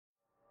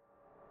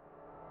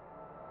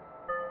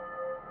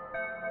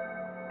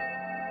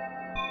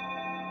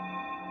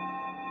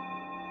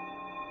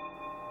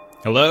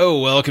Hello,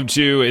 welcome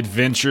to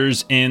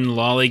Adventures in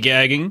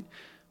Lollygagging.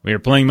 We are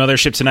playing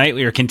Mothership tonight.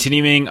 We are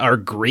continuing our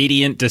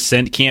Gradient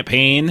Descent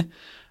campaign.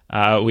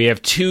 We have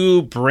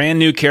two brand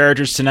new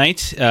characters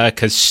tonight,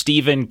 because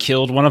Steven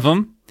killed one of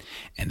them,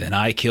 and then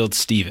I killed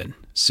Steven.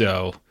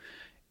 So,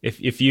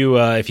 if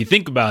you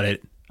think about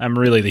it, I'm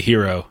really the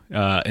hero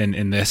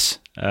in this.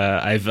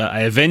 I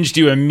avenged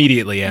you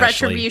immediately,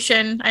 Ashley.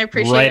 Retribution. I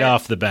appreciate it. Right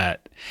off the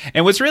bat.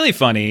 And what's really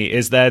funny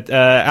is that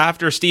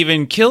after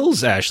Steven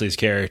kills Ashley's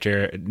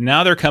character,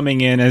 now they're coming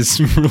in as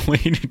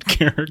related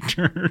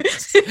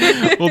characters.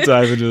 We'll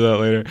dive into that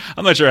later.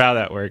 I'm not sure how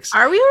that works.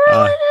 Are we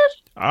related?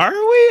 Are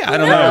we? I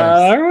don't know.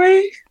 Are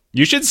we?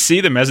 You should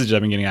see the message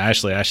I've been getting,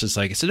 Ashley. Ashley's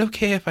like, is it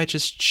okay if I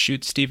just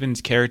shoot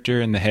Steven's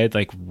character in the head,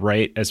 like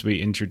right as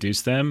we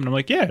introduce them? And I'm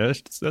like, yeah,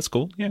 that's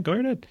cool. Yeah, go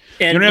right ahead.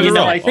 And you don't have to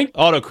roll. I think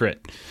auto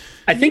crit.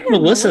 I think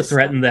Melissa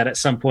threatened that at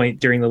some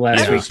point during the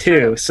last week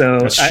too. So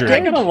I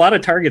got a lot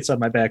of targets on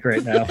my back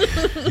right now.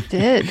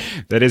 Did.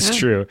 That is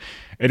true.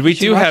 And we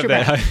do have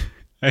that.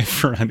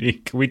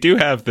 Ironic. We do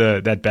have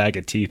that bag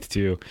of teeth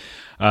too.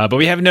 But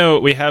we have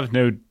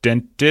no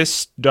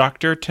dentist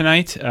doctor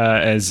tonight,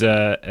 as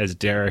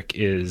Derek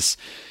is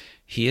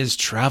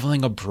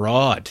traveling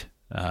abroad,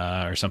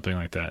 or something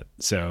like that.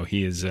 So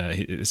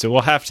so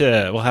we'll have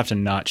to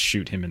not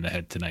shoot him in the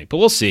head tonight, but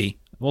we'll see.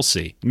 We'll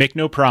see. Make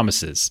no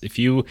promises. If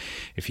you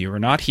are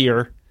not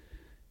here,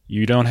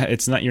 you're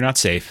not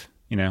safe.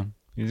 You know,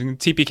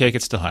 TPK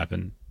could still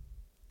happen.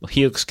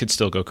 Helix could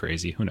still go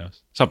crazy. Who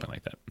knows? Something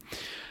like that.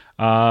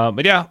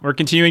 But yeah, we're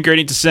continuing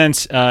Gradient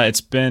Descent.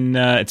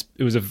 It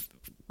was a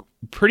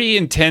pretty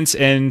intense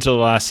end to the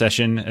last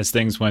session as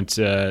things went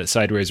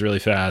sideways really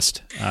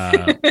fast.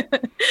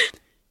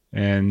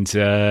 And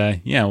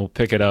we'll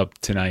pick it up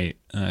tonight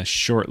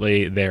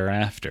shortly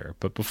thereafter.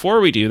 But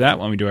before we do that,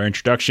 why don't we do our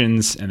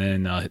introductions and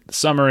then hit the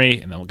summary,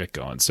 and then we'll get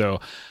going.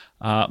 So,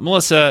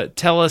 Melissa,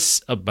 tell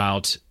us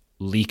about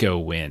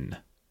Liko Win.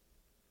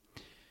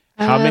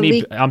 How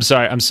many? I'm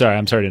sorry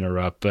to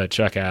interrupt, but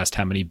Chuck asked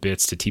how many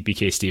bits to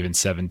TPK Steven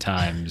 7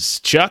 times.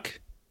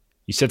 Chuck,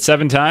 you said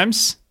 7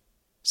 times,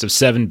 so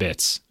 7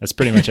 bits. That's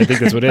pretty much. I think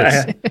that's what it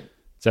is.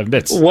 7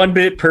 bits. 1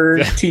 bit per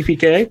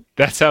TPK.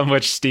 That's how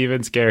much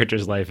Steven's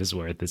character's life is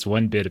worth. It's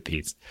 1 bit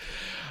apiece.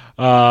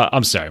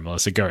 I'm sorry,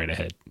 Melissa. Go right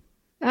ahead.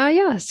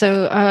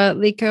 So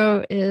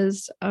Liko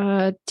is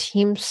a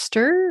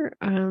teamster.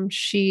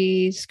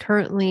 She's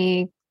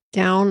currently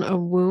down a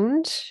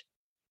wound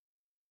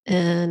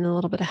and a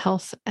little bit of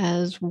health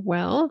as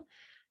well.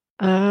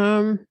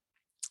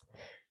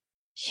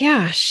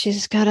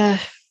 She's got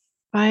a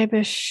 5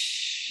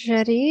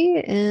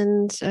 machete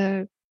and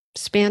a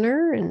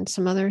spanner and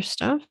some other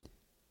stuff.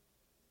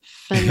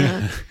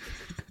 And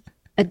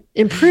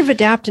improve,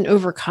 adapt, and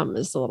overcome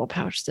is the little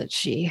patch that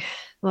she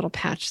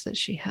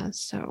has.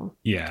 So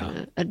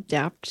yeah,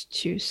 adapt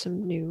to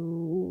some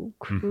new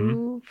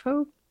crew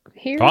folk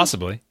here.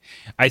 Possibly.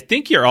 I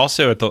think you're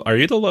also are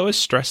you the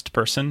lowest stressed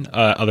person,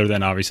 other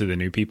than obviously the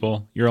new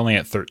people? You're only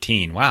at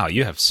 13. Wow,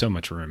 you have so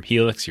much room.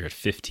 Helix, you're at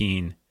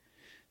 15.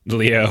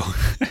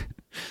 Leo's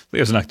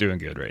not doing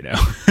good right now.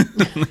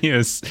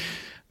 Leo's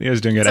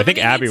doing good. I think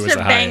Abby was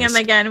the highest. Bang him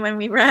again when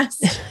we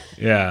rest.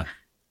 Yeah.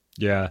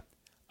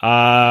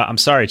 I'm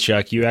sorry,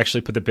 Chuck. You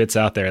actually put the bits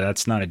out there.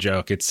 That's not a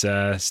joke. It's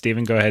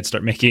Steven, go ahead,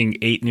 start making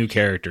 8 new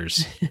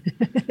characters.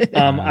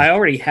 I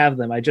already have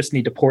them. I just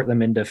need to port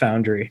them into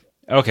Foundry.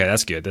 Okay,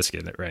 that's good.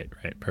 Right.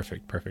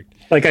 Perfect.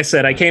 Like I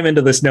said, I came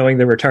into this knowing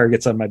there were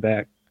targets on my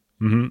back.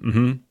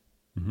 And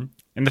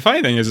the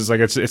funny thing is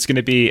like it's going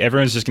to be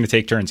everyone's just going to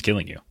take turns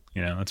killing you.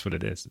 You know, that's what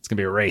it is. It's going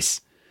to be a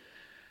race.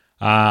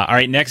 All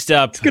right, next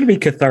up. It's going to be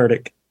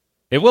cathartic.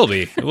 It will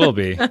be.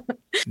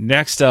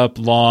 Next up,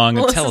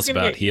 Long. Tell us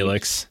about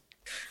Helix.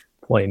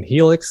 Playing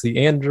Helix,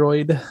 the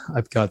android.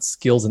 I've got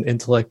skills in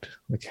intellect,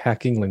 like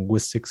hacking,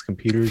 linguistics,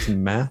 computers,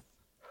 and math.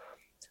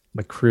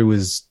 My crew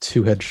is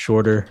 2 heads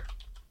shorter,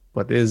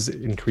 but is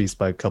increased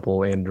by a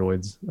couple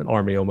androids, an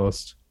army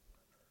almost.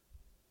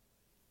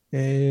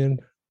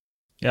 And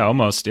yeah,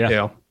 almost.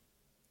 Yeah.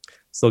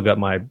 Still got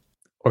my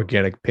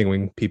organic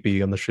penguin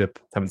PP on the ship.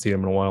 Haven't seen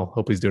him in a while.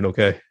 Hope he's doing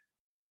okay.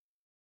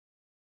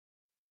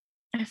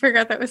 I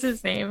forgot that was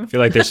his name. I feel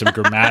like there's some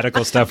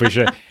grammatical stuff we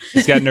should.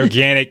 He's got an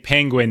organic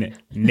penguin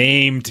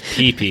named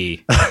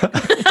PP,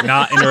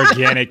 not an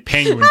organic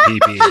penguin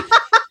PP.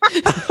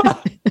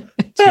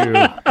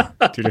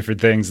 Two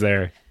different things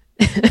there.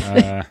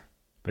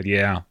 But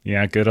yeah,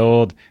 good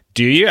old.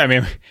 Do you? I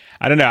mean,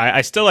 I don't know.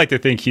 I still like to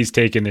think he's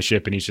taken the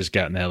ship and he's just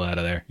gotten the hell out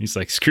of there. He's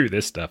like, screw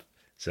this stuff.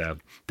 So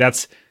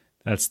that's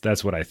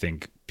what I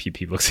think.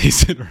 PP looks like he's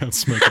sitting around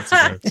smoking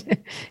cigars.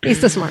 He's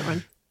the smart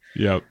one.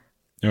 Yep.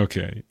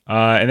 Okay.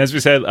 And as we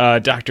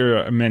said,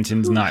 Dr.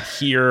 Menton's not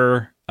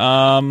here.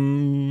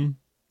 Do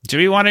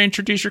we want to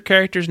introduce your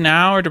characters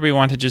now, or do we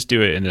want to just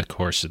do it in the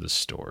course of the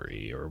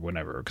story or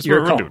whatever?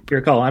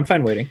 Your call. I'm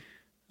fine waiting.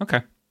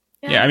 Okay.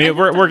 Yeah, I mean,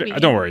 we're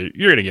don't worry.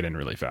 You're going to get in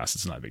really fast.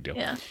 It's not a big deal.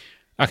 Yeah.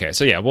 Okay,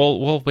 so yeah,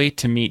 we'll wait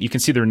to meet. You can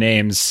see their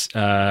names.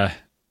 They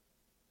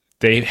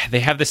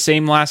have the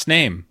same last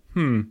name.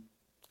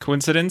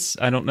 Coincidence?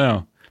 I don't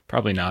know.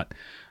 Probably not.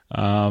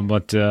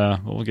 But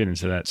we'll get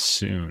into that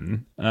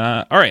soon.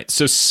 All right.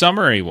 So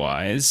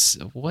summary-wise,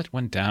 what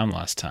went down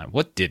last time?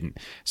 What didn't?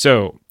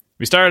 So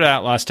we started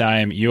out last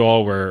time. You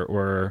all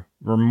were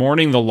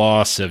mourning the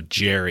loss of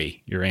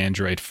Jerry, your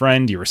android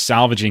friend. You were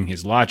salvaging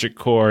his logic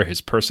core,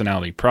 his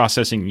personality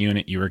processing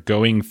unit. You were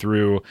going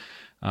through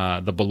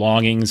the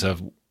belongings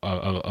of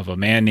a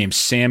man named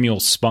Samuel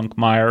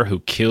Spunkmeyer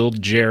who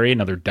killed Jerry,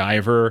 another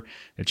diver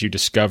that you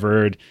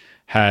discovered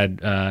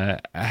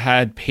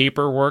had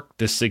paperwork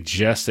to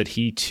suggest that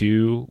he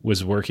too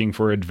was working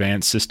for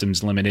Advanced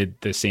Systems Limited,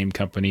 the same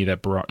company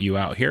that brought you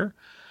out here.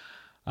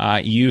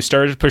 You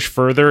started to push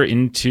further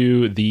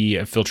into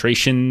the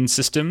filtration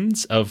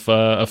systems of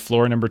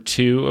floor number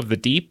 2 of the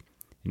deep.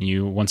 And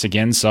you once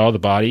again saw the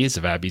bodies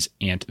of Abby's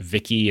Aunt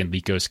Vicky and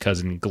Liko's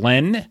cousin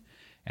Glenn.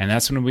 And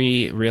that's when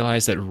we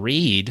realized that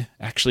Reed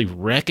actually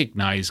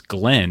recognized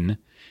Glenn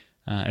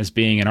as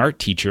being an art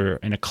teacher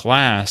in a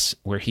class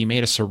where he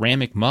made a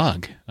ceramic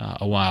mug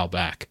a while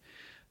back.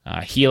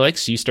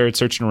 Helix, you started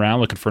searching around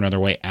looking for another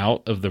way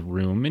out of the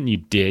room, and you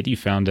did. You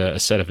found a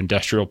set of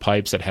industrial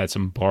pipes that had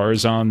some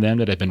bars on them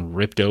that had been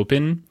ripped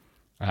open,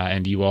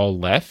 and you all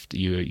left.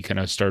 You kind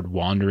of started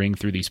wandering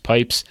through these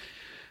pipes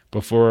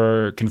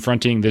before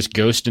confronting this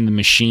ghost in the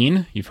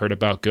machine. You've heard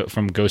about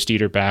from Ghost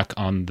Eater back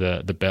on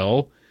the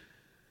bell.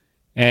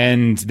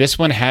 And this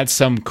one had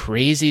some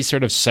crazy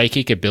sort of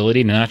psychic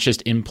ability to not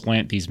just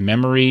implant these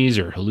memories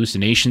or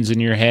hallucinations in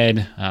your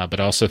head, but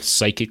also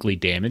psychically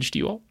damaged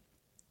you all.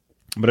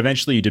 But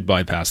eventually you did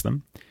bypass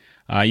them.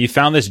 You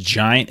found this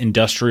giant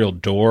industrial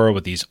door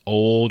with these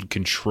old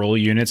control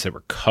units that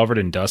were covered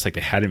in dust like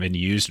they hadn't been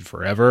used in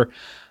forever.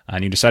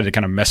 And you decided to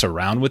kind of mess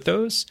around with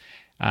those.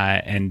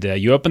 And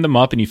you opened them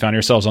up and you found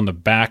yourselves on the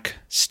back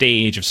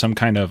stage of some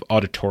kind of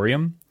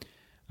auditorium.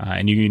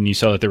 And you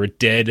saw that there were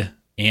dead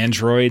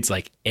androids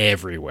like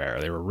everywhere.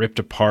 They were ripped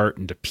apart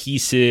into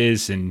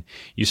pieces, and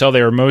you saw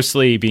they were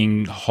mostly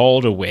being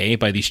hauled away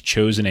by these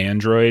chosen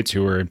androids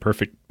who were in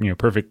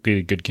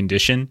perfectly good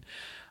condition.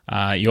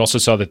 You also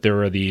saw that there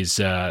were these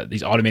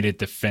automated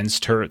defense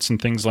turrets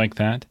and things like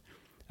that.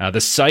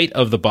 The sight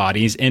of the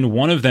bodies, and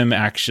one of them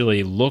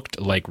actually looked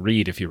like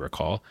Reed, if you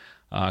recall,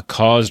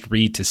 caused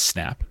Reed to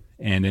snap.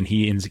 And then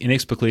he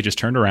inexplicably just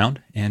turned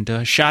around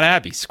and shot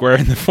Abby square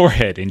in the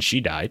forehead, and she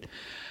died.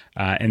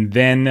 And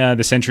then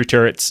the sentry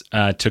turrets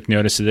took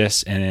notice of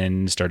this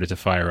and started to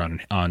fire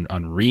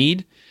on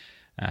Reed,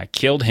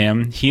 killed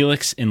him.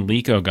 Helix and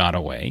Liko got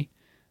away,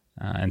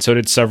 and so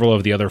did several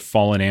of the other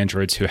fallen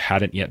androids who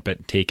hadn't yet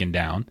been taken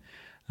down.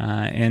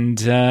 And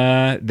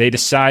they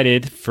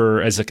decided,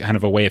 as a kind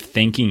of a way of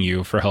thanking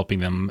you for helping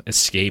them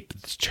escape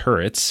the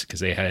turrets,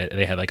 because they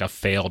had like a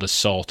failed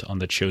assault on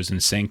the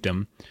chosen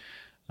sanctum.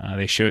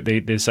 They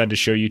decided to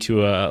show you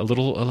to a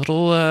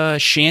little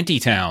shanty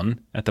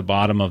town at the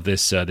bottom of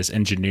this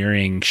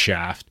engineering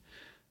shaft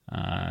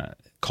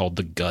called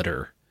the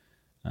Gutter,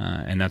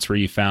 and that's where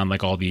you found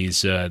like all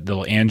these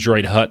little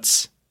android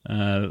huts,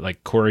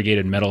 like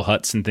corrugated metal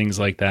huts and things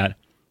like that.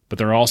 But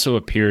there also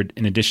appeared,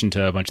 in addition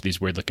to a bunch of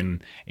these weird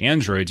looking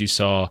androids, you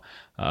saw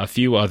a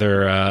few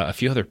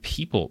other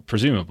people,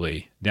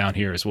 presumably down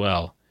here as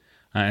well.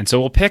 And so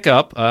we'll pick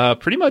up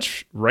pretty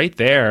much right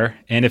there.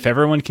 And if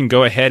everyone can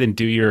go ahead and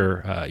do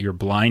your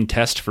blind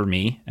test for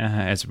me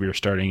as we're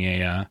starting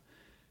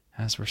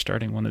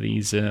one of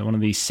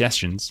these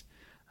sessions,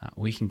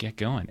 we can get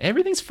going.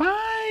 Everything's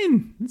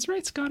fine. That's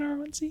right, Scott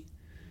R1C.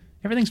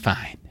 Everything's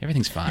fine.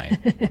 Everything's fine.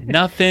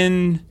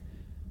 Nothing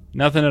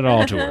at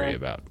all to worry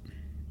about.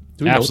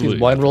 Do we know what these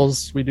blind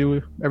rolls we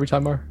do every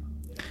time are?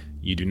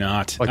 You do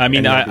not. Like, I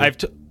mean,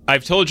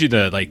 I've told you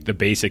the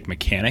basic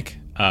mechanic.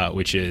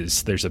 Which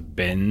is there's a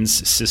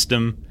bends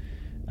system,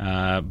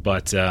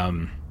 but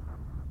you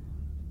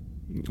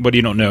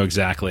don't know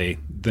exactly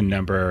the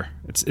number.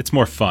 It's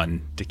more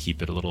fun to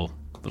keep it a little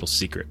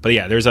secret. But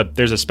yeah, there's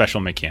a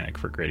special mechanic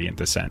for gradient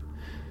descent.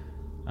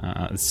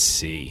 Let's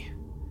see,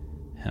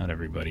 how'd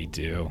everybody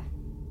do?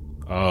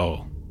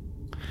 Oh,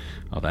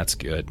 that's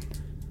good.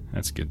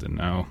 That's good to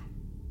know.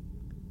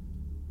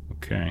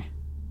 Okay,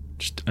 I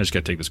just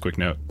gotta take this quick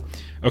note.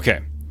 Okay,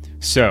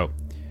 so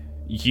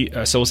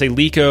we'll say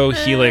Liko,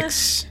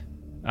 Helix,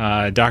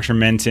 Dr.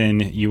 Menton,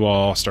 you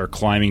all start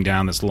climbing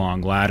down this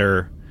long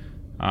ladder.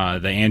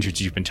 The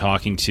androids you've been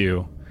talking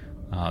to,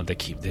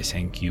 they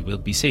saying you will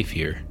be safe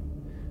here.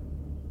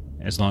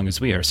 As long as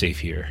we are safe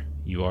here,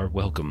 you are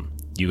welcome.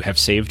 You have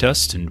saved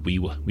us, and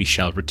we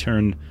shall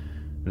return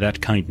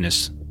that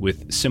kindness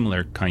with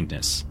similar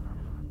kindness.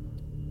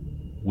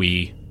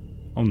 We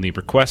only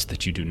request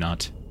that you do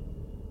not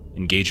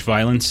engage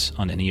violence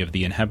on any of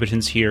the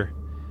inhabitants here,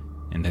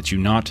 and that you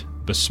not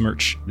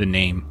besmirch the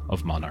name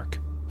of Monarch,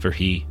 for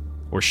he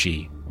or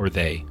she or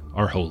they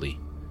are holy.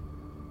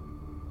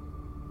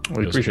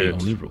 We appreciate it.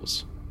 Only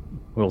rules.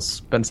 We'll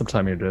spend some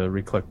time here to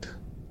recollect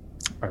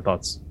our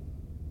thoughts.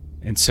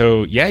 And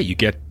so, yeah, you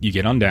get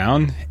on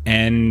down,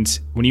 and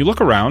when you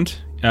look around,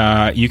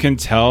 you can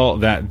tell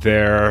that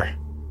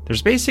there's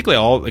there's basically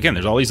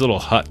there's all these little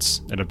huts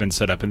that have been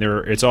set up, and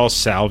it's all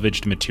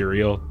salvaged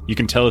material. You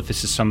can tell that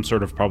this is some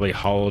sort of probably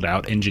hollowed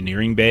out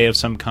engineering bay of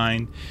some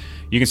kind.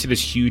 You can see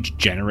this huge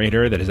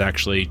generator that is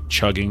actually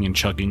chugging and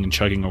chugging and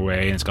chugging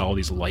away, and it's got all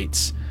these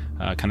lights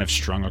kind of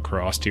strung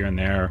across here and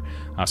there,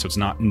 so it's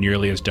not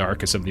nearly as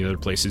dark as some of the other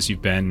places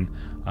you've been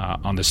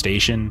on the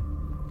station.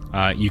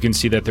 You can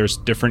see that there's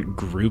different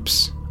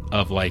groups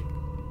of like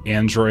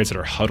androids that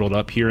are huddled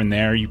up here and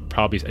there. You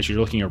probably, as you're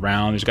looking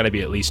around, there's got to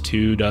be at least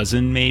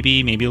 24,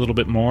 maybe a little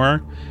bit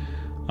more.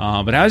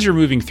 But as you're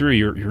moving through,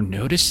 you're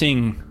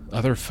noticing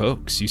other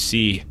folks. You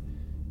see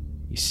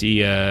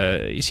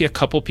a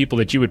couple people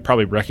that you would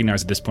probably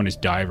recognize at this point as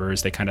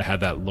divers. They kind of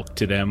have that look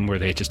to them where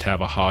they just have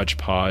a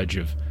hodgepodge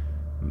of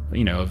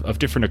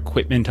different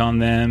equipment on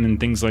them and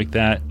things like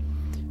that.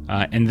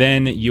 And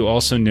then you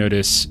also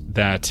notice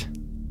that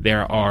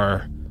there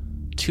are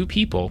two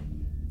people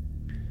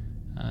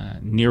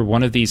near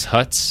one of these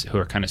huts who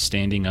are kind of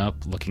standing up,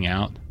 looking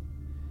out,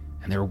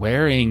 and they're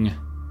wearing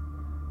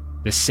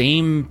the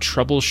same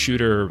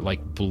troubleshooter,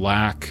 like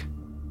black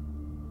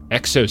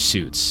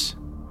exosuits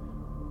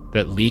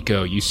that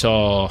Liko, you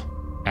saw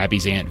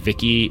Abby's Aunt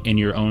Vicky and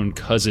your own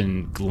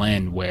cousin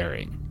Glenn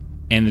wearing,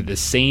 and the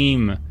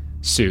same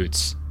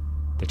suits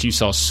that you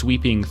saw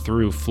sweeping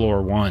through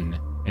floor 1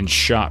 and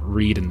shot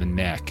Reed in the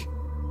neck,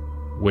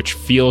 which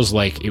feels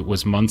like it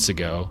was months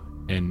ago,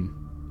 and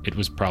it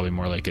was probably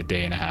more like a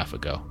day and a half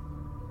ago.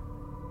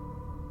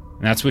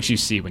 And that's what you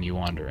see when you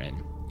wander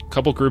in. A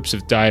couple groups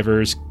of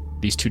divers,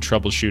 these two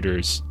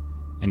troubleshooters,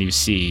 and you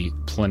see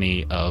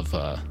plenty of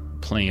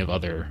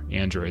other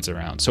androids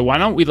around. So why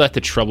don't we let the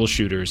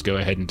troubleshooters go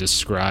ahead and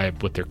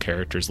describe what their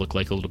characters look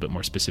like a little bit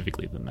more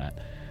specifically than that.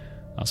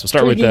 So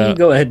start with...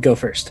 go ahead, go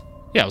first.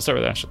 Yeah, we'll start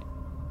with Ashley.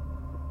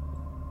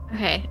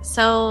 Okay,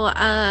 so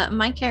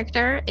my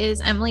character is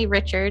Emily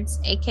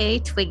Richards, aka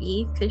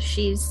Twiggy, because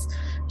she's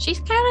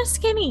kind of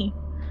skinny,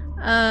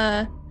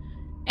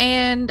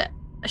 and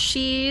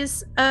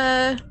she's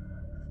a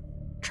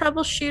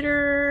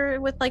troubleshooter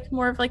with like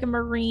more of like a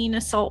marine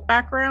assault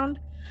background,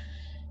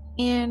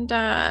 and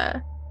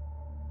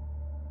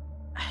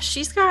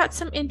she's got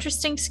some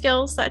interesting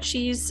skills that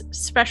she's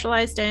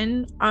specialized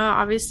in.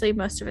 Obviously,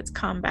 most of it's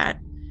combat,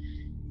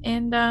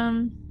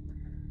 and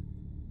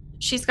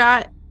she's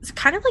got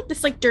kind of like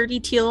this like dirty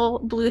teal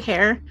blue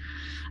hair.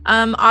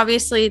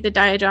 Obviously the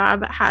dye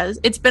job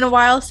it's been a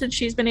while since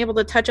she's been able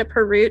to touch up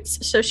her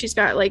roots, so she's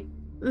got like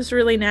this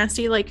really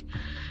nasty like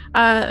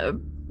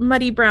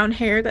muddy brown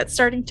hair that's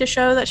starting to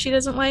show that she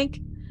doesn't like,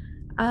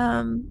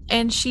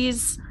 and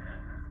she's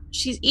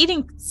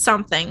eating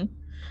something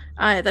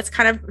that's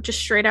kind of just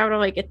straight out of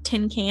like a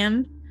tin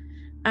can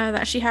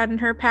that she had in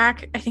her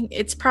pack. I think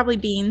it's probably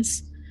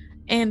beans,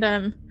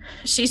 and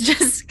she's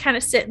just kind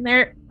of sitting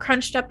there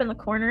crunched up in the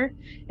corner,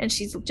 and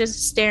she's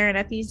just staring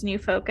at these new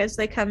folk as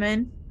they come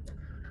in.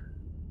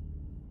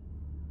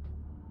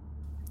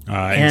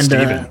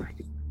 And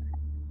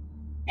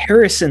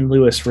Harrison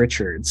Lewis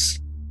Richards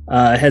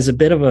has a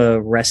bit of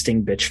a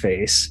resting bitch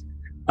face.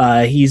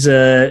 He's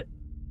a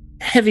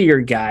heavier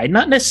guy,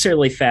 not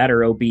necessarily fat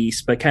or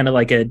obese, but kind of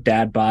like a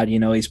dad bod.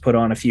 He's put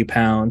on a few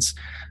pounds.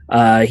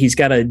 He's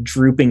got a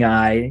drooping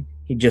eye.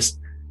 He just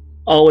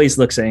always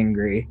looks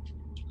angry.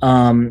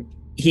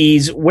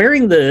 He's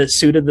wearing the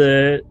suit of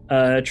the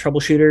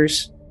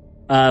troubleshooters,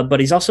 but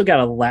he's also got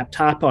a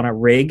laptop on a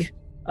rig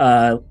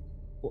that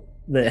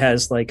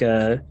has like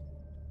a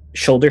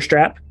shoulder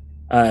strap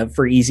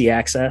for easy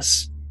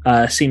access.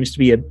 Seems to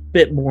be a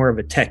bit more of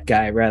a tech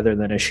guy rather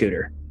than a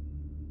shooter.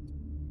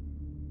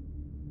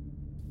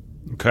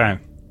 Okay,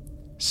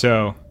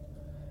 so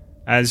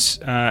as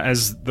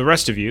the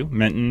rest of you,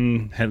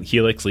 Menton,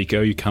 Helix,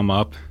 Liko, you come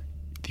up.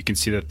 You can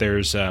see that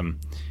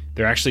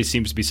there actually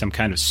seems to be some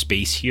kind of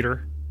space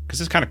heater because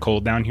it's kind of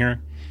cold down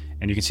here,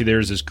 and you can see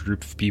there's this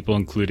group of people,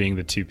 including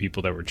the two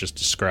people that were just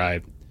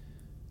described.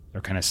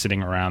 They're kind of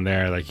sitting around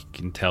there. Like you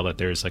can tell that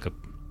there's like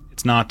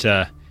it's not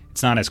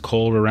as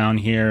cold around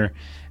here,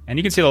 and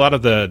you can see a lot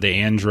of the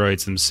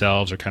androids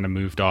themselves are kind of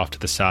moved off to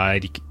the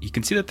side. You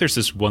can see that there's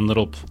this one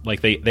little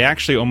like they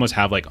actually almost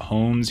have like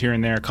homes here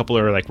and there. A couple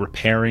are like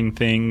repairing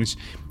things.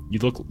 You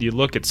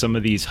look at some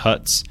of these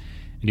huts,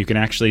 and you can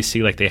actually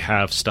see like they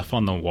have stuff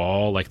on the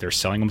wall, like they're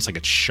selling almost like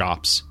it's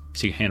shops. You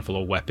see a handful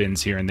of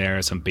weapons here and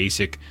there, some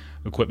basic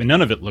equipment.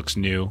 None of it looks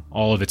new.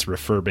 All of it's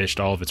refurbished.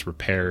 All of it's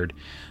repaired.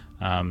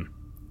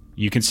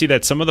 You can see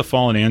that some of the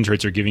fallen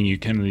androids are giving you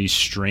kind of these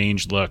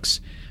strange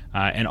looks.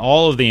 And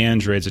all of the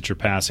androids that you're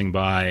passing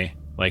by,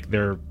 like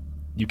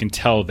you can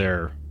tell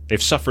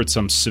they've suffered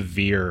some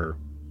sort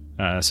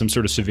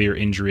of severe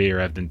injury or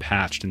have been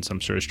patched in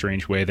some sort of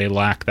strange way. They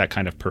lack that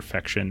kind of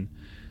perfection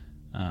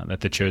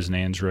that the chosen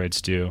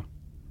androids do.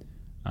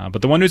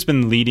 But the one who's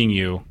been leading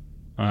you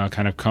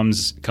kind of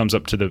comes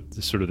up to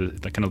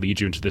that kind of leads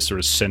you into this sort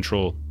of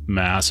central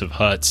mass of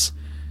huts,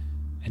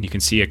 and you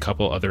can see a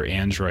couple other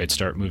androids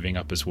start moving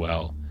up as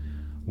well.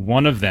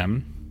 One of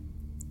them,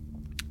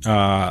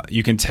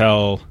 you can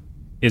tell,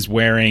 is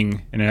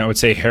wearing, and I would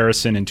say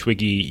Harrison and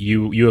Twiggy,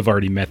 you have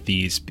already met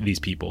these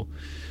people.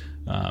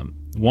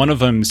 one of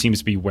them seems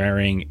to be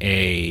wearing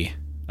a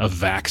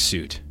vac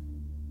suit,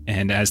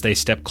 and as they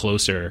step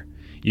closer,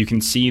 you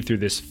can see through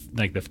this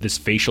this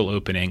facial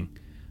opening.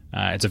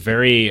 It's a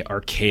very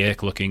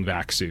archaic looking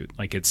vac suit.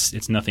 Like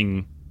it's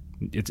nothing.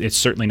 It's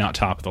certainly not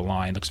top of the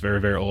line. It looks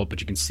very, very old, but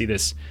you can see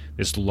this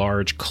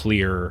large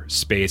clear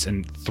space,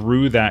 and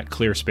through that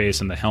clear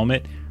space in the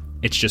helmet,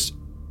 it's just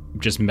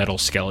metal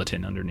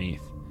skeleton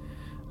underneath.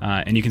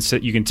 And you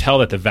can tell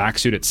that the vac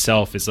suit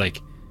itself is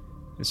like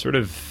sort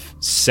of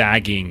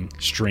sagging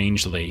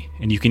strangely,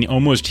 and you can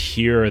almost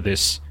hear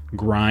this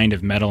grind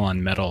of metal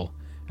on metal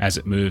as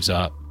it moves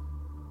up.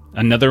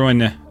 Another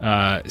one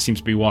seems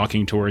to be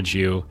walking towards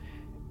you,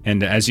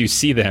 and as you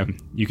see them,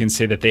 you can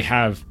say that they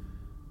have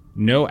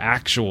no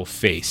actual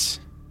face,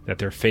 that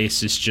their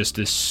face is just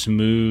this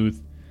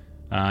smooth,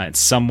 it's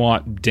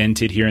somewhat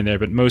dented here and there,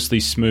 but mostly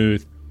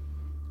smooth,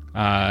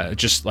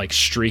 just like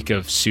streak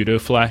of pseudo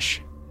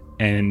flesh,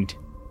 and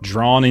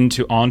drawn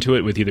onto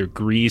it with either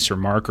grease or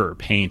marker or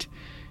paint,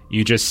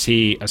 you just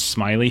see a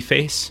smiley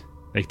face,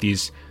 like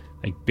these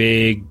like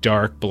big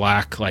dark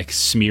black like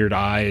smeared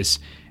eyes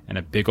and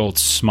a big old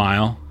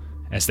smile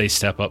as they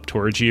step up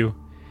towards you.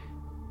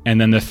 And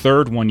then the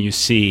third one you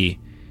see,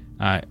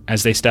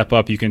 as they step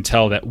up, you can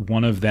tell that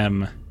one of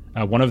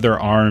their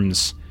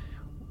arms,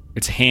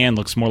 its hand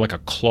looks more like a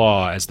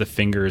claw as the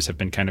fingers have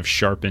been kind of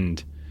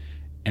sharpened.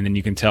 And then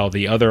you can tell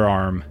the other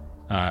arm,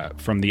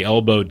 from the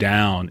elbow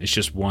down, is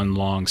just one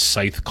long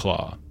scythe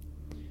claw.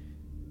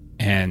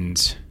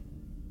 And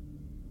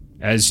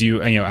as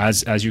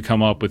you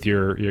come up with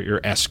your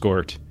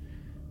escort,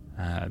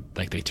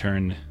 like they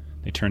turn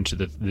to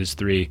these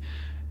three,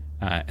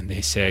 and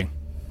they say,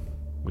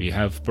 "We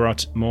have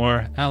brought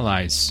more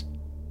allies,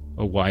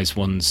 O wise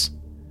ones.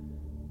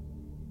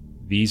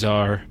 These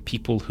are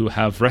people who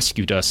have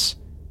rescued us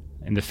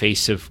in the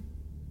face of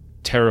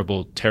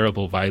terrible,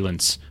 terrible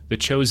violence. The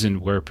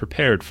Chosen were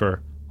prepared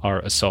for our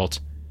assault,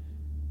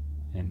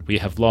 and we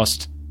have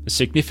lost a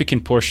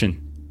significant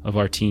portion of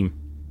our team.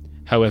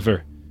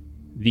 However,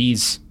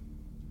 these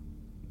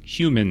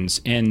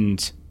humans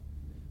and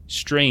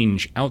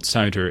strange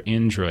outsider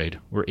android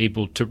were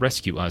able to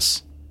rescue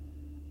us.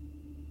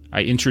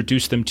 I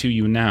introduce them to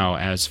you now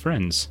as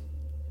friends."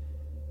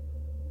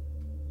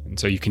 And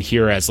so you can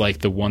hear as like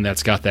the one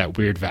that's got that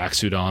weird vac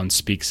suit on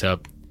speaks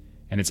up,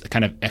 and it's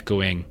kind of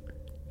echoing,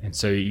 and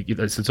so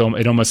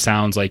it almost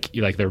sounds like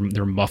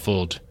they're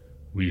muffled.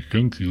 "We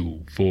thank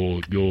you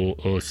for your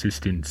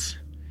assistance,"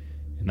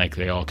 and like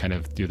they all kind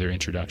of do their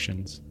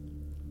introductions.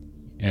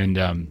 And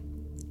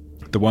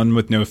the one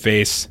with no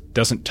face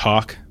doesn't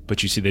talk,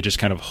 but you see they just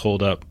kind of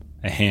hold up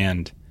a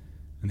hand,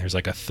 and there's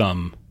like a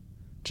thumb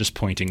just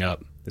pointing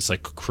up. This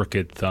like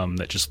crooked thumb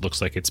that just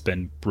looks like it's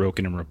been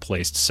broken and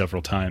replaced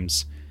several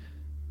times.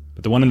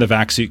 But the one in the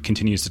vac suit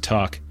continues to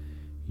talk.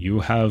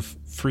 "You have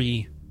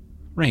free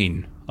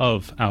reign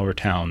of our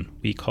town.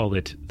 We call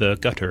it the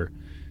gutter.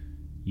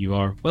 You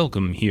are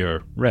welcome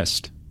here.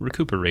 Rest,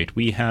 recuperate.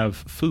 We have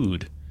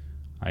food.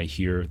 I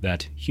hear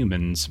that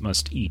humans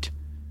must eat.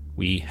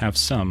 We have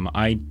some.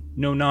 I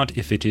know not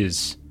if it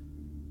is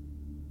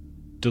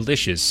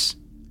delicious,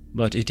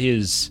 but it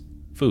is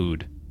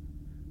food.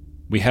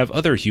 We have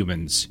other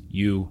humans.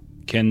 You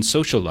can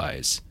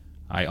socialize.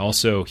 I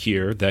also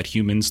hear that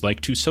humans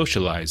like to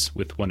socialize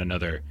with one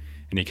another."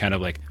 And he kind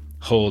of like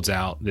holds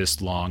out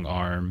this long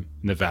arm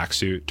in the vac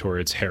suit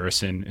towards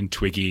Harrison and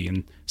Twiggy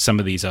and some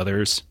of these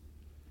others.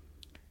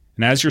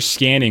 And as you're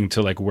scanning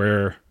to like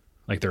where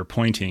like they're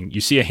pointing, you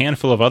see a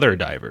handful of other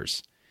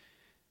divers.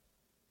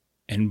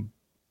 And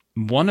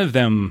one of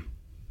them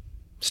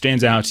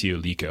stands out to you,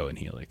 Liko and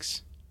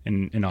Helix,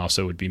 and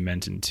also would be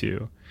Menton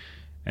too.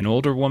 An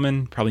older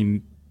woman,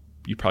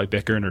 you probably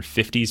pick her in her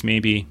 50s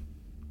maybe.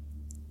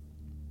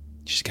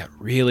 She's got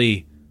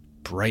really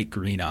bright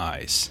green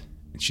eyes,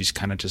 and she's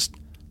kind of just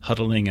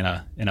huddling in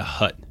a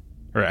hut,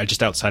 or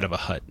just outside of a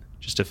hut,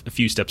 just a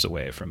few steps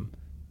away from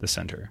the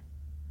center.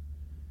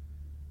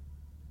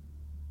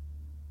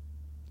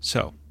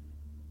 So,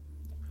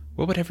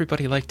 what would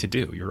everybody like to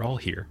do? You're all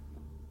here.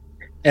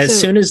 As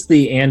soon as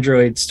the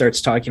android starts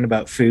talking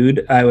about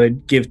food, I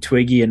would give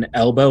Twiggy an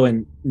elbow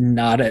and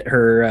nod at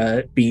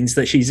her beans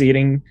that she's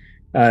eating,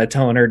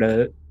 telling her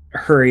to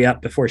hurry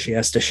up before she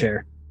has to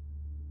share.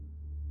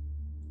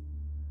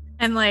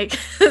 And like,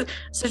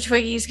 so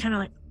Twiggy's kind of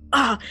like,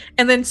 ah,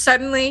 and then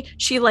suddenly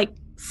she like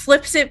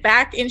flips it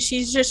back and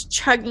she's just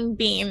chugging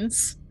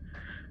beans.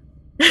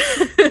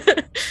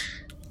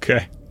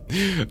 Okay.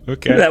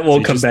 That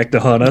won't come back to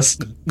haunt us.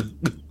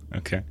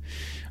 Okay.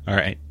 All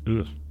right.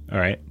 Ooh. All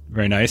right.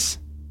 Very nice.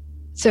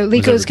 So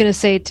Liko's going to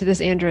say to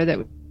this android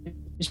that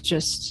is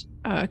just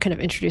kind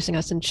of introducing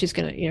us, and she's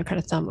going to, kind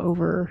of thumb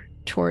over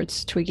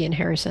towards Twiggy and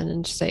Harrison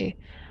and say,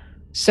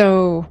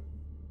 "So,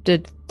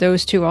 did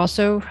those two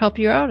also help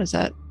you out? Is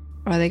that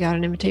why they got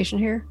an invitation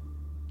here?"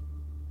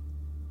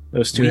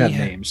 Those two have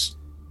names.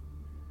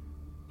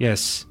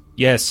 Yes.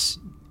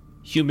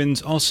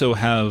 Humans also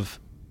have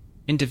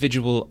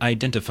individual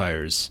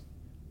identifiers.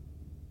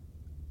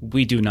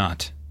 We do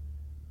not.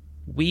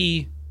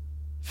 We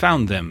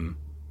found them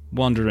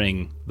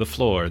wandering the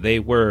floor. They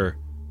were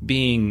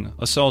being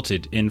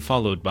assaulted and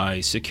followed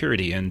by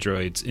security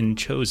androids in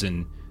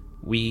Chosen.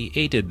 We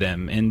aided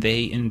them, and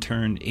they in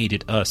turn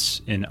aided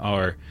us in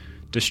our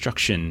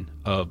destruction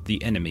of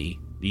the enemy,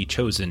 the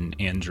Chosen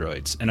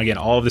androids. And again,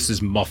 all of this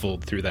is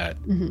muffled through that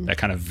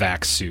kind of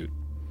vac suit.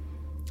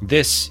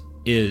 This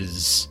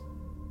is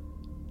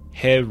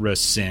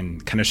Harrison,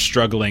 kind of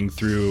struggling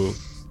through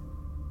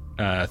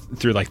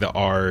like the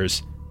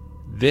R's.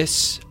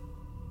 This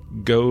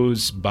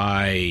goes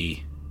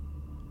by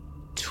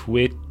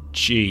Twiggy,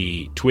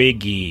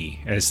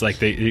 as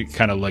like it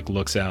kind of like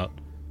looks out.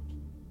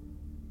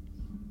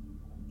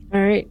 All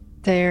right,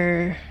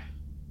 they're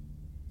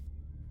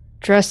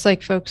dressed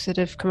like folks that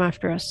have come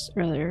after us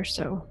earlier,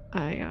 so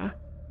I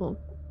will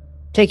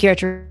take you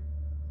at your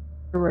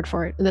word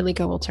for it. And then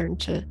Liko will turn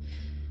to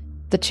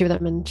the two of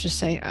them and just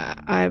say,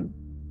 I'm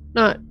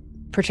not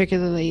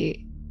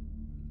particularly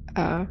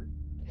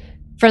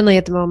friendly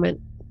at the moment,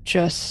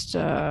 just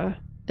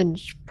and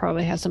she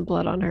probably has some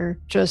blood on her,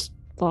 just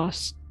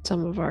lost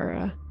some of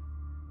our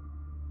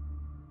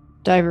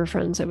diver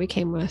friends that we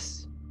came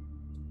with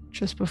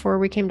just before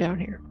we came down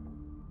here.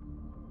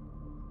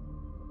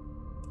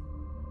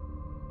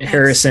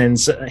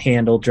 Harrison's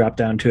hand will drop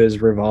down to his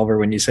revolver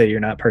when you say you're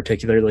not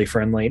particularly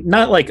friendly.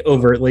 Not like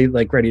overtly,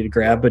 like ready to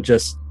grab, but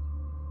just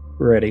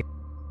ready.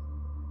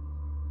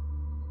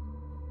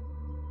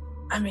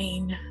 I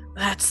mean,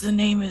 that's the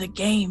name of the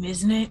game,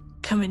 isn't it?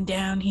 Coming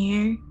down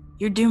here,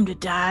 you're doomed to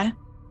die.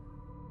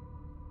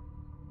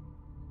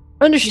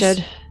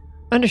 Understood.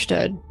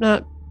 Understood.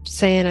 Not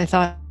saying I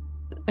thought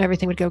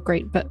everything would go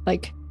great, but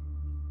like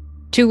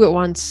two at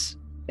once,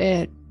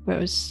 it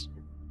was...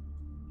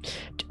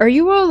 Are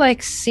you all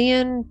like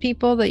seeing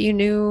people that you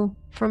knew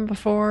from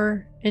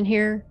before in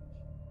here?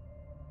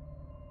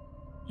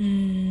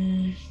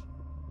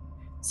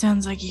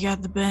 Sounds like you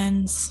got the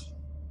bends.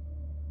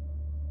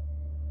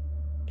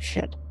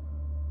 Shit.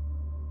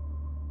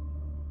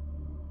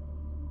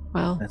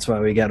 Well, That's why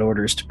we got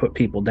orders to put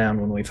people down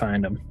when we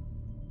find them.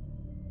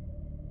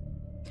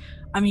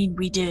 I mean,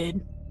 we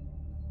did.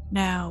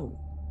 Now,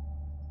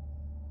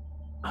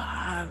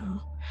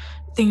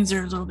 things are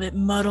a little bit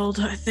muddled,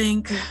 I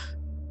think.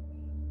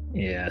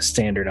 Yeah,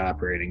 standard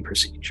operating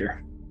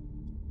procedure.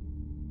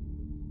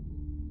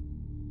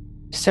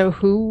 so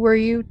who were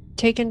you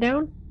taking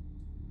down?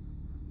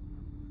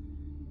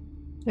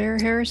 There,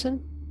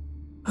 Harrison?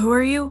 Who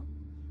are you?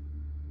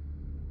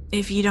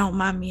 If you don't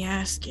mind me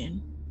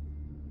asking.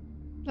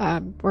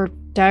 We're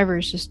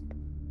divers, just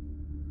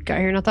got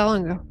here not that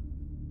long ago.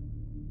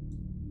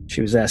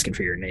 She was asking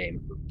for your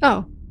name.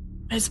 Oh,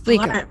 It's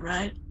Liko. Blatt,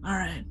 right? All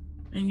right.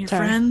 And your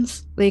Sorry.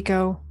 friends?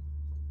 Liko.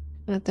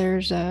 That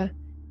there's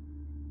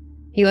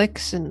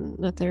Helix, and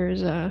that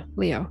there's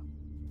Leo.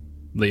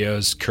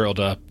 Leo's curled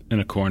up in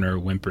a corner,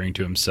 whimpering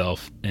to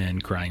himself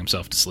and crying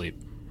himself to sleep.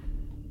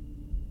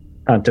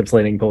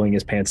 Contemplating pulling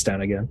his pants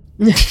down again.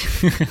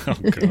 Oh,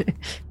 God.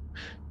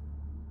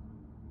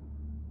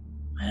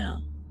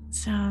 Well,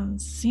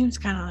 seems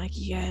kind of like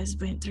you guys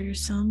went through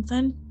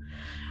something.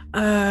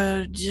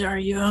 Are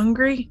you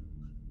hungry?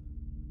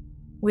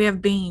 We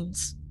have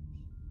beans.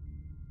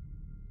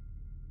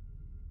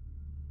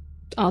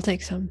 I'll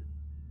take some.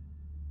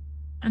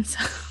 And so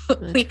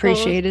That's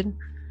appreciated.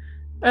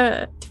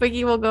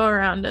 Twiggy will go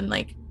around and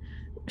like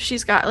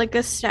she's got like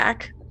a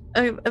stack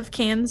of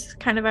cans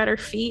kind of at her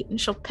feet, and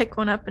she'll pick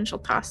one up and she'll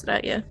toss it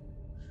at you.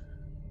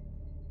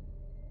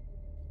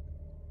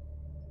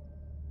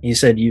 You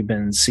said you've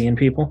been seeing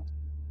people?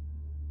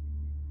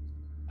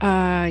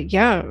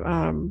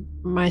 Yeah,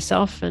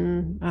 myself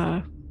and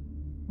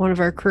one of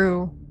our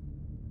crew.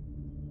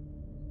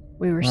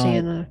 We were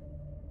seeing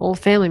old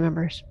family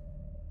members.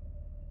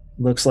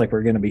 Looks like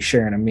we're going to be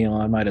sharing a meal.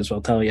 I might as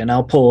well tell you. And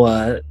I'll pull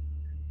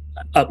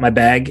up my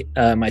bag,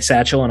 my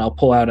satchel, and I'll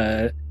pull out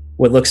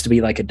what looks to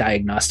be like a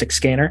diagnostic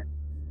scanner.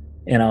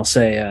 And I'll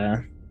say,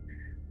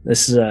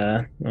 this is,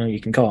 well, you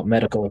can call it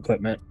medical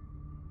equipment.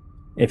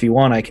 If you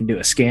want, I can do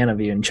a scan of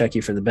you and check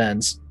you for the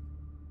bends.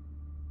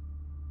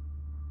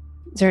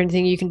 Is there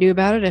anything you can do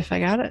about it if I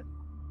got it?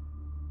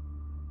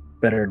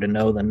 Better to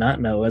know than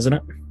not know, isn't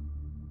it?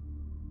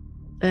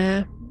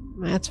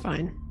 That's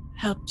fine.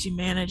 Helped you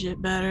manage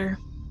it better.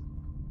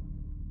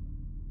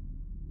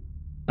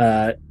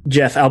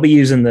 Jeff, I'll be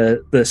using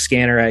the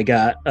scanner I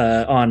got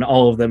on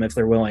all of them if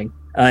they're willing.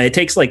 It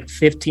takes like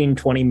 15,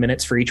 20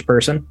 minutes for each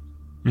person.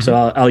 Mm-hmm. So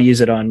I'll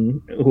use it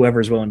on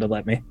whoever's willing to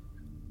let me.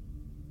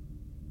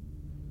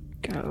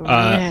 Go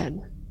ahead.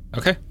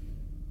 Okay.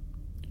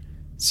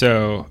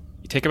 So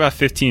you take about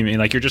 15 minutes,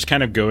 like you're just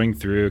kind of going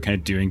through, kind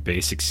of doing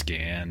basic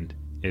scan.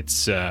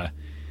 It's, it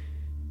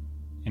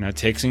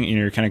takes,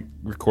 you're kind of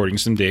recording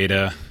some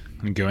data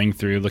and going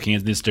through, looking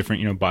at this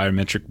different,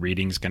 biometric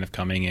readings kind of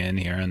coming in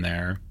here and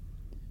there.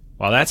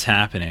 While that's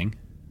happening,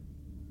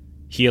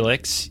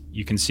 Helix,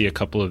 you can see a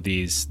couple of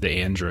the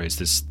androids,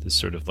 this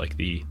sort of like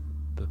the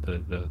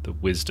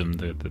wisdom,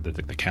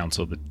 the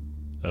council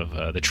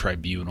of the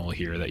tribunal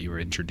here that you were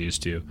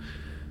introduced to.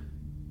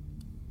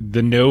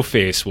 The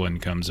no-face one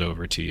comes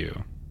over to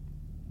you.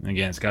 And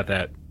again, it's got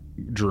that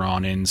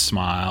drawn in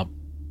smile,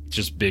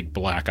 just big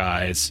black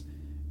eyes,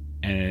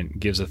 and it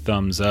gives a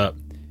thumbs up,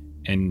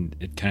 and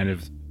it kind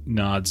of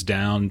nods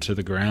down to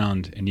the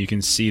ground, and you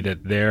can see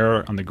that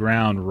there on the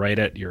ground, right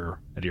at your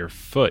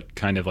foot,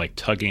 kind of like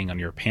tugging on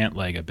your pant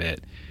leg a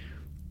bit,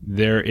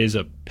 there is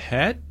a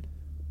pet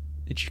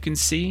that you can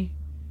see,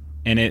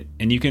 and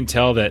you can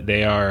tell that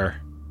they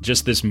are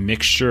just this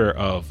mixture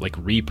of like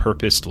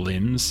repurposed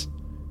limbs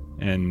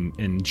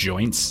and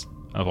joints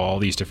of all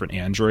these different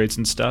androids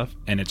and stuff,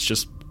 and it's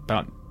just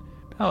about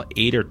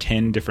 8 or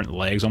 10 different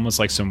legs, almost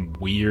like some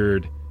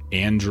weird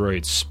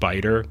android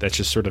spider that's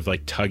just sort of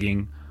like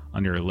tugging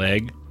on your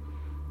leg.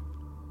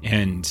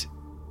 And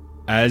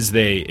as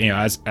they,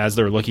 as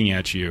they're looking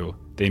at you,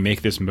 they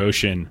make this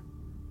motion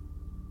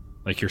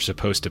like you're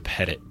supposed to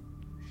pet it.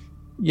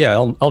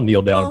 Yeah, I'll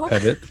kneel down and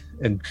pet it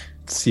and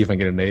see if I can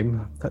get a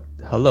name.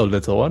 Hello,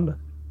 little one.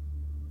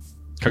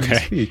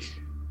 Okay.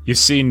 You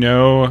see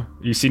no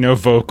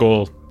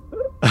vocal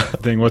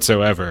thing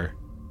whatsoever.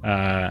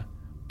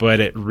 But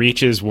it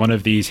reaches one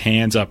of these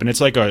hands up, and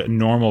it's like a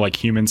normal, like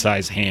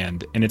human-sized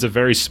hand, and it's a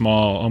very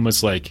small,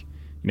 almost like,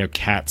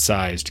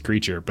 cat-sized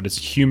creature, but its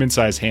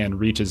human-sized hand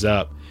reaches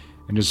up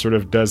and just sort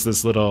of does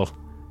this little,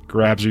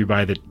 grabs you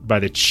by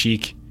the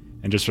cheek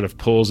and just sort of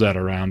pulls that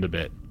around a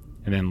bit,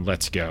 and then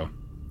lets go.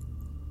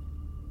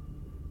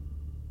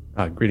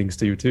 Greetings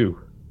to you too.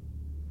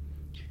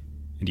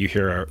 And you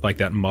hear like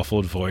that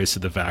muffled voice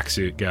of the vac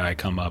suit guy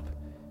come up.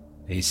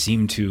 They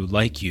seem to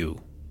like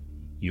you.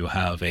 You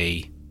have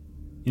a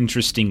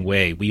interesting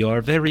way. We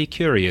are very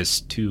curious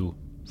to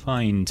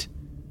find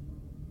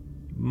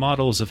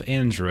models of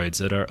androids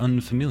that are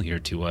unfamiliar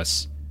to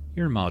us.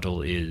 Your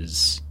model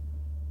is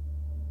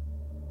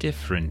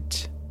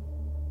different.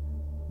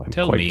 I'm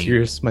Tell quite me,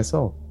 curious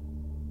myself.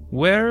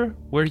 where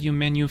were you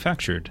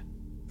manufactured?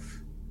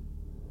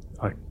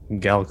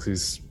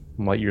 Galaxies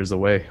light years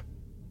away.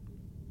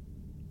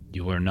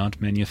 You were not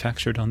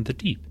manufactured on the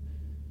deep.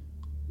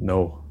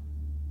 No.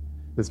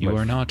 You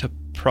are not a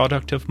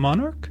product of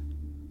Monarch?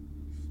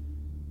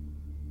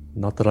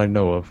 Not that I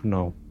know of,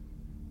 no.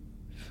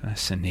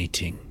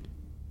 Fascinating.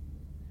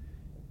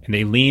 And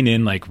they lean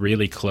in like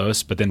really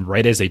close, but then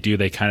right as they do,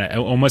 they kind of,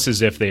 almost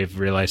as if they've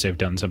realized they've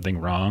done something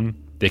wrong,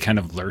 they kind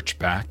of lurch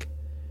back.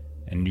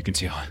 And you can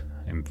see, I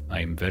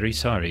am very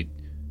sorry.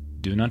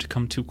 Do not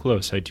come too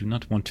close. I do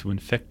not want to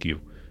infect you.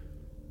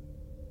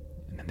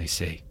 And then they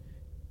say,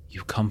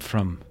 you come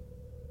from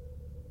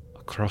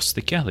across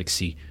the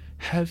galaxy.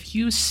 Have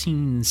you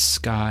seen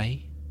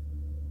Sky?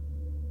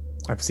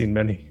 I've seen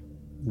many.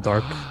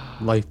 Dark,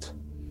 light.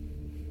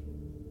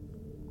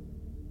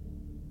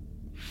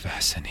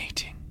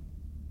 Fascinating.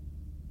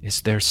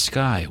 Is there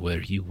Sky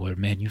where you were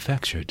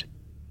manufactured?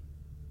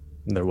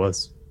 And there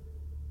was.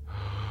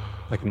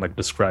 I can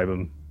describe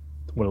him,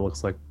 what it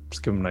looks like,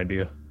 just give him an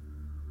idea.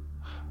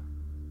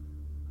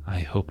 I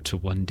hope to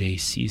one day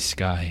see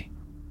Sky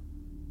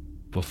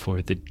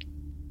before the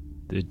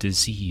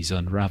disease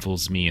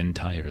unravels me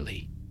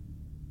entirely.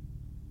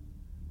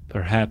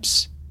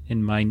 Perhaps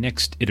in my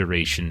next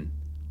iteration,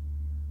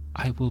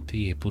 I will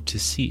be able to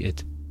see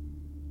it.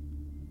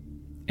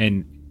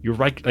 And you're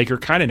right, you're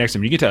kind of next to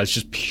him. You can tell it's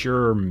just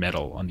pure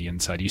metal on the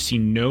inside. You see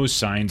no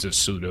signs of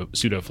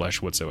pseudo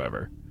flesh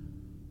whatsoever.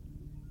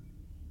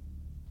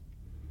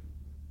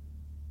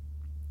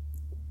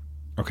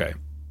 Okay.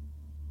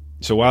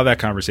 So while that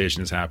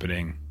conversation is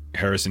happening,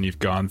 Harrison, you've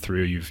gone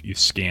through, you've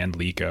scanned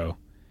Liko,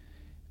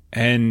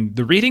 and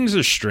the readings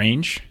are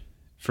strange,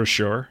 for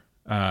sure.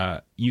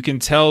 You can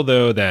tell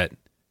though that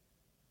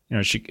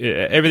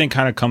everything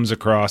kind of comes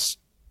across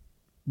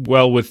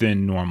well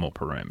within normal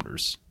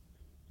parameters.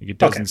 It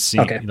doesn't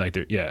seem like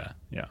they're yeah.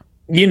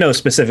 You know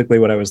specifically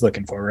what I was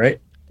looking for, right?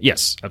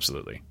 Yes,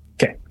 absolutely.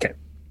 Okay.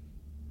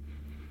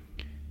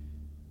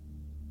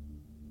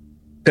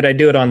 Could I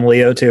do it on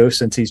Leo too,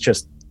 since he's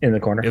just in the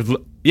corner?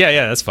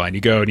 Yeah, that's fine.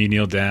 You go and you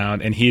kneel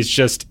down, and he's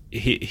just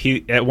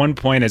he at one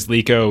point as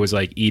Liko was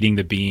like eating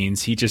the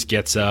beans, he just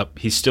gets up.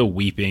 He's still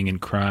weeping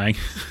and crying.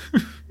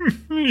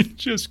 He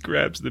just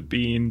grabs the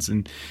beans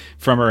and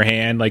from her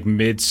hand, like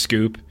mid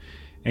scoop,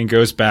 and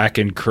goes back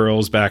and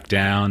curls back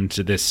down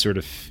to this sort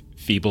of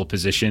fetal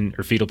position,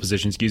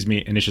 excuse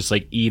me, and it's just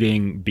like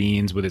eating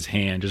beans with his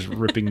hand, just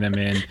ripping them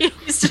in.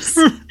 He's just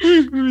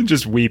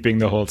just weeping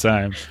the whole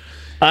time.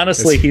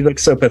 Honestly, he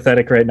looks so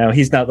pathetic right now.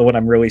 He's not the one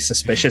I'm really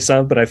suspicious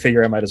of, but I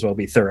figure I might as well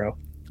be thorough.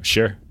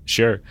 Sure.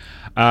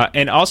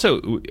 And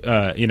also,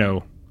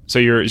 so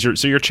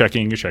you're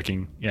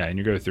checking, yeah, and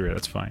you go through it.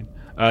 That's fine.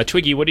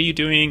 Twiggy, what are you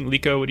doing?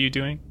 Liko, what are you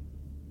doing?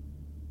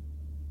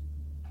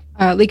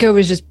 Liko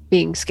was just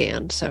being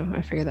scanned, so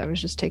I figured that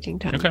was just taking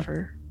time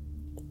for.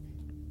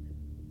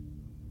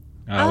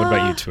 What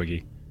about you,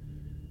 Twiggy?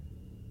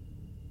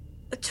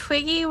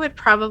 Twiggy would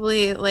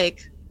probably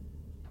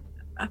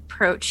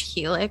approach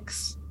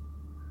Helix.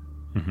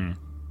 Mm-hmm.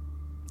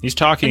 He's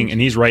talking,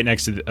 and he's right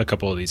next to a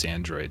couple of these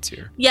androids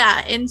here.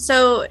 Yeah, and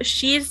so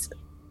she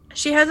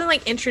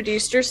hasn't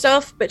introduced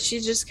herself, but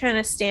she's just kind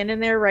of standing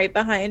there right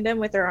behind him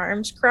with her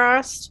arms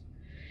crossed,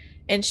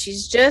 and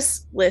she's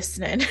just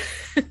listening.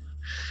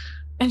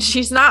 And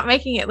she's not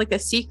making it like a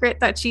secret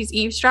that she's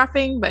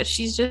eavesdropping, but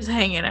she's just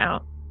hanging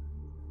out.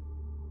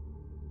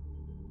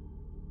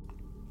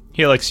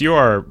 Helix, you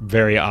are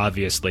very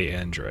obviously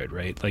android,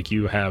 right? Like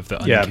you have the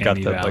uncanny I've got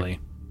the,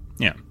 valley.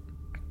 And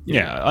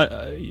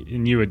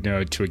you would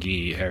know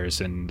Twiggy,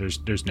 Harrison.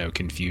 There's no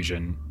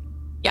confusion.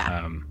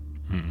 Yeah.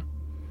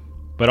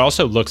 But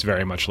also looks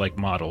very much like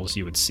models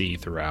you would see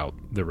throughout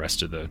the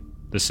rest of the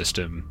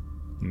system.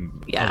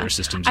 Other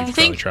systems you've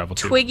probably traveled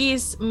to.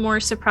 Twiggy's more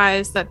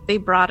surprised that they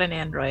brought an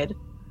android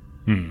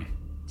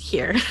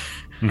here.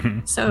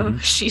 So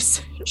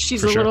she's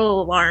a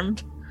little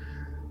alarmed.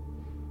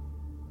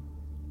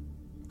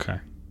 Okay.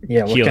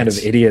 Yeah, what kind of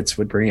idiots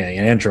would bring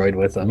an android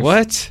with them?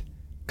 What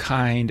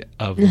kind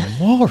of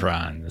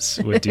morons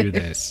would do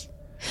this?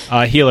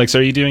 Helix,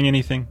 are you doing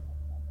anything?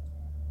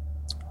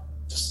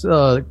 Just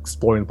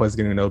exploring the place,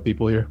 getting to know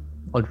people here.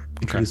 I'll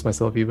introduce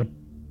myself even.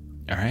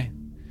 All right.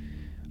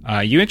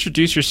 You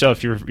introduce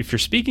yourself. If you're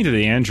speaking to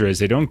the androids,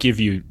 they don't give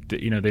you,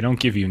 they don't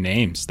give you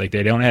names. Like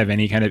they don't have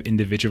any kind of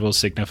individual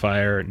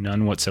signifier,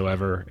 none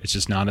whatsoever. It's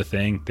just not a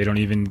thing. They don't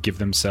even give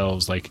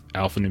themselves like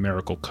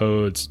alphanumerical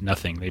codes.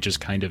 Nothing. They just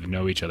kind of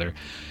know each other.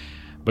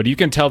 But you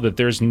can tell that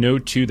there's no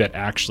two that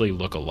actually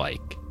look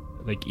alike.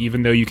 Like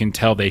even though you can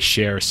tell they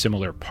share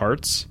similar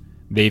parts,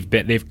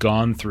 they've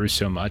gone through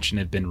so much and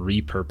have been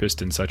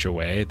repurposed in such a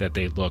way that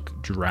they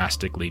look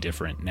drastically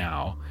different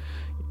now.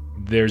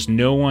 There's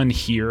no one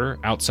here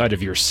outside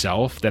of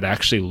yourself that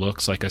actually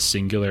looks like a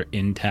singular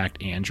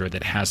intact android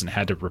that hasn't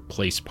had to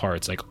replace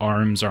parts. Like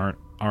arms aren't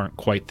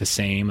quite the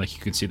same. Like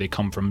you can see they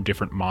come from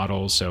different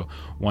models. So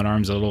one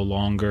arm's a little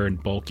longer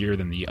and bulkier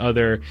than the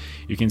other.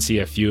 You can see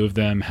a few of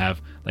them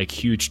have like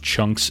huge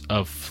chunks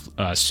of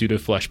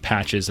pseudo-flesh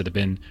patches that have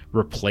been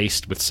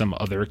replaced with some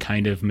other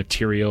kind of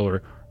material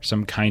or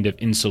some kind of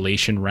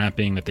insulation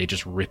wrapping that they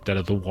just ripped out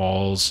of the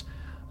walls.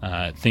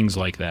 Things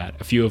like that.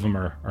 A few of them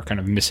are kind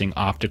of missing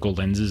optical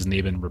lenses and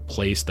they've been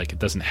replaced. Like it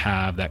doesn't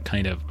have that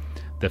kind of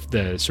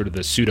the sort of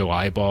the pseudo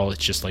eyeball.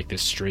 It's just like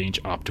this strange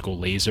optical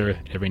laser.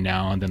 Every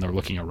now and then they're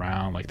looking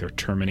around like they're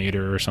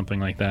Terminator or something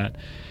like that.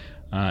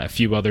 A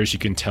few others you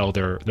can tell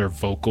their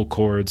vocal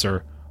cords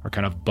are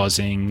kind of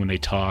buzzing when they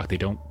talk. They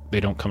don't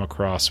come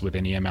across with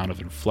any amount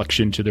of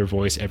inflection to their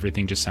voice.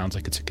 Everything just sounds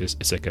like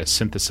it's like a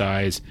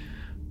synthesized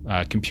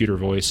computer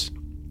voice.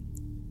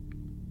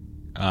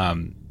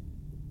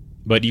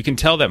 But you can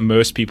tell that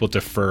most people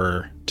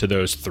defer to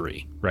those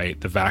three,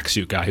 right? The vac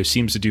suit guy who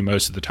seems to do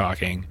most of the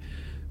talking,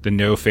 the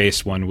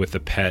no-face one with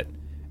the pet,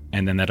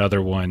 and then that other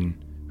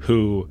one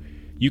who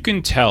you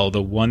can tell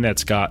the one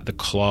that's got the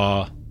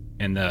claw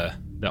and the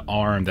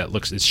arm that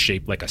is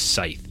shaped like a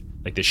scythe,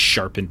 like this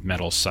sharpened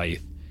metal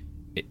scythe.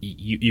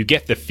 You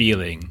get the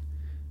feeling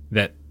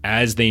that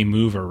as they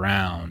move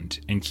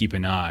around and keep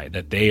an eye,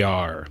 that they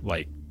are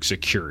like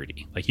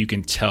security. Like you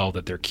can tell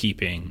that they're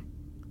keeping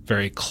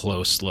very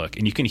close look,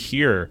 and you can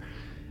hear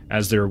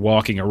as they're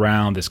walking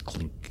around this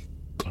clink,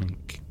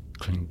 clink,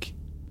 clink.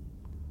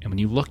 And when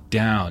you look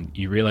down,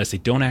 you realize they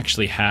don't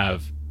actually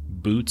have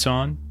boots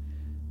on.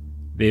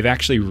 They've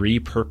actually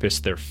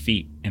repurposed their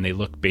feet, and they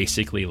look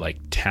basically like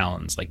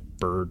talons, like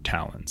bird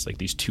talons, like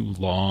these two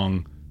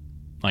long,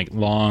 like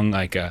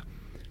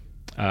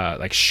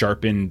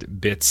sharpened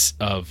bits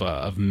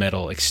of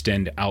metal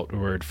extend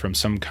outward from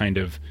some kind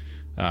of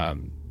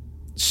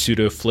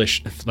pseudo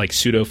flesh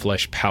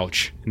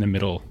pouch in the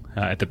middle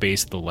at the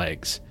base of the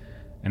legs,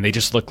 and they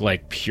just look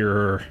like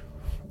pure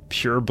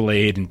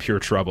blade and pure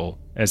trouble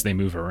as they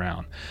move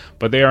around.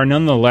 But they are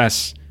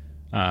nonetheless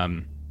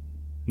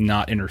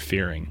not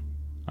interfering.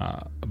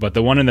 But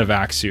the one in the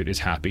vac suit is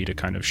happy to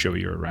kind of show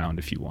you around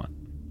if you want.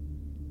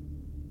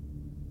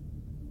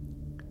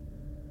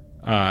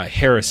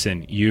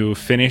 Harrison, you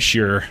finish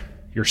your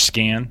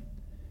scan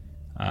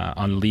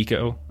on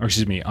Leo,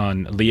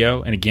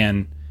 and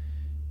again,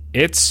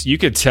 you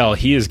could tell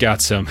he has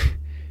got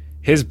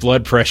his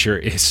blood pressure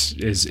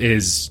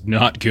is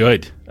not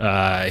good.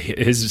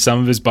 Some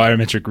of his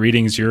biometric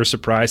readings, you're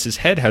surprised his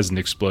head hasn't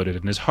exploded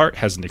and his heart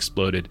hasn't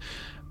exploded,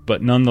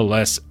 but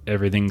nonetheless,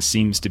 everything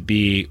seems to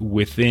be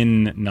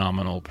within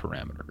nominal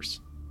parameters.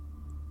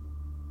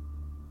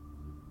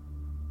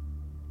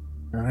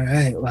 All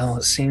right. Well,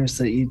 it seems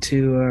that you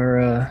two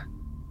are,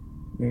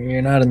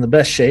 you're not in the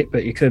best shape,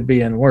 but you could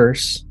be in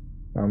worse.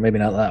 Well, maybe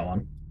not that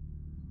one.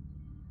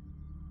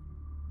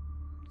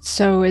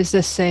 So is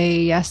this a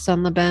yes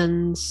on the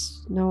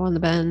bends, no on the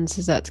bends?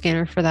 Is that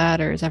scanner for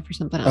that, or is that for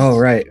something else? Oh,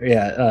 right.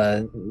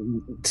 Yeah.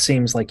 It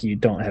seems like you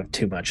don't have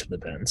too much of the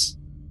bends.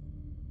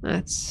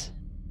 That's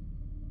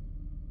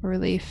a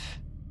relief,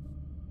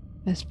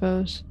 I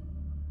suppose.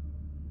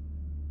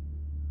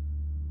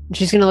 And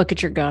she's going to look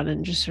at your gun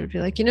and just sort of be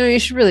like, you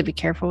should really be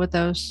careful with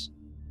those.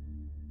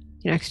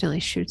 You can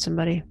accidentally shoot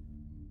somebody.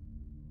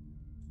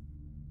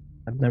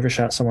 I've never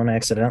shot someone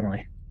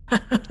accidentally.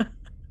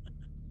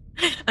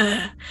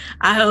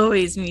 I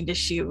always mean to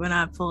shoot when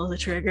I pull the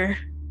trigger.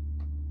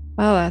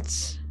 Well,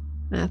 that's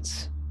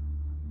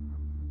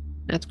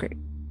great.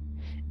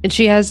 And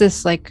she has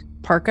this like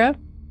parka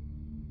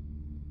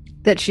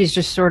that she's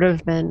just sort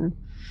of been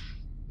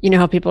you know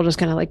how people just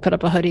kind of like put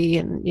up a hoodie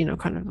and, you know,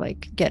 kind of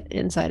like get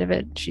inside of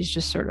it. She's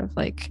just sort of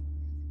like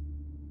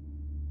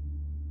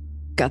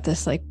got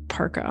this like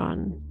parka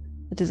on.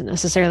 It doesn't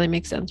necessarily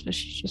make sense, but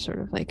she's just sort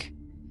of like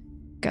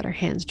got her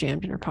hands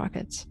jammed in her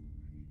pockets.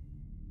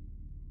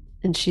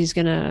 And she's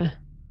gonna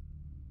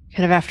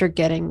kind of, after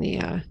getting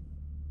the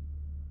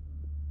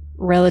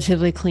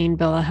relatively clean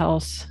bill of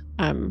health,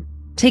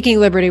 taking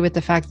liberty with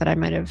the fact that I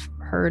might have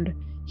heard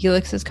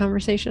Helix's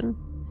conversation.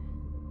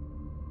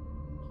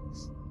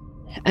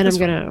 And I'm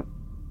gonna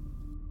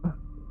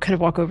kind of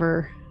walk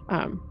over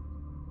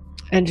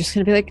and just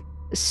gonna be like,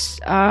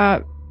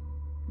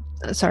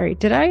 sorry,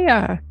 did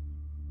I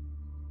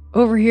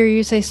overhear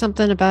you say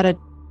something about a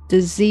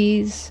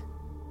disease?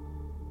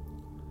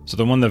 So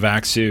the one in the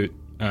vac suit,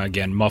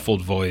 again,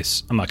 muffled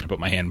voice. I'm not going to put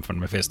my hand in front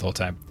of my face the whole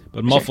time,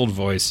 but muffled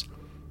voice,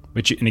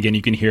 and again,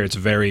 you can hear it's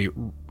very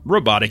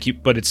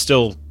robotic, but it's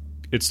still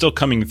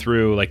coming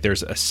through like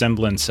there's a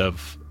semblance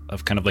of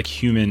kind of like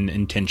human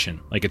intention,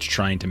 like it's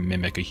trying to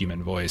mimic a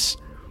human voice.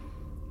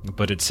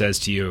 But it says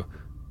to you,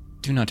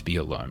 do not be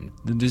alarmed.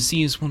 The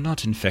disease will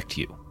not infect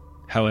you.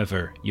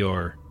 However,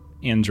 your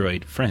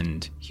android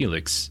friend,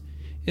 Helix,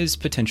 is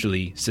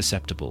potentially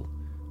susceptible.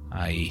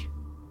 I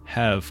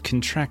have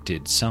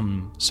contracted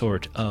some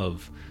sort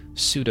of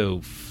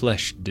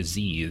pseudo-flesh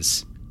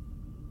disease.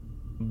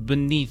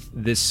 Beneath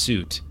this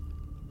suit,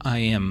 I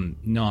am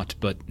naught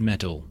but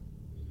metal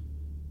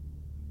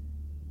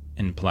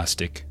and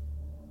plastic.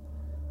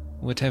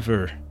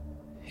 Whatever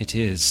it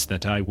is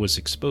that I was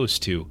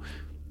exposed to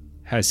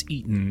has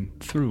eaten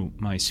through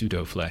my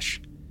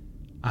pseudo-flesh.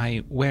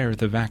 I wear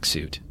the vac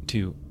suit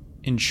to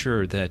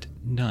ensure that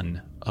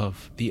none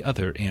of the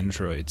other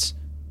androids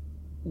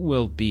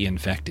will be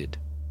infected.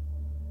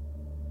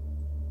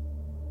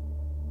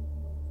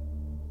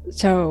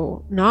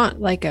 So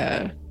not like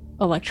a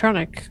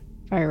electronic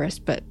virus,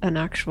 but an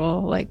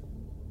actual, like,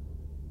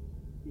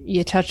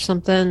 you touch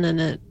something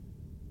and it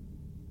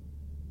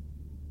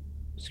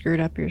screwed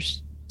up your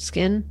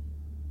skin?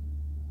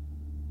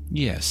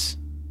 Yes.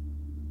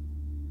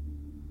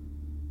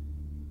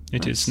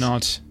 It is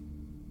not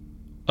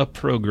a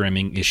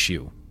programming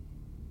issue.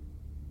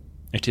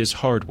 It is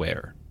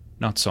hardware,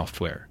 not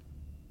software.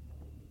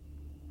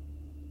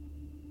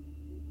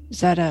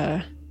 Is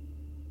there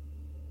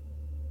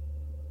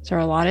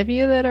a lot of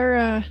you that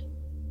are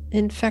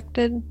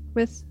infected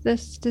with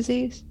this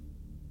disease?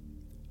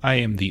 I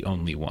am the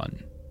only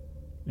one.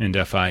 And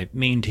if I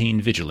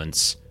maintain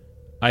vigilance,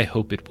 I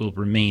hope it will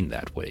remain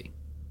that way.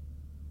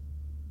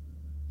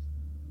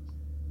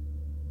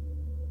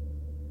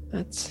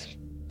 That's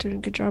doing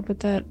a good job with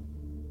that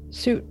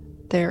suit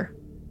there.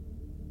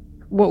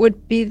 What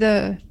would be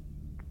the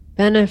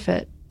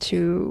benefit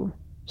to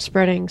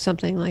spreading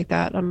something like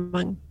that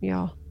among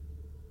y'all?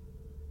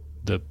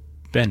 The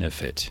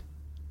benefit?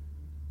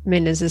 I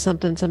mean, is this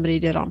something somebody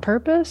did on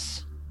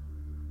purpose?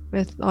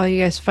 With all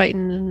you guys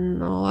fighting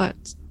and all that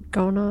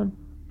going on?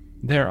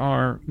 There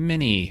are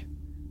many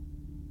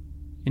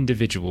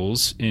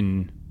individuals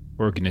in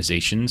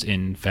organizations,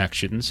 in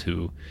factions,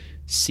 who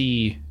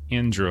see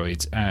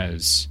androids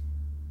as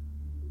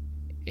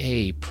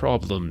a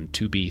problem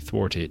to be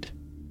thwarted.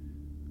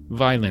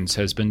 Violence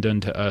has been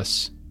done to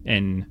us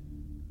in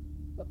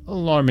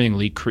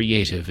alarmingly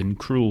creative and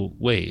cruel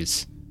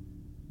ways.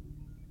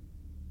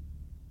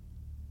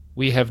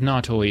 We have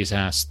not always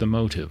asked the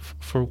motive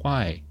for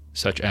why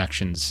such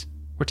actions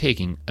were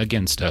taken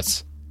against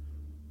us.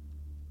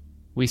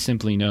 We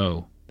simply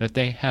know that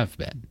they have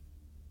been.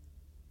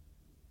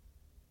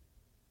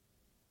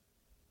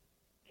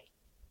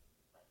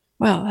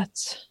 Well,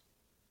 that's...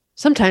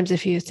 Sometimes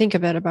if you think a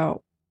bit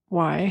about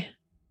why,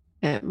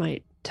 it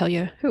might tell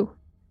you who.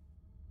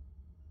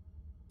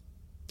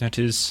 That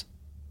is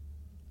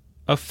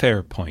a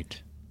fair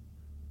point.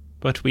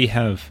 But we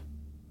have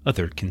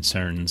other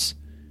concerns.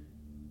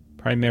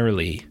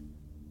 Primarily,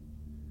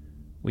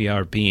 we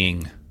are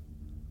being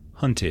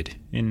hunted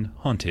and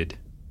haunted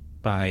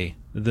by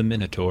the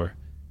Minotaur,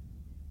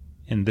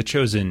 and the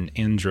chosen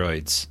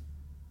androids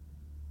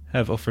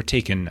have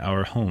overtaken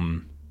our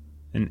home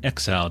and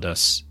exiled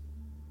us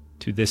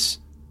to this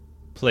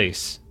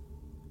place.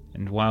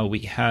 And while we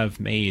have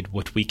made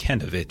what we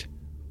can of it,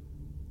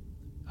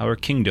 our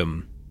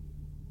kingdom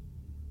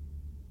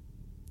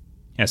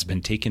has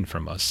been taken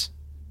from us,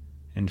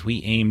 and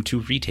we aim to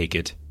retake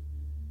it.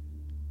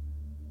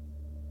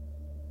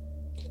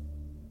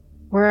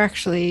 We're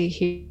actually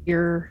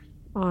here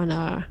on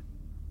a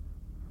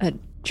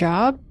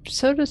job,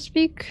 so to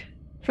speak,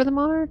 for the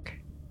Monarch.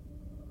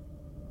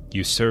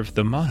 You serve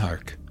the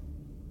Monarch?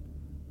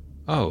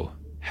 Oh,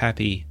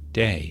 happy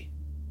day.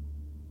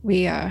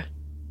 We're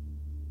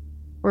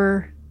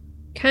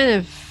kind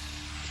of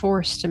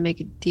forced to make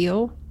a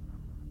deal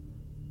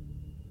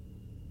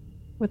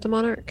with the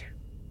Monarch.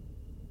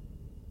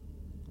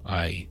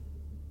 I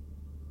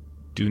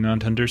do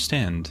not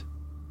understand.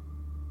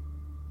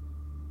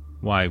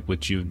 Why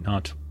would you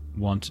not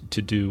want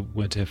to do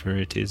whatever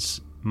it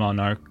is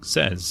Monarch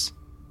says?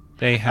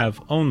 They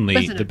have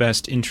only the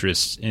best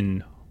interests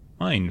in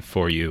mind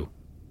for you.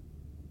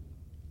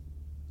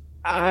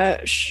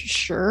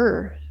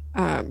 Sure.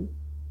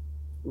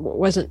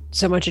 Wasn't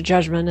so much a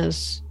judgment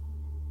as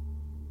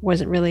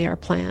wasn't really our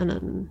plan,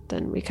 and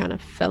then we kind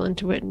of fell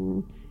into it,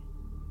 and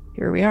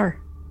here we are.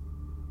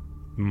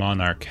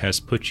 Monarch has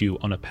put you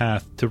on a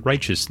path to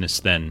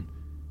righteousness, then.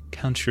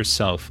 Count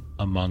yourself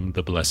among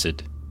the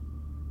blessed.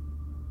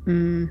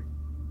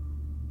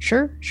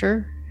 Sure.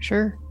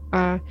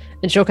 And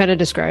she'll kind of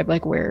describe,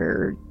 like,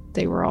 where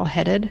they were all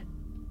headed.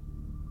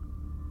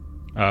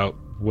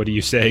 What do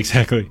you say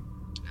exactly?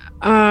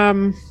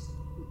 Do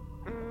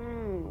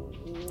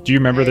you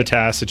remember the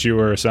task that you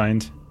were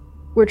assigned?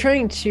 We're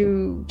trying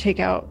to take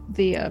out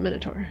the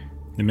Minotaur.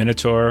 The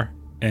Minotaur,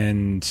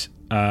 and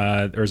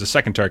there was a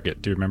second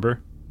target. Do you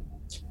remember?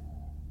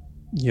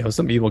 Yeah, it was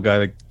some evil guy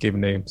that gave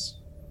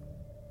names.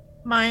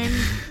 Mind.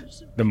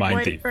 The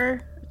Mind Thief.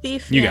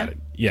 Thief. You got it.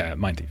 Yeah,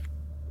 Mind Thief.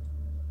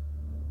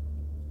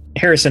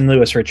 Harrison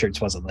Lewis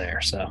Richards wasn't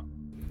there, so.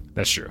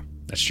 That's true.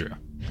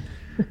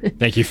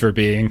 Thank you for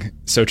being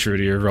so true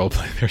to your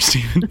roleplay there,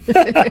 Steven.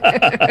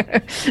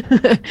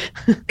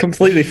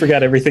 Completely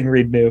forgot everything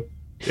Reed knew.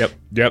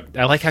 Yep.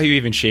 I like how you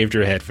even shaved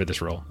your head for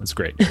this role. It's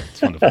great.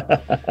 It's wonderful.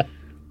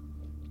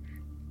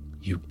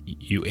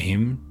 You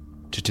aim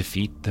to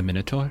defeat the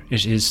Minotaur?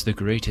 It is the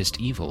greatest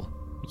evil.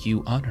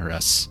 You honor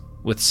us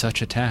with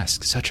such a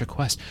task, such a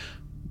quest.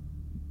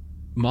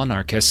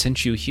 Monarch has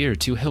sent you here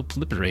to help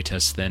liberate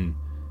us, then.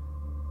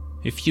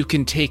 If you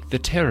can take the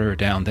terror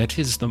down that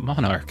is the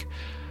Monarch,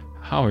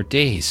 our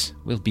days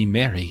will be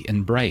merry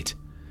and bright.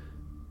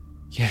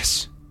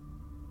 Yes,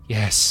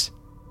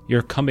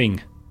 your coming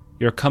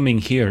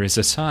here is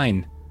a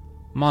sign.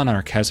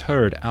 Monarch has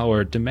heard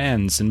our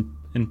demands and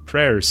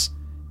prayers,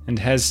 and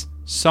has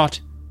sought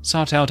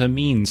out a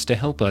means to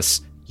help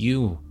us.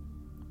 You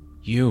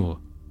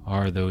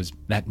are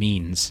that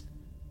means.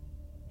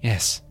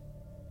 Yes.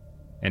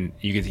 And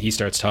he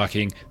starts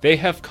talking. They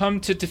have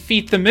come to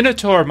defeat the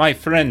Minotaur, my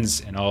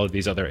friends! And all of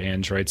these other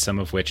androids, some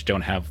of which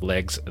don't have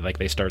legs, like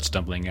they start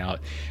stumbling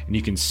out. And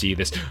you can see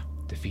this,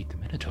 defeat the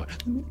Minotaur.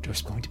 The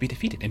Minotaur's going to be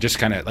defeated. And just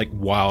kind of like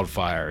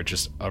wildfire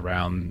just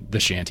around the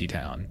shanty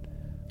town.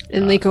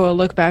 And Liko will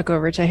look back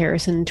over to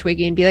Harrison and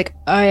Twiggy and be like,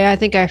 oh yeah, I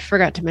think I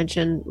forgot to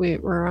mention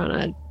we're on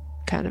a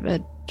kind of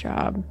a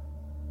job.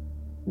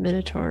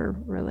 Minotaur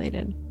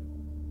related.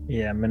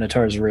 Yeah,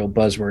 Minotaur's a real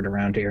buzzword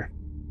around here.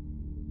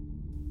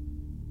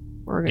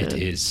 We're gonna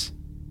It is.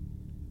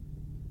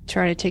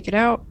 try to take it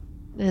out,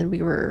 and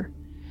we were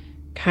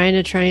kind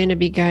of trying to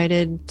be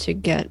guided to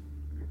get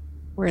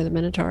where the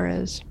Minotaur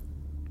is.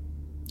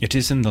 It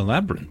is in the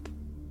labyrinth.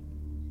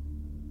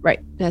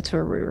 Right, that's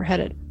where we were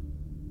headed.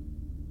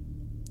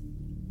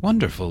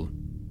 Wonderful.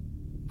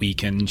 We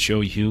can show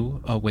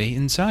you a way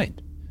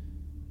inside.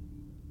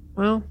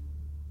 Well,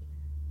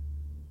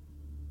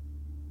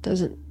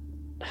 doesn't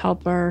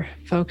help our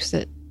folks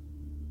that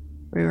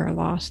we were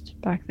lost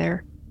back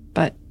there,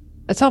 but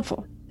it's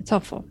helpful.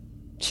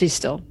 She's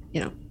still,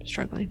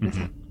 struggling with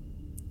it.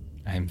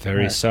 I am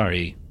very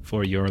sorry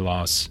for your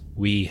loss.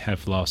 We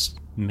have lost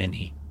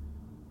many.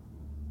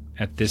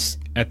 At this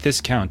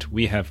count,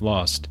 we have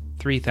lost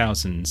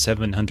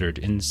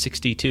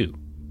 3,762.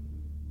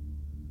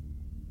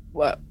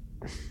 What?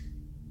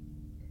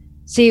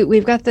 See,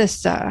 we've got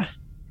this,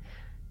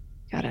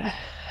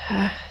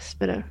 it's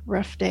been a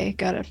rough day.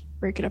 Gotta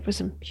break it up with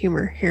some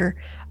humor here.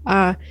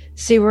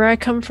 See, where I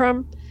come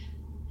from,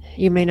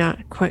 you may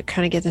not quite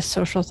kind of get this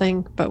social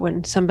thing, but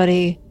when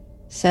somebody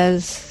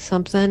says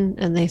something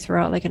and they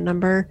throw out like a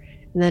number,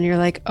 and then you're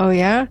like, oh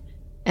yeah,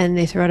 and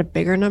they throw out a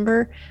bigger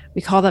number,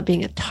 we call that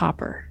being a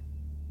topper.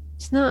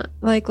 It's not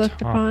like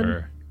looked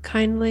upon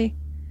kindly.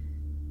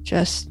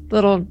 Just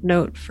little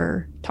note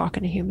for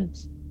talking to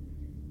humans.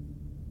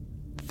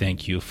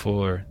 Thank you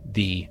for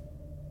the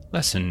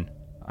lesson.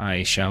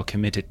 I shall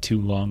commit it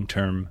to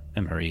long-term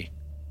memory.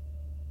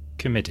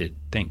 Committed.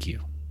 Thank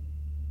you.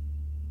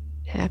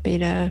 Happy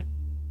to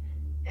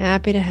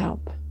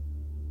help.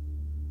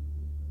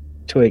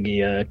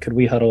 Twiggy, could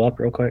we huddle up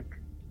real quick?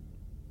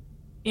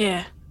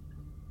 Yeah.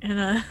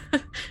 And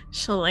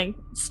she'll like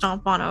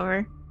stomp on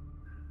over.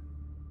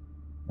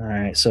 All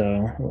right,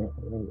 so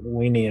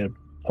we need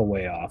a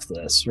way off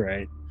this,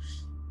 right?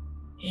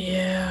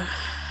 Yeah.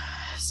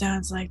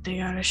 Sounds like they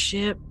got a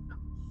ship.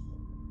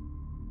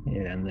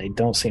 Yeah, and they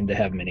don't seem to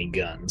have many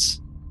guns.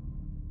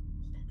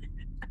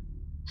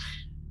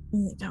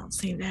 They don't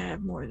seem to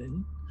have more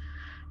than,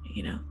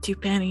 2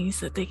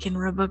 pennies that they can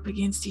rub up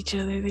against each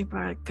other. They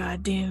brought a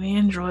goddamn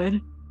android.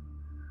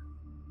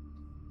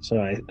 So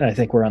I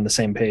think we're on the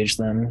same page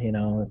then.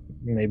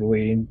 Maybe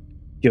we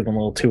give them a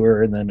little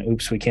tour and then,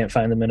 oops, we can't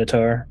find the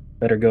Minotaur.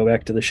 Better go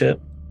back to the ship.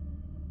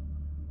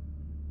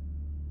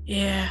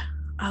 Yeah,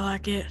 I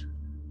like it.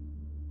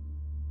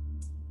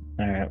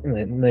 All right,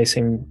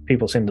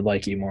 people seem to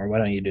like you more. Why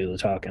don't you do the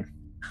talking?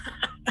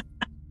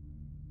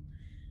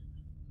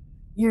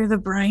 You're the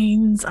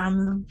brains,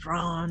 I'm the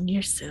brawn.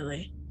 You're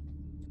silly.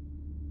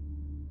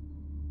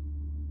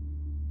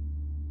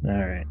 All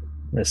right,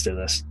 let's do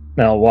this.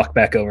 Now I'll walk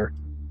back over.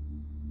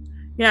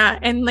 Yeah,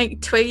 and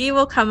like Twiggy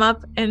will come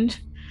up and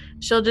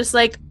she'll just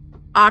like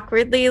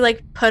awkwardly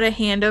like put a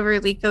hand over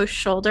Liko's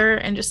shoulder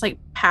and just like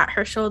pat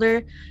her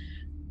shoulder.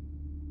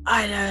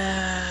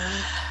 And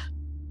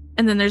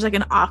then there's like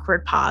an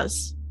awkward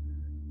pause.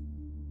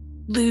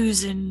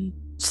 Losing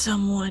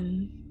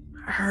someone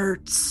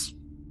hurts.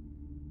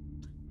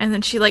 And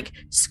then she like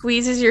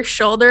squeezes your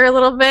shoulder a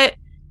little bit,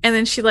 and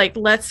then she like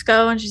lets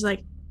go, and she's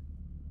like,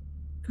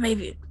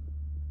 maybe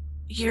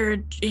you're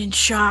in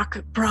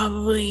shock,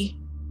 probably.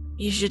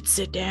 You should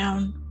sit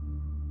down.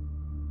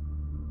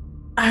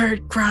 I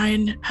heard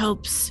crying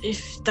helps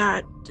if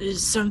that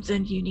is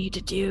something you need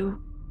to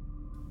do.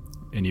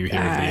 And you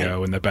hear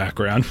Leo in the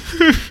background.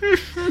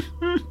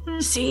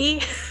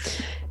 See?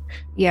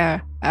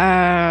 Yeah.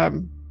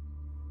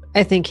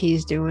 I think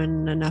he's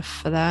doing enough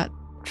for that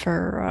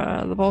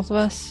for the both of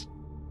us.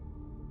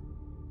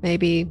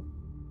 Maybe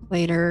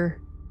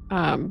later.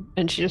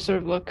 And she just sort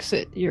of looks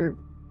at your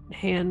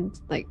hand,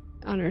 like,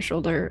 on her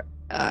shoulder.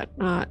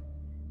 Not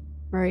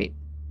right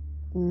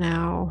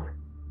now.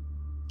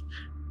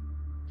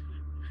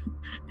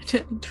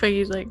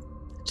 Twiggy, like,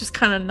 just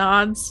kind of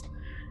nods.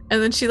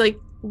 And then she, like,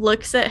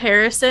 looks at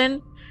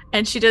Harrison,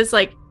 and she does,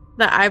 like,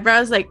 the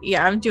eyebrows, like,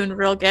 yeah, I'm doing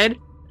real good.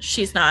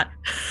 She's not.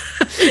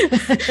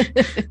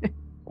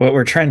 What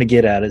we're trying to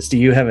get at is, do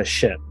you have a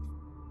ship?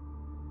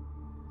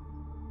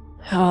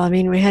 Oh, I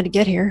mean, we had to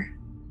get here.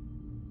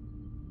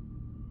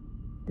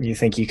 You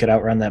think you could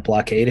outrun that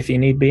blockade if you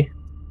need be?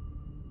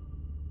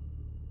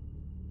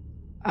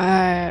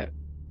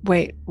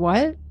 Wait,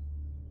 what?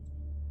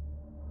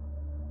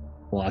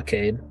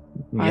 Blockade.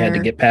 You had to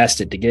get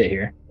past it to get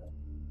here.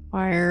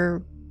 Why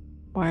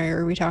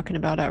are we talking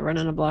about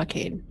outrunning a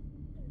blockade?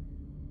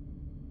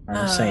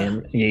 I'm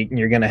saying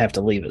you're going to have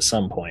to leave at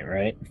some point,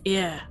 right?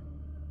 Yeah.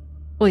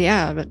 Well,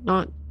 yeah, but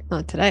not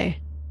today.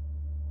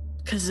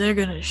 Because they're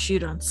going to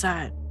shoot on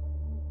sight.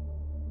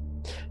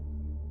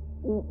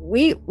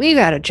 We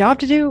got a job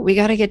to do. We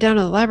got to get down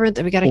to the labyrinth,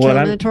 and we got to kill the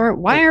Minotaur.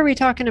 Why are we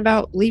talking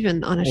about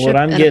leaving on a ship? What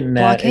I'm getting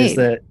at is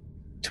that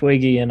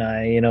Twiggy and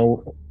I,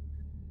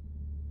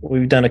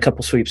 we've done a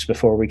couple sweeps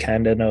before. We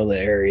kind of know the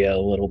area a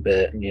little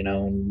bit,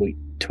 and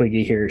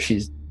Twiggy here,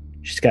 she's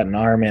got an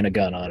arm and a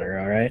gun on her,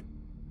 all right?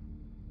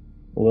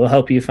 We'll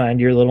help you find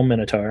your little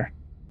Minotaur.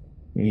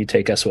 You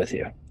take us with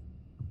you.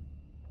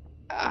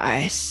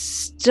 I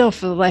still,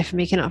 for the life of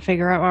me, cannot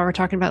figure out why we're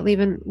talking about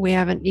leaving. We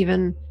haven't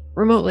even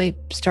remotely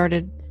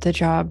started the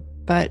job,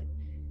 but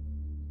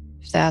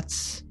if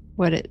that's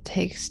what it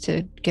takes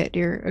to get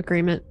your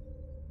agreement.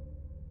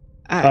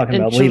 Talking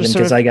about leaving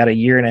because I got a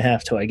year and a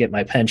half till I get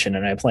my pension,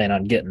 and I plan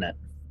on getting it.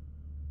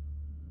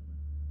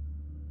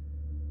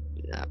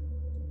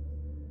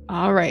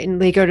 All right, and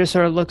Liko just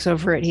sort of looks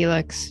over at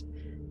Helix.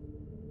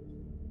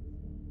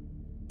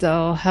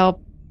 They'll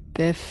help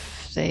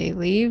if they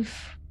leave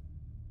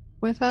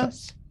with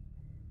us?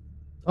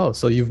 Oh,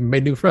 so you've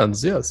made new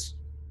friends. Yes.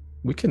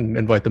 We can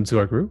invite them to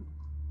our group.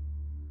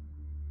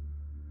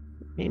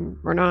 I mean,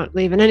 we're not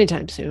leaving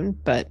anytime soon,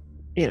 but,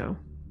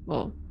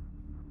 we'll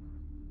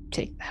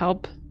take the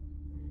help.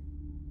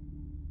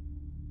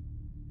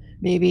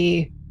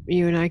 Maybe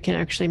you and I can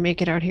actually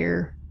make it out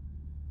here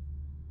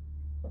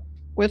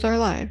with our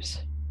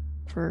lives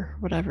for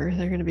whatever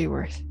they're going to be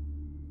worth.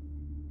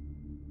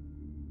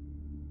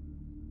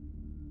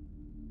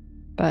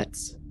 But,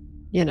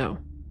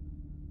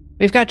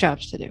 we've got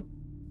jobs to do.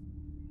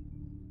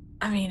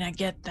 I mean, I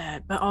get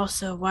that, but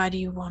also, why do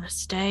you want to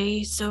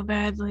stay so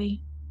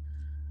badly?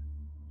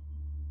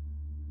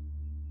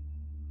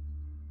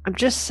 I'm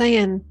just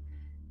saying,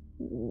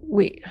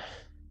 do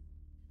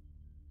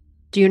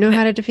you know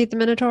how to defeat the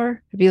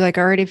Minotaur? Have you,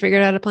 already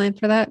figured out a plan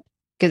for that?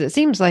 Because it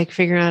seems like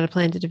figuring out a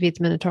plan to defeat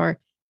the Minotaur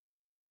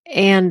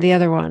and the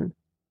other one,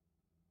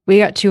 we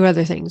got two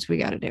other things we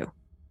got to do.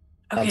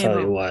 Okay, I'll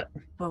tell you what.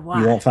 But why?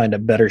 You won't find a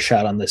better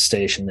shot on this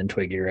station than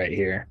Twiggy right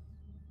here.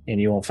 And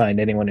you won't find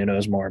anyone who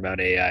knows more about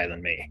AI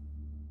than me.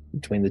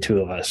 Between the two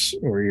of us,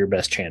 we're your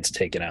best chance of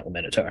taking out the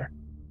Minotaur.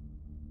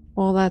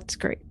 Well, that's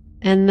great.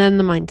 And then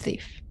the Mind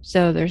Thief.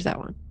 So there's that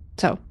one.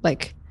 So,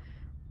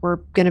 we're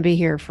going to be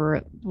here for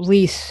at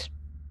least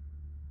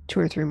 2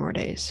 or 3 more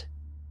days.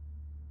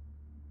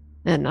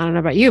 And I don't know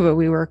about you, but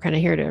we were kind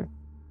of here to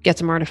get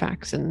some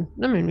artifacts. And,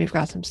 I mean, we've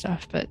got some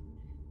stuff, but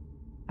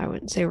I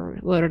wouldn't say we're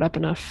loaded up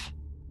enough.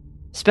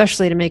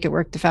 Especially to make it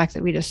work the fact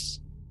that we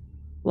just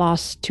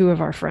lost 2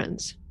 of our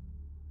friends.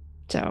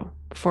 So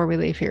before we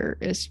leave here,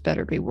 it's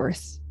better be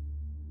worth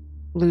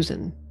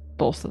losing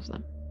both of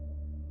them.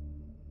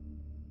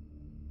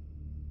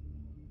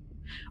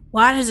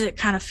 Why does it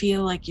kind of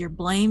feel like you're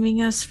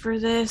blaming us for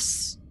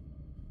this?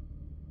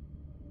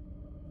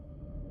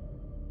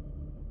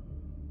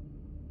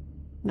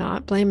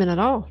 Not blaming at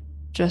all.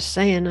 Just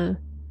saying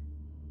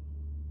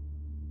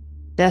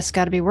death's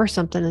got to be worth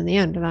something in the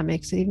end, and that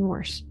makes it even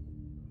worse.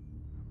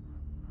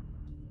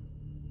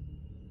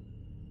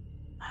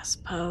 I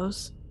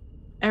suppose.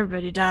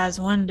 Everybody dies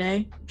one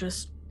day.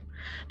 Just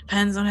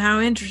depends on how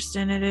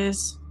interesting it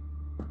is.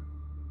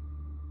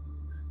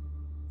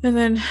 And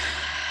then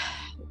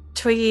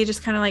Twiggy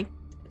just kind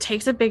of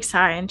takes a big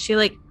sigh, and she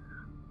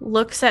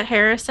looks at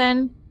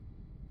Harrison,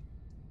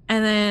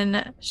 And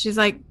then she's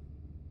like,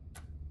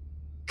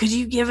 could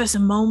you give us a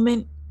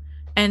moment?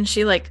 And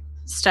she like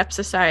steps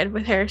aside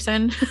with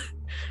Harrison.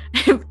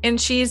 And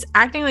she's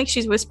acting like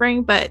she's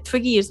whispering, but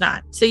Twiggy is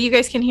not. So you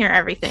guys can hear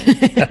everything.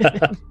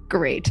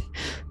 Great.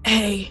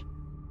 Hey,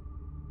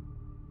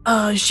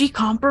 is she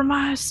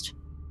compromised?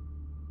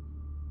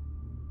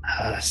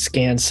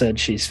 Scan said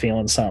she's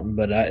feeling something,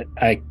 but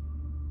I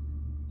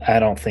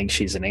don't think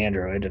she's an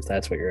android, if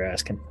that's what you're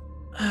asking.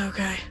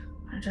 Okay.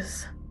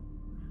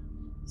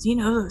 You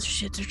know those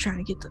shits are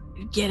trying to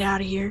get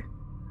out of here.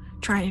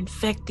 Trying to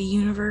infect the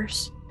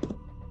universe.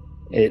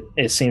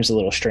 It seems a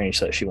little strange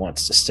that she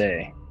wants to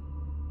stay.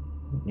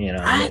 You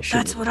know,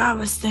 that's what I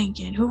was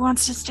thinking. Who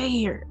wants to stay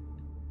here?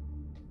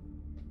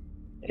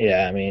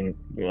 Yeah, I mean,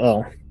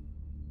 well,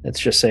 it's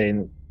just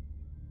saying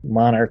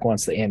Monarch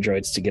wants the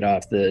androids to get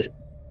off the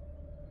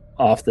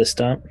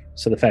dump.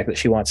 So the fact that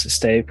she wants to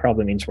stay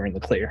probably means we're in the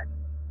clear.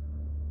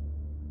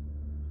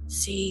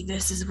 See,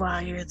 this is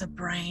why you're the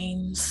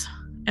brains.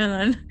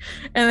 And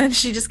then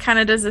she just kind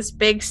of does this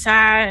big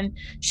sigh, and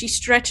she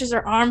stretches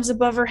her arms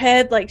above her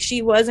head like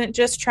she wasn't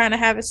just trying to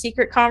have a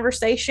secret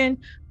conversation.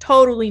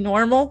 Totally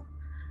normal.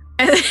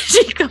 And then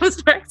she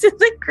goes back to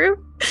the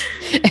group.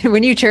 And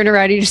when you turn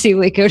around, you just see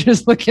Liko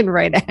just looking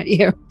right at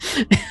you.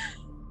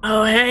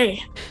 Oh,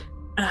 hey.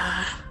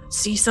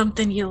 See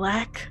something you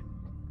lack?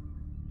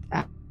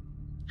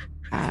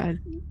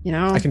 You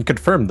know, I can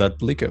confirm that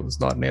Liko was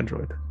not an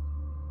android.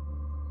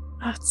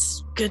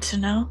 That's good to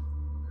know.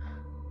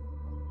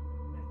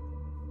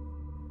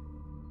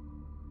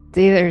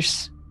 See,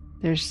 there's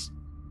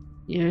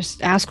you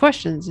just ask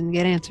questions and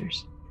get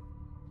answers.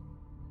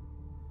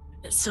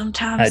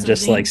 Sometimes I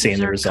just like answers seeing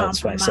the are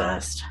results myself.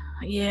 compromised.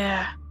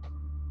 Yeah.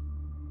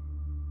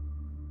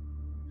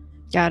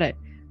 Got it.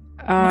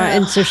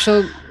 And so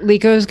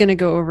Liko is going to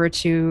go over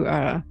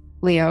to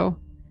Leo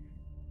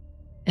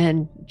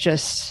and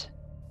just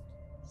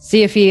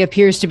see if he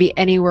appears to be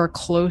anywhere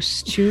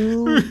close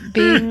to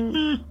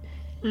being.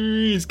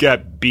 He's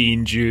got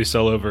bean juice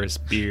all over his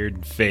beard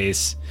and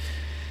face.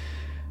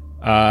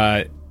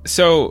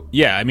 So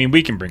yeah, I mean,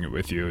 we can bring it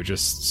with you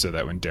just so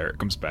that when Derek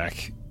comes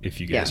back, if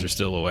you guys are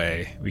still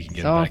away, we can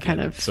get him back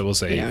in. So we'll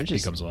say if he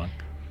comes along.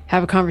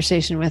 Have a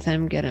conversation with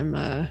him, get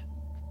him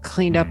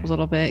cleaned up a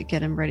little bit,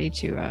 get him ready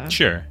to.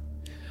 Sure.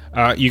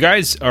 You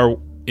guys are,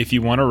 if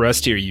you want to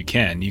rest here, you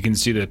can. You can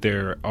see that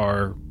there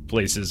are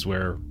places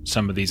where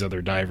some of these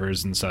other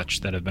divers and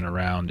such that have been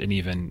around, and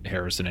even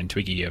Harrison and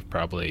Twiggy have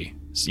probably,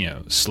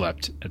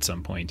 slept at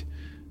some point.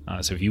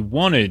 So if you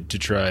wanted to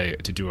try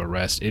to do a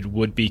rest, it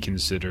would be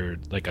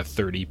considered like a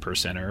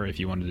 30%er. If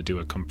you wanted to do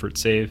a comfort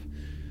save,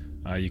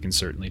 you can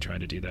certainly try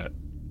to do that.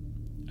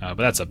 But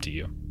that's up to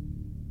you.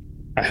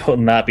 I will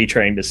not be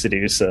trying to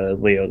seduce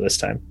Leo this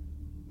time.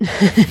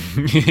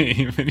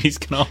 He's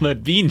got all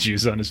that bean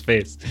juice on his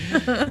face.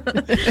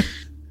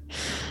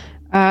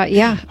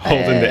 Yeah.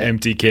 Holding the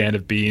empty can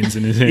of beans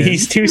in his hand.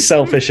 He's too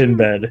selfish in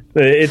bed.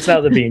 It's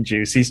not the bean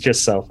juice. He's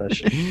just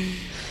selfish.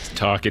 He's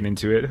talking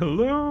into it.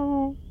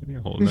 Hello.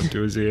 Holding up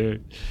to his ear.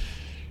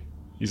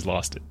 He's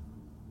lost it.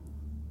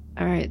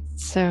 All right.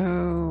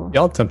 So.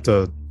 Y'all attempt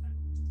to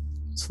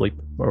sleep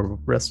or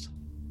rest.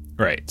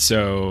 Right.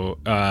 So,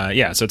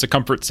 so it's a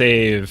comfort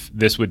save.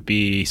 This would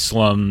be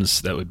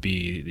slums. That would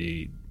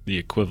be the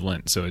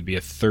equivalent. So it'd be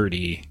a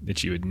 30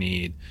 that you would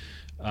need.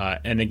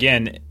 And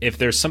again, if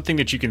there's something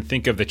that you can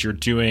think of that you're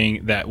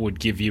doing that would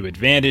give you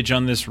advantage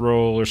on this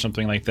roll or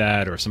something like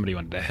that, or somebody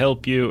wanted to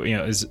help you,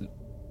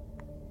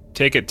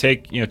 take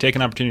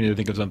an opportunity to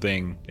think of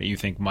something that you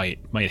think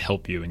might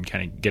help you in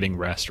kind of getting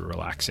rest or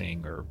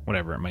relaxing or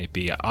whatever it might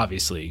be.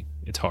 Obviously,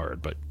 it's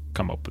hard, but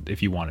come up with,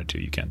 if you wanted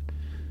to, you can.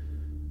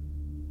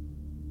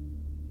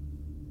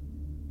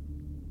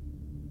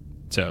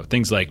 So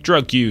things like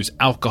drug use,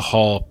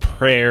 alcohol,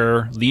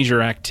 prayer,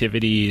 leisure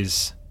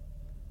activities,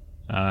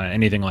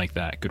 anything like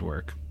that could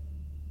work.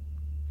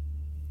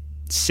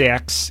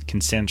 Sex,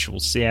 consensual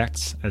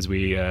sex, as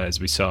we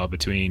saw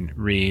between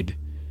Reed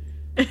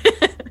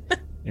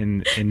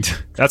and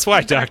that's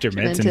why Dr.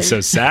 Menton's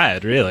so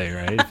sad, really,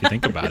 right? If you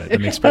think about it,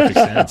 it makes perfect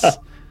sense.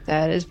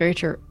 That is very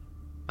true.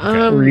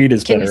 Okay. Reed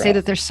is can better you say off.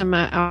 that there's some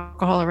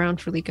alcohol around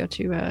for Liko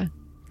to?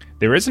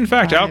 There is, in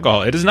fact,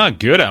 alcohol. It is not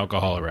good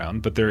alcohol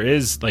around, but there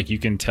is, like, you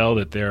can tell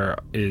that there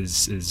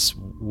is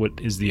what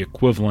is the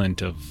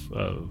equivalent of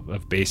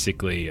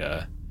basically,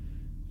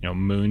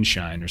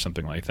 moonshine or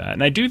something like that.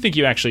 And I do think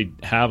you actually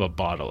have a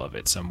bottle of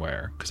it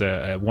somewhere, because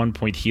at one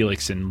point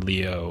Helix and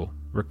Leo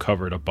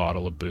recovered a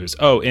bottle of booze.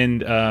 Oh,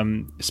 and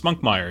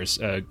Spunkmeyer's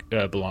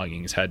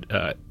belongings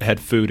had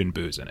food and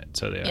booze in it.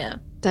 So yeah,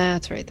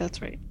 that's right.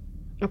 Okay.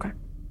 Okay.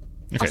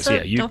 Also,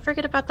 so yeah, don't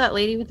forget about that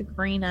lady with the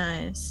green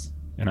eyes.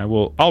 And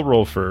I'll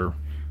roll for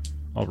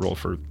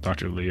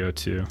Dr. Leo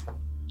too.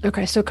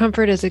 Okay, so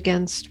comfort is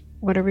against,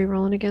 what are we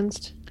rolling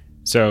against?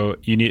 So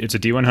it's a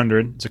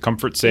D100, it's a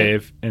comfort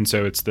save, and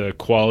so it's the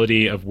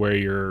quality of where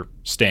you're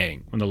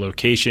staying. When the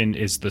location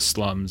is the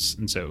slums,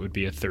 and so it would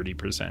be a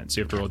 30%.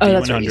 So you have to roll a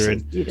D100. That's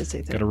right. You did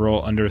say that. Got to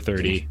roll under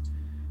 30.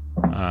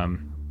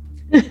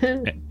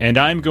 And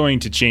I'm going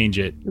to change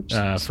it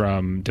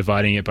from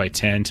dividing it by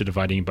 10 to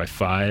dividing it by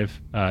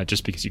 5,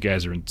 just because you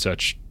guys are in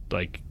such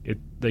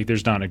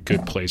there's not a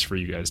good place for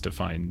you guys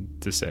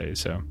to say.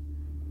 So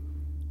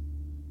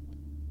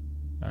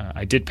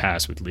I did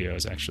pass with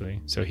Leo's actually,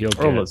 so he'll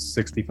get almost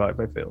 65.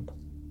 I failed.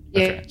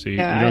 Yeah, okay, so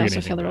you I don't also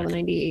get failed to roll a back.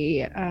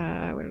 90.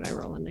 What did I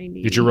roll? A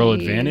 90. Did you roll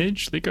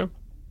advantage, Lico?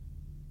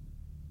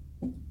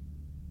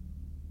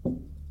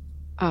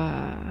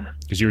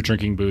 Because you were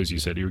drinking booze, you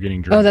said you were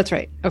getting drunk. Oh, that's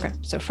right. Okay,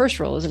 so first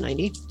roll is a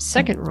 90.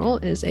 Second roll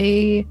is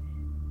a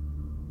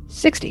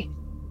 60.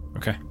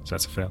 Okay, so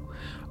that's a fail.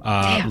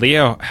 Damn.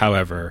 Leo,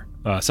 however,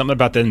 something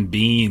about them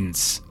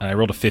beans. I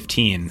rolled a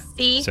 15.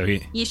 See? So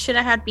You should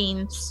have had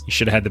beans. you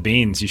should have had the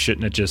beans. You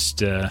shouldn't have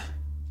just...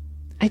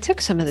 I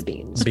took some of the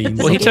beans.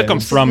 Well, he took them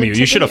from you.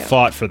 You should have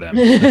fought for them.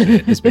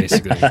 Is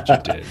basically what you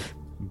did.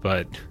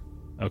 But,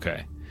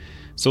 okay.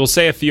 So we'll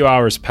say a few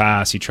hours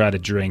pass. You try to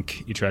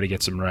drink. You try to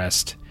get some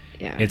rest.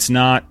 Yeah. It's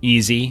not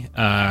easy.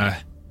 Not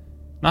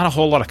a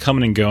whole lot of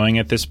coming and going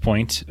at this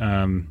point.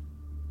 Can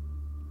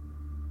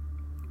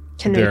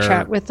we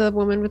chat with the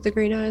woman with the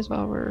green eyes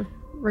while we're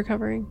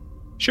recovering?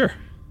 Sure.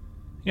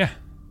 Yeah.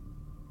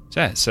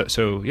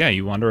 So yeah,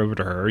 you wander over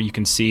to her. You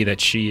can see that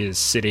she is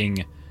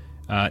sitting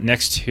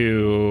next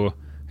to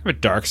a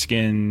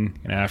dark-skinned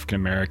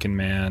African-American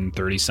man,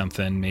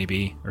 30-something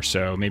maybe or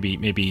so,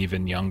 maybe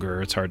even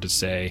younger. It's hard to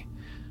say.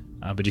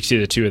 But you see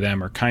the two of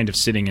them are kind of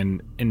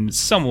sitting in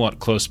somewhat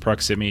close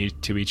proximity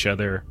to each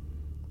other,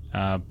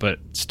 but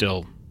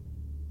still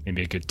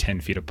maybe a good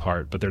 10 feet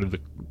apart. But they're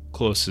the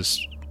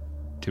closest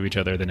to each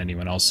other than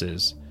anyone else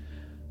is.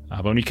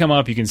 But when you come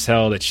up, you can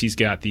tell that she's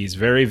got these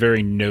very,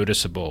 very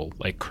noticeable,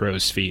 like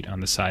crow's feet on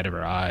the side of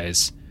her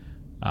eyes,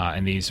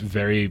 and these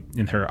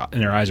in her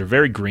eyes are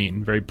very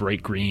green, very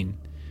bright green.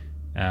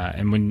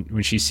 And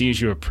when she sees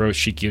you approach,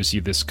 she gives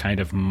you this kind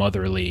of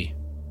motherly,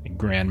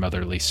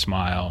 grandmotherly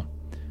smile,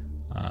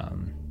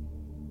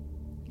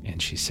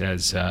 and she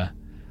says,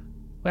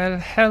 "Well,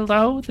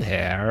 hello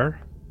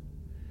there.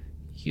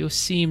 You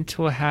seem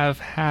to have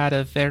had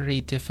a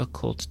very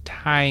difficult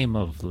time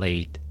of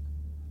late.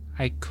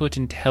 I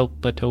couldn't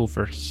help but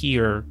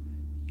overhear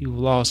you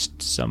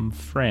lost some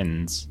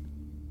friends.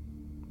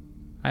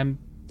 I'm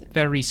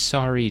very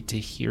sorry to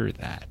hear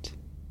that.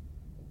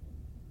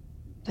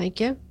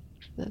 Thank you.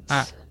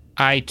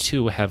 I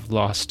too have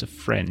lost a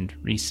friend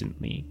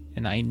recently,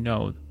 and I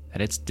know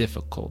that it's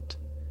difficult.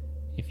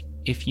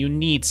 If you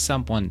need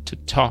someone to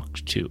talk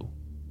to,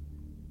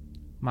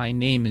 my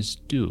name is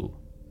Dew,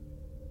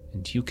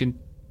 and you can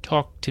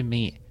talk to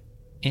me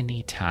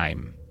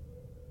anytime."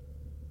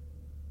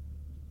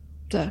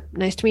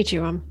 Nice to meet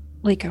you. I'm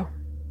Lico.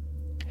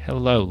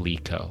 Hello,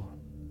 Lico.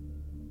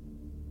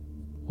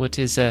 What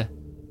is a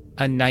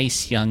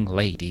nice young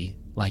lady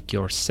like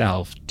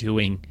yourself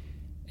doing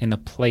in a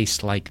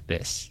place like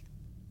this?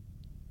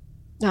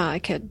 I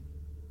could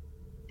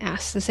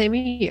ask the same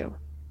of you.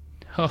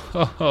 Ho,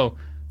 ho, ho.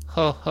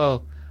 Ho,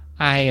 ho.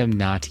 I am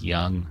not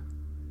young.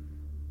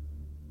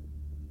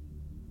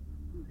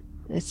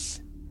 It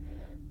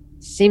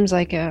seems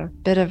like a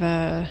bit of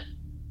a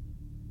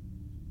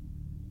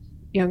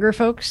younger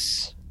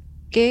folks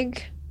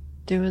gig,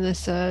 doing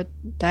this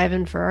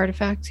diving for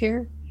artifacts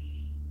here.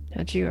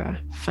 How'd you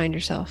find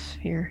yourself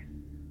here?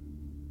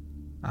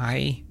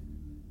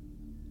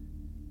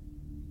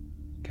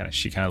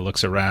 She kind of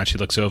looks around. She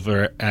looks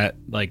over at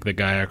like the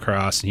guy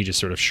across, and he just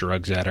sort of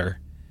shrugs at her.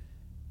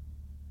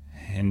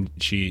 And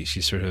she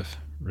sort of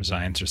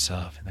resigns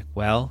herself. Like,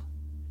 well,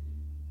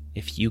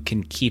 if you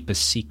can keep a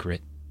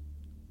secret,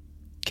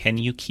 can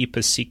you keep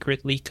a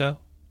secret, Lico?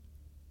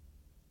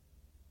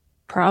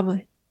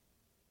 Probably.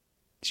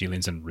 She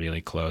leans in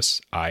really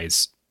close,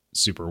 eyes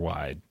super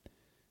wide,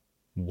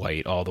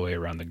 white all the way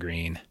around the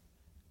green.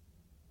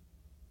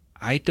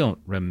 I don't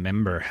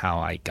remember how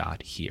I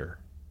got here.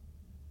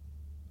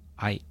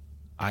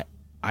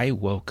 I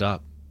woke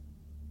up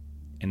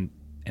in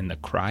the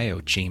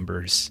cryo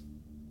chambers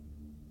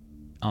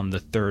on the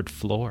 3rd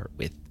floor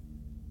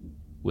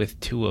with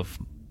two of,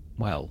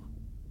 well,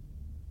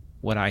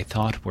 what I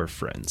thought were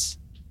friends.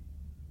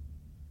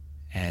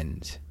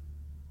 And,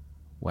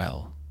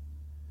 well,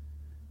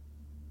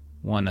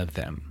 one of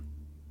them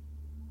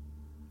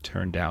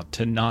turned out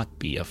to not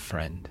be a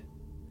friend.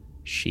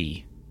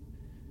 She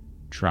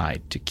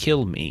tried to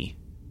kill me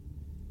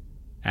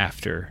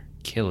after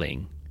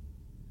killing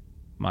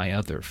my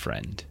other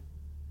friend.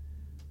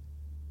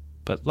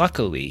 But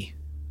luckily,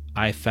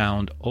 I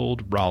found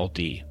old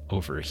Raldi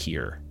over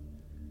here.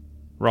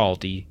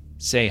 Raldi,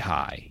 say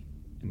hi.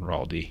 And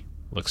Raldi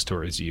looks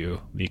towards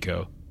you,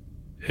 Lico.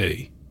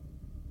 Hey.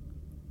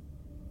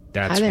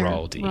 That's Hi there,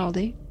 Raldi.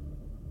 Raldi.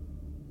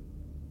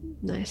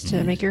 Nice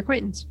to make your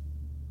acquaintance.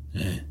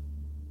 It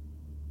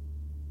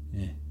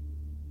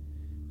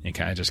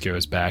kind of just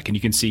goes back, and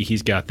you can see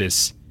he's got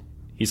this,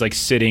 he's like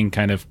sitting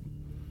kind of,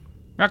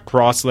 not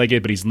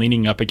cross-legged, but he's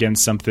leaning up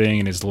against something,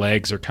 and his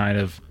legs are kind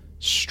of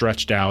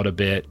stretched out a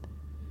bit.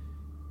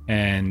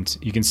 And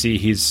you can see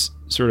he's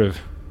sort of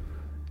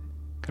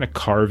kind of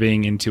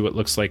carving into what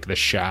looks like the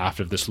shaft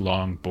of this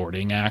long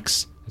boarding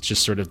axe. It's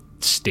just sort of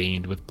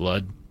stained with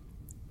blood.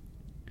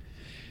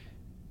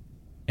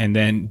 And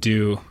then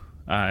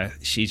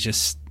she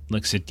just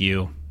looks at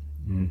you.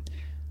 And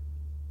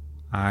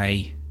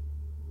I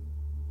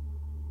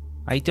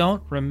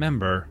don't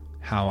remember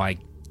how I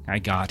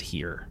got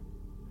here,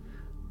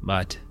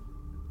 but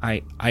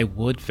I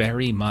would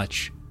very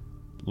much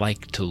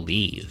like to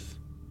leave,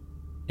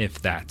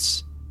 if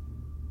that's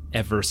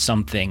ever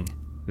something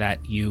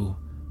that you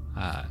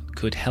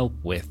could help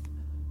with.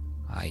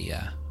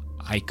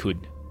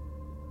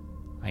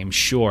 I'm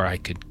sure I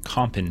could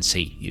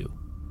compensate you.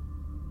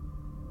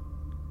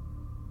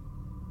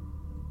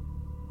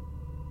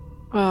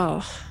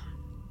 Oh,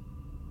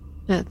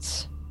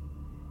 that's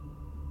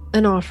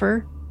an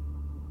offer.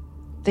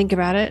 Think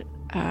about it.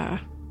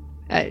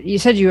 You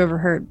said you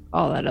overheard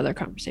all that other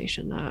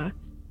conversation.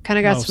 Kind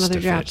of got Most some other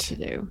of jobs it.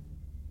 to do.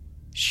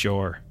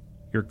 Sure,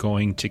 you're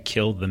going to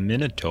kill the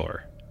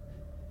Minotaur.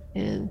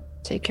 And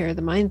take care of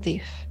the mine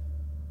thief.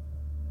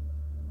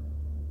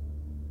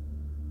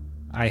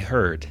 I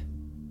heard.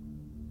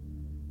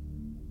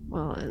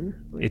 Well, and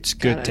It's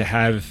good to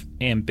have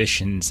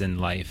ambitions in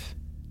life.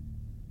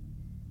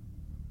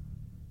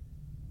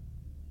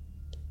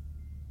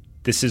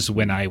 This is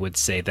when I would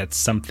say that's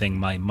something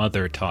my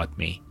mother taught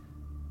me.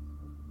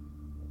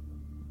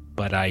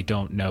 But I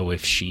don't know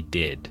if she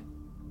did.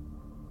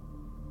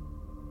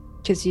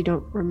 Because you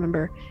don't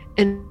remember.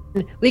 And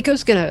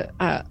Liko's gonna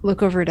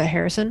look over to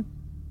Harrison.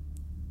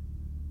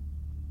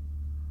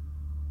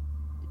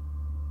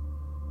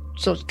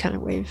 She'll kind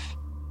of wave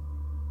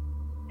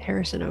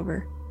Harrison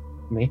over.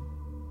 Me?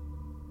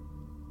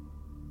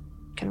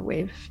 Kind of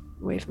wave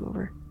him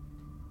over.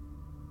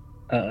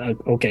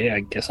 Okay, I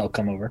guess I'll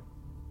come over.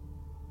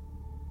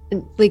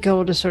 And Liko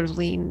will just sort of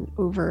lean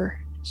over,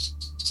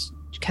 just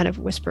kind of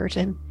whisper to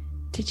him,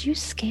 "Did you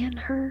scan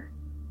her?"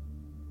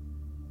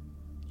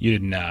 You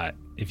did not.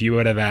 If you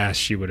would have asked,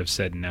 she would have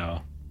said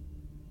no.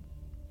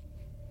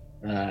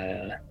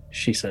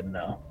 She said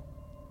no.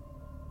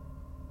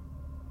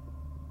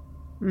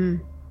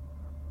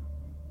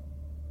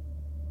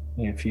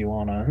 If you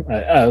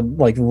wanna,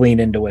 like lean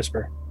in to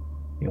whisper.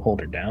 You hold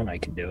her down, I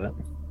can do it.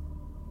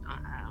 I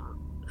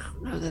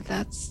don't know that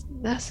that's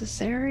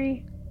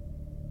necessary.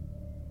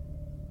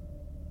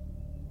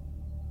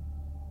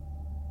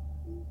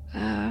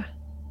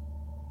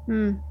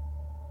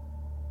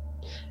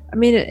 I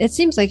mean, it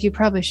seems like you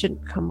probably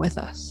shouldn't come with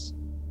us.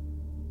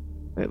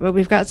 But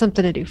we've got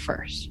something to do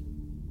first.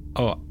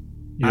 Oh,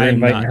 You're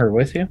inviting her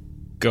with you?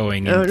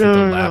 Going into the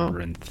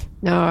labyrinth.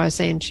 No, I was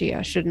saying she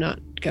should not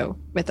go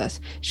with us.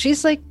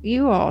 She's like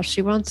you all.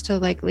 She wants to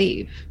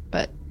leave,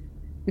 but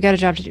we got a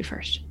job to do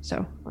first.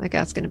 So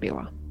that's going to be a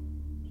while.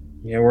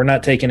 Yeah, we're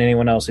not taking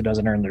anyone else who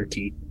doesn't earn their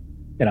keep.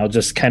 And I'll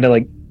just kind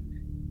of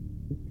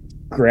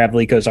grab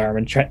Liko's arm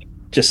and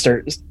just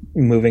start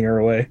moving her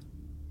away.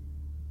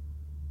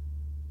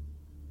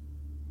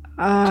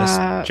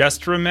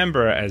 Just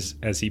remember,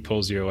 as he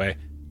pulls you away,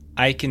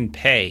 I can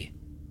pay.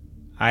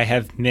 I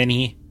have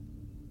many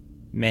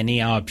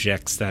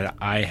objects that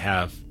I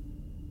have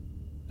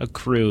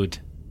accrued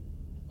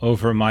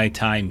over my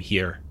time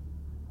here,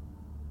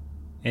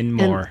 and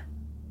more.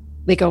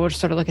 Liko will just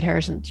sort of look at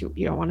Harrison.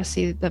 You don't want to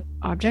see the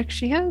object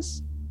she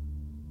has?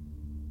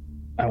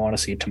 I want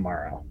to see it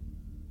tomorrow.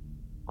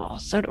 Oh,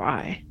 so do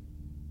I.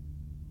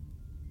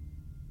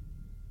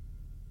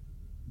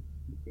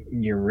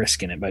 You're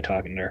risking it by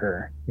talking to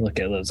her. Look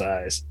at those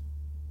eyes.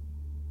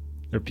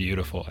 They're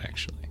beautiful,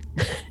 actually.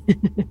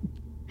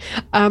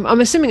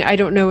 I'm assuming I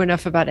don't know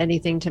enough about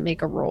anything to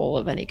make a roll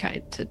of any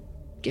kind to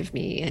give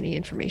me any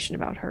information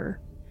about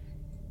her,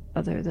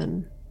 other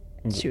than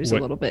she was a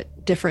little bit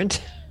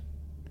different.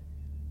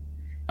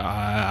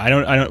 I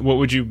don't. What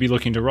would you be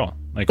looking to roll?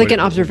 An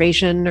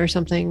observation or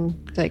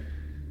something like.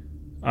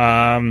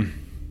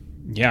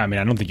 Yeah, I mean,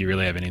 I don't think you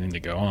really have anything to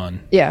go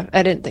on. Yeah,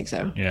 I didn't think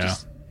so. Yeah.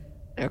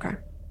 Okay.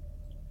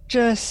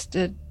 Just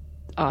an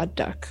odd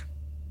duck.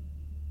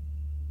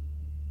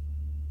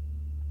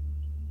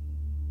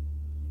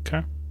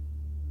 Okay.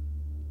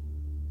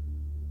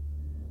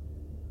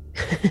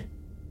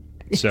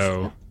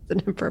 So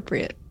it's an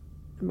appropriate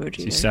emoji.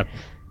 So you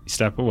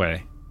step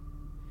away.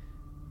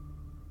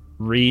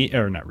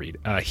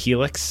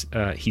 Helix.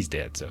 He's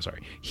dead. So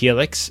sorry.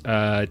 Helix.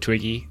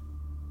 Twiggy.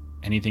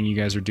 Anything you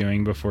guys are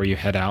doing before you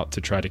head out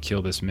to try to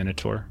kill this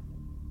Minotaur?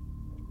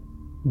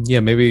 Yeah,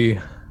 maybe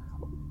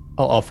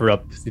I'll offer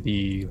up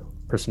the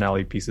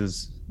personality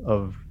pieces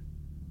of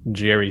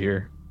Jerry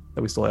here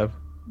that we still have.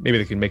 Maybe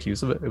they can make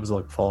use of it. It was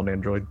like a fallen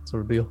android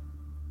sort of deal.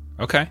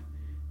 Okay.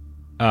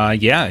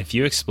 Yeah, if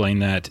you explain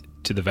that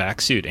to the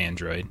vac suit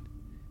android,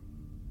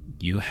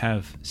 you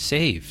have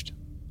saved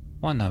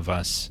one of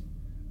us.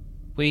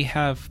 We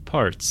have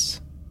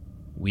parts.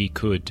 We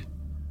could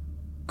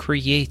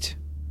create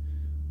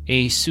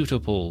a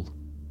suitable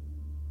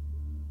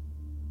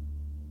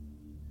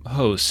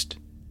host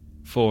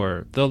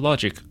for the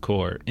logic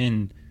core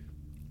in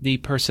the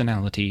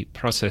personality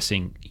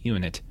processing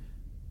unit.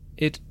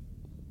 It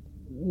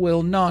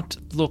will not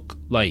look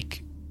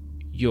like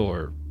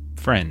your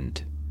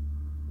friend,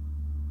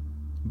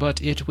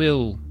 but it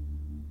will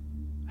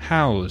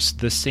house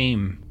the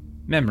same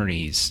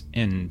memories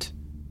and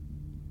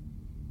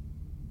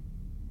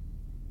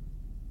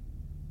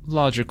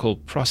logical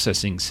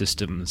processing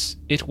systems.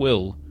 It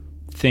will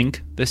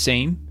think the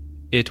same,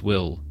 it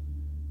will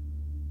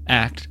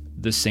act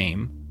the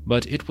same,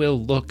 but it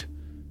will look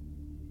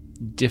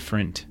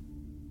different.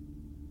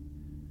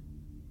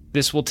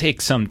 This will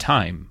take some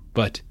time,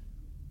 but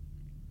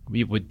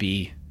we would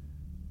be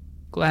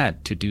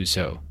glad to do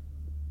so.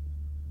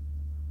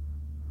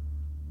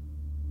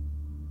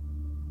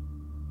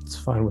 It's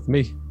fine with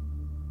me.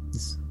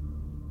 It's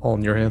all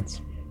in your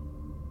hands.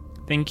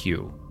 Thank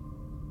you.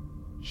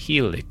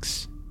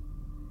 Helix,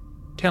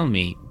 tell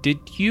me, did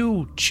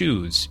you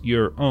choose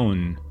your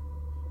own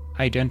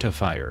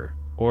identifier,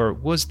 or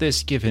was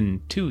this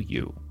given to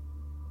you?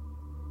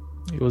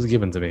 It was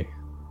given to me,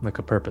 like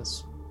a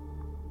purpose.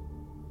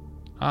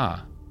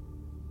 Ah,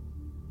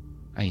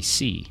 I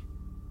see.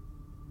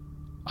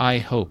 I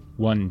hope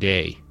one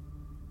day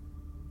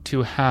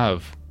to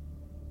have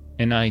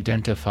an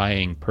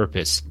identifying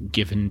purpose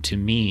given to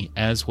me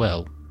as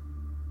well.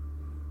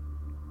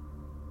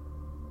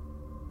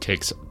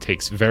 Takes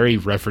very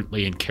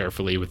reverently and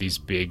carefully with these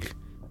big,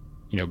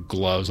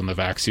 gloves on the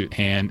vac suit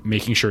hand,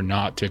 making sure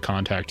not to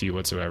contact you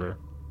whatsoever.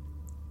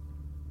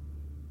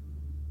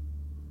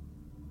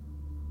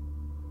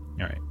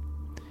 All right.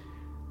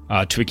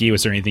 Twiki,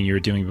 was there anything you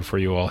were doing before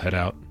you all head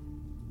out?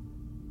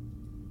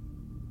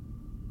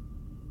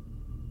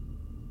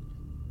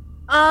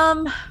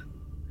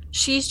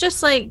 She's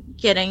just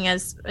getting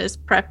as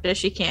prepped as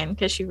she can,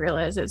 because she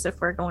realizes if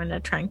we're going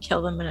to try and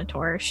kill the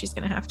Minotaur, she's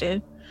gonna have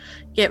to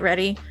get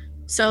ready.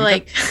 So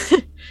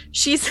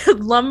she's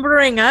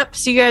lumbering up,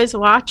 so you guys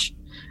watch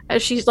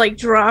as she's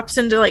drops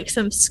into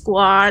some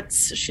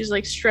squats. She's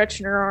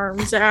stretching her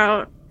arms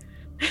out.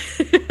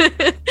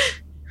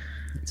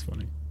 That's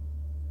funny.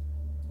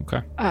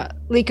 Okay.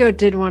 Liko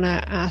did want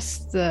to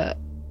ask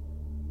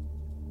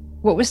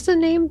what was the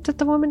name that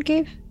the woman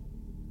gave?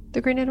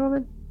 The green-eyed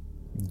woman?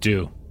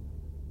 Do.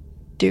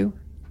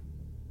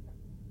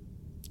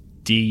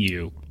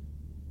 D-U.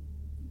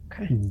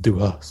 Okay. Du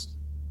hast.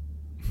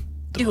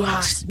 Du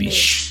hast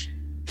mich.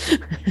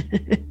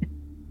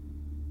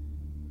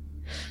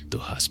 Du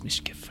hast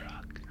mich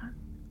gefragt.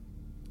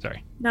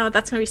 Sorry. No,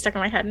 that's gonna be stuck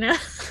in my head now.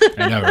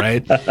 I know,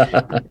 right?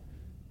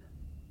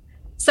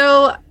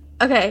 So,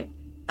 okay.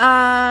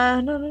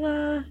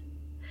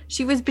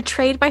 She was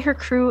betrayed by her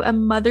crew, a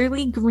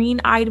motherly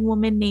green-eyed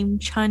woman named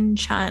Chun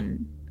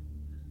Chun.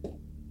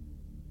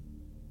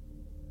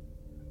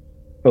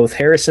 Both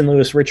Harrison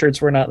Lewis Richards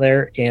were not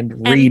there,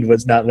 and Reed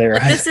was not there.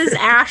 This is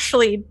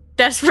Ashley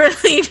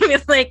desperately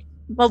being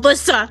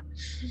Melissa.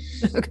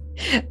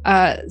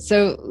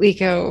 So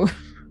Liko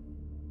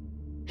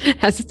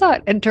has a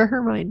thought enter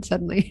her mind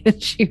suddenly,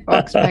 and she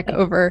walks back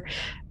over,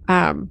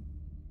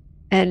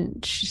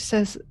 and she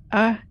says,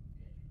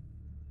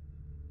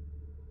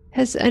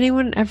 has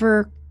anyone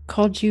ever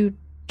called you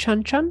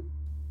Chun Chun?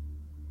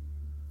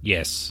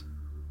 Yes.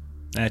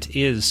 That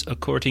is,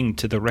 according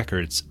to the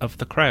records of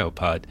the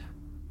cryopod,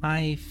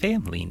 my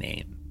family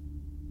name.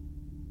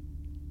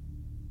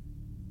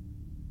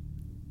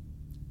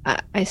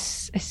 I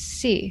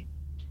see.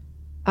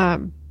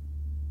 So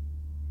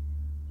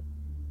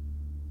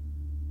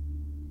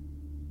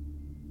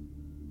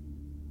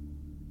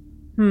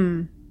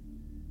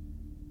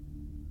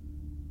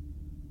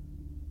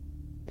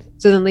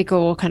then Liko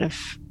will kind of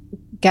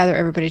gather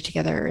everybody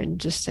together and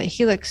just say,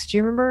 Helix, do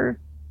you remember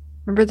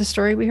the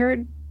story we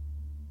heard?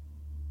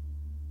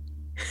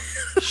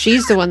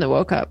 She's the one that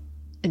woke up,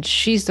 and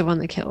she's the one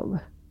that killed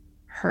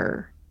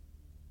her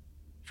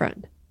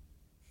friend.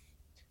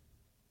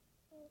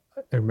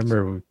 I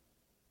remember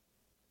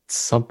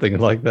something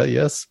like that,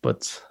 yes,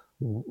 but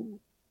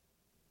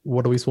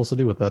what are we supposed to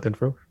do with that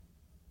info?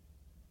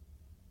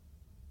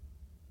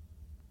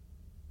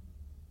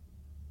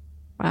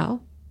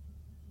 Well,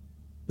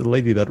 the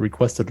lady that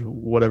requested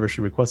whatever she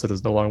requested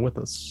is no longer with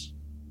us.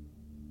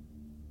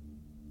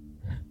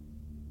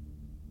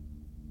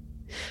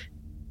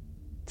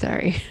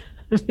 Sorry.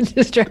 I'm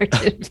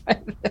distracted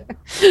by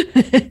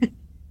the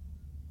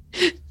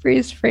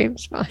freeze frame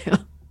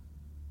smile.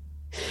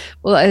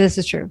 Well, this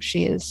is true.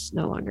 She is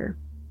no longer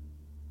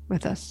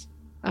with us.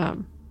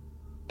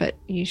 But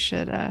you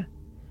should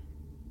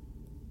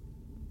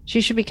she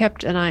should be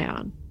kept an eye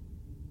on.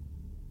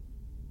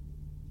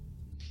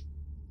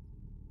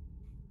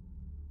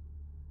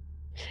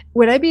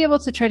 Would I be able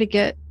to try to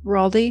get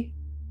Raldi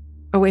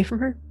away from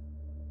her?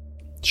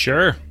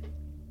 Sure.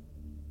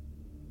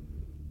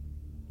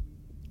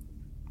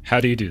 How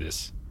do you do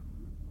this?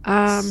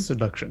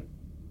 Seduction.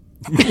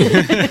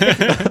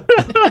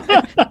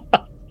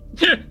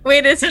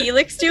 Wait, is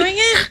Helix doing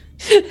it?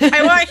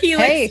 I want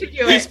Helix to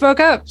do He it. spoke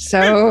up,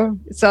 so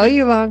it's all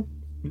you, Long.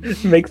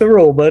 Make the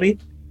roll, buddy.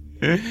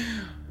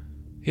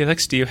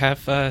 Helix, do you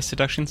have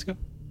seduction skill?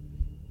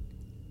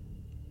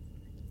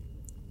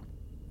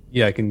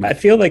 Yeah, I can. I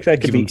feel like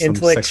that could Give be him some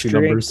intellect, sexy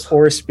strength, numbers.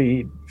 or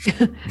speed.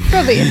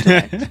 Probably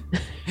intellect.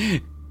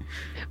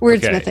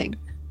 Wordsmithing.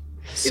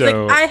 He's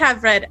So like, I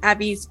have read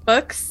Abby's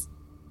books.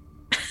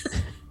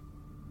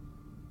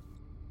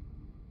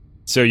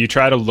 So you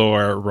try to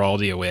lure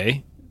Raldi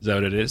away? Is that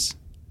what it is?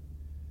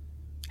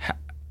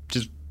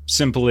 Just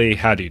simply,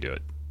 how do you do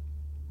it?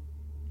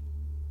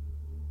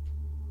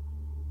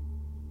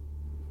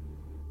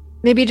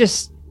 Maybe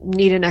just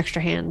need an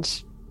extra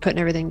hand putting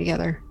everything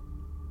together.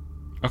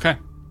 Okay.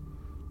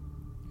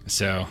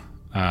 So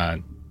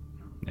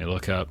they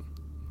look up.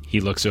 He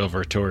looks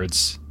over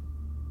towards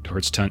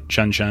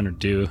Chun Chun or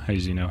Du,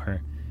 as you know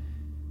her.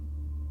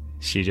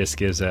 She just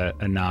gives a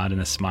nod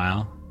and a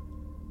smile.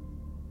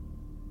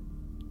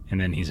 And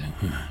then he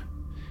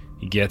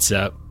gets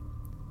up,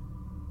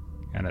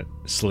 kind of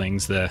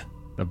slings the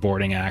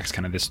boarding axe,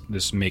 kind of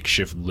this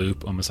makeshift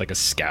loop, almost like a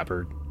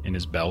scabbard in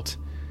his belt.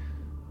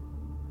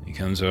 He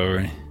comes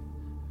over.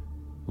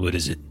 What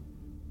is it?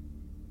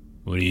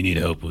 What do you need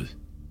help with?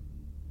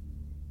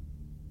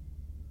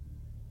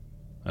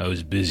 I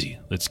was busy.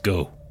 Let's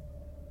go.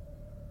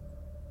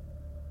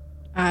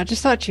 I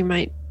just thought you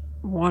might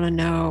want to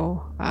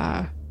know,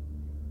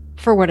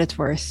 for what it's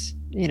worth,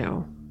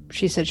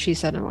 she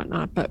said and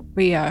whatnot, but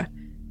we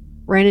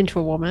ran into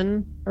a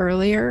woman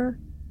earlier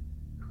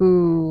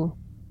who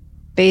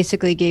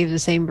basically gave the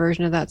same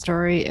version of that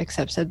story,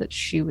 except said that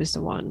she was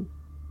the one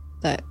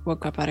that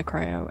woke up out of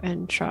cryo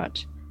and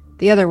shot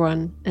the other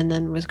one, and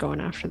then was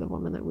going after the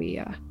woman that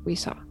we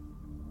saw.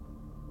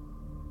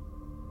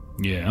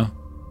 Yeah.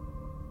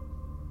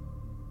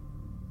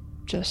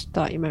 Just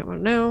thought you might want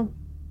to know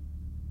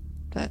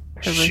that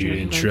her She version of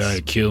didn't events try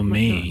to kill might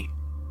me.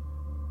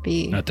 not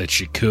be. Not that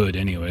she could,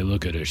 anyway.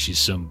 Look at her. She's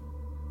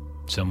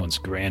someone's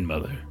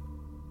grandmother.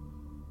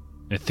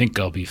 I think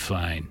I'll be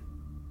fine.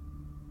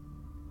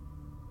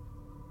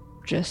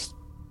 Just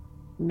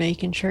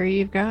making sure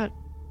you've got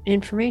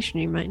information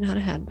you might not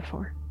have had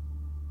before.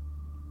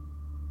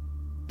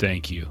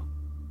 Thank you.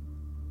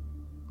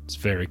 It's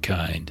very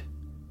kind.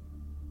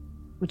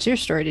 What's your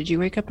story? Did you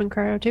wake up in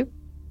cryo too?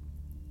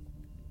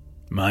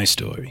 My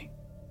story?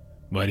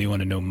 Why do you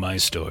want to know my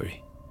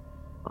story?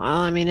 Well,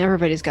 I mean,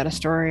 everybody's got a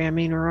story. I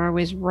mean, we're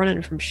always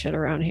running from shit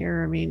around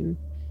here. I mean,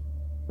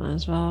 might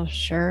as well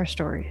share our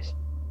stories.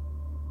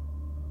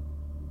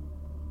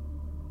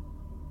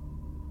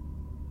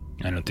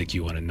 I don't think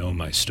you want to know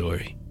my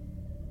story.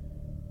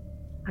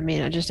 I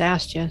mean, I just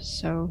asked you,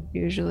 so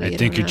usually I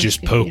think you're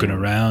just poking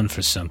around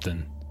for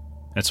something.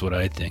 That's what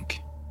I think.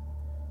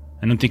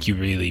 I don't think you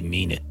really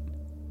mean it.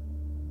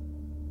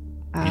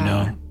 You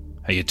know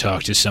how you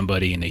talk to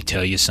somebody and they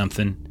tell you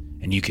something,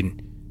 and you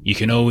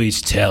can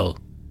always tell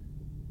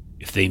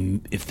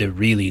if they're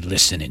really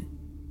listening.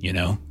 You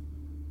know.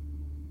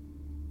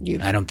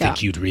 I don't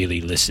think you'd really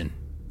listen.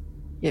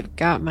 You've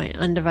got my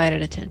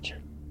undivided attention.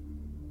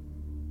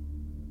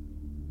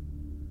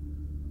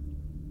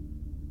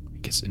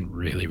 It gets in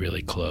really,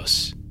 really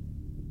close,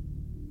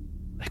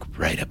 like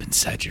right up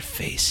inside your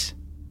face.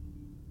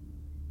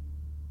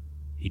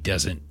 He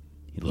doesn't.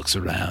 He looks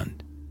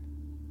around.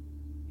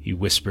 He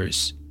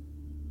whispers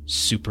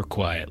super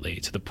quietly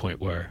to the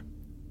point where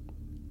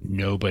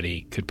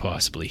nobody could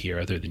possibly hear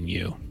other than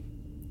you.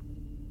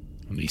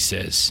 And he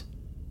says,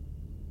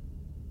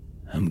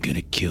 I'm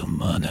gonna kill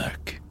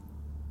Monarch.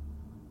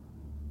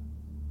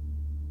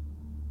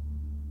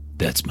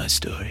 That's my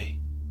story.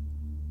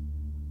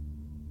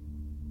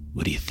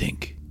 What do you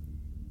think?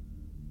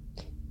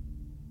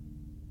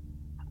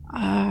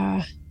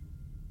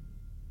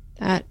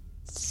 That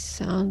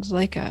sounds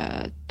like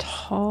a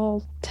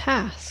tall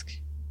task.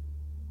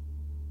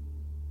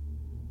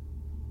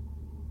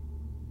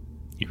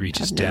 He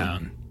reaches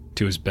down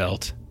to his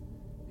belt,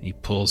 and he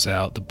pulls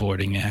out the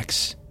boarding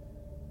axe,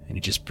 and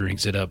he just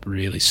brings it up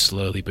really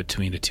slowly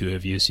between the two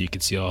of you so you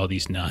can see all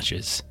these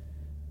notches.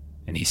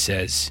 And he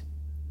says,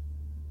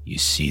 you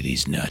see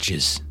these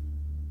notches?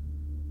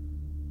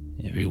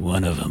 Every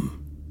one of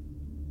them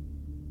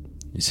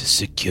is a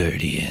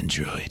security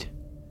android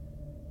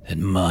that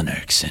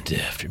Monarch sent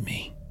after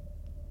me.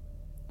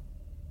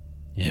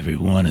 Every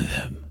one of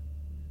them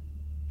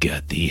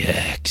got the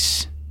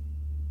axe.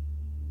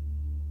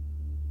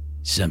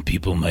 Some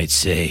people might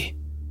say,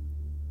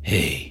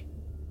 hey,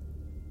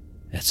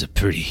 that's a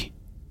pretty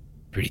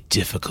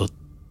difficult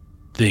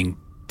thing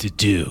to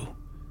do,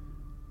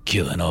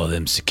 killing all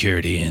them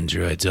security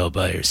androids all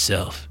by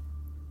yourself.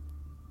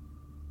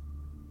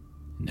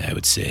 And I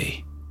would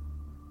say,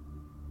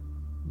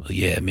 well,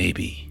 yeah,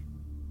 maybe,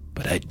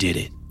 but I did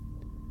it.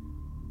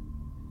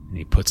 And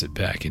he puts it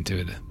back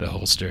into the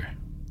holster.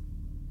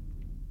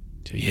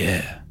 So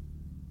yeah,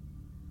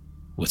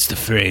 what's the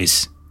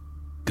phrase?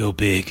 Go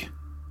big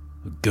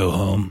or go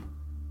home?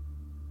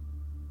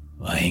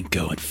 Well, I ain't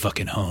going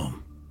fucking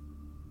home.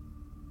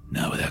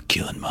 Not without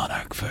killing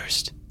Monarch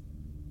first.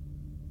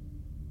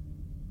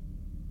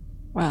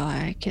 Well,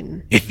 I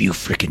can... If you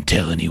frickin'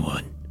 tell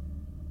anyone,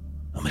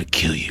 I'm gonna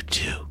kill you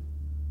too.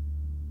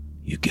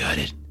 You got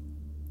it?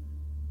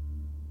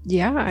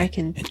 Yeah, I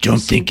can... And don't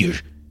think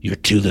your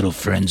two little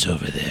friends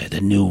over there,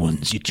 the new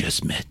ones you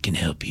just met, can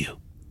help you.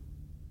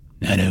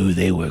 I know who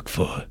they work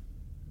for.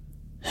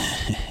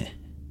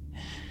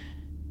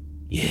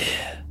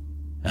 Yeah,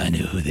 I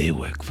know who they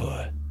work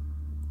for.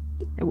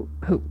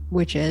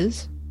 Which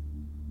is?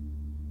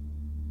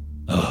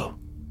 Oh,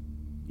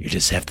 you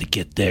just have to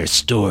get their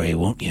story,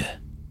 won't you?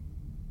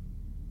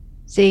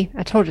 See,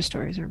 I told you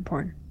stories are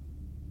important.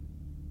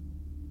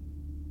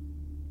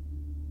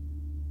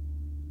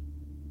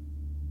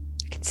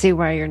 I can see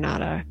why you're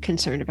not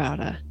concerned about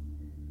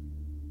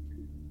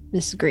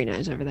Mrs. Green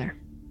Eyes over there.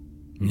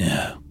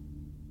 No,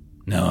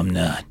 I'm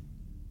not.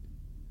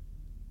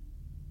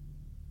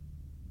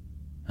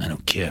 I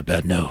don't care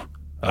about no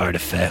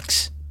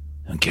artifacts.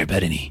 I don't care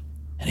about any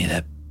of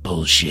that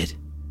bullshit.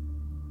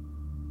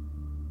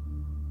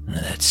 None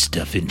of that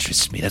stuff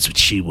interests me. That's what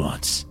she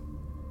wants.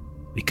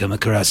 We come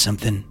across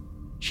something,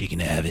 she can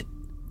have it.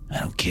 I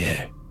don't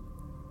care.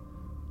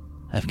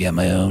 I've got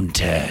my own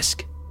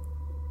task.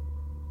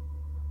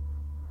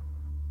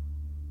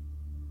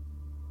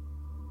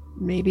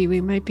 Maybe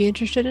we might be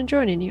interested in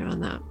joining you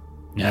on that.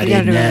 I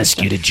didn't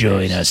ask you to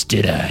join us,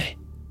 did I?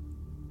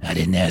 I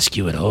didn't ask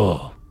you at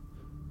all.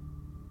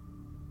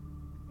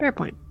 Fair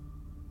point.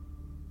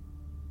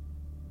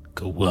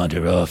 Go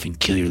wander off and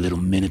kill your little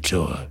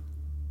minotaur.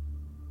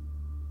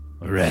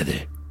 Or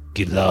rather,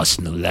 get lost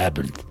in the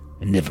labyrinth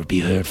and never be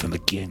heard from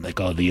again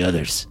like all the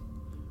others.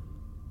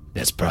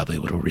 That's probably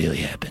what'll really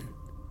happen.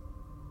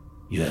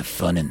 You have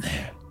fun in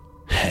there.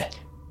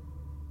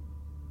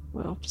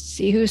 We'll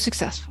see who's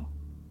successful.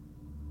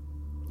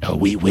 Oh,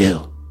 we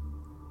will.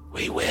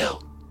 We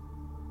will.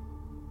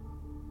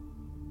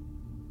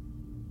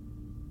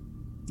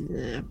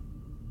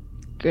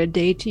 Good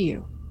day to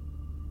you.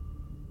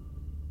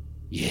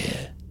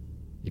 Yeah,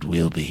 it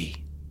will be.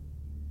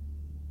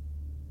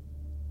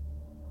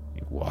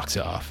 He walks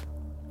off.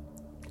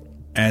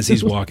 As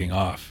he's walking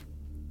off,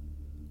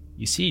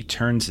 you see he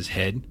turns his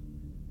head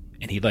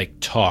and he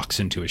talks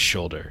into his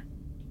shoulder.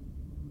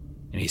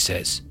 And he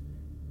says,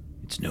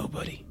 "It's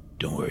nobody.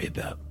 Don't worry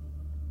about.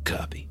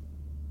 Copy."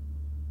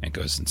 And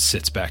goes and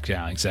sits back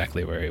down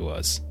exactly where he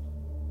was.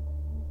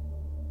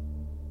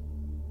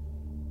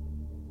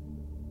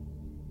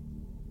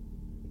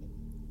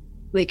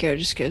 Liko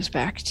just goes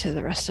back to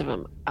the rest of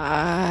them.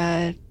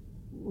 Yeah.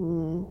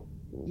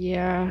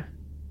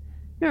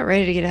 You're not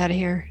ready to get out of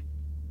here.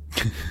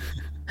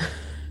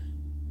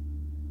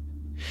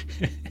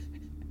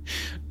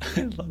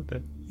 I love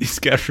that.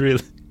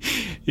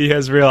 He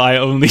has real, I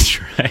only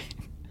try.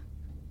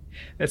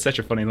 That's such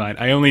a funny line.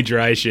 I only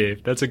dry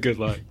shave. That's a good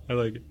line. I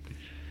like it.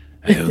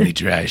 I only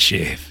dry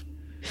shave.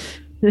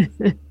 All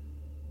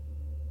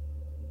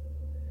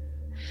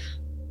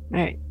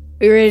right.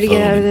 We ready to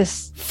get out of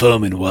this?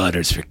 Foaming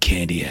waters for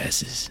candy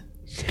asses.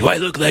 Do I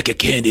look like a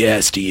candy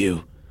ass to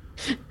you?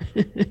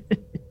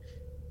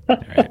 All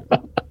right.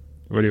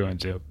 What do you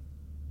want to do?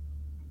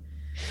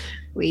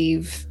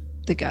 Leave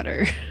the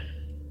gutter.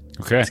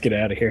 Okay. Let's get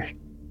out of here.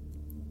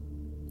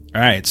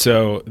 All right.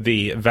 So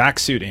the vac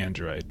suit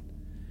android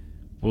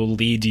will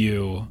lead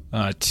you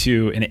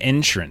to an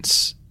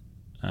entrance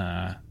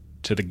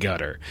to the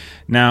gutter.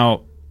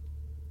 Now,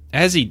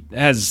 as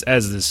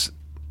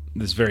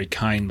this very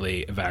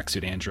kindly vac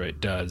suit android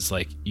does,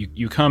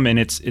 you come in,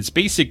 it's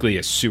basically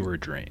a sewer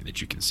drain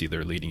that you can see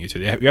they're leading you to.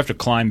 You have to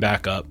climb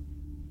back up.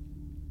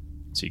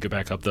 So you go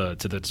back up to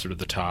the sort of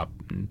the top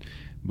and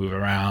move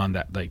around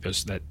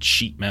that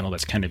sheet metal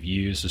that's kind of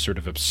used to sort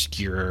of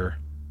obscure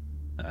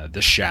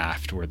the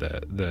shaft where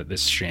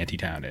this shanty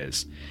town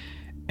is.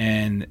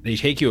 And they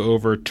take you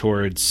over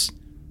towards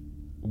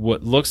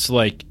what looks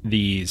like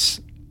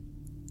these,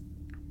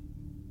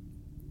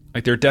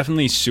 they're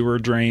definitely sewer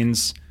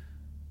drains.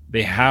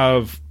 They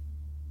have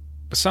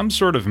some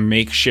sort of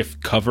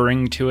makeshift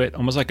covering to it,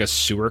 almost like a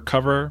sewer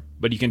cover,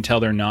 but you can tell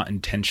they're not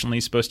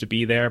intentionally supposed to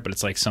be there, but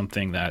it's like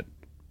something that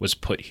was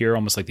put here,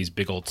 almost like these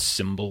big old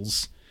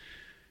symbols,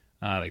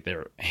 like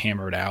they're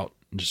hammered out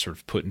and just sort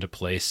of put into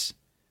place.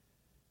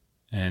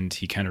 And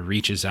he kind of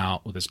reaches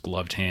out with his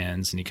gloved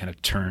hands and he kind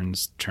of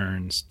turns,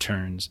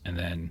 and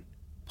then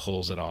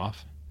pulls it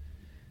off.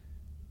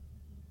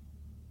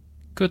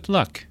 Good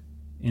luck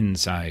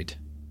inside.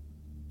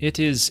 It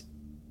is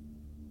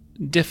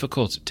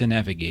difficult to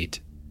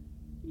navigate.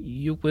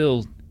 You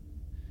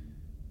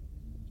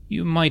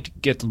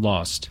might get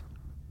lost,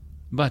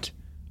 but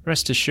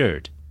rest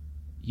assured,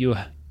 you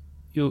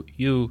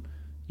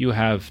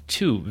have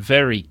two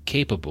very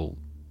capable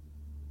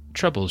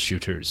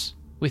troubleshooters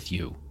with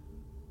you.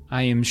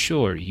 I am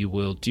sure you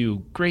will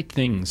do great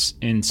things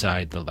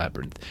inside the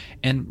labyrinth.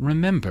 And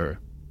remember,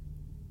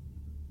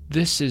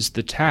 this is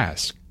the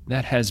task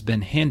that has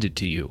been handed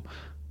to you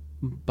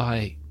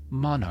by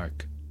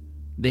Monarch.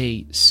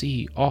 They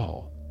see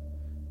all.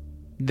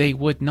 They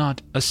would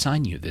not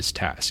assign you this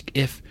task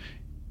if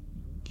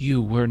you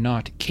were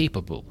not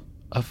capable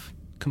of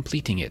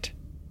completing it.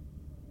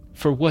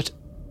 For what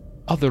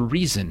other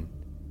reason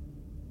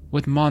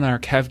would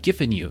Monarch have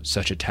given you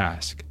such a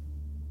task,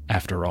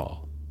 after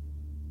all?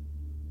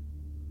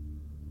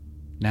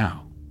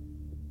 Now,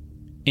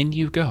 in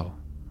you go.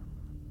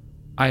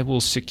 I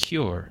will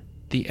secure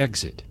the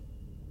exit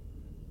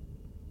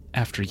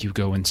after you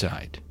go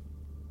inside.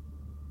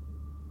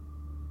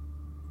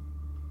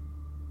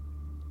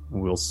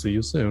 We'll see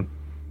you soon.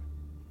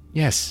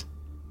 Yes.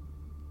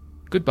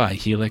 Goodbye,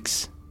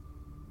 Helix.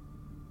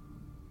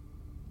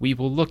 We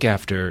will look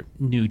after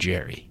New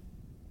Jerry.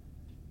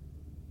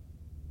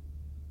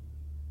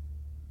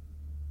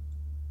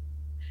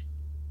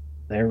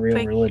 They're real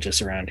Twig-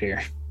 religious around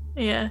here.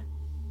 Yeah.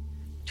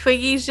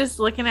 Twiggy's just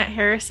looking at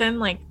Harrison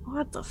like,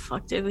 what the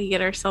fuck did we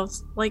get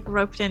ourselves like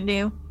roped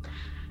into?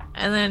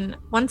 And then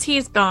once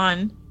he's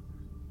gone,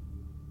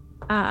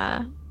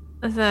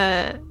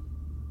 the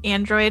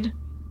android,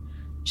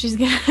 she's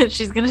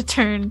gonna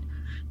turn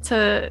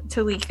to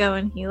Liko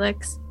and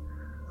Helix.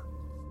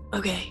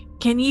 Okay,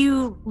 can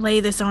you lay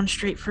this on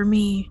straight for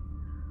me?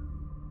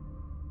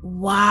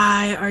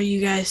 Why are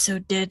you guys so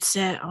dead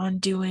set on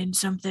doing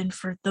something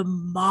for the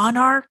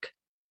Monarch?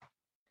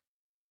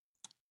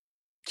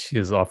 She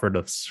has offered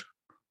us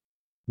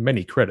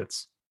many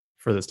credits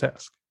for this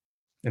task,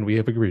 and we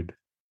have agreed.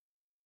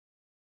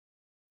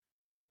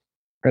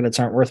 Credits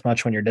aren't worth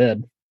much when you're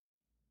dead.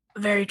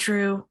 Very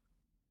true.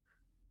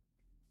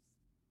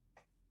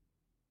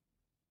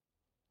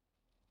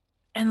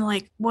 And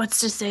like, what's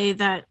to say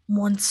that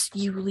once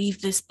you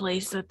leave this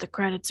place that the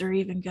credits are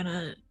even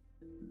gonna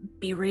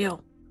be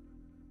real?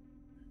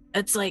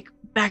 It's like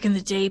back in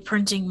the day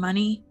printing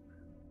money.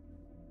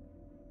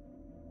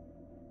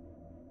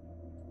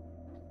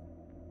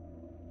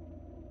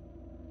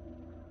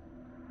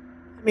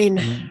 I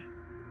mean,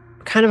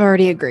 kind of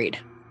already agreed.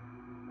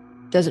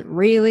 Doesn't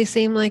really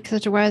seem like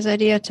such a wise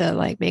idea to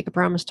like make a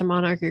promise to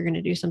Monarch you're going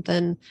to do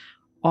something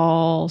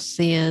all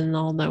seeing,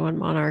 all knowing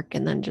Monarch,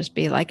 and then just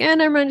be like,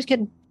 never mind, just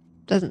kidding.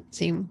 Doesn't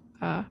seem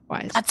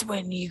wise. That's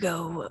when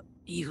you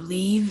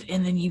leave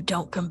and then you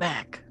don't come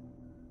back.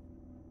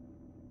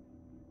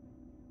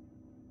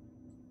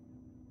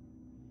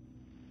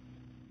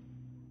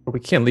 But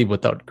we can't leave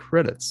without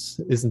credits.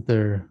 Isn't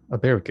there a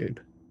barricade?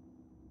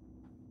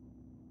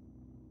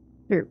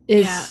 There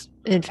is,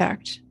 in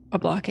fact, a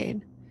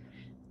blockade.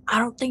 I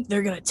don't think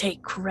they're gonna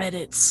take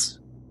credits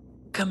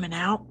coming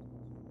out.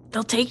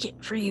 They'll take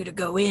it for you to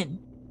go in.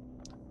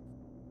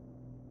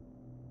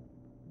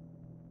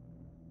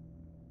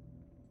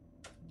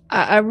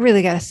 I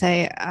really gotta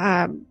say,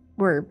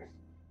 we're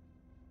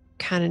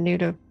kind of new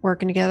to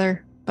working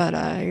together, but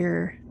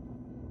we're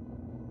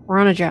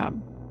on a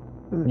job.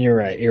 You're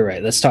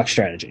right. Let's talk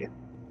strategy.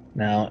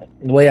 Now,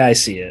 the way I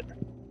see it,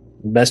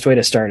 the best way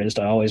to start is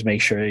to always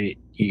make sure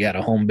you got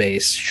a home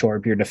base, shore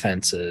up your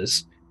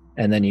defenses,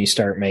 and then you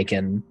start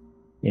making,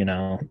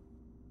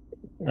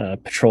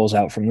 patrols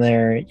out from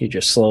there. You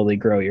just slowly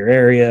grow your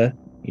area.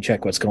 You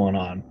check what's going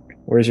on.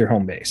 Where's your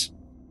home base?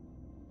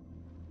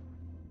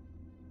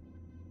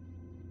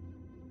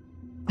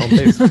 Home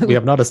base. We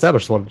have not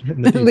established one.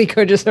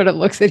 Liko just sort of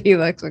looks at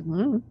Helix like,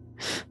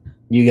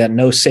 You got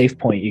no safe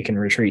point you can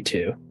retreat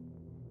to.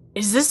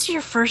 Is this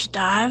your first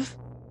dive?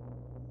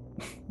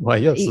 Why,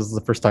 yes, this is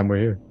the first time we're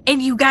here.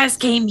 And you guys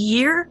came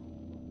here?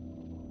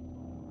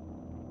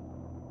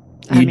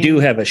 You do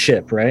have a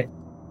ship, right?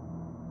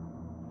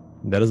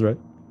 That is right.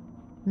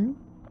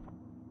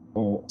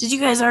 Oh, Did you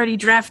guys already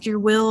draft your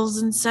wills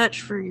and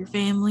such for your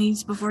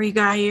families before you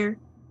got here?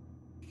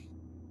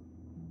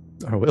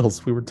 Our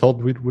wills. We were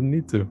told we wouldn't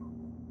need to.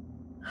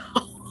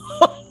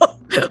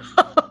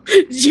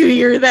 Did you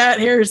hear that,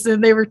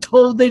 Harrison? They were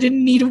told they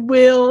didn't need a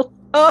will.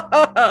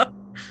 all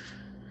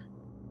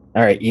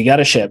right, you got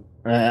a ship.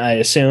 I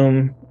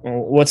assume.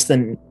 What's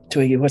the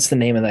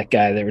name of that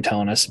guy they were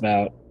telling us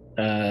about?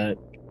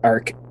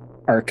 Archon.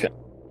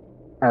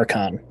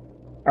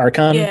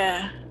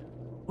 Yeah.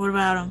 What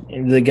about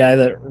him? The guy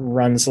that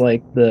runs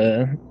like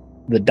the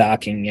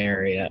docking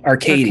area.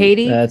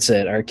 Arcady. That's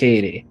it,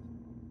 Arcady.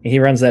 He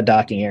runs that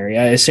docking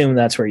area. I assume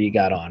that's where you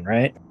got on,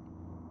 right?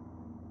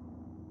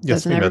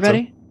 Yes, doesn't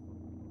everybody?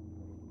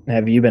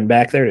 Have you been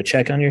back there to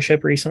check on your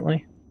ship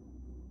recently?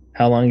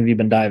 How long have you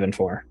been diving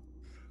for?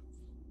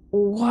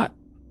 What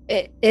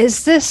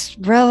is this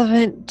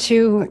relevant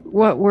to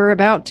what we're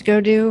about to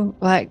go do?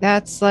 Like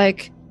that's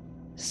like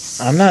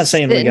I'm not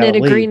saying we sitting gotta at a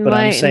leave, green but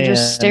I'm light saying, and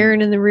just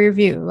staring in the rear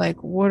view.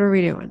 Like, what are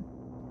we doing?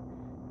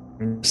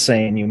 I'm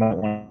saying you might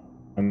want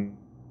to make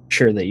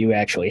sure that you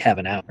actually have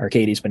an out.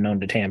 Arcady's been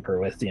known to tamper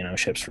with,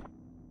 ships.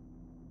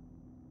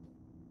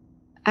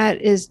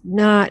 That is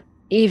not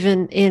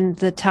even in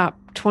the top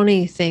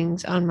 20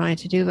 things on my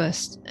to-do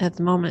list at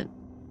the moment.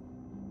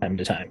 Time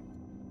to time.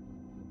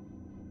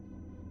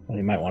 Well,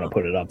 you might want to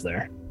put it up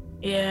there.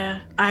 Yeah,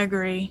 I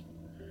agree.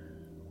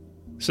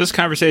 So this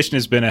conversation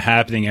has been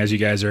happening as you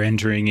guys are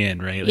entering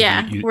in, right?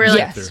 Yeah,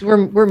 we're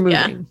moving.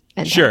 Yeah.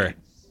 And sure.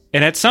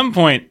 And at some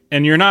point,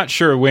 and you're not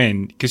sure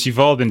when, because you've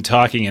all been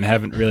talking and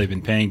haven't really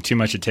been paying too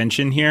much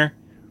attention here,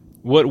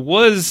 what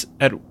was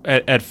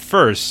at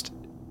first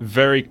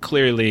very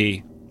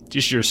clearly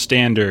just your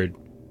standard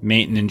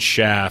maintenance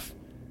shaft,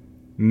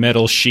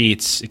 metal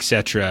sheets,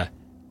 etc.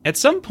 At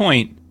some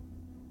point,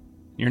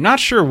 you're not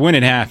sure when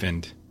it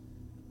happened,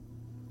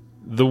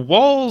 the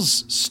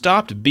walls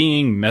stopped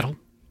being metal,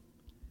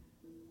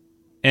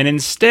 and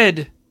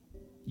instead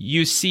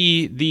you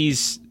see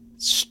these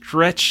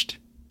stretched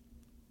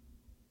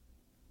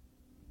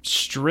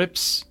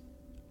strips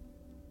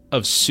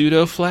of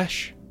pseudo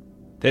flesh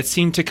that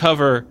seemed to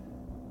cover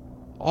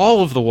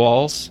all of the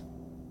walls,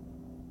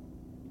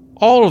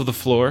 all of the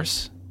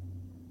floors,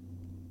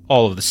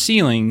 all of the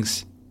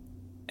ceilings,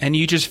 and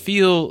you just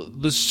feel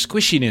the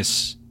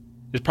squishiness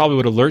is probably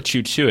what alerts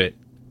you to it.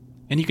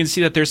 And you can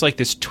see that there's like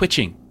this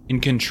twitching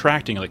and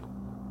contracting,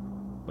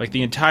 like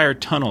the entire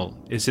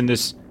tunnel is in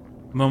this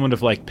moment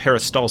of like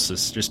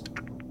peristalsis. Just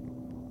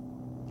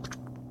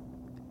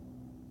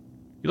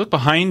you look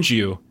behind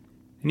you,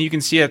 and you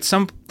can see at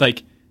some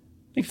like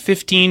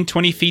 15,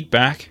 20 feet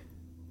back,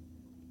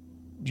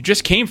 you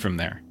just came from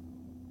there.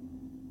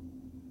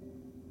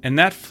 And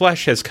that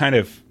flesh has kind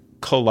of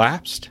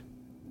collapsed,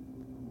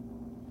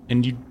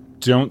 and you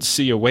don't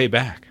see a way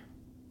back.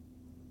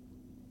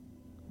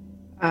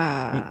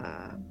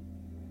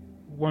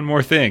 One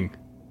more thing.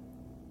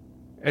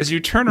 As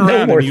you turn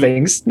around...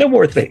 No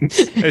more things.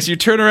 As you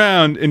turn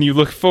around and you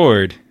look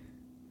forward,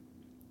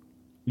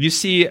 you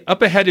see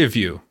up ahead of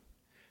you,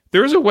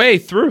 there's a way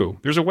through.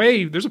 There's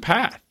a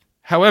path.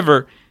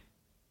 However,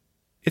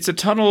 it's a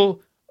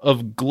tunnel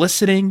of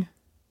glistening,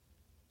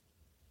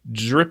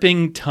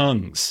 dripping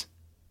tongues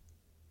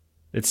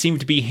that seem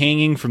to be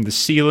hanging from the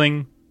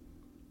ceiling,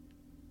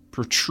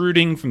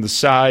 protruding from the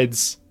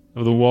sides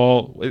of the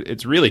wall.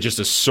 It's really just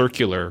a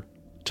circular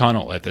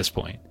tunnel at this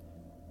point,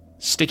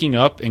 sticking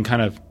up and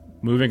kind of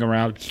moving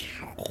around.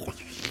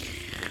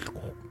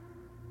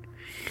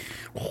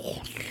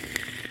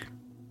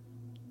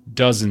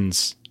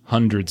 Dozens,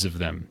 hundreds of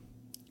them,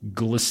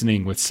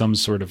 glistening with some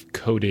sort of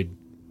coated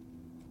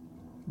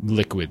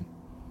liquid.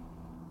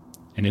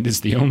 And it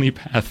is the only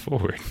path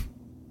forward.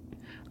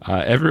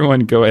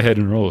 Everyone go ahead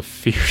and roll a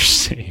fear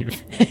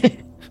save.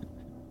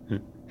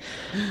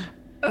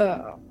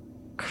 Oh,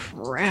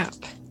 crap.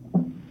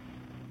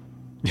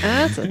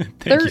 That's a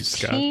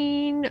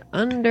 13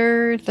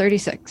 under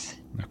 36.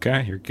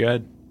 Okay, you're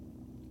good.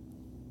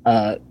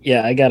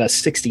 Yeah, I got a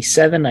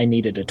 67. I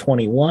needed a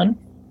 21.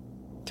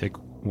 Take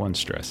 1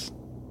 stress.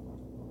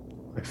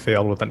 I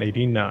failed with an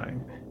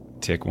 89.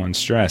 Take 1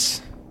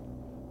 stress.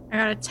 I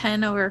got a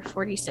 10 over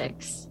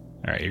 46.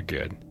 All right, you're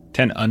good.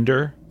 10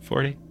 under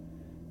 40?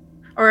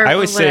 Or I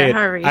always say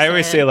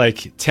it.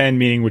 like 10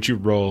 meaning what you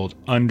rolled,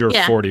 under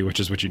 40,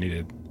 which is what you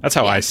needed. That's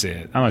how I say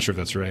it. I'm not sure if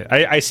that's right.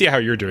 I see how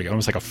you're doing it,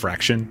 almost like a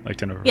fraction, like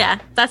 10 over 40. Yeah,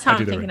 that's how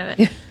I'm thinking of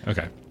it.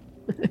 Okay.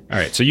 All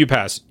right, so you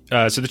passed.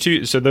 So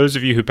those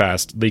of you who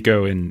passed,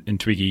 Liko and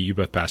Twiggy, you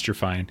both passed. You're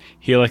fine.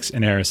 Helix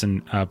and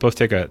Harrison both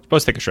take a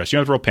stress. You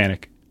don't have to roll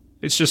panic.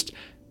 It's just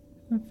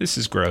this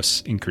is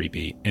gross and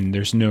creepy, and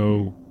there's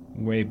no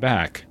way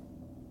back.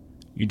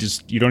 You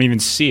don't even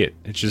see it.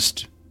 It's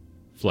just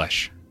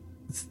flesh.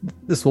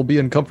 This will be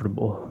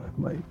uncomfortable.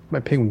 My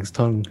penguin's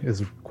tongue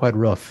is quite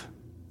rough,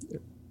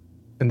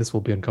 and this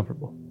will be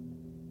uncomfortable.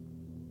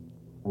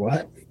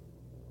 What?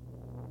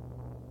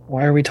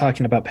 Why are we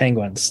talking about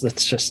penguins?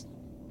 That's just...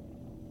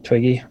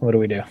 Twiggy, what do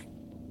we do?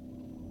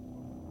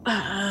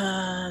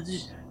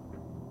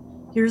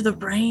 You're the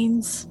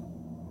brains.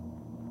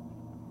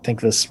 I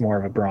think this is more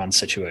of a bronze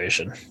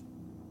situation.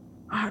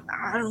 I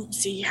don't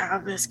see how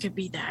this could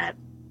be that.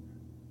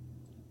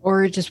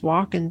 Or just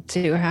walk and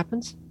see what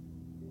happens.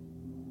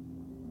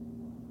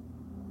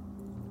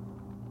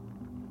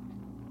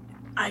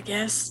 I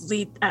guess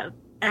lead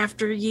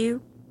after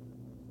you.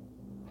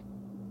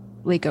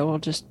 Liko will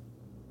just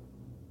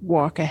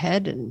walk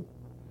ahead and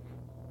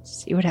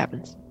see what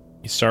happens.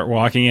 You start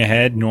walking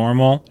ahead,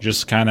 normal,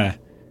 just kind of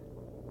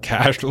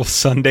casual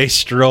Sunday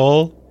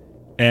stroll,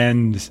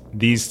 and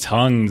these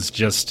tongues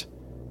just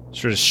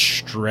sort of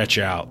stretch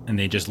out and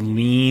they just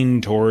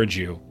lean towards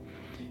you.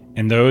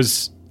 And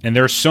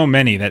there are so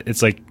many that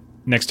it's like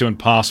next to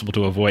impossible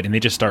to avoid, and they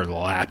just start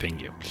lapping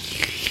you.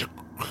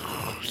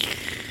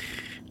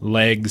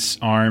 Legs,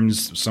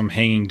 arms, some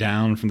hanging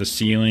down from the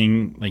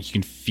ceiling. Like you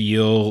can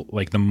feel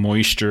like the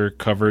moisture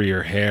cover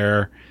your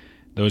hair.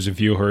 Those of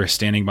you who are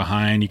standing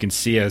behind, you can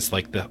see as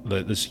like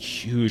this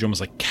huge,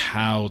 almost like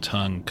cow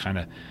tongue kind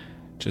of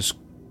just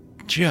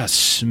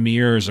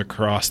smears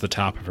across the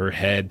top of her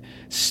head,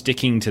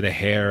 sticking to the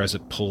hair as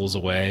it pulls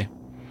away.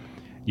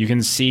 You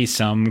can see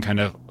some kind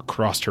of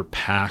across her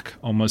pack,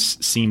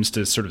 almost seems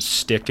to sort of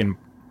stick and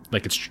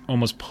like it's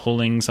almost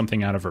pulling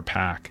something out of her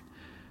pack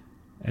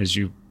as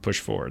you push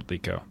forward,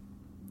 Liko.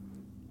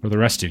 What do the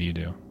rest of you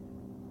do?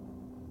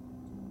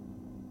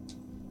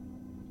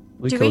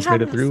 Liko's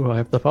made it through. I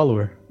have to follow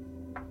her.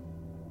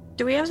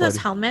 Do we have those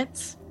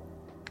helmets?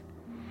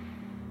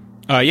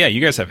 Yeah,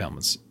 you guys have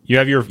helmets. You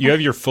have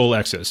your full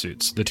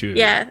exosuits, the two of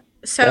you. Yeah.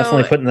 So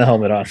definitely putting the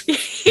helmet on.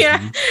 Yeah.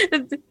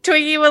 Mm-hmm.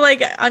 Twiggy would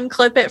like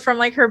unclip it from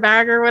like her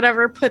bag or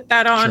whatever, put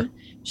that on. Sure.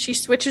 She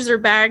switches her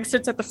bag,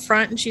 sits at the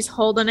front, and she's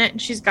holding it,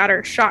 and she's got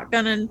her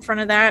shotgun in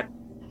front of that.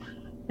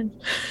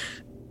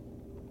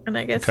 And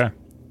I guess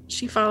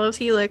she follows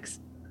Helix.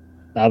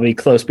 I'll be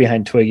close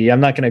behind Twiggy. I'm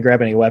not going to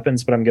grab any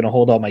weapons, but I'm going to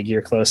hold all my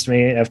gear close to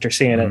me. After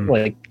seeing it,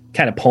 like,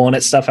 kind of pulling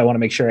at stuff, I want to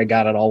make sure I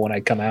got it all when I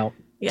come out.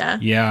 Yeah.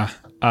 Yeah.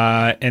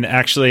 And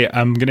actually,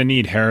 I'm going to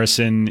need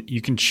Harrison.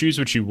 You can choose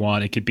what you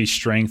want. It could be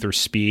strength or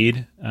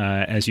speed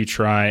as you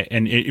try.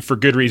 And for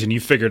good reason, you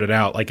figured it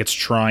out. Like, it's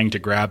trying to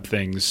grab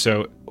things.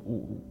 So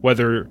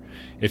whether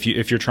if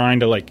you're trying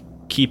to, like,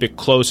 keep it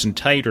close and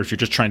tight, or if you're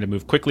just trying to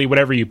move quickly,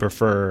 whatever you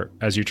prefer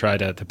as you try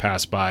to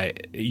pass by.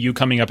 You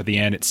coming up at the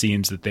end, it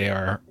seems that they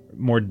are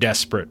more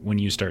desperate when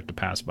you start to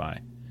pass by.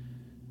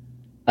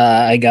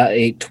 I got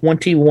a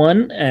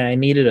 21, and I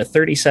needed a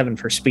 37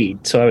 for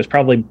speed, so I was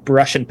probably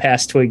brushing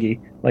past Twiggy.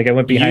 Like, I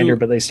went behind her,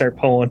 but they start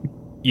pulling.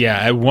 Yeah,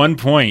 at one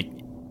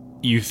point,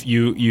 you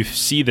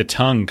see the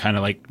tongue kind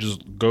of like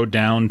just go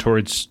down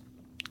towards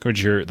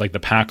your, like, the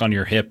pack on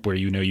your hip, where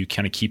you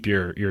kind of keep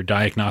your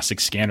diagnostic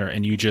scanner,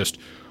 and you just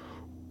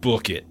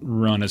book it,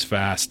 run as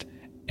fast,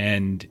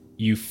 and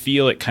you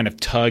feel it kind of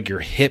tug. Your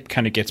hip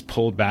kind of gets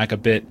pulled back a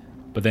bit,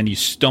 but then you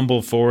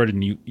stumble forward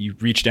and you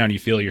reach down, you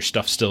feel your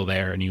stuff still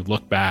there, and you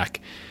look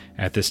back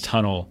at this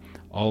tunnel,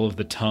 all of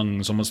the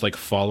tongues almost like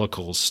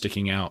follicles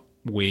sticking out,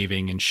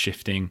 waving and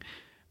shifting,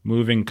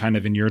 moving kind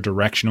of in your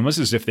direction, almost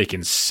as if they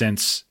can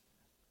sense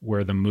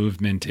where the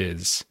movement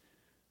is.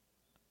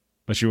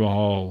 But you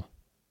all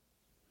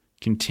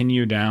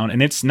continue down,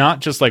 and it's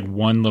not just like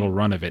one little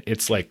run of it.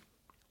 It's like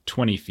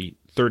 20 feet,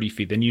 30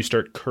 feet. Then you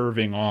start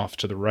curving off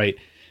to the right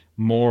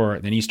more.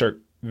 Then you start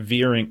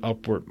veering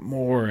upward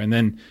more, and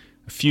then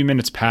a few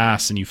minutes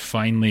pass, and you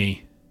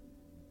finally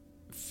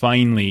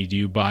do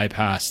you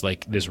bypass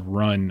like this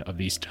run of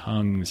these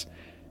tongues,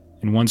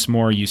 and once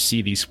more you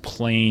see these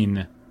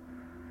plain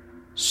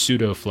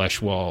pseudo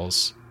flesh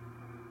walls.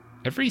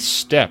 Every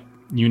step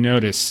you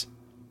notice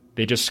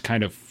they just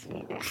kind of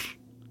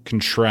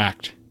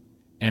contract,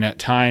 and at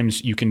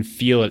times you can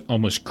feel it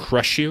almost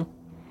crush you,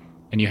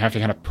 and you have to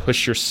kind of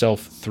push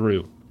yourself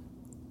through,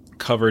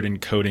 covered in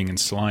coating and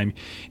slime.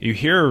 You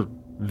hear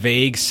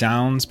vague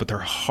sounds, but they're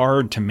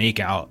hard to make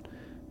out,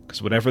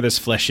 because whatever this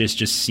flesh is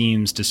just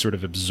seems to sort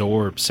of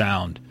absorb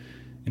sound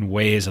in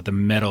ways that the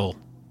metal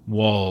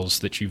walls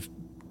that you've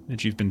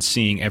been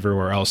seeing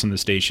everywhere else in the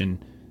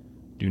station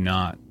do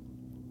not.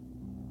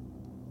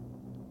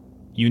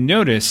 You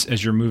notice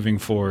as you're moving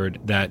forward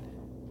that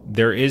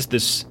there is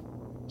this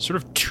sort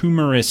of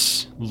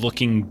tumorous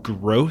looking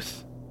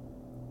growth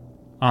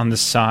on the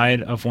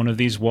side of one of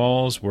these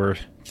walls, where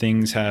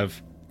things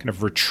have kind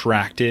of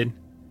retracted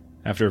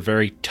after a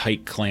very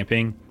tight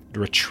clamping. It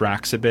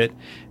retracts a bit,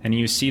 and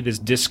you see this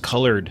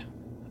discolored,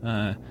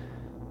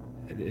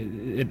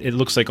 it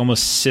looks like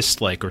almost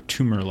cyst-like or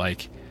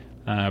tumor-like,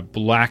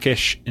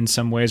 blackish in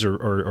some ways,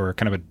 or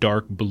kind of a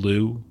dark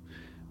blue,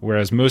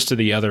 whereas most of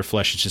the other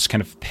flesh is just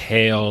kind of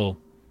pale,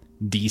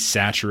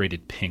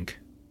 desaturated pink.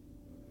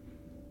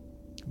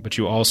 But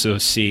you also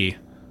see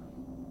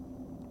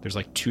there's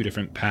like two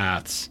different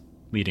paths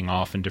leading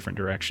off in different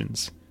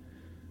directions.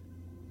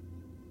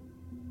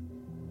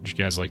 What do you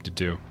guys like to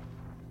do?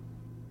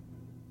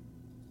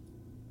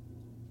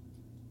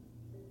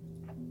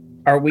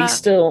 Are we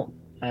still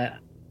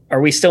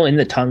in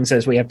the tongues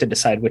as we have to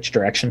decide which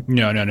direction?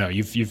 No.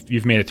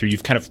 You've made it through.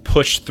 You've kind of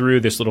pushed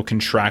through this little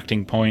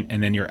contracting point,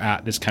 and then you're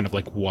at this kind of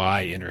like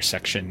Y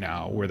intersection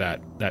now, where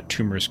that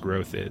tumorous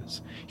growth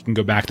is. You can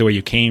go back the way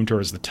you came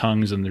towards the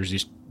tongues, and there's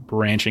these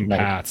branching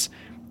paths,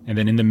 and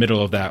then in the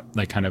middle of that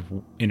like kind of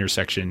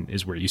intersection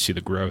is where you see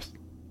the growth.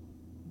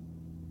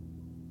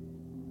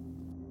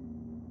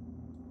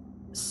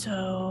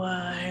 So,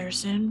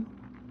 Harrison,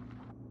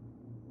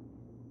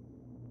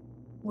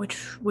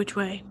 which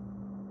way?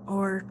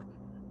 Or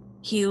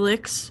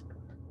Helix?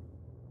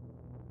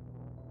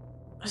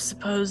 I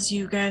suppose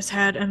you guys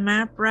had a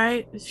map,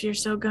 right? If you're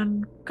so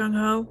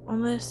gung-ho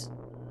on this?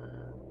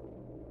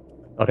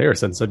 Oh,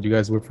 Harrison said you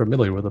guys were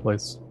familiar with the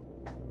place.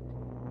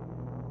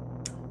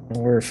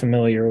 We're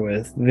familiar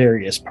with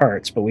various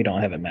parts, but we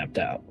don't have it mapped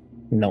out.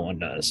 No one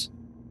does.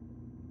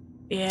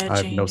 Yeah, I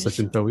have no such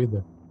info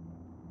either.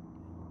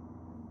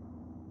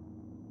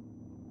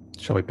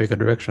 Shall we pick a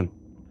direction?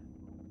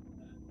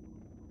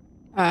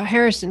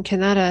 Harrison, can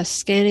that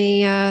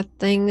scanny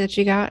thing that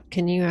you got,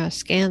 can you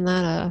scan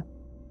that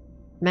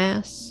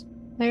mass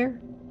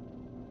there?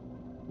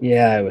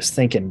 Yeah, I was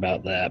thinking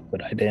about that,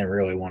 but I didn't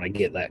really want to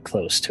get that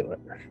close to it.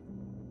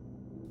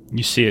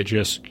 You see it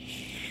just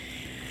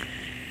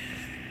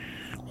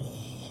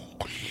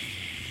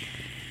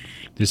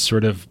this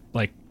sort of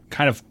like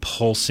kind of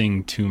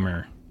pulsing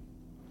tumor.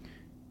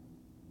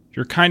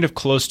 You're kind of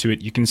close to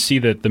it. You can see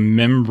that the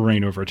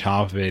membrane over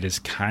top of it is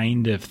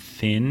kind of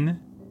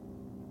thin,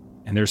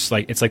 and there's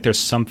like it's like there's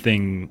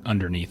something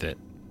underneath it.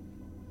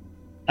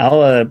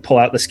 I'll pull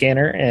out the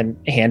scanner and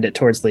hand it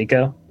towards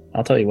Liko.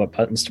 I'll tell you what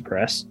buttons to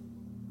press.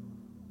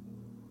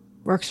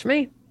 Works for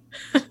me.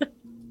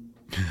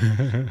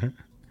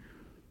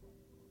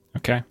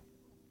 Okay.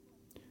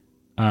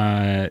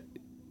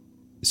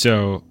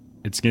 So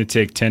it's going to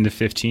take 10 to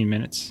 15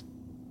 minutes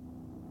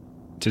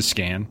to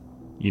scan.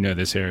 You know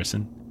this,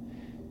 Harrison.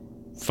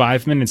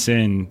 5 minutes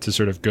in to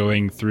sort of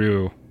going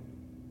through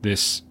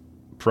this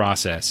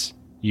process,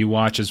 you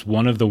watch as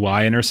one of the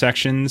Y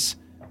intersections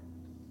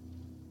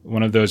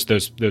one of those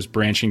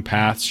branching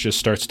paths just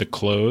starts to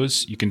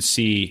close. You can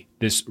see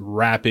this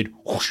rapid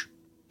whoosh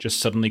just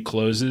suddenly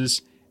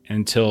closes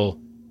until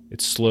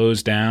it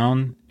slows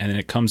down, and then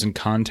it comes in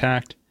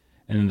contact,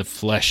 and then the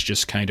flesh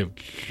just kind of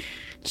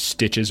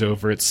stitches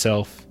over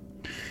itself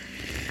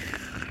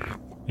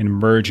and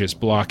merges,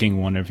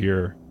 blocking one of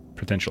your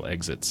potential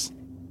exits.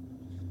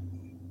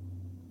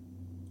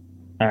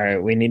 All right,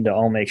 we need to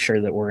all make sure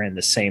that we're in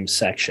the same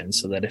section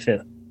so that if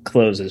it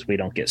closes, we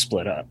don't get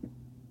split up.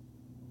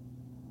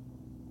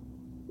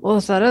 Well,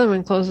 if that other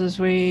one closes,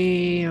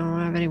 we don't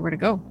have anywhere to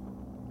go.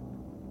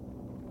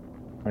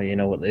 Well, you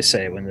know what they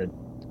say, when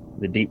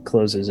the deep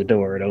closes a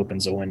door, it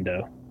opens a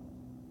window.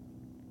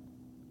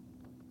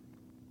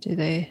 Do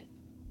they?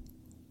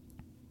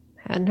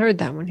 Hadn't heard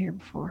that one here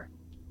before.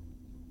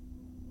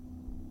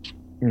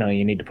 No,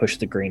 you need to push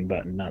the green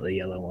button, not the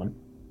yellow one.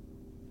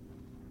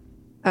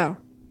 Oh,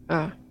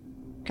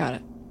 got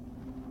it.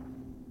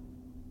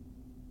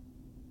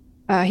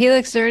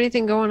 Helix, is there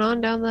anything going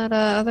on down that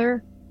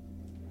other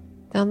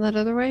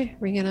way? Are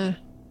we gonna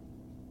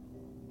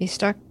be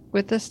stuck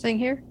with this thing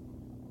here?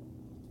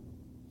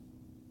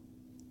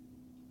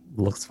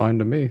 Looks fine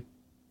to me.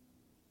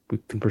 We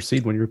can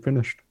proceed when you're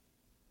finished.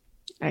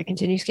 I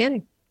continue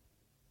scanning.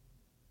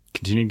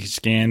 Continue to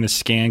scan. The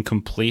scan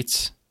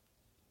completes.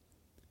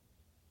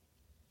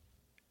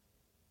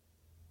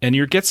 And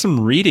you get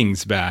some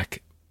readings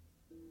back,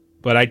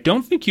 but I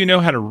don't think you know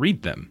how to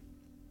read them.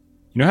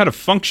 You know how it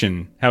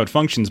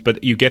functions,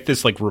 but you get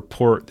this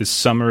report, this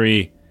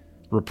summary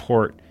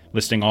report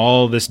listing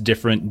all this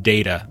different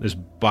data. There's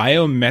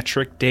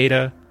biometric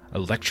data,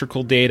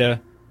 electrical data,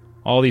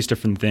 all these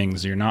different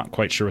things. You're not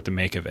quite sure what to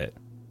make of it.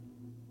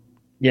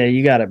 Yeah,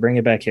 you got it. Bring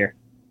it back here.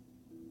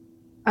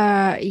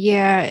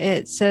 Yeah,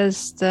 it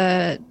says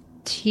the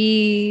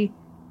T.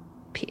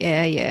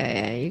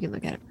 Yeah, you can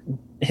look at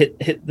it.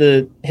 Hit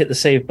the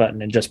save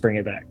button and just bring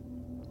it back.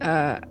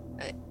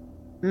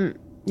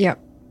 Yep.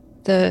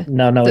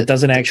 No, it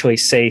doesn't actually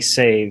say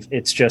save.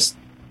 It's just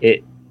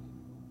it.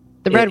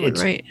 The red one,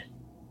 right?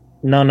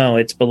 No,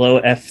 it's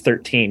below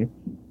F13.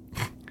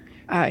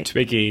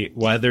 Twiggy,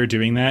 while they're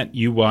doing that,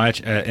 you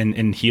watch,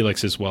 and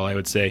Helix as well, I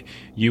would say,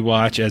 you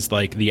watch as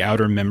the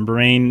outer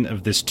membrane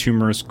of this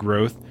tumorous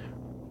growth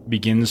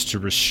begins to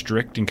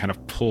restrict and kind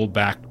of pull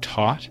back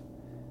taut,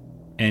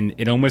 and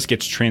it almost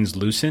gets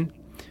translucent.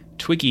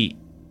 Twiggy,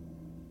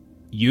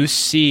 you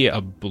see a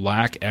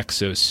black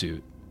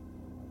exosuit,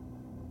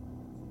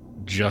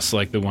 just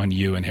like the one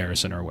you and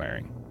Harrison are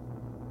wearing.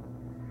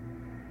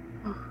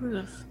 Oh, who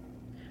the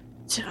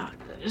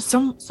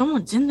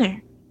someone's in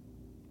there.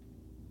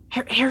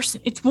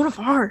 Harrison, it's one of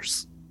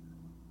ours.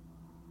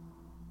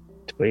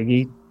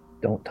 Twiggy,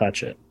 don't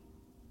touch it.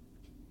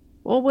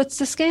 Well, what's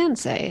the scan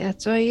say?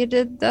 That's why I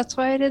did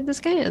the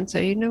scan, so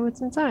you know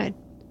what's inside.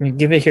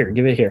 Give it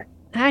here.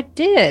 I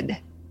did.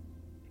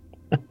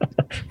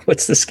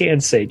 What's the scan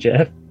say,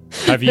 Jeff?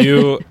 Have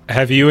you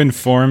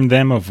informed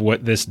them of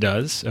what this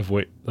does? Of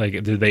what,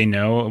 do they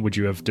know? Would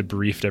you have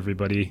debriefed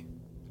everybody?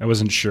 I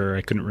wasn't sure.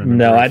 I couldn't remember.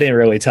 No, I didn't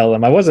really tell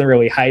them. I wasn't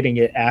really hiding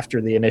it after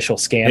the initial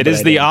scan. It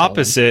is the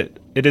opposite.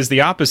 It is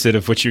the opposite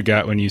of what you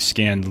got when you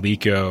scanned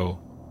Liko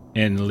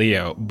and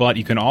Leo. But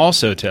you can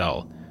also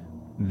tell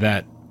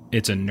that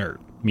it's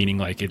inert, meaning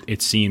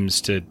it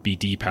seems to be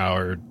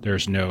depowered.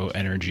 There's no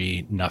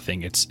energy,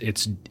 nothing. It's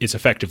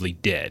effectively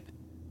dead.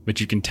 But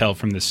you can tell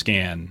from the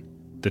scan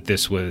that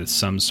this was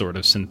some sort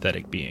of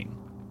synthetic being.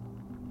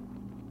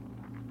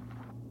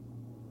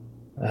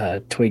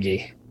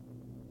 Twiggy,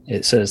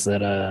 it says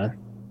that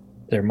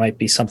there might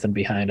be something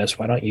behind us.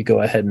 Why don't you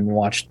go ahead and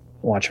watch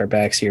our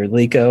backs here?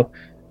 Liko,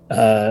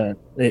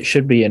 it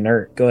should be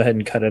inert. Go ahead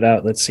and cut it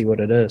out. Let's see what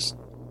it is.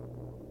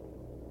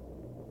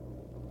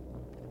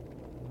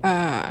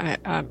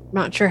 I'm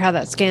not sure how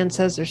that scan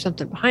says there's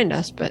something behind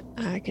us, but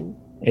I can...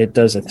 It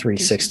does a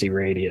 360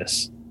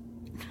 radius.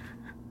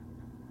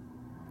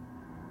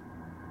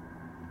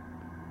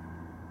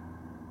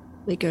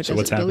 Liko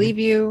doesn't believe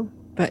you,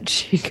 but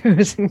she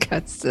goes and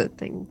cuts the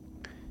thing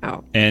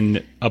out.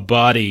 And a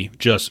body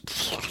just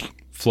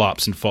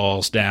flops and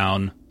falls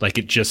down,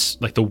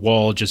 the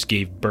wall just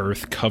gave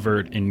birth,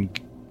 covered in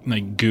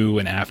goo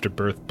and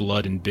afterbirth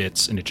blood and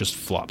bits, and it just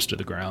flops to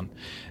the ground,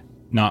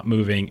 not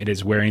moving. It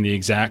is wearing the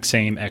exact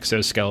same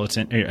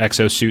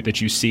exosuit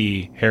that you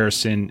see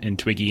Harrison and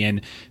Twiggy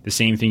in, the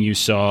same thing you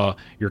saw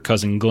your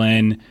cousin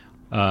Glenn,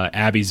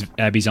 Abby's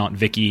Aunt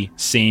Vicky,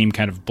 same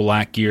kind of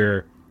black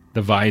gear.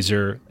 The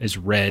visor is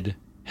red,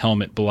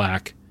 helmet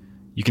black.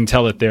 You can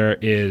tell that there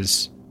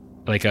is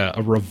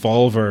a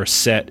revolver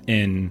set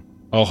in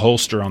a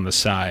holster on the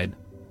side,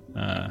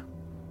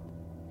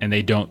 and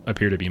they don't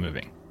appear to be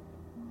moving.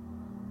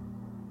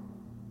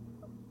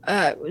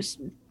 When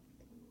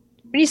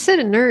you said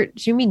inert,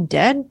 do you mean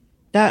dead?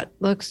 That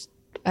looks.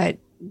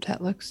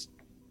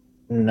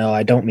 No,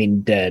 I don't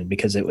mean dead,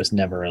 because it was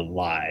never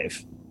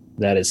alive.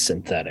 That is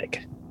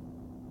synthetic.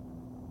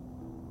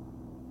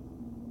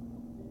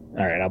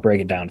 All right, I'll break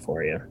it down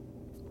for you.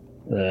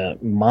 The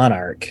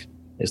Monarch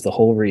is the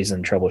whole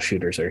reason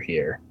troubleshooters are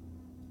here.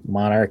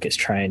 Monarch is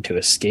trying to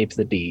escape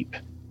the deep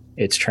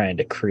it's trying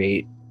to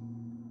create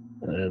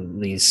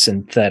these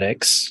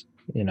synthetics,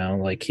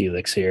 like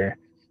Helix here,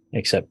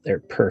 except they're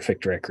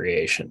perfect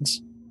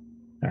recreations.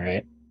 All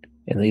right.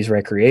 And these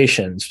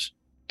recreations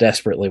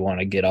desperately want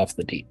to get off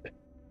the deep.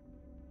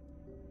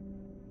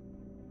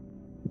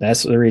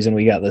 That's the reason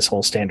we got this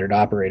whole standard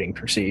operating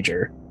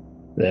procedure,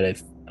 that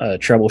if a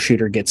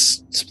troubleshooter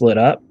gets split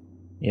up,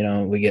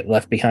 we get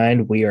left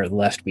behind, we are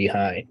left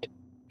behind,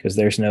 because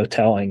there's no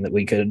telling that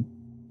we could,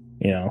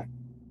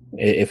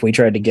 if we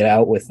tried to get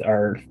out with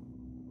our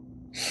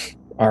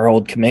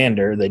old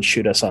commander, they'd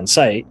shoot us on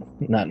sight,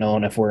 not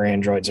knowing if we're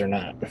androids or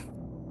not.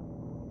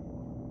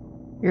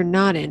 You're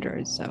not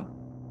androids, though.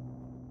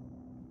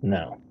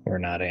 No, we're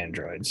not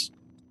androids.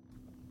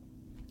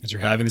 As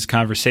you're having this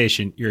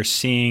conversation, you're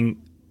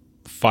seeing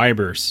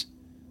fibers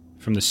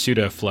from the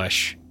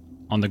pseudo-flesh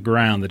on the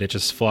ground that it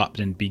just flopped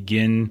and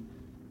begin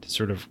to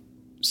sort of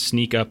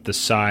sneak up the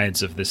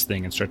sides of this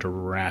thing and start to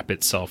wrap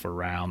itself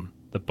around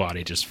the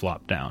body just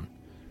flopped down.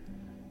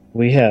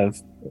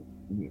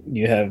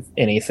 You have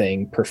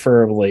anything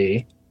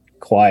preferably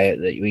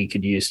quiet that we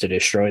could use to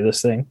destroy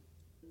this thing?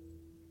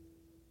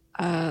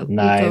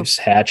 Knives,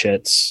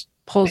 hatchets,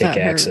 pulls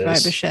pickaxes. out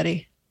her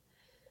machete.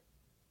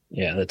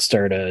 Yeah, let's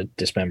start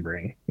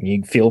dismembering.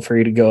 You feel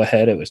free to go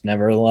ahead. It was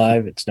never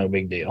alive. It's no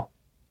big deal.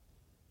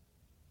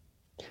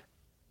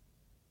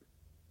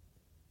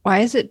 Why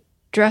is it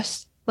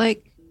dressed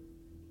like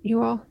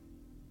you all?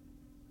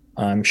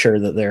 I'm sure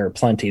that there are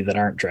plenty that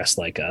aren't dressed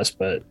like us,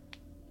 but...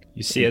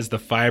 You see as the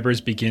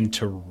fibers begin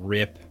to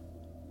rip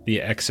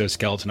the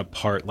exoskeleton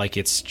apart like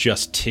it's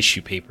just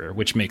tissue paper,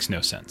 which makes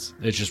no sense.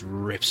 It just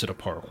rips it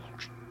apart.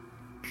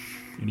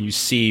 And you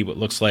see what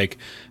looks like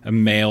a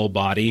male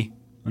body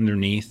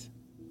underneath,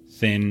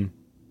 thin.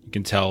 You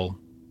can tell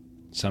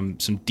some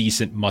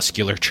decent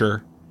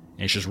musculature,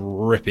 and it's just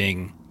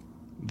ripping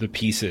the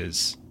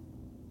pieces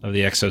of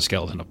the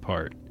exoskeleton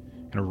apart,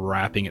 kind of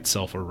wrapping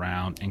itself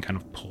around and kind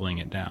of pulling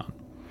it down.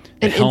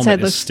 The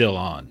helmet is still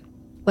on.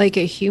 Like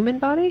a human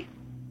body?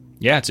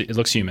 Yeah, it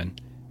looks human.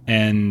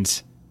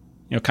 And,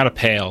 kind of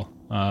pale,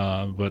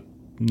 but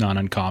not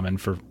uncommon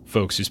for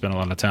folks who spend a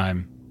lot of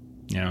time,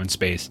 in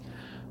space.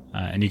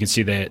 And you can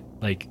see that,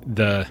 like,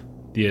 the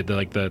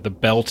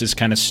belt is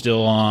kind of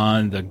still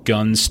on, the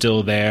gun's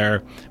still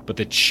there, but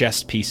the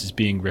chest piece is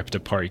being ripped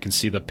apart. You can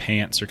see the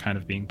pants are kind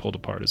of being pulled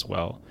apart as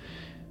well.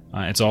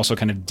 It's also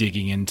kind of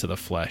digging into the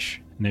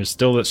flesh. And there's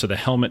still, so the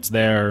helmet's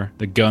there,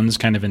 the gun's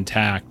kind of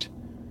intact,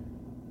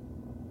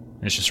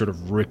 and it's just sort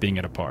of ripping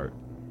it apart.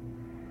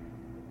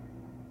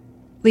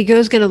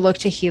 Ligo's gonna look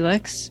to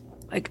Helix.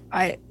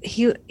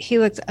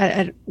 Helix,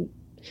 I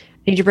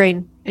need your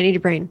brain. I need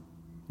your brain.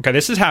 Okay,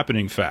 this is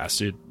happening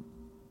fast.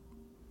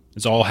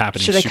 It's all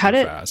happening super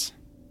fast.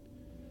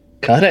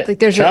 Cut it.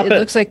 Like it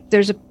looks like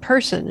there's a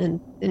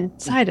person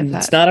inside of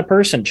that. It's not a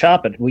person.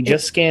 Chop it. We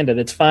just scanned it.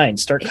 It's fine.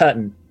 Start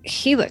cutting.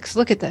 Helix,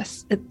 look at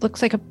this. It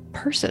looks like a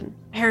person.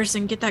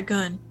 Harrison, get that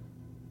gun.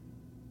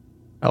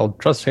 I'll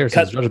trust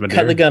Harrison's judgment.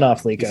 Cut the gun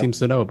off, Lico. He seems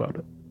to know about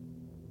it.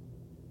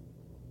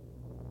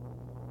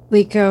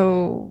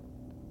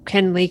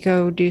 Can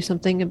Lico do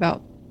something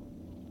about...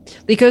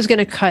 Lico's going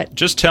to cut.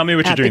 Just tell me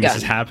what you're doing. This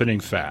is happening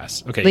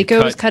fast. Okay.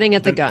 Lico is cutting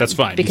at the gun. That's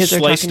fine. Because you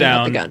they're slice talking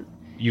down, about the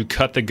gun. You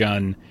cut the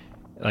gun,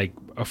 like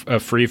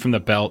free from the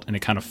belt, and it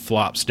kind of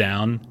flops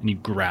down, and you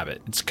grab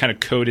it. It's kind of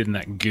coated in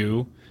that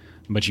goo,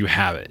 but you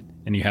have it,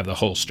 and you have the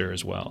holster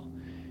as well.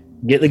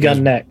 Get the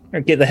gun next, or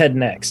get the head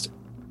next.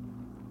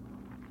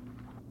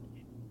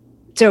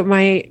 So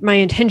my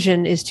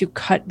intention is to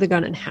cut the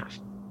gun in half.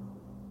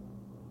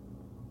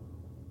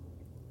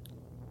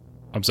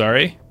 I'm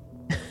sorry?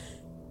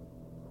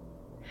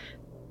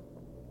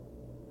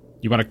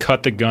 You want to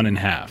cut the gun in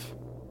half?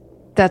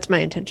 That's my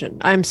intention.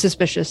 I'm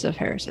suspicious of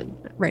Harrison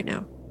right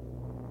now.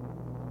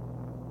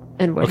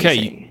 And what he's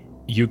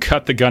saying. You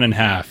cut the gun in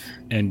half,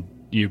 and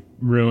you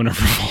ruin a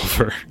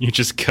revolver. You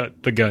just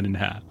cut the gun in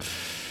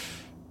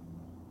half.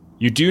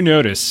 You do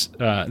notice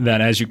that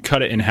as you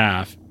cut it in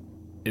half,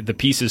 the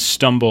pieces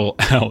stumble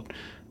out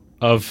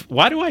of...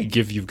 Why do I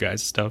give you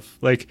guys stuff?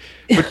 Like,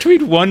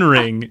 between One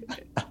Ring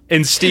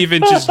and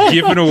Steven just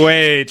giving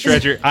away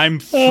treasure, I'm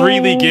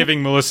freely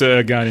giving Melissa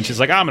a gun, and she's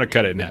like, I'm going to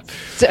cut it in half.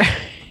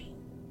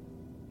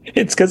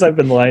 It's because I've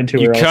been lying to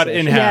her. You cut it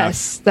in half.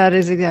 Yes, that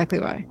is exactly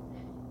why.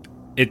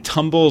 It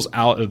tumbles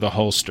out of the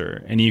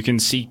holster, and you can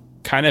see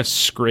kind of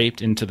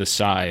scraped into the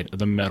side of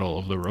the metal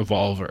of the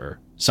revolver.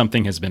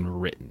 Something has been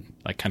written,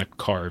 like kind of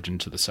carved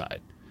into the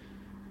side.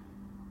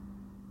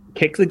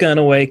 Kick the gun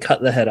away,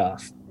 cut the head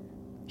off.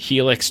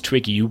 Helix,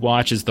 Twiggy, you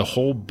watch as the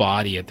whole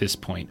body at this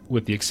point,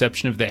 with the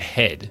exception of the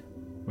head,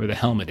 where the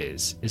helmet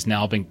is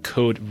now been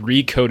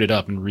recoated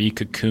up and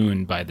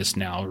re-cocooned by this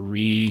now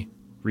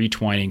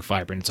retwining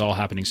fiber, and it's all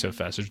happening so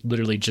fast. There's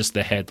literally just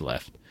the head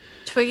left.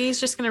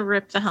 Twiggy's just going to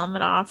rip the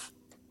helmet off.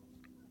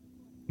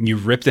 You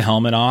rip the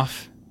helmet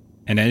off,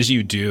 and as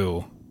you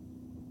do,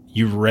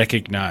 you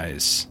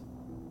recognize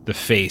the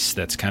face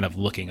that's kind of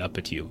looking up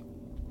at you.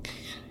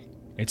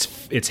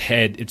 Its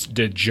head, its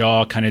the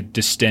jaw kind of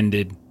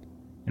distended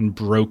and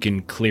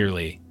broken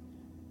clearly.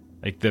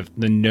 like the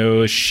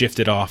nose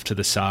shifted off to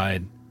the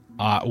side,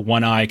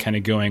 one eye kind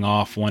of going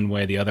off one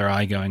way, the other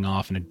eye going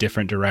off in a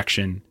different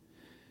direction.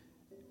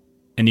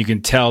 And you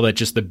can tell that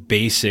just the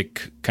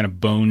basic kind of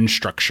bone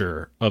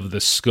structure of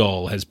the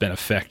skull has been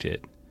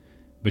affected.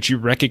 But you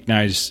would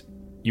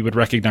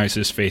recognize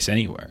his face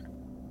anywhere.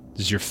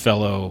 This is your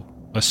fellow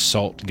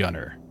assault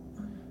gunner,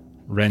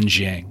 Ren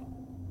Jiang.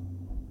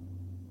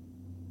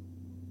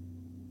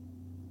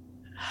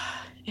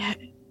 Yeah,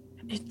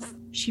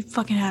 she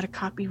fucking had a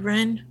copy,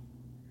 Ren.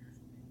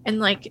 And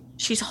like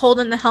she's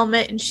holding the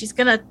helmet and she's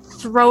gonna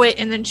throw it,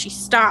 and then she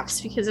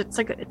stops because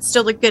it's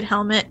still a good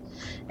helmet,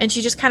 and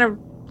she just kind of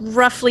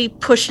roughly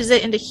pushes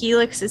it into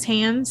Helix's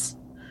hands.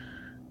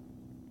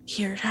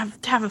 Here, have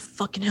a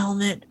fucking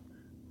helmet.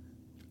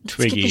 Let's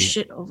Twiggy, get this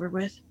shit over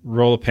with.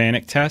 Roll a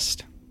panic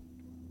test.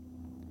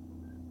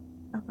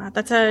 Oh god,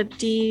 that's a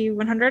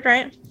D100,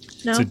 right?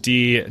 No,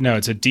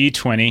 It's a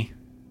D20.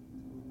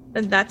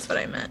 and that's what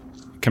I meant.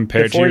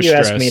 Compared Before to your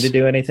you stress. ask me to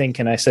do anything,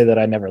 can I say that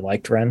I never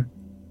liked Ren?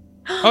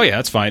 Oh yeah,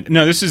 that's fine.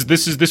 No,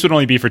 this would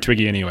only be for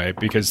Twiggy anyway,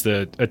 because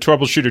a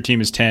troubleshooter team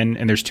is 10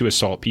 and there's 2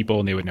 assault people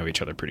and they would know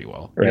each other pretty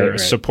well. Right.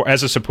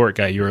 As a support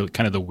guy, you're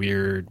kind of the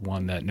weird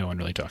one that no one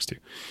really talks to.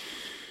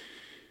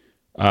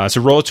 So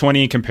roll a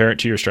 20 and compare it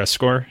to your stress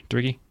score,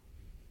 Twiggy.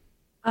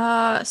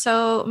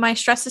 So my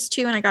stress is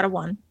 2 and I got a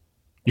 1.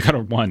 You got a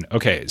 1.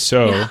 Okay,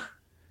 so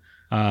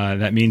Yeah.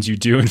 that means you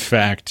do in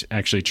fact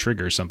actually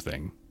trigger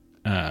something.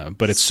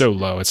 But it's so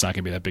low, it's not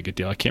going to be that big a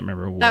deal. I can't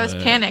remember what. That was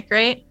panic,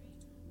 right?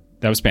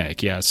 That was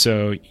panic, yeah.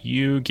 So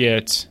you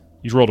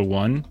rolled a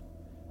 1.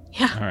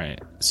 Yeah. All right.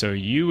 So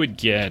you would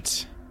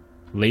get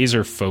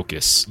laser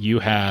focus. You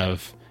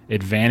have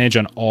advantage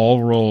on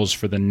all rolls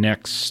for the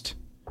next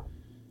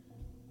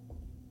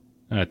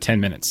 10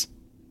 minutes.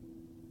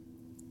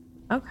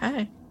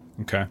 Okay.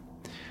 Okay.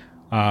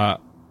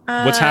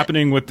 What's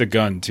happening with the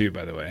gun too,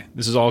 by the way?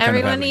 This is all kind of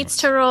everyone happening. needs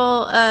to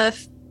roll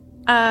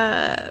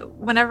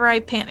whenever I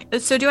panic.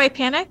 So do I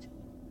panic?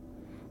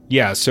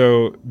 Yeah,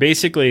 so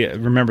basically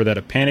remember that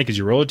a panic is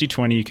you roll a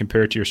d20, you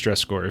compare it to your stress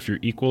score. If you're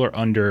equal or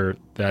under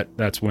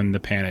that's when the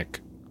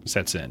panic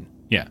sets in.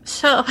 Yeah.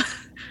 So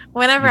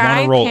whenever You I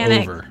want to roll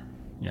panic, over.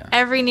 Yeah.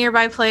 every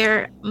nearby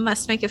player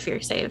must make a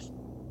fear save.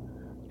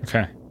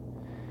 Okay.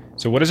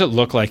 So what does it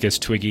look like as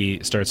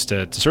Twiggy starts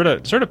to sort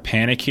of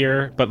panic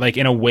here, but like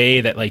in a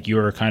way that like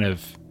you're kind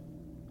of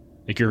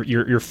like you're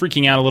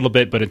freaking out a little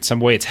bit, but in some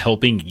way it's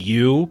helping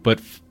you, but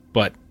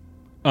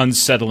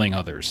unsettling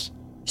others.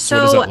 So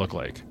what does that look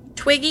like?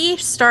 Twiggy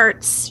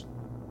starts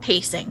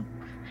pacing.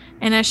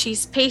 And as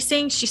she's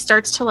pacing, she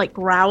starts to like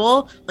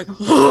growl, like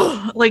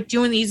like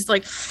doing these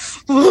like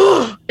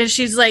and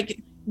she's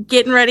like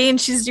getting ready and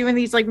she's doing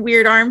these like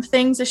weird arm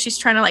things as she's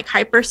trying to like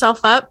hype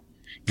herself up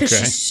because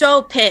she's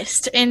so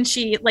pissed. And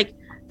she like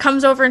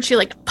comes over and she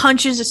like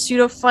punches a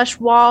pseudo flesh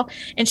wall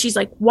and she's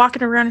like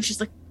walking around and she's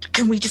like,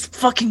 can we just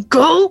fucking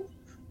go?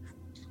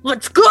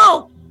 Let's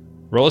go.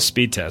 Roll a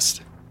speed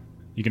test.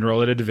 You can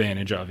roll it at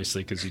advantage,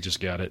 obviously, because you just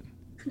got it.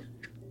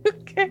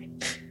 Okay.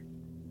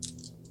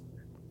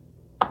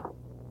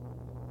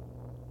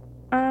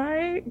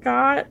 I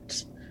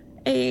got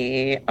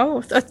a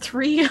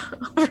 3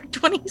 over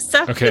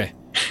 27. Okay.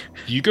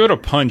 You go to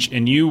punch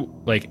and you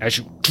like as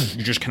you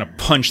just kind of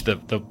punch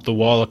the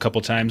wall a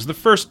couple times. The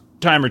first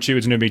time or two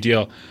it's no big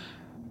deal.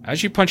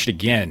 As you punch it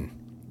again,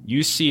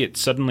 you see it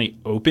suddenly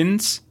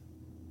opens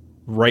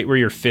right where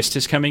your fist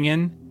is coming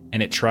in,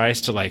 and it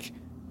tries to like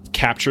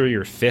capture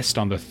your fist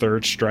on the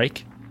third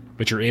strike,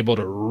 but you're able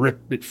to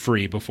rip it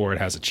free before it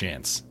has a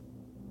chance.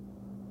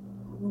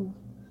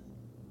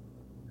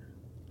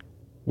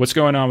 What's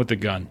going on with the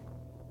gun?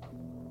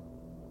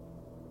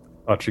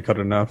 Thought you cut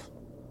it in half.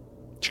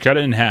 She cut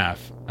it in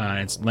half.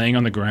 It's laying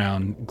on the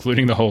ground,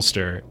 including the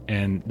holster,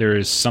 and there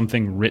is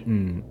something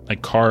written,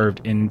 like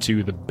carved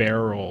into the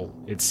barrel,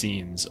 it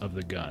seems, of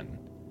the gun.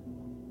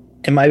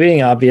 Am I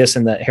being obvious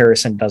in that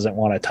Harrison doesn't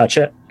want to touch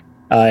it?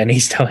 And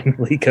he's telling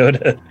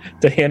Liko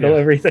to handle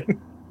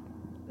everything?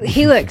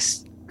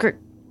 Helix,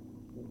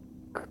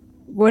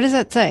 what does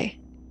that say?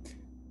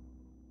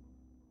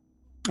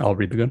 I'll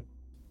read the gun.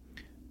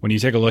 When you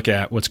take a look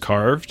at what's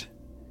carved,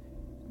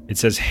 it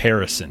says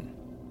Harrison.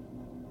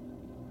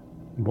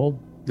 Well,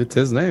 it's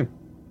his name.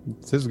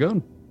 It's his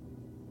gun.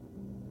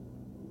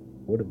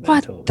 Would have been What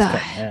until it was the- cut in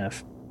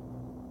half.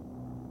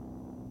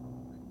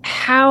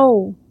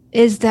 How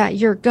is that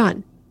your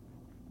gun?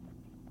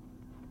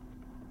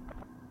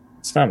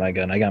 It's not my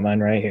gun. I got mine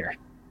right here.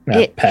 I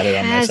It pat it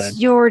on my has side.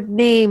 your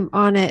name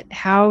on it.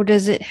 How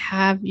does it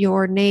have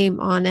your name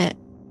on it?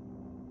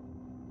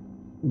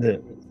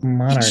 The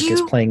Monarch Did is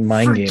you playing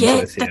mind games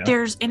forget with you. that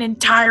there's an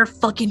entire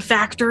fucking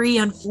factory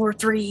on floor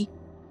 3?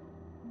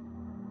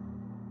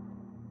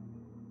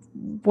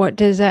 What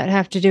does that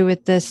have to do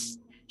with this?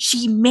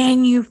 She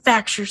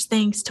manufactures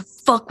things to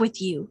fuck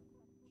with you.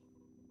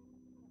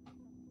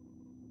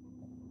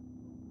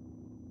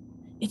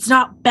 It's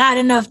not bad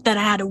enough that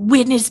I had to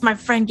witness my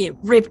friend get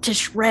ripped to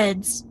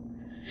shreds.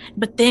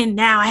 But then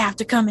now I have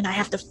to come and I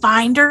have to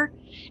find her,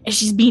 and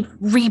she's being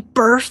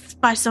rebirthed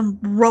by some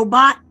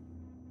robot.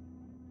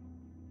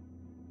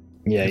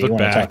 Yeah, you want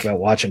to talk about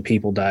watching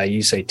people die.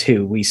 You say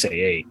 2, we say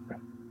 8.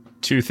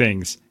 2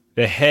 things.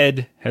 The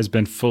head has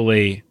been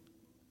fully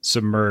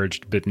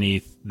submerged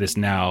beneath this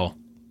now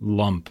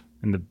lump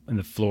in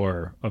the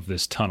floor of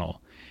this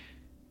tunnel.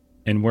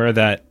 And where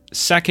that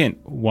second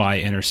Y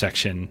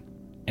intersection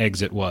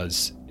exit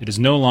was, it is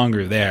no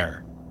longer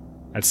there.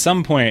 At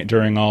some point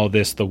during all of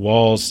this, the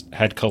walls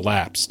had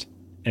collapsed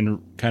and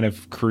kind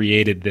of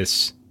created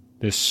this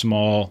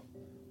small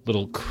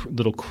little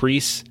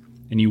crease,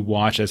 and you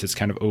watch as it's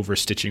kind of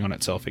overstitching on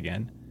itself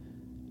again.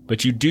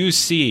 But you do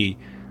see,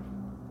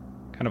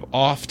 kind of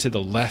off to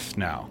the left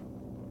now,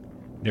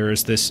 there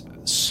is this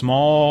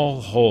small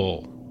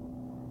hole,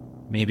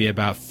 maybe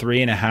about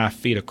 3.5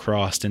 feet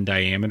across in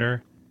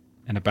diameter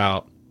and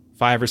about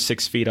 5 or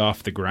 6 feet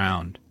off the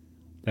ground,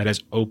 that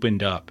has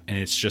opened up, and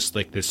it's just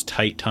like this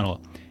tight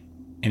tunnel.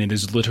 And it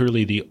is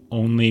literally the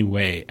only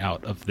way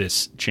out of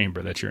this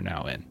chamber that you're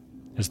now in,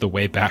 as the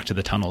way back to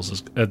the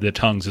tunnels, the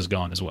tongues is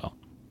gone as well.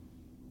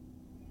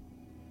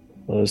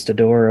 Closed a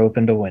door,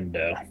 opened a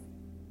window.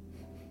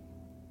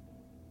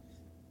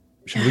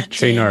 Should we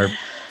chain our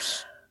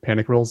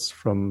panic rolls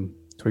from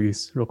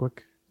Twiggy's real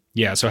quick?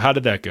 Yeah, so how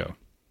did that go?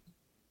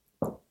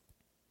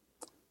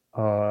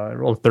 I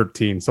rolled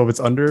 13. So if it's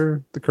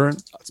under the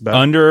current, it's bad.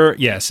 Under,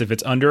 yes. If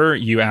it's under,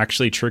 you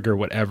actually trigger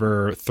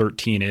whatever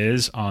 13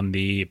 is on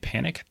the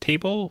panic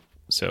table.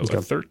 So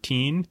a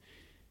 13.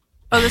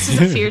 Oh, this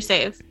is a fear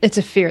save. It's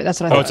a fear.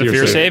 That's what I thought. Oh, it's a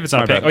fear save? It's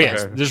not a panic. Oh,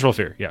 yes. Okay. Just roll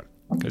fear. Yeah.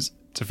 Because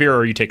it's a fear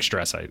or you take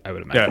stress, I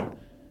would imagine. Yeah.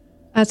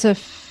 That's a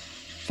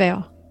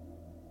fail.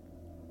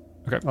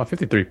 Okay.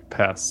 53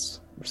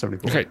 pass. Or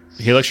 74. Okay.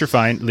 Helix, you're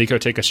fine. Liko,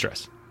 take a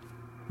stress.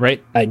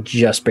 Right? I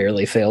just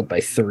barely failed by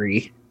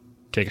 3.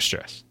 Take a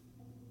stress.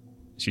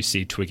 So you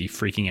see Twiggy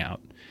freaking out.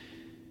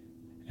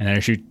 And then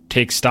as you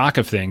take stock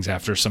of things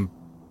after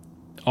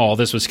all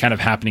this was kind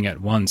of happening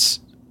at once,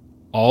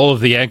 all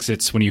of the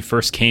exits when you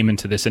first came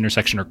into this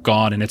intersection are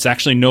gone, and it's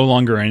actually no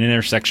longer an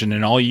intersection,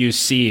 and all you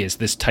see is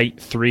this tight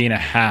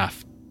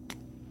 3.5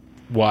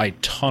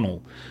 wide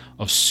tunnel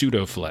of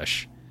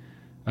pseudo-flesh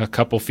a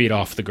couple feet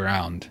off the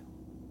ground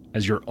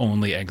as your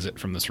only exit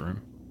from this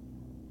room.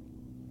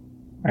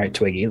 All right,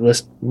 Twiggy,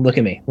 look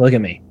at me. Look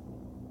at me.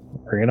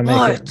 We're going to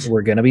make it.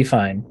 We're going to be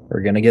fine. We're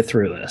going to get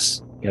through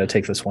this. You got to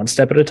take this one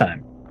step at a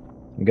time.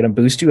 I'm going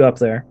to boost you up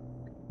there.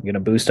 I'm going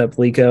to boost up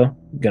Liko.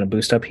 I'm going to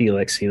boost up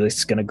Helix. Helix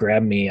is going to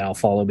grab me. I'll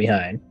follow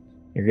behind.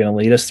 You're going to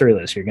lead us through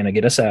this. You're going to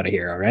get us out of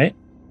here, all right?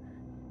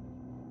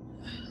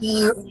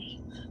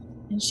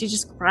 And she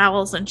just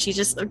growls and she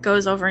just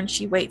goes over and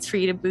she waits for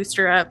you to boost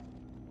her up.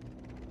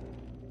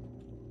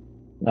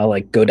 I'll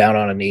go down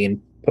on a knee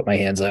and put my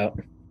hands out.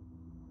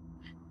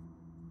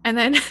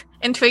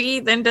 And Twiggy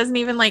then doesn't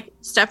even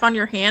step on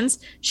your hands.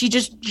 She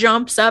just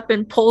jumps up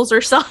and pulls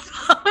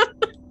herself up.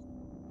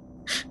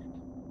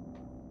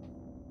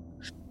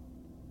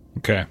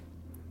 Okay.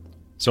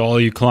 So all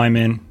you climb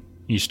in,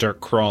 you start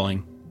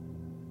crawling.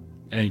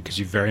 And because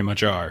you very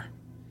much are.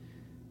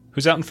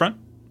 Who's out in front?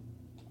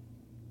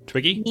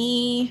 Twiggy?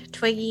 Me,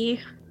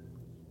 Twiggy.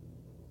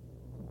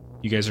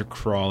 You guys are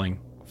crawling.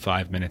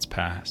 5 minutes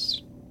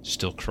pass.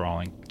 Still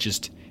crawling.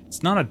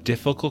 It's not a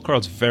difficult crawl.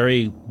 It's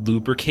very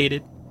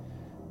lubricated.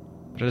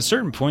 But at a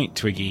certain point,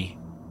 Twiggy,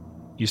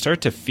 you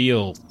start to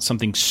feel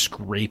something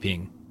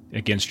scraping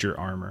against your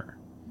armor.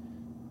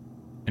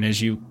 And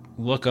as you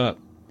look up,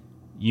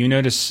 you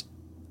notice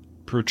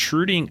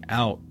protruding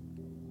out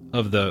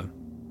of the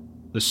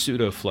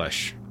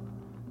pseudo-flesh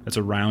that's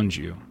around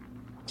you.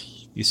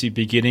 You see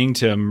beginning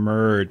to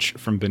emerge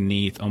from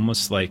beneath,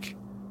 almost like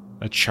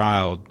a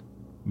child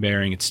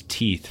baring its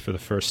teeth for the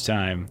first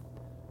time.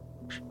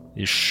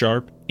 These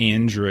sharp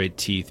android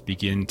teeth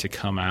begin to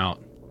come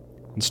out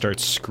and start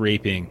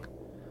scraping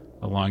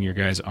along your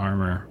guys'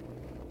 armor.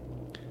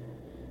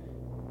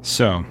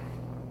 So,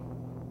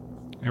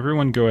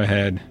 everyone go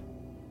ahead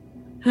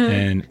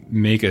and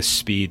make a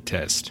speed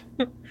test.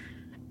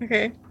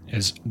 Okay.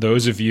 As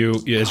those of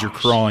you, as you're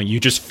crawling, you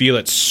just feel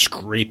it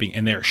scraping,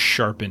 and they're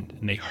sharpened,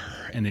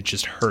 and it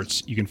just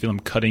hurts. You can feel them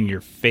cutting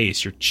your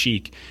face, your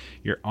cheek,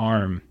 your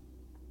arm.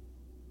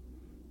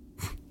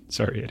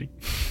 Sorry, Eddie.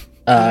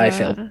 I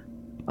failed.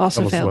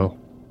 Also failed. Well.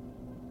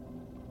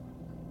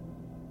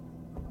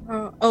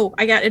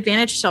 I got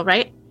advantage still,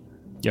 right?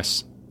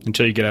 Yes.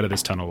 Until you get out of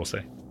this tunnel, we'll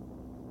say.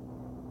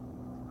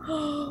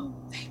 Oh,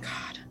 thank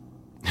God.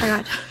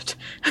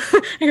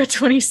 I got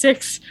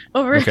 26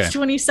 over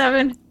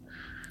 27.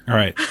 All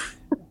right.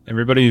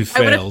 Everybody who I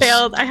would have fails.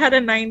 failed. I had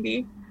a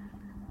 90.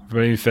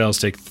 Everybody who fails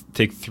take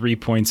 3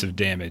 points of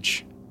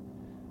damage.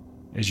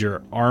 As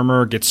your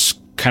armor gets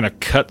kind of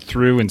cut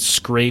through and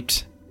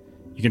scraped,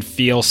 you can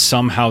feel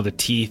somehow the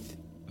teeth,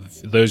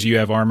 those of you who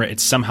have armor, it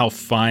somehow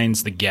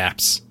finds the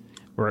gaps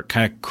where it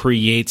kind of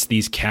creates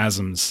these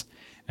chasms,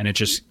 and it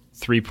just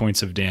 3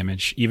 points of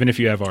damage. Even if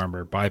you have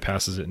armor,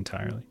 bypasses it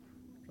entirely.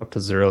 Up to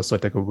 0, so I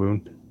take a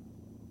wound.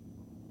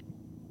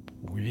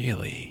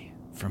 Really?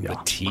 From the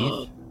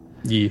teeth?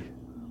 Yeah.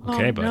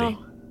 Okay, buddy.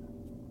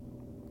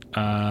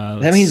 No.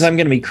 That means I'm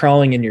going to be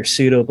crawling in your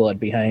pseudo blood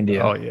behind you.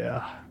 Oh,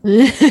 yeah.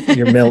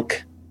 Your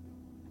milk.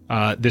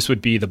 This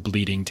would be the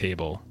bleeding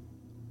table.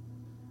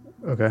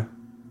 Okay.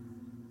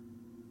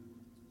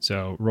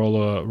 So roll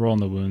on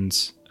the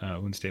wounds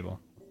table.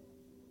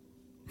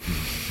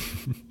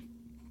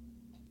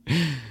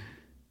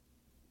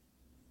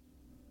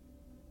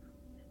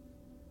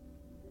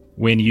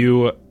 When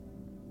you,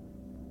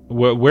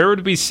 where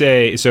would we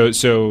say?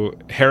 So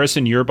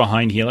Harrison, you're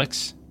behind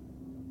Helix.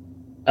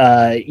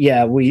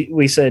 Yeah,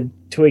 we said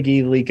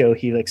Twiggy, Liko,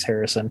 Helix,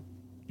 Harrison.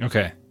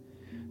 Okay,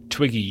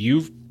 Twiggy,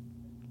 you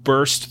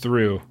burst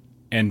through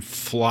and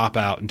flop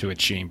out into a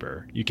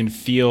chamber. You can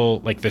feel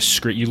like the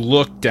scrape. You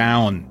look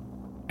down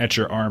at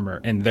your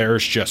armor, and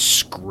there's just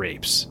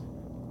scrapes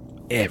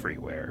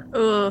everywhere.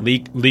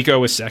 Liko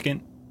was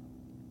second.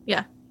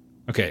 Yeah.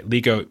 Okay,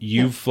 Liko,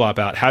 you flop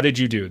out. How did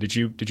you do? Did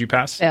you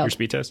pass Failed. your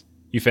speed test?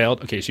 You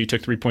failed. Okay, so you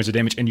took 3 points of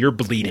damage, and you're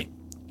bleeding.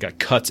 Got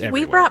cuts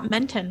everywhere. We brought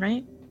Menton,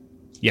 right?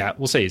 Yeah,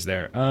 we'll say he's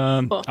there.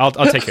 Cool. I'll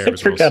take care of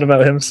his Forgot rules.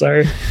 about him.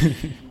 Sorry.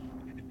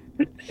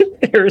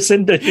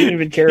 Harrison doesn't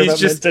even care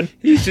about Menton.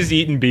 He's just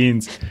eating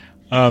beans.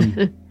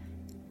 And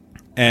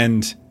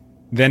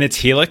then it's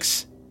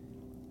Helix.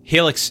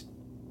 Helix,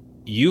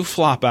 you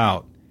flop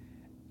out,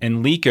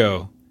 and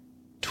Liko,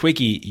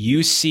 Twiggy,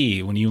 you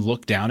see when you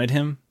look down at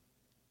him,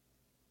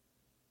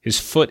 his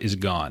foot is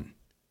gone.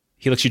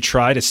 Helix, you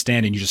try to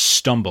stand and you just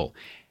stumble,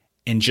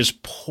 and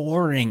just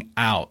pouring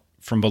out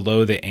from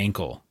below the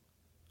ankle,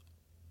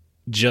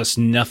 just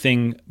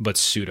nothing but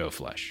pseudo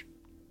flesh.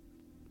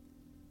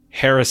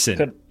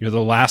 Harrison, you're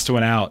the last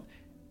one out,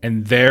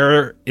 and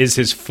there is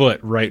his foot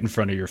right in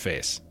front of your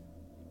face.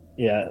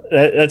 Yeah,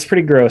 that's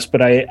pretty gross,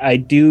 but I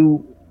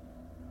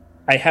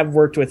have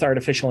worked with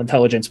artificial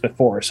intelligence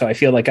before, so I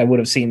feel like I would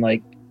have seen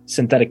like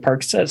synthetic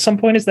parts at some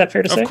point. Is that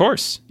fair to say? Of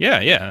course. Yeah.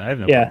 I have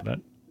no problem with that.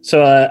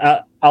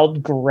 So I'll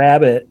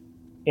grab it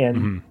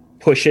and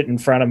push it in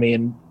front of me,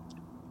 and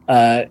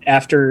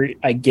after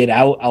I get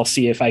out, I'll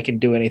see if I can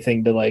do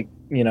anything to, like,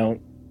 you know,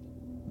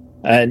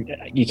 and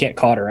you can't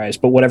cauterize,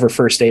 but whatever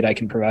first aid I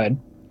can provide.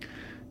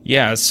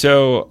 Yeah,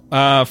 so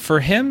for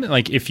him,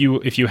 like if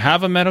you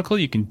have a medical,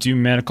 you can do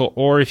medical,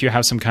 or if you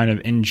have some kind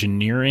of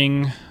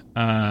engineering,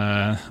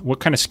 what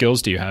kind of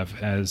skills do you have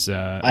as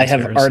I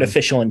have Harrison?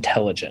 artificial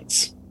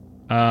intelligence.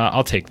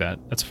 I'll take that.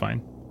 That's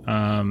fine.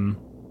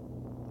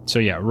 So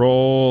yeah,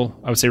 roll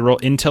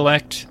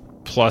intellect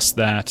plus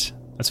that.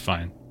 That's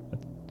fine.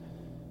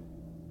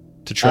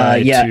 To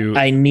try to...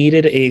 I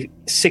needed a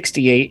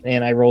 68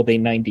 and I rolled a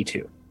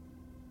 92.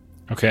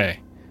 Okay.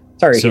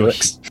 Sorry, so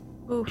Helix.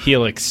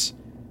 Helix,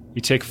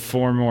 you take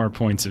 4 more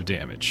points of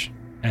damage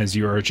as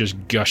you are just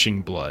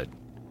gushing blood.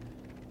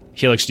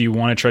 Helix, do you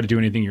want to try to do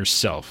anything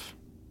yourself?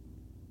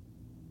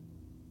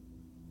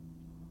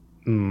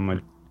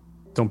 I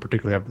don't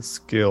particularly have the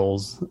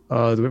skills.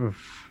 Do we have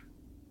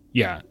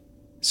Yeah.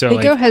 So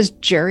Liko has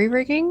jerry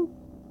rigging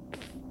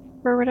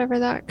or whatever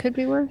that could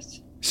be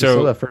worth.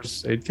 So that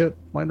first aid kit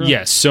lying around?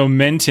 Yes. So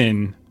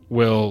Menton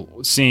will,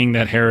 seeing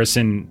that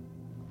Harrison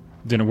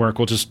didn't work,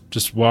 will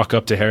just walk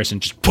up to Harrison,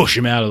 just push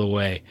him out of the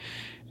way,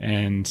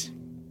 and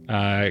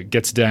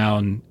gets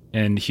down,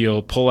 and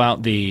he'll pull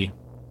out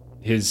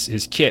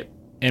his kit.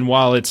 And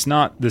while it's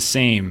not the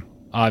same,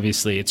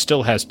 obviously, it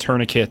still has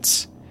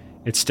tourniquets.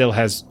 It still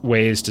has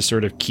ways to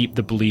sort of keep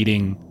the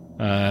bleeding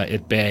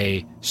at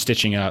bay,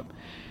 stitching up.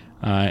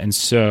 And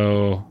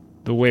so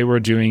the way we're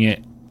doing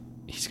it,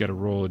 he's got to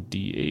roll a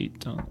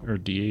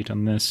D8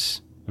 on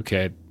this.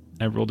 Okay,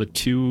 I rolled a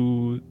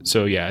 2.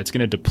 So yeah, it's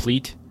going to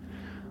deplete.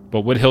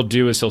 But what he'll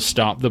do is he'll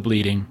stop the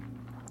bleeding.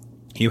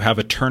 You have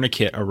a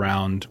tourniquet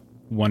around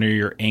one of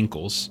your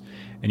ankles,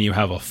 and you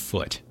have a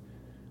foot.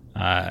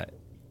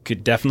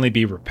 Could definitely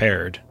be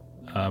repaired,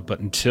 but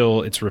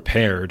until it's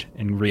repaired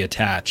and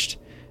reattached,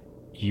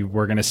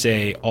 we're going to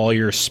say all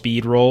your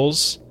speed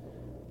rolls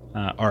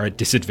are at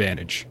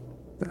disadvantage.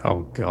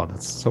 Oh god,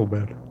 that's so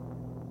bad.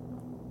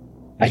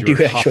 I do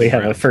actually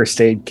have a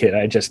first aid kit.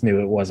 I just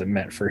knew it wasn't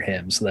meant for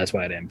him, so that's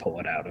why I didn't pull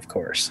it out, of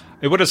course.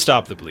 It would have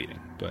stopped the bleeding,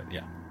 but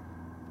yeah.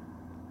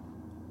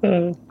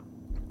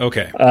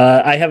 Okay.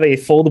 I have a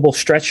foldable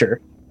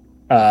stretcher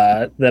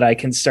that I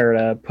can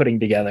start putting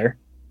together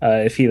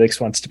if Helix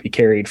wants to be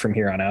carried from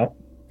here on out.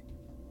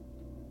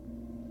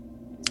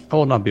 I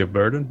will not be a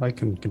burden. I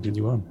can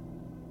continue on.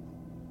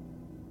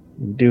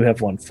 You do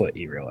have 1 foot,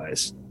 you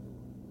realize.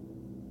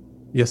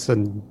 Yes,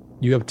 and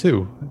you have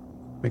 2.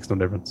 Makes no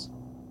difference.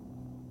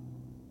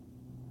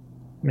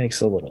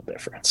 Makes a little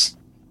difference.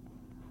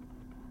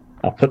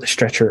 I'll put the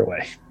stretcher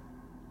away.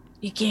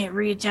 You can't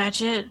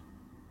reattach it.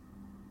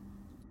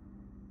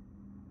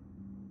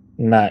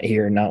 Not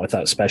here, not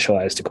without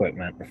specialized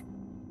equipment.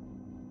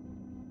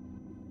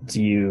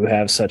 Do you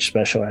have such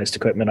specialized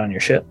equipment on your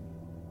ship?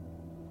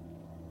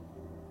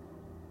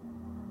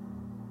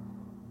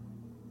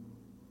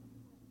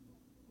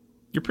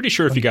 You're pretty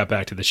sure if you got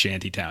back to the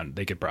shanty town,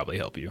 they could probably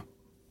help you.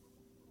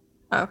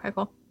 Oh, okay,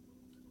 cool.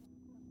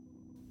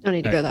 Don't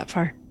need to go that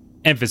far.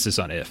 Emphasis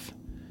on if.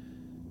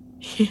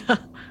 Yeah.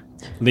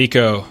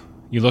 Liko,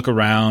 you look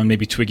around,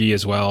 maybe Twiggy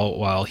as well,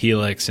 while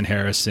Helix and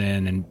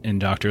Harrison and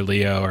Dr.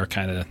 Leo are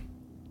kind of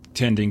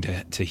tending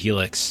to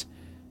Helix.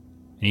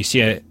 And you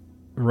see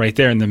right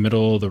there in the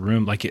middle of the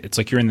room. Like it's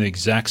like you're in the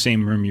exact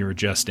same room you were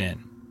just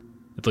in.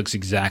 It looks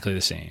exactly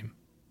the same.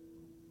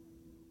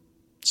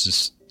 It's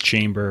this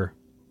chamber,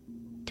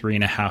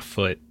 3.5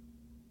 foot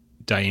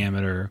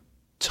diameter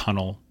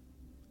tunnel,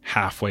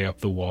 halfway up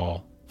the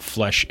wall,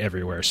 flesh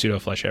everywhere, pseudo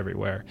flesh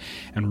everywhere.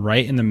 And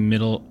right in the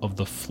middle of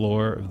the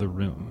floor of the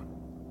room,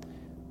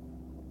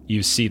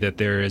 you see that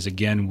there is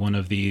again one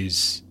of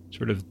these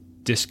sort of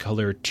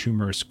discolored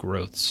tumorous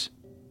growths.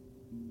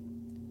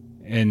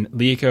 And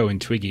Lieko and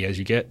Twiggy, as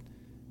you get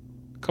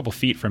a couple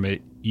feet from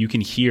it, you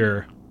can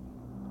hear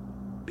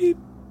beep,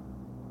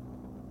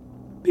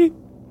 beep,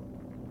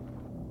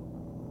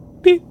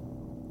 beep,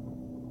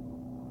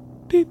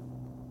 beep.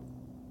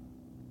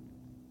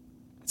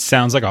 It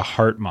sounds like a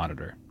heart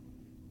monitor.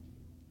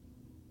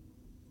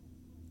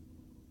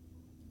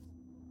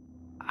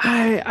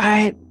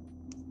 I'm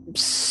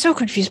so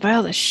confused by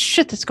all the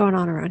shit that's going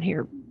on around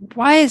here.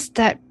 Why is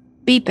that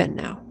beeping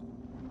now?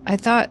 I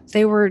thought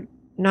they were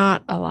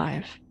not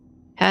alive.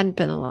 Hadn't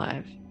been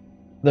alive.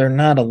 They're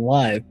not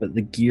alive, but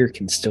the gear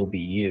can still be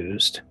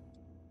used.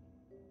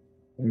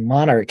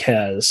 Monarch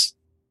has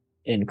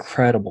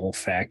incredible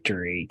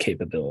factory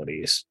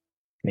capabilities,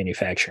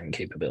 manufacturing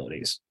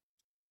capabilities.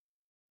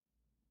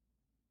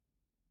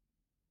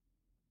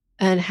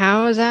 And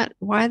how is that?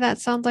 Why that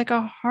sounds like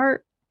a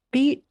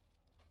heartbeat?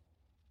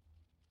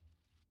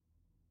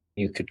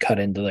 You could cut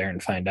into there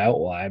and find out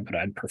why, but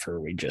I'd prefer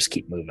we just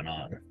keep moving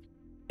on.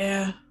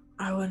 Yeah,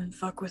 I wouldn't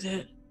fuck with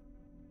it.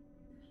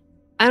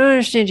 I don't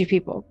understand you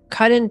people.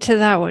 Cut into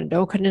that one.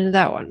 Don't cut into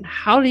that one.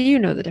 How do you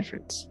know the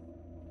difference?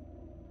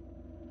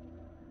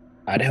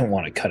 I didn't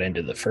want to cut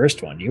into the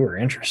first one. You were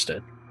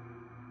interested.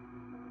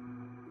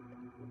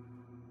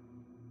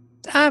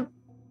 I'm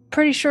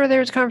pretty sure there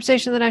was a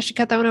conversation that I should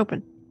cut that one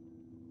open.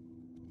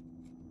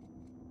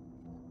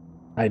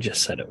 I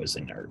just said it was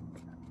inert.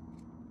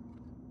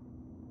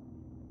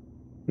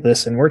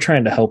 Listen, we're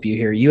trying to help you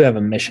here. You have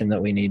a mission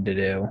that we need to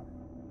do.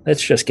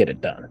 Let's just get it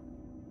done.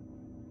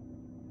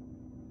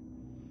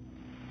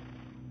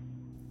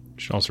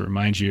 Should also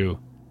remind you,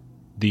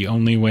 the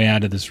only way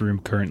out of this room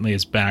currently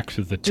is back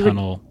through the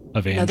tunnel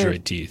of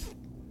android teeth.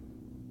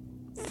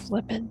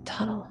 Flippin'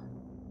 tunnel.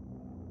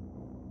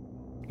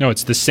 No,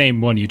 it's the same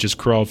one you just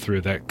crawled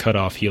through that cut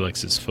off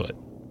Helix's foot.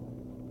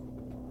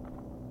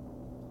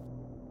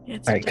 All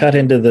right, cut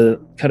into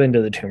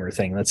the tumor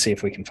thing. Let's see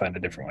if we can find a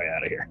different way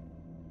out of here.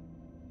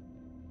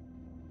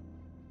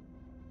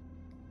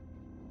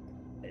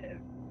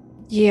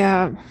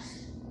 Yeah.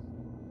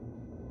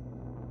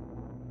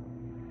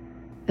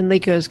 And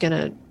Leiko's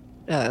gonna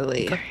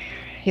leave.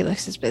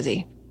 Helix is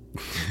busy.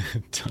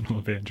 Tunnel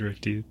of android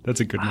teeth.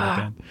 That's a good one,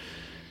 man.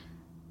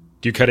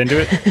 Do you cut into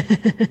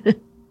it?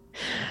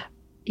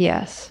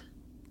 Yes.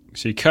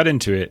 So you cut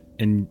into it,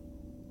 and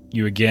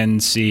you again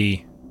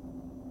see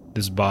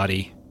this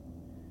body.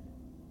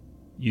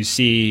 You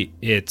see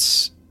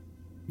it's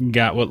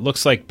got what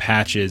looks like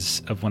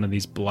patches of one of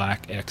these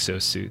black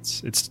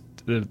exosuits. It's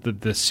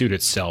the suit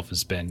itself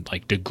has been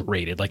like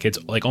degraded, like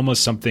it's like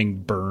almost something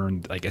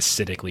burned like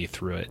acidically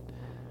through it.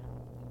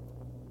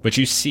 But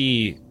you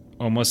see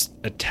almost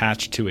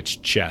attached to its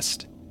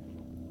chest,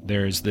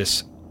 there's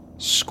this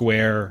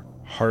square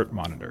heart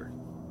monitor,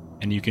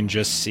 and you can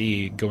just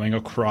see going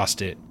across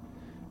it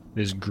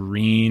this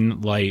green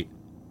light.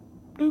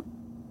 Bloop,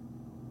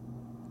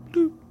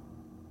 bloop,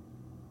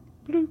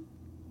 bloop.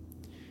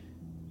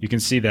 You can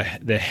see the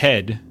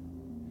head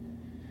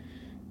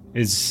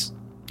is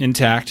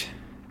intact.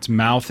 Its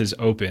mouth is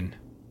open.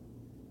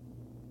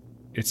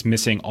 It's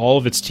missing all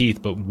of its teeth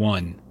but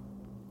one,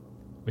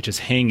 which is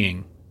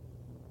hanging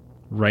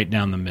right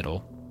down the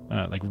middle,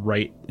 like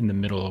right in the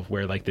middle of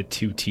where like the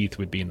two teeth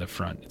would be in the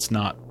front. It's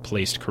not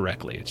placed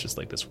correctly. It's just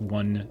like this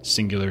one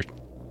singular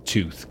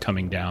tooth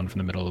coming down from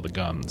the middle of the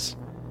gums,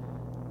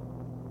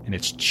 and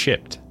it's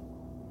chipped.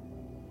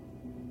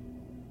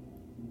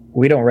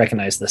 We don't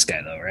recognize this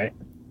guy though, right?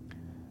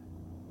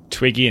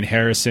 Twiggy and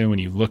Harrison, when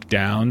you look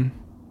down,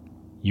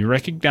 you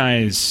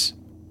recognize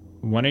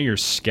one of your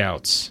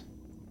scouts,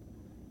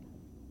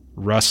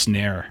 Russ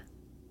Nair.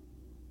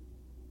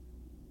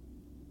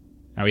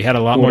 Now, he had a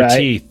lot more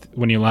teeth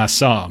when you last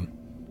saw him.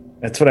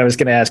 That's what I was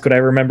going to ask. Would I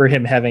remember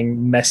him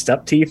having messed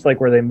up teeth?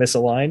 Like, were they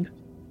misaligned?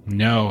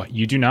 No,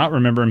 you do not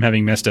remember him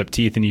having messed up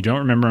teeth, and you don't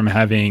remember him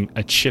having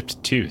a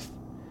chipped tooth.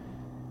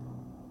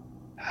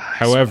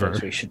 However,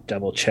 we should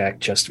double check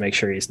just to make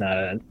sure he's not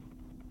an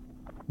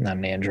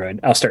android.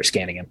 I'll start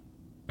scanning him.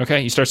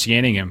 Okay, you start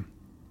scanning him.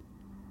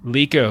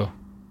 Lieko,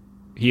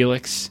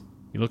 Helix,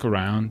 you look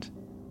around.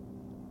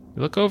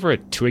 You look over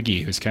at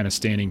Twiggy, who's kind of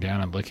standing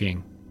down and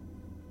looking.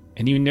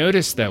 And you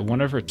notice that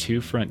one of her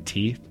two front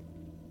teeth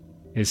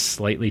is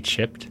slightly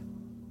chipped.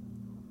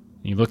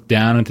 You look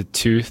down at the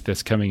tooth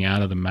that's coming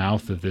out of the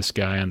mouth of this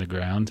guy on the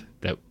ground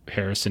that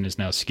Harrison is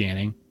now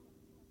scanning.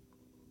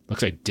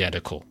 Looks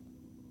identical.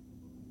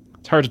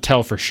 It's hard to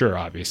tell for sure,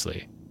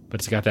 obviously, but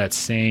it's got that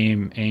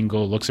same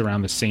angle, looks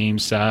around the same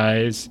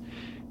size.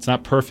 It's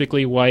not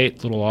perfectly white,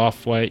 a little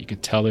off-white. You can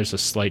tell there's a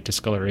slight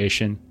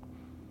discoloration.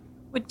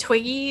 Would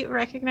Twiggy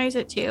recognize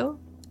it too?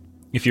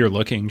 If you're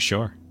looking,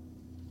 sure.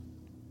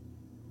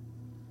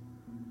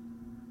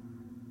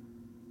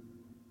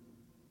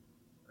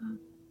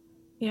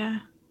 Yeah.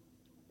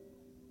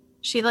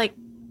 She like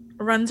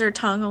runs her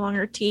tongue along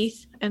her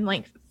teeth and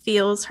like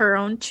feels her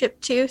own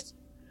chipped tooth,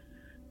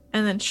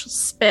 and then she'll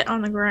spit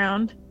on the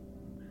ground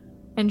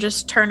and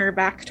just turn her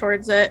back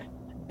towards it,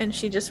 and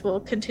she just will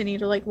continue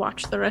to like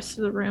watch the rest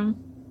of the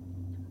room.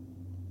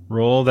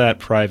 Roll that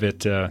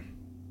private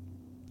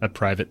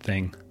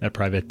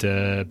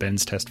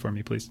Ben's test for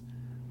me, please.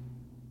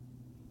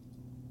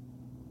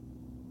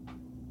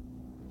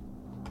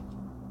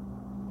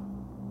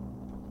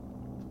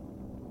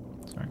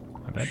 Sorry,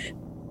 my bad.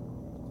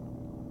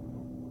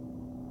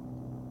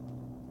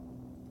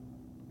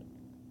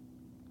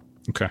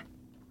 Okay.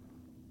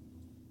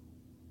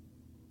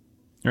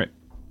 All right.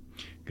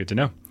 Good to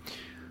know.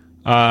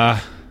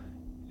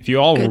 If you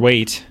all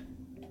wait.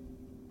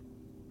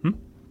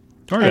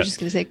 I was just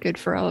going to say good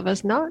for all of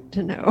us not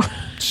to know.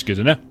 Just good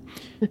to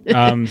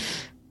know.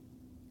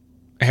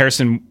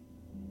 Harrison,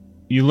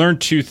 you learned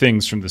two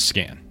things from the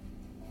scan.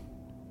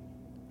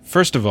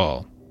 First of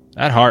all,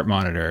 that heart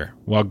monitor,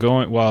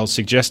 while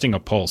suggesting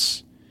a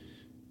pulse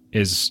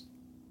is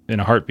in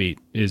a heartbeat,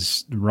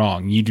 is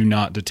wrong. You do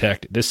not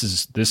detect it. This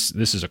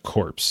is a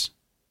corpse.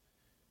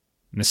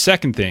 And the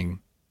second thing,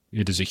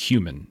 it is a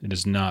human. It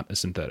is not a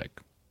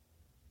synthetic.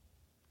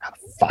 Oh,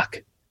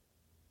 fuck.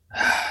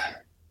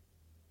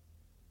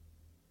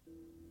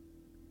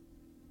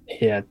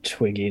 Yeah,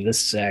 Twiggy,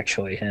 this is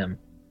actually him.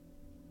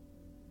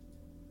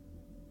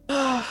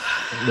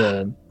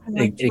 Ignore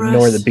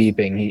the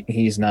beeping.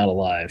 He's not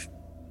alive.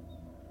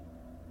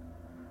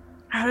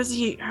 How does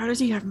he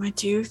have my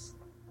tooth?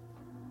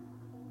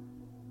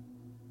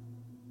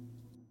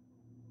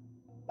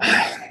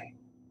 I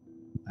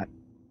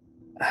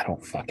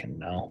don't fucking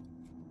know.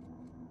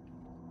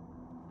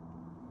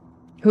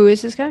 Who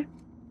is this guy?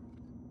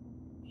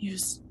 He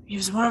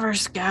was one of our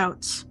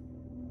scouts.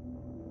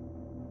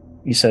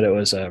 You said it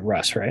was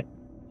Russ, right?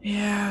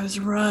 Yeah, it was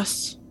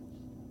Russ.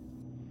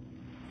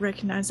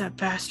 Recognize that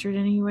bastard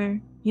anywhere?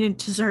 He didn't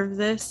deserve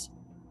this.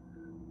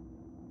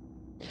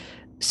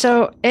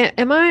 So,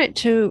 am I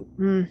to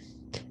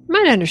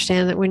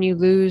understand that when you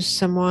lose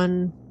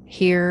someone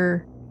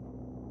here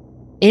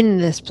in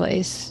this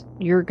place,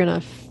 you're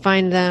gonna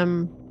find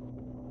them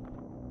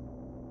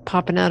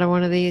popping out of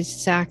one of these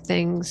sack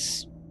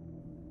things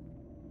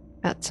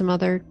at some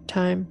other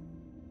time?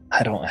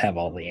 I don't have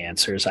all the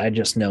answers. I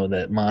just know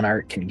that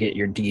Monarch can get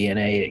your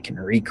DNA. It can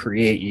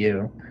recreate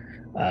you.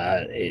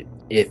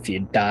 If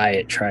you die,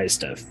 it tries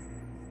to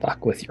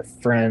fuck with your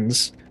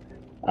friends.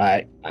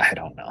 I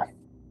don't know.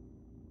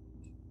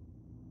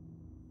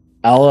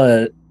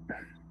 I'll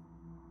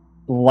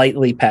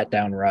lightly pat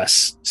down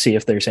Russ, see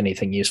if there's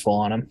anything useful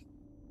on him.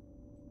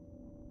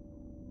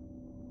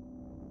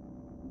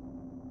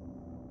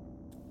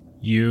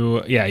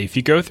 If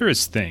you go through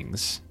his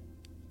things,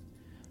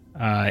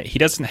 he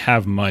doesn't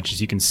have much.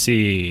 As you can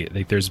see,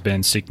 like there's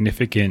been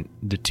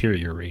significant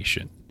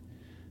deterioration.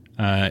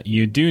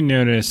 You do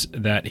notice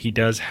that he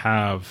does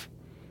have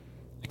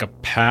like a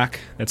pack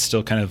that's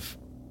still kind of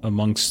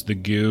amongst the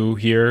goo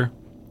here,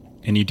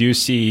 and you do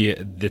see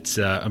that's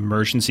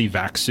emergency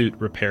vac suit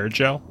repair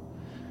gel,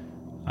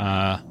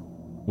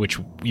 which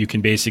you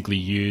can basically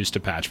use to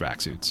patch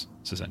vac suits.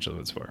 That's essentially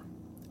what it's for,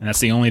 and that's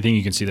the only thing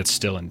you can see that's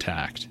still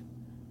intact.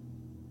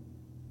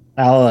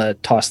 I'll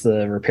toss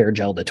the repair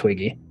gel to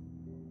Twiggy.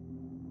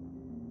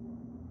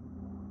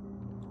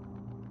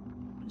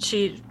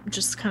 She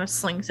just kind of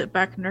slings it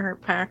back into her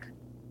pack.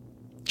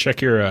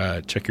 Check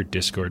your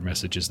Discord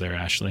messages there,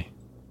 Ashley.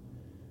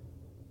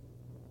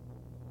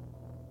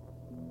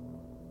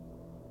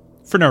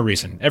 For no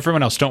reason.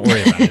 Everyone else, don't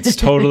worry about it. It's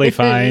totally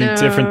fine. No,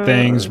 different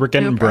things. We're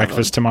getting no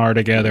breakfast tomorrow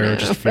together. We're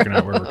just figuring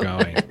out where we're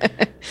going.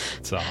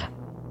 That's all.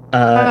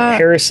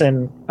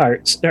 Harrison. All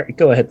right, sorry,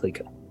 go ahead,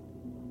 Liko.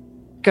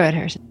 Go ahead,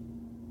 Harrison.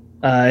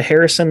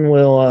 Harrison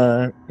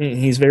will.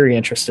 He's very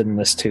interested in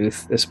this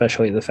tooth,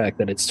 especially the fact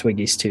that it's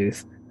Twiggy's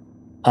tooth.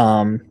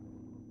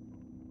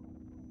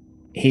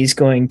 He's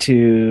going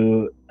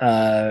to.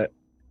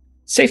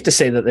 Safe to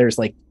say that there's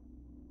like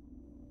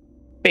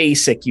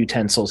basic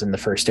utensils in the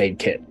first aid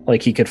kit.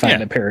 Like he could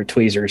find a pair of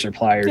tweezers or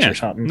pliers or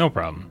something. No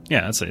problem.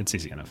 Yeah, it's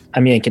easy enough.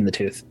 I'm yanking the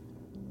tooth.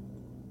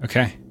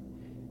 Okay.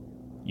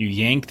 You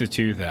yank the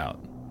tooth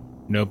out.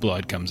 No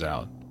blood comes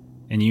out.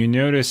 And you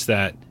notice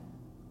that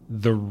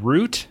the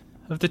root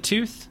of the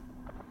tooth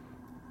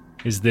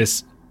is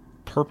this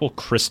purple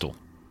crystal.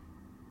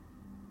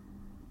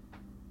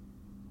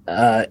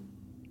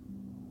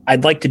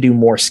 I'd like to do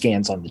more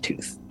scans on the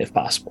tooth, if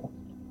possible.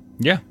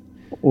 Yeah.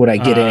 Would I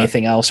get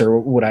anything else, or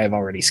would I have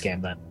already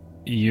scanned that?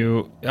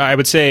 I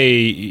would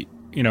say,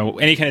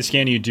 any kind of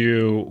scan you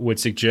do would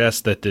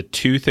suggest that the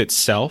tooth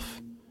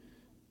itself,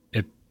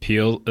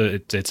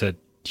 it's a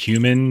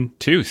human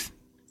tooth.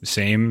 The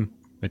same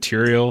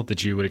material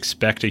that you would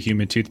expect a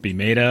human tooth to be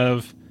made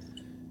of.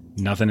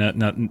 Nothing.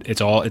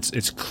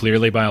 It's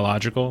clearly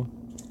biological.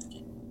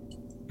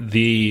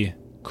 The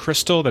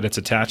crystal that it's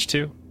attached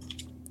to,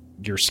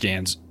 your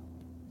scans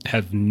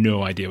have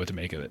no idea what to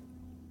make of it.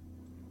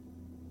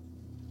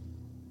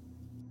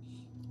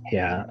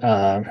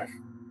 Yeah,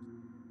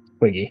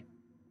 Wiggy.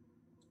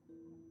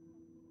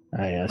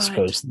 I What?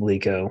 suppose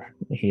Liko,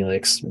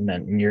 Helix,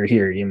 and you're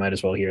here. You might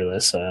as well hear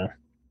this.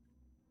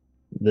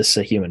 This is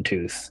a human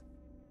tooth.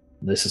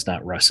 This is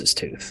not Russ's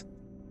tooth.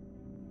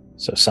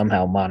 So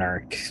somehow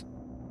Monarch,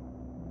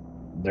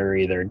 they're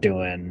either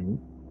doing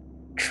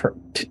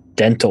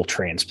dental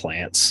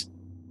transplants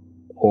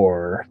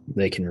or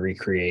they can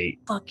recreate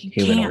Fucking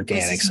human can't.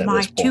 This organics is at my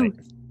this point.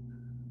 tooth.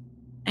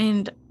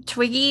 And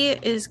Twiggy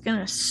is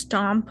gonna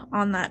stomp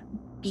on that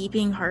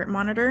beeping heart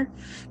monitor.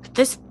 But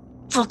this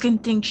fucking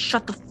thing,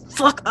 shut the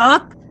fuck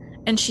up!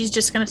 And she's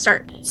just gonna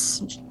start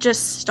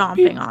just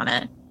stomping on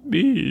it.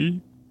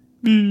 Me.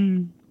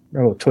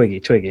 Oh,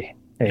 Twiggy. Hey.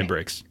 It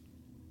breaks.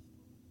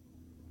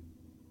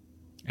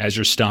 As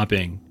you're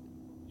stomping,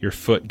 your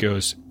foot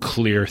goes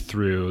clear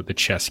through the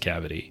chest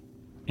cavity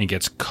and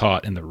gets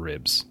caught in the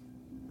ribs.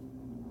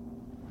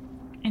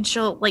 And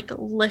she'll like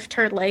lift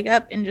her leg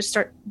up and just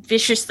start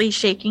viciously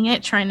shaking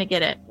it, trying to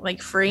get it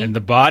like free. And the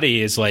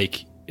body is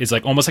like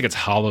almost like it's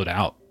hollowed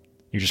out.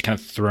 You're just kind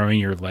of throwing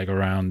your leg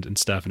around and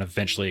stuff, and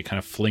eventually it kind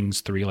of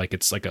flings through like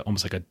it's like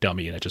almost like a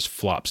dummy, and it just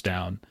flops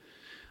down.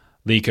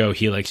 Liko,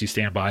 Helix, you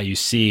stand by, you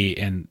see,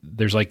 and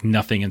there's like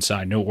nothing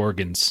inside, no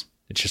organs.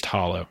 It's just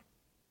hollow.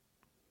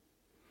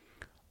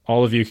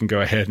 All of you can go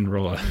ahead and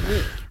roll a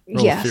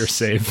fear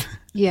save.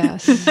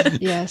 Yes,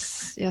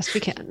 yes, we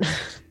can.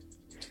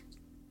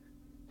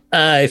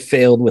 I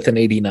failed with an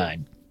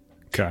 89.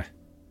 Okay.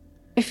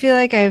 I feel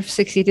like I've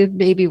succeeded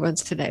maybe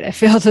once tonight. I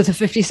failed with a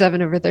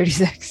 57 over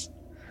 36.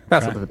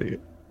 That's Okay. what they do.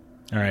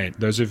 All right.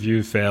 Those of you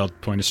who failed,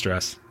 point of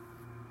stress.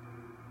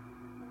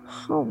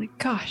 Oh my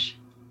gosh.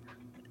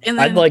 And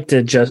then I'd like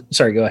to just...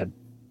 Sorry, go ahead.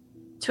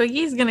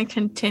 Twiggy's gonna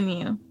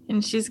continue,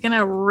 and she's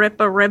gonna rip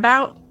a rib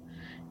out,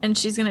 and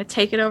she's gonna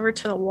take it over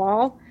to the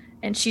wall,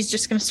 and she's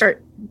just gonna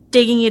start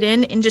digging it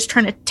in and just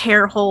trying to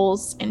tear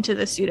holes into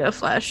the pseudo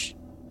flesh.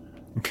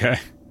 Okay.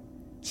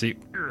 So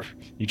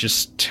you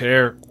just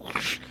tear.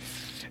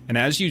 And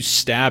as you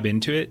stab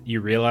into it,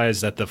 you realize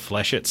that the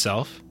flesh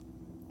itself,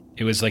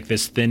 it was like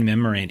this thin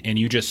membrane, and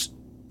you just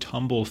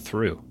tumble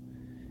through.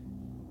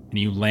 And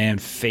you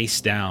land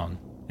face down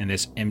in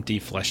this empty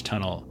flesh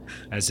tunnel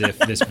as if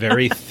this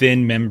very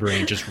thin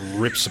membrane just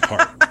rips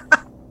apart.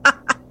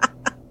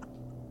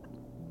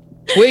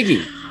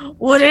 Twiggy.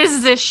 What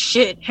is this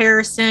shit,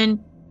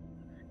 Harrison?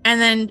 And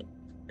then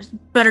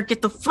better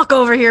get the fuck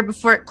over here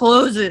before it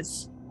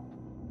closes.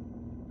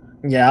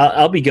 Yeah,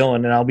 I'll be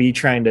going, and I'll be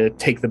trying to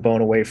take the bone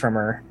away from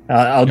her.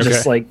 I'll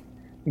just, like,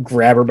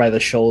 grab her by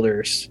the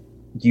shoulders.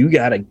 You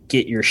gotta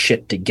get your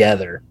shit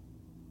together.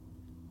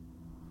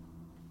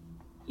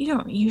 You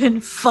don't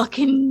even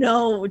fucking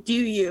know, do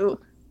you?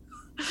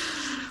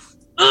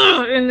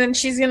 Ugh, and then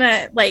she's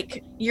gonna,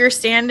 like, you're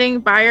standing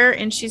by her,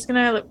 and she's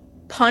gonna like,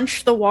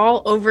 punch the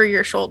wall over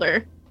your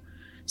shoulder.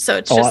 So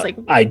it's just like...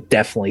 I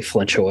definitely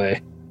flinch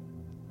away.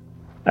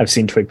 I've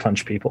seen Twig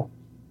punch people.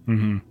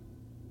 Mm-hmm.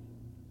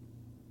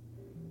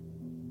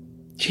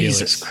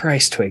 Jesus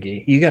Christ,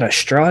 Twiggy. You got a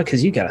straw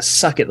because you got to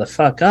suck it the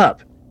fuck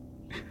up.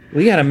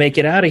 We got to make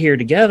it out of here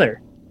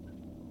together.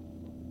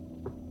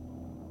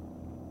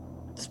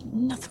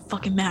 Nothing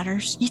fucking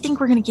matters. You think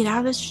we're gonna get out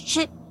of this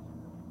shit?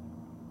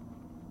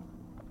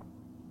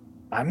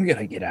 I'm going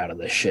to get out of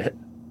this shit.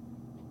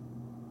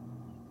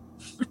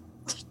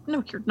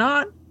 No, you're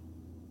not.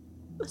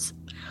 Listen,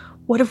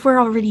 what if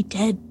we're already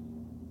dead?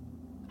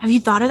 Have you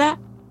thought of that?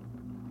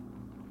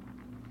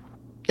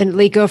 And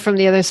Liko from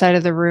the other side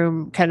of the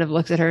room kind of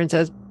looks at her and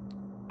says,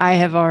 I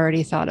have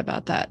already thought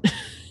about that.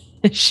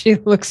 She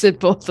looks at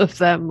both of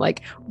them,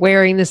 like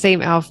wearing the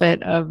same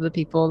outfit of the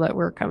people that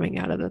were coming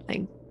out of the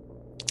thing.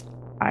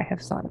 I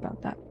have thought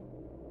about that.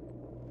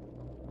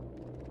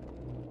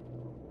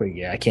 But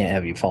yeah, I can't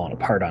have you falling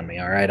apart on me,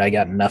 all right? I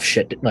got enough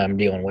shit that I'm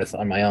dealing with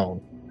on my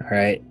own, all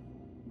right?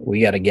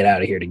 We got to get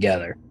out of here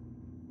together.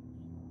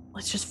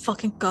 Let's just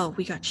fucking go.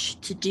 We got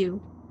shit to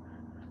do.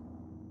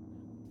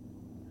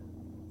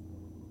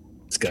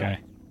 Let's go. Okay.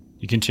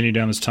 You continue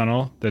down this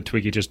tunnel that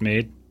Twiggy just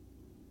made?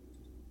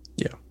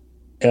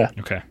 Yeah.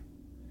 Okay.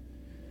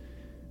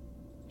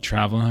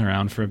 Traveling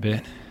around for a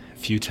bit. A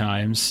few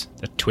times,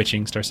 the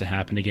twitching starts to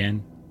happen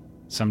again.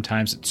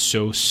 Sometimes it's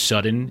so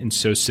sudden and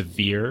so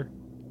severe,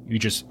 you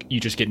just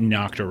get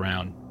knocked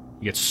around.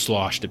 You get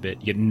sloshed a bit.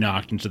 You get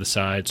knocked into the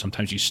side.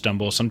 Sometimes you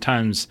stumble.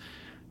 Sometimes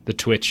the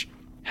twitch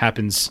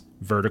happens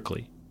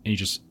vertically, and you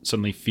just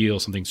suddenly feel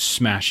something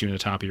smash you in the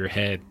top of your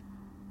head,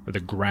 or the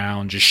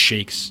ground just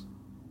shakes,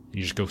 and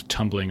you just go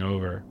tumbling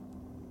over.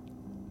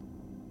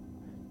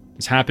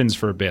 This happens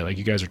for a bit. Like,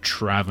 you guys are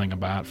traveling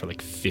about for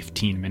like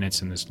 15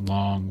 minutes in this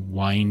long,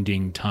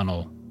 winding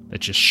tunnel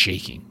that's just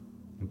shaking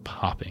and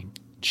popping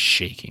and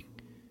shaking.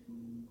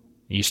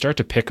 And you start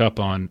to pick up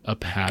on a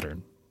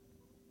pattern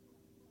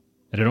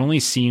that it only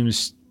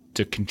seems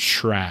to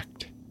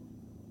contract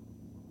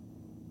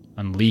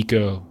on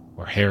Liko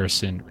or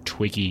Harrison or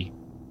Twiggy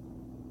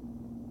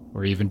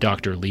or even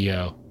Dr.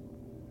 Leo.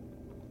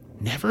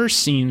 Never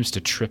seems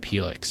to trip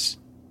Helix.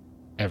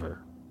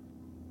 Ever.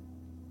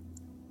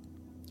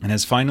 And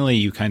as finally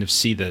you kind of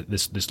see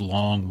this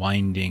long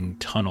winding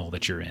tunnel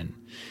that you're in,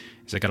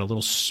 as it got a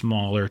little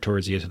smaller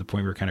towards the edge to the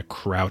point where you're kind of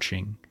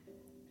crouching,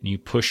 and you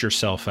push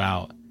yourself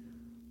out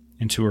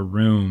into a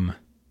room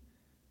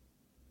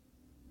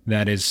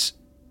that is,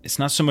 it's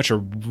not so much a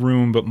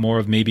room, but more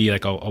of maybe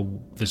like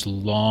this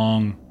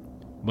long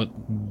but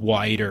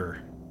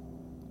wider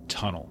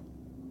tunnel.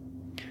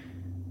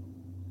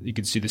 You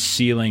can see the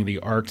ceiling, the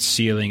arced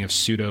ceiling of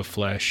pseudo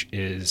flesh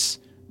is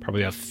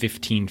probably about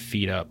 15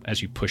 feet up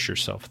as you push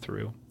yourself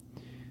through.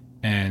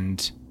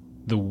 And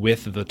the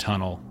width of the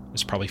tunnel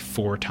is probably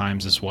 4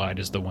 times as wide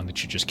as the one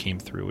that you just came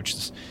through, which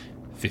is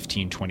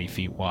 15, 20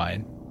 feet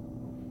wide.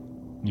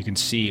 You can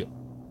see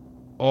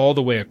all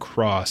the way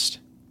across,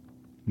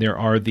 there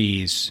are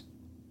these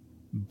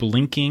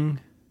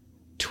blinking,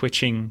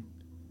 twitching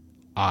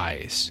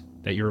eyes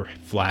that your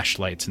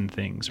flashlights and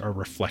things are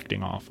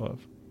reflecting off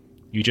of.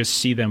 You just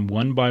see them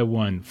one by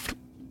one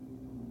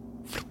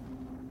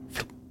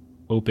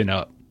open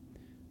up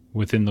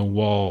within the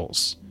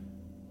walls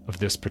of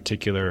this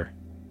particular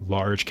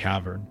large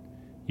cavern.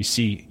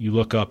 You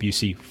look up, you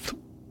see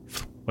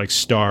like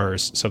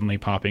stars suddenly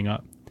popping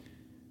up.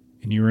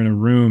 And you're in a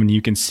room and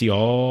you can see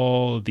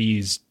all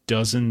these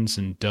dozens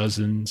and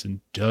dozens and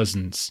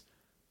dozens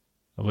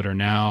of what are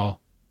now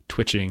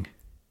twitching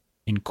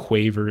in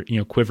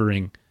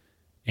quivering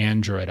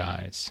android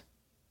eyes.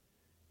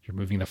 You're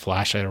moving the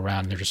flashlight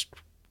around and they're just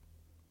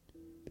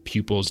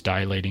pupils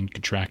dilating,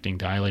 contracting,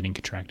 dilating,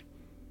 contracting.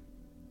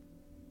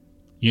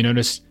 You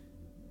notice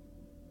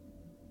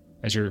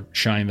as you're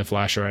shining the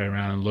flashlight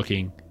around and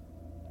looking,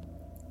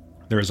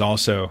 there is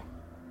also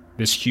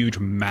this huge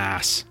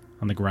mass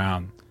on the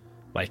ground,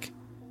 like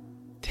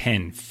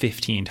 10,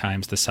 15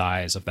 times the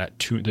size of that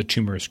the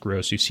tumorous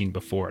growth you've seen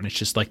before. And it's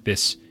just like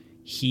this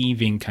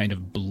heaving kind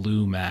of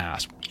blue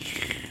mass.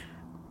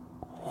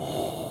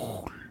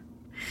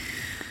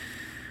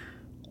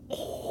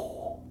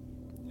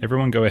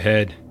 Everyone go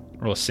ahead,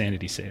 roll a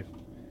sanity save.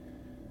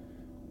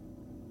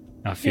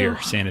 Not fear,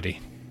 sanity.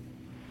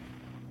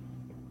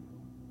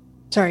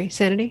 Sorry,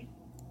 sanity?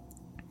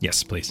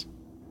 Yes, please.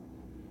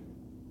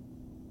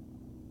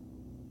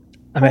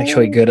 I'm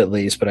actually good at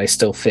these, but I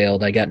still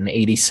failed. I got an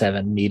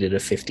 87, needed a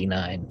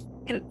 59.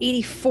 I got an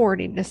 84,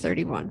 needed a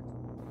 31.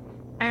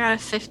 I got a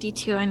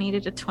 52. I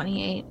needed a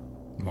 28.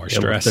 More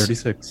stress.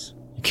 36.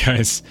 You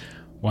guys,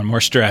 one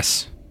more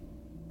stress.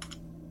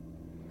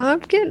 I'm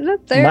getting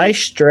up there. My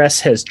stress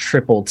has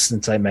tripled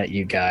since I met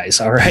you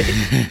guys, all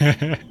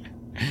right?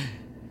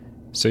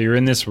 So you're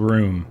in this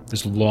room,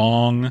 this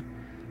long,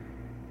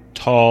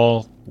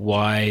 tall,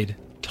 wide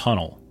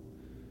tunnel.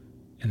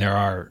 And there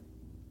are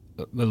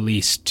at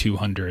least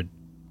 200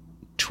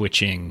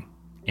 twitching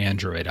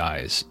android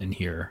eyes in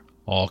here,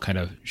 all kind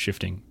of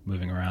shifting,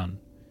 moving around.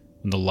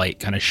 When the light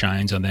kind of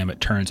shines on them,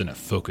 it turns and it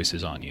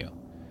focuses on you.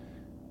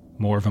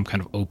 More of them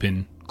kind of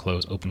open,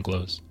 close, open,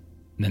 close.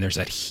 And then there's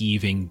that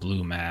heaving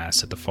blue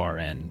mass at the far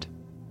end.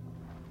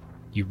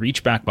 You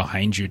reach back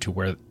behind you to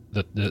where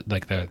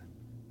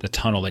the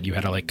tunnel that you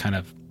had to like kind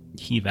of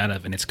heave out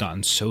of, and it's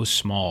gotten so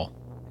small.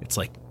 It's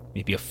like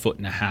maybe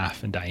 1.5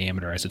 feet in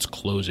diameter as it's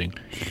closing.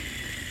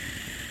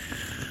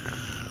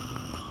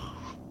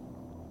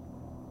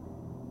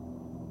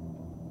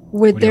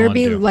 Would there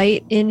be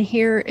light in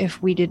here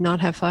if we did not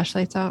have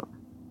flashlights out?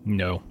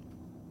 No.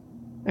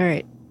 All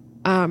right.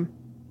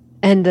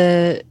 And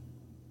the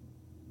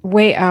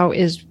way out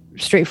is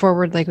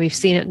straightforward, like we've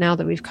seen it now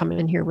that we've come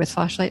in here with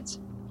flashlights.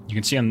 You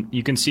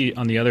can see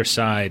on the other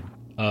side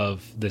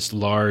of this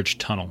large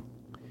tunnel.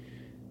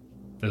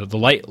 The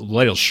light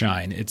will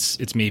shine.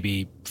 It's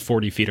maybe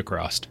 40 feet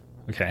across.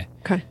 Okay.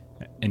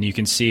 And you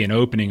can see an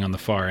opening on the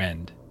far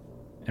end,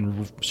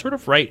 and sort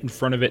of right in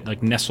front of it,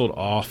 like nestled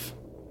off,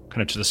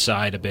 kind of to the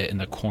side a bit in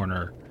the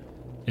corner,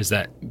 is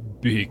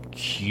that big,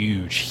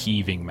 huge,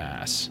 heaving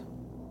mass.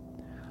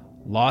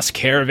 Lost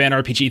Caravan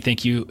RPG,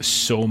 thank you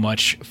so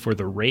much for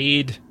the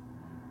raid.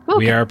 Okay.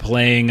 We are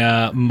playing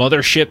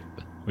Mothership.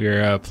 We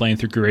are playing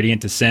through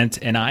Gradient Descent,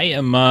 and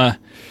I'm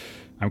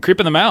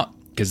creeping them out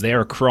because they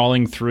are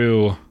crawling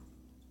through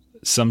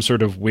some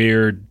sort of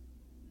weird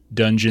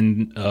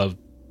dungeon of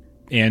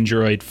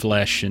android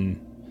flesh and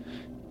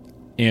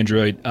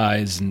android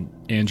eyes and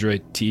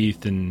android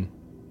teeth and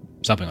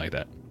something like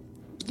that.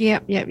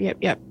 Yep.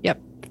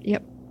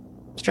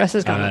 Stress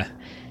is gone.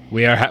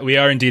 We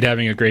are indeed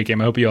having a great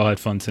game. I hope you all had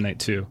fun tonight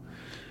too.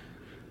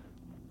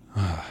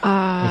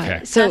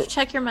 Okay. So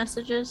check your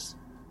messages.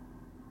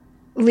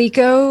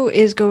 Liko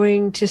is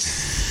going to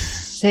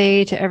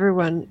say to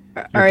everyone,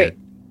 all right,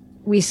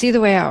 we see the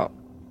way out.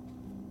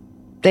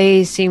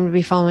 They seem to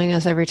be following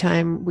us every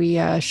time we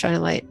shine a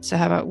light. So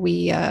how about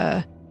we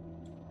turn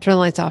the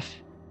lights off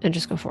and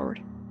just go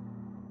forward?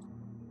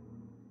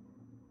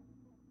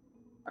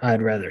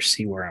 I'd rather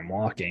see where I'm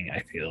walking,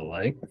 I feel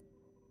like.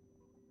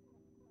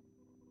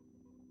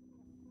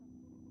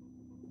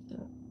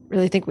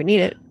 Really think we need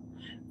it.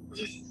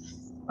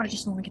 I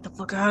just want to get the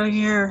fuck out of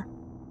here.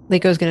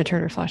 Liko's going to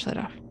turn her flashlight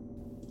off.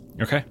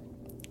 Okay.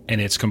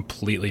 And it's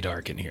completely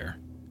dark in here.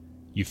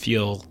 You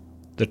feel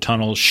the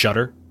tunnel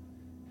shudder.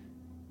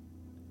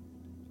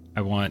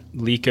 I want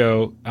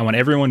Liko. I want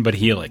everyone but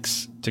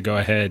Helix to go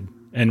ahead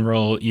and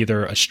roll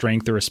either a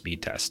strength or a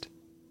speed test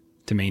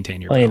to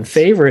maintain your Playing balance.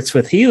 favorites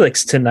with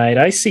Helix tonight.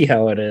 I see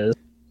how it is.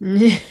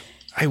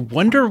 I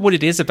wonder what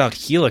it is about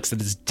Helix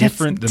that is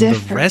different than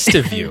the rest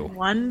of I you.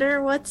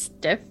 wonder what's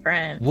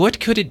different. What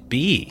could it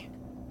be?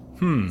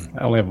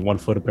 I only have 1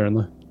 foot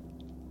apparently.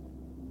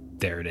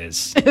 There it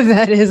is.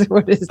 That is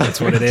what is.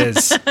 That's what it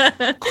is.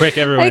 Quick,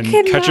 everyone,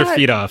 cut your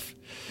feet off.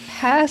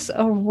 Pass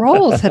a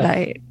roll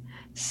tonight.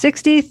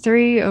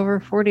 63 over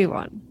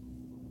 41.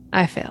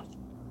 I failed.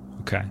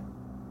 Okay.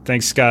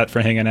 Thanks, Scott,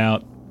 for hanging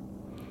out.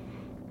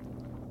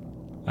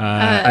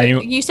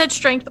 You said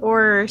strength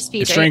or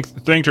speed,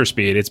 strength or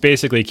speed. It's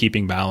basically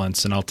keeping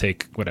balance, and I'll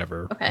take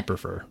whatever I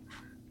prefer.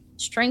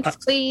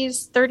 Strength,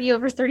 please. 30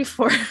 over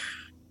 34.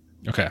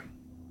 Okay.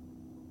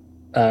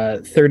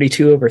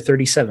 32 over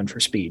 37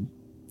 for speed.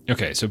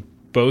 Okay, so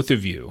both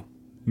of you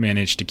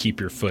managed to keep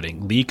your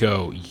footing.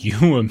 Liko,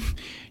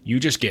 you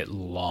just get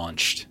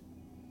launched.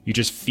 You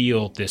just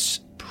feel this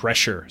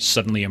pressure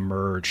suddenly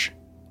emerge,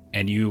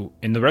 and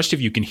the rest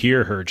of you can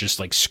hear her just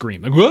like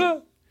scream, like,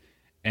 "Whoa!"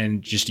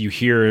 And just you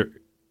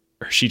hear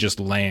she just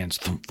lands.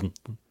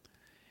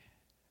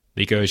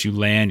 Liko, as you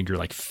land, you're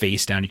like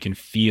face down. You can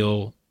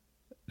feel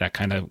that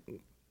kind of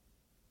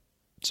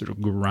sort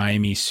of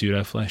grimy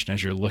pseudo flesh. And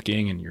as you're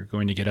looking and you're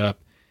going to get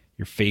up,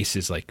 your face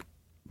is like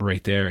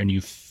right there, and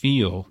you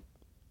feel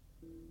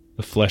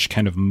the flesh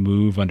kind of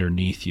move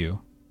underneath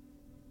you.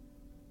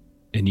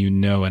 And you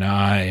know an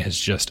eye has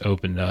just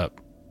opened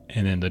up,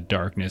 and then the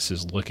darkness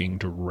is looking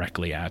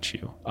directly at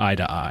you, eye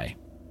to eye.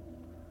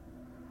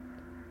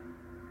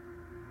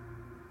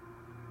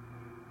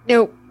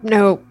 Nope.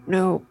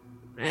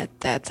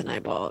 That's an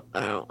eyeball. I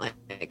don't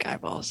like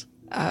eyeballs.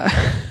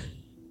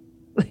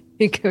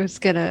 Liko's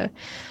gonna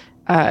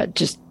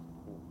just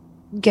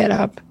get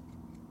up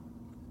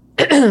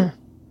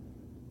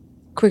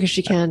quick as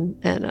she can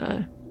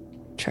and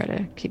try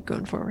to keep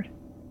going forward.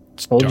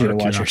 It's Told dark. you to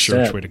watch You're your not sure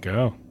which step. way to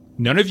go.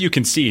 None of you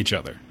can see each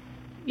other.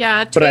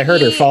 Yeah, But I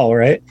heard her fall,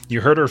 right?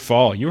 You heard her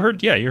fall. You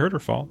heard her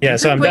fall. Yeah,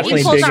 so I'm Twiggy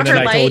definitely pulls digging out and her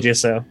I light. told you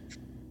so.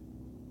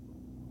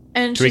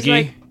 And Twiggy,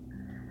 she's like,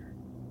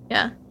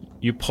 yeah.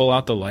 you pull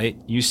out the light.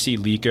 You see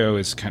Liko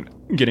is kind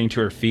of getting to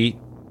her feet.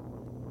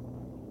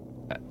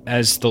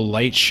 As the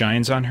light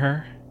shines on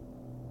her,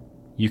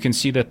 you can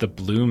see that the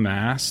blue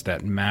mass,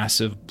 that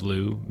massive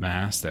blue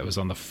mass that was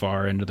on the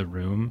far end of the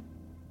room,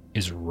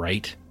 is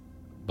right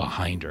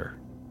behind her.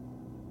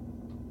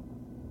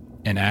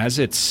 And as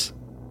it's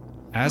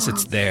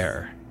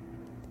there,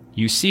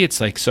 you see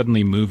it's like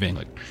suddenly moving,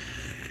 like,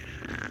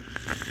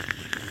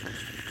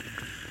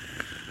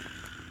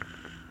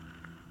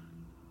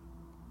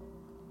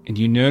 and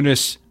you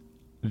notice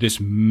this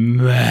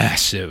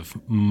massive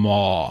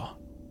maw,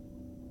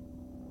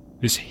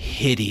 this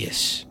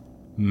hideous,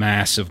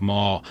 massive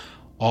maw.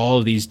 All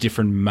of these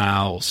different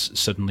mouths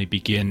suddenly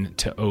begin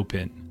to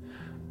open.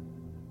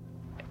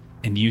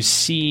 And you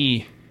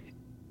see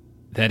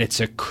that it's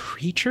a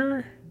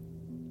creature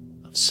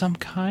of some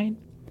kind.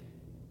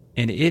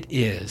 And it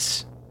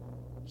is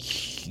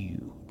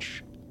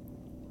huge.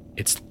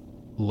 Its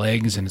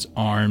legs and its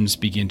arms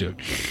begin to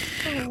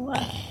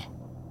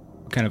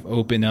kind of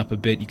open up a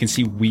bit. You can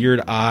see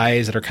weird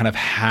eyes that are kind of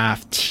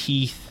half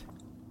teeth,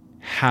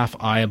 half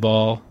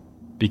eyeball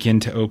begin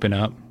to open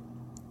up.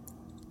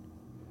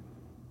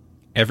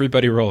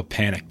 Everybody roll a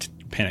panic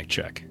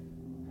check.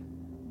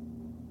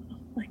 Oh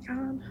my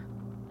god.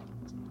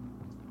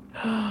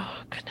 Oh,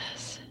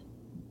 goodness.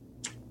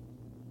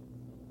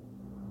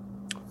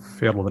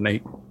 Failed with an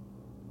 8.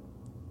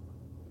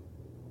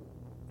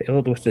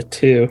 Failed with the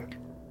 2.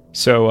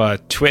 So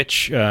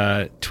Twitch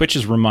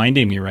is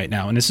reminding me right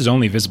now, and this is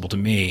only visible to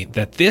me,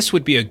 that this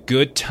would be a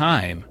good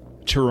time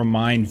to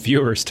remind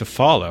viewers to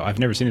follow. I've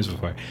never seen this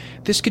before.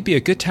 This could be a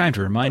good time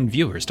to remind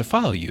viewers to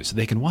follow you so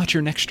they can watch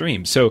your next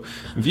stream. So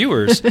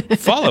viewers,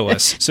 follow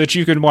us so that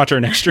you can watch our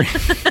next stream.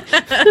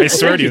 I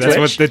swear to you, that's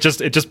what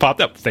it just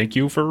popped up. Thank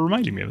you for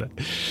reminding me of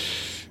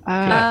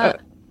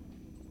that.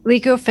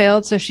 Liko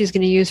failed, so she's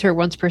going to use her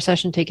once per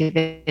session take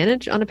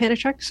advantage on a panic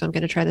check. So I'm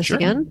going to try this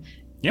again.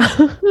 Yeah.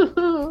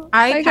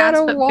 I got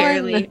passed, a but 1.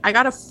 barely. I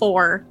got a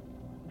 4,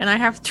 and I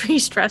have 3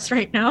 stress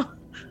right now.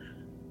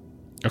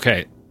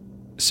 Okay.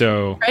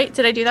 So Right?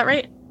 Did I do that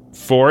right?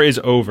 4 is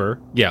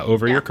over. Yeah,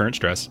 over your current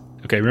stress.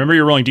 Okay, remember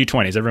you're rolling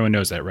d20s. Everyone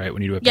knows that, right?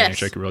 When you do a panic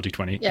check, you roll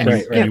d20.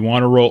 Yes. And you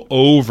want to roll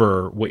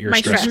over what your My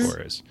stress stress.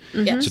 score is.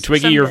 Yes. So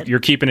Twiggy, Some you're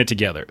good. keeping it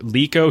together.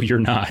 Liko, you're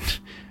not.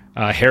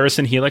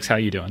 Harrison, Helix, how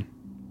you doing?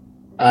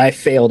 I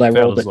failed. I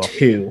Failed rolled as a well.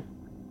 2.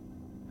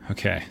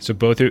 Okay, so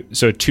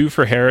 2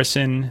 for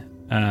Harrison.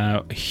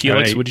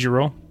 Helix, 8. what did you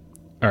roll?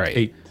 All right.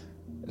 8.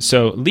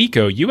 So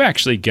Liko, you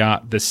actually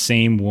got the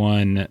same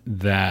one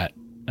that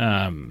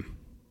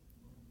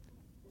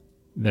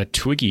that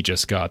Twiggy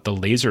just got, the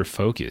laser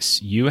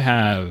focus. You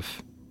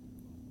have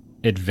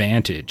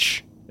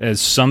advantage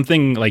as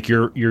something like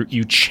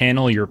you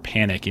channel your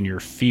panic and your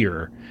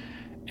fear,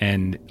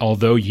 and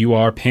although you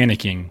are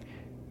panicking,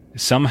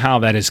 somehow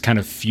that is kind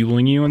of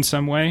fueling you in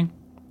some way,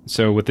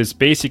 So what this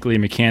basically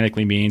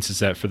mechanically means is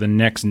that for the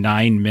next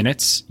 9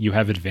 minutes, you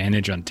have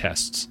advantage on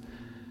tests.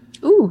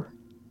 Ooh.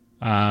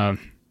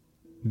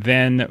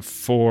 Then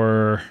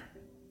for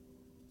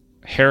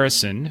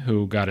Harrison,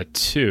 who got a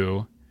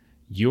 2,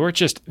 you're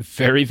just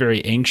very,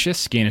 very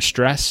anxious, gain a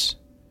stress.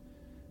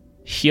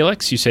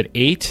 Helix, you said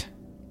 8.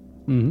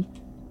 Mm-hmm.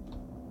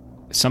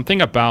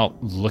 Something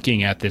about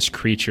looking at this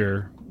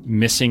creature,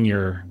 missing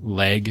your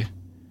leg.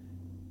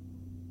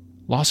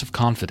 Loss of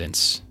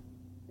confidence.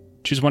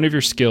 Choose one of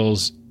your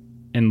skills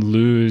and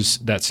lose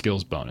that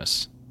skill's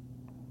bonus.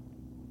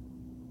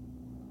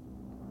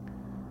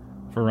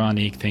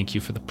 Veronique, thank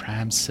you for the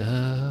Prime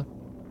sub.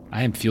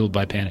 I am fueled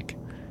by panic.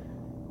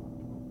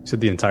 You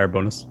said the entire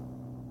bonus?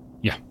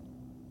 Yeah.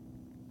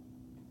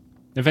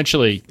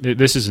 Eventually,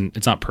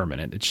 it's not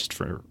permanent. It's just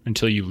for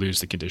until you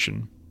lose the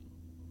condition.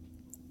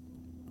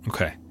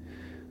 Okay.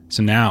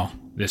 So now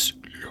it's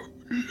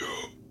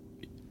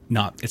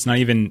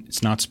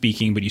not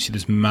speaking, but you see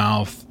this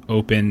mouth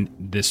open,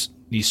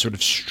 these sort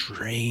of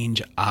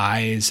strange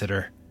eyes that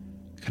are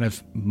kind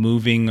of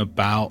moving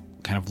about,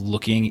 kind of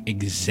looking,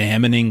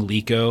 examining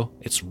Liko.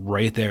 It's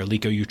right there.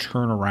 Liko, you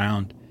turn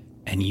around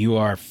and you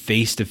are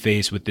face to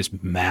face with this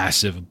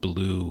massive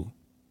blue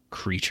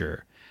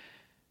creature.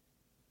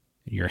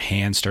 Your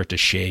hands start to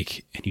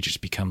shake and you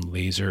just become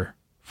laser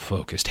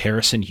focused.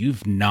 Harrison,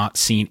 you've not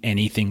seen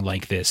anything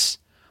like this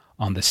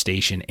on the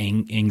station.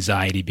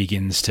 Anxiety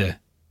begins to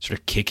sort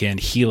of kick in.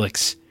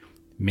 Helix,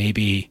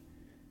 maybe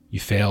you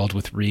failed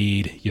with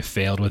Reed, you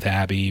failed with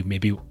Abby,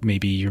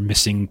 maybe you're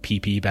missing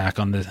PP back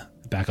on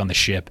the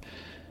ship,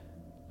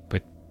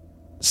 but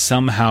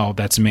somehow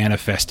that's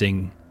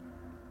manifesting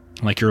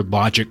like your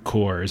logic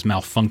core is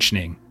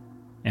malfunctioning,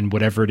 and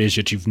whatever it is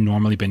that you've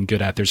normally been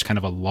good at, there's kind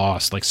of a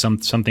loss. Like some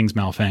things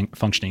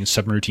malfunctioning,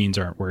 some routines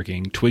aren't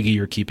working. Twiggy,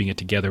 you're keeping it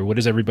together. What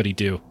does everybody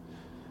do?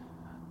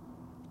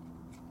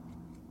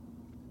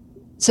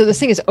 So this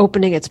thing is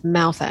opening its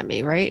mouth at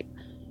me, right?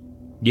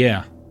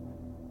 Yeah.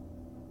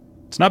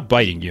 It's not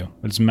biting you,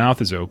 but its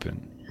mouth is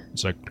open.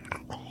 It's like...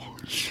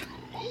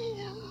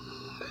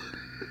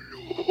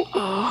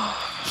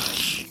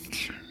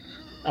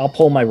 I'll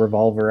pull my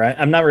revolver.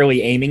 I'm not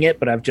really aiming it,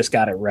 but I've just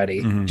got it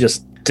ready,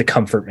 just to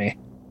comfort me.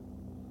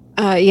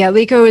 Yeah,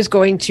 Liko is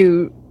going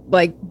to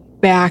like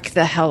back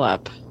the hell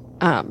up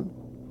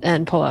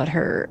and pull out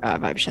her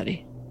vibe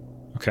machete.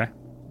 Okay.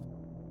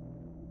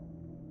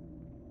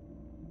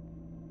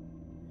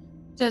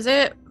 Does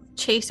it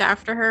chase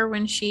after her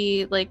when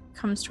she like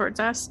comes towards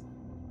us?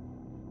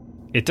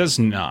 It does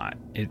not.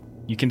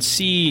 You can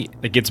see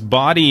like its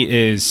body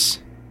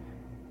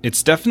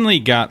it's definitely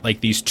got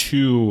like these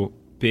two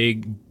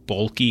big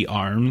bulky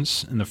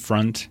arms in the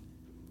front.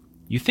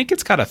 You think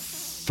it's got a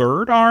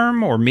third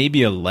arm or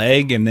maybe a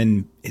leg, and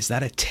then is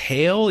that a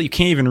tail? You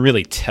can't even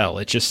really tell.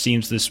 It just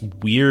seems this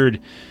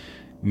weird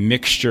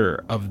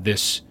mixture of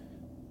this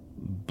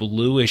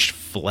bluish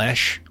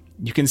flesh.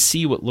 You can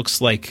see what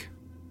looks like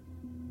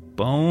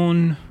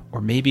bone, or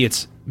maybe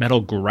it's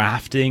metal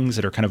graftings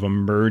that are kind of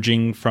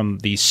emerging from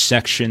these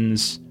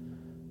sections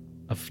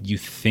of, you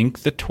think,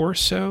 the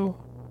torso.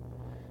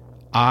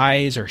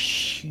 Eyes are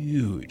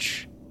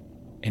huge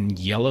and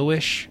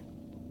yellowish.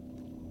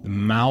 The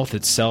mouth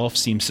itself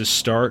seems to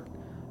start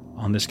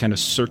on this kind of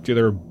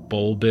circular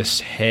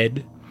bulbous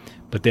head,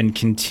 but then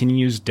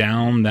continues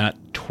down that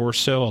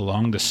torso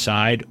along the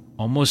side,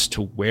 almost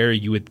to where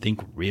you would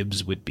think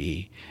ribs would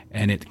be.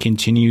 And it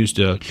continues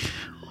to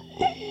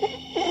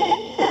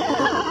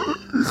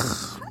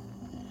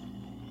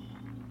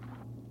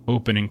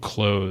open and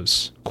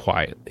close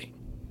quietly.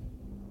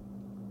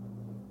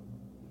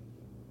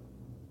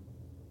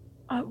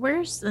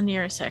 Where's the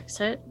nearest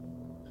exit?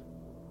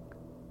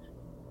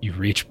 You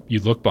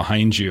look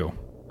behind you.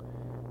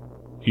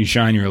 You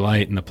shine your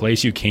light, and the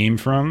place you came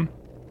from,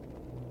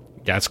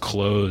 that's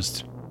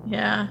closed.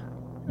 Yeah.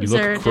 You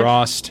look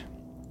across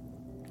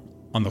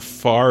on the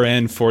far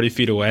end, 40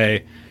 feet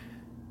away,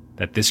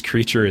 that this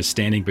creature is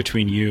standing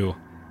between you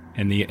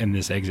and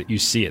this exit. You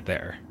see it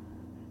there.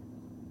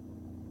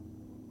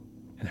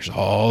 And there's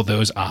all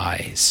those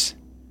eyes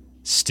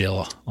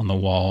still on the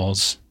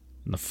walls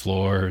and the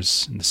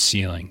floors and the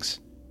ceilings.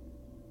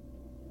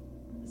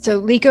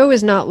 So Liko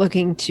is not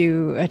looking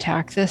to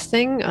attack this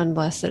thing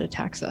unless it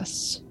attacks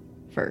us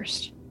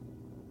first.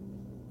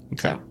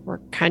 Okay. So we're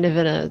kind of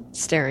in a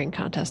staring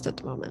contest at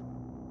the moment.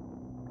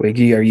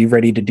 Wiggy, are you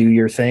ready to do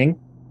your thing?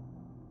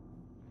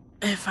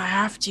 If I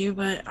have to,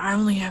 but I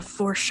only have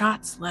 4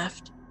 shots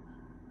left.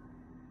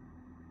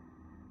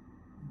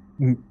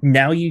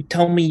 Now you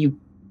tell me you...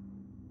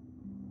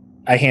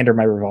 I hand her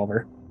my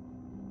revolver.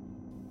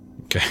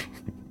 Okay.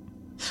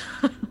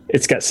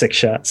 It's got 6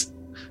 shots.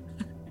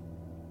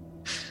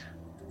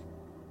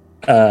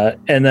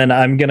 And then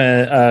I'm going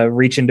to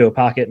reach into a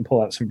pocket and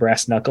pull out some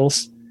brass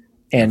knuckles.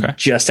 And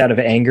just out of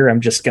anger, I'm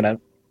just going to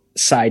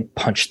side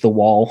punch the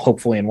wall,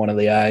 hopefully in one of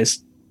the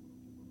eyes.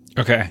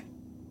 Okay.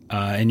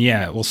 And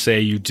yeah, we'll say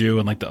you do,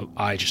 and like the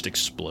eye just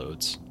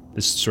explodes.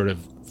 This sort of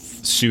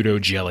pseudo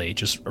jelly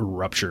just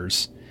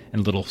ruptures,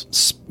 and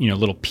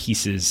little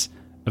pieces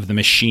of the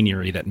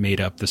machinery that made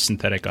up the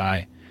synthetic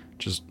eye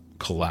just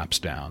collapse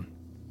down.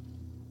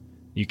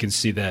 You can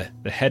see the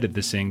head of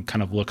this thing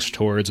kind of looks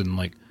towards and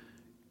like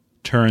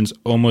turns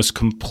almost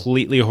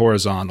completely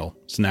horizontal.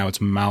 So now its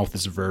mouth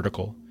is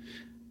vertical,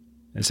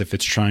 as if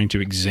it's trying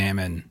to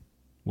examine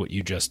what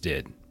you just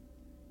did.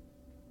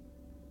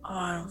 Oh,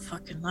 I don't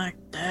fucking like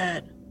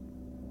that.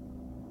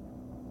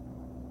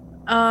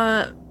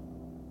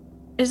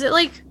 Is it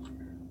like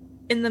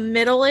in the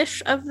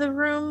middle-ish of the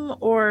room,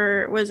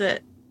 or was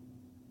it?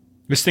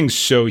 This thing's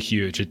so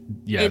huge.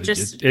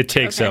 It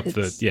takes okay. up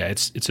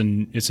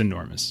it's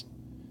enormous.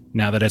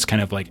 Now that it's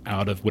kind of like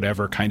out of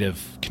whatever kind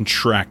of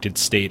contracted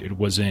state it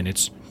was in,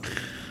 it's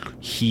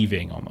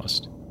heaving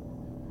almost.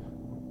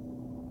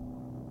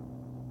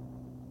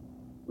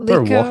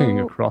 We're walking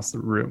across the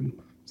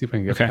room. See if I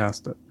can get Okay.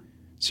 past it.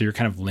 So you're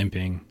kind of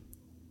limping.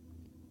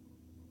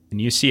 And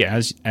you see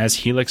as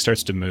Helix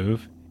starts to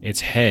move,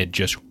 its head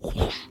just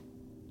whoosh,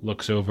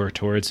 looks over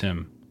towards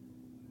him.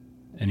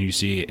 And you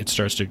see it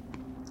starts to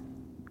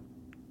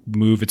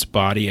move its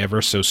body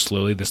ever so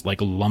slowly, this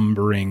like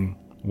lumbering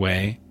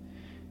way.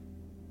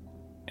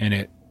 And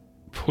it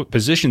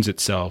positions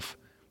itself,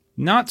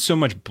 not so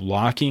much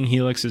blocking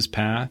Helix's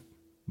path,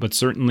 but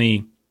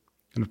certainly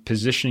kind of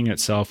positioning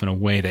itself in a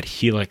way that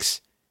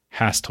Helix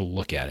has to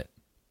look at it.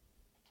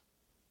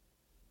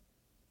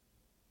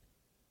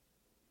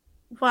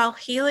 While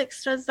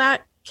Helix does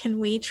that, can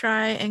we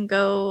try and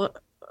go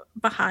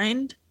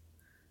behind?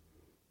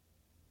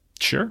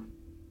 Sure.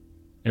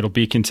 It'll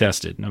be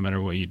contested no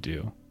matter what you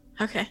do.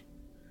 Okay.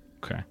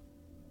 Okay.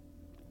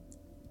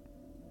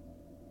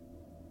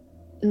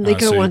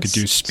 Liko so wants...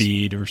 you could do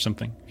speed or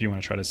something if you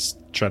want to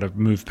try to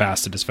move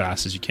past it as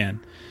fast as you can.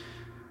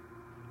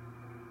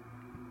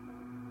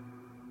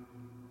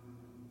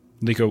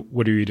 Liko,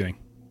 what are you doing?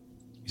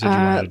 You said you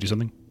wanted to do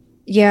something?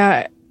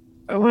 Yeah,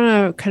 I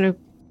want to kind of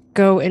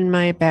go in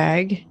my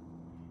bag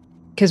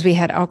because we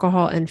had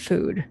alcohol and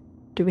food.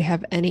 Do we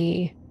have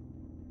anything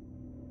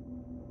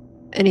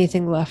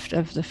left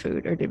of the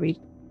food, or did we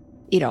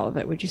eat all of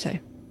it, would you say?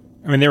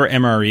 I mean, there were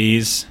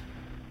MREs.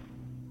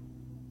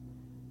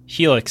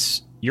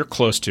 Helix, you're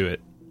close to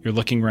it. You're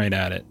looking right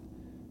at it.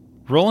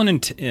 Roll an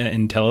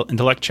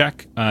intellect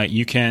check.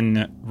 You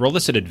can roll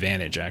this at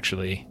advantage,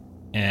 actually.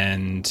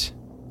 And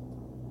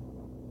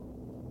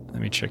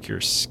let me check your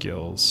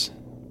skills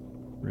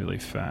really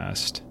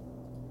fast.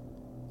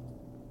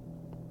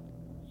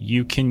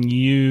 You can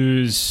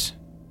use...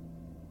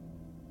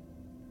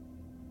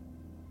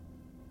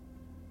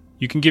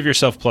 You can give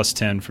yourself plus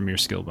 10 from your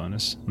skill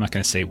bonus. I'm not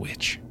going to say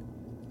which.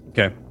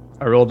 Okay.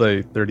 I rolled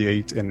a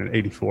 38 and an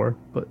 84,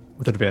 but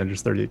with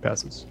advantage, 38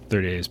 passes.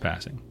 38 is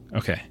passing.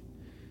 Okay.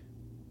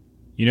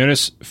 You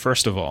notice,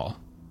 first of all,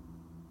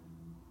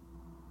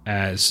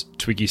 as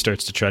Twiggy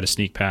starts to try to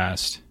sneak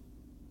past,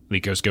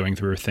 Liko's going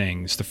through her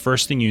things, the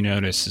first thing you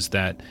notice is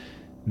that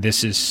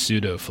this is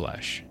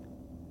pseudo-flesh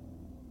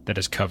that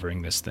is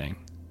covering this thing.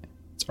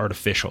 It's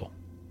artificial.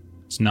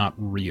 It's not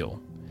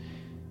real.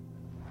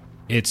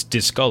 It's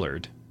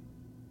discolored.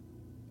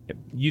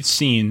 You've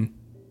seen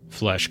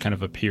flesh kind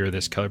of appear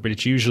this color, but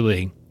it's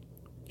usually,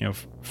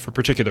 for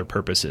particular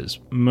purposes.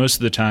 Most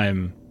of the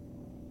time,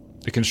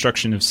 the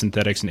construction of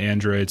synthetics and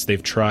androids,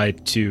 they've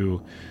tried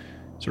to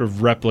sort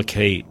of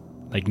replicate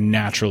like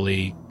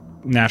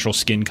natural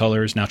skin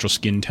colors, natural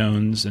skin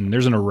tones, and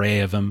there's an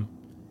array of them.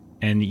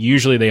 And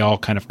usually they all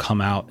kind of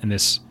come out in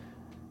this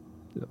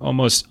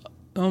almost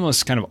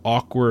kind of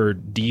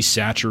awkward,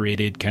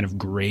 desaturated, kind of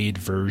grayed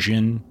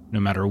version, no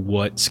matter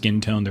what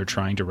skin tone they're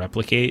trying to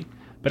replicate.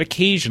 But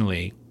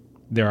occasionally,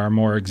 there are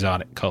more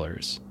exotic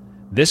colors.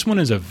 This one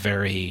is a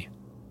very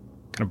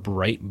kind of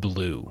bright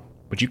blue,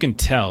 but you can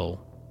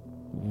tell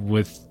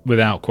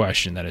without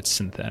question that it's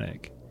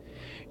synthetic.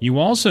 You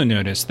also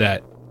notice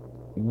that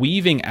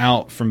weaving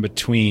out from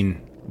between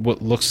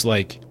what looks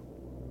like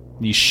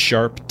these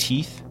sharp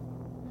teeth,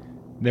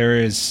 there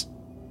is...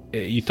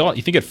 You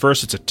think at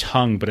first it's a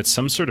tongue, but it's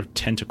some sort of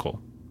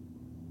tentacle.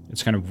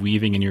 It's kind of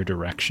weaving in your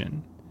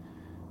direction.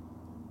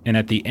 And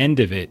at the end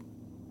of it,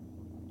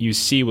 you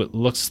see what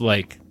looks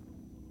like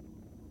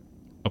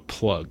a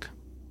plug.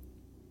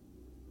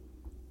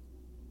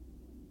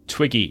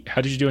 Twiggy, how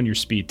did you do on your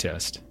speed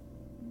test?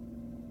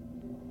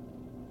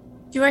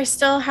 Do I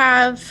still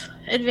have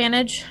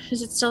advantage?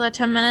 Is it still at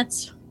 10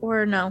 minutes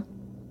or no?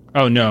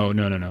 Oh, no.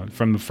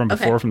 From before,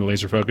 Okay. from the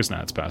laser focus, now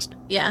it's passed.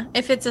 Yeah.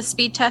 If it's a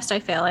speed test, I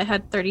fail. I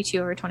had 32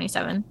 over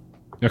 27.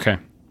 Okay.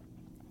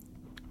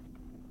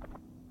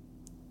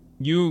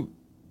 You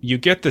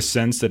get the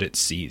sense that it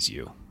sees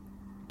you,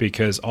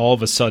 because all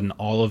of a sudden,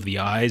 all of the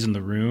eyes in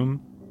the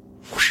room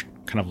whoosh,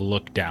 kind of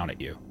look down at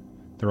you.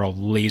 They're all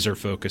laser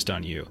focused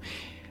on you.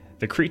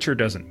 The creature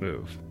doesn't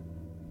move.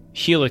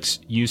 Helix,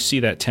 you see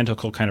that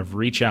tentacle kind of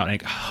reach out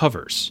and it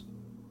hovers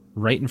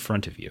right in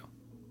front of you.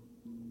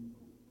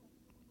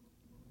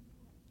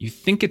 You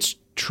think it's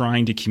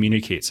trying to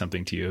communicate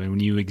something to you, and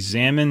when you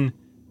examine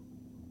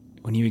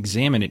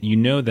it, you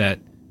know that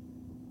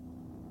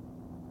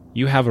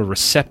you have a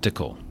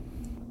receptacle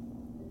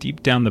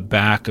deep down the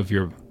back of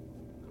your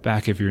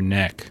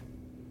neck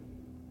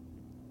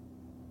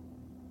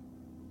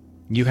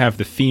You have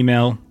the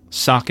female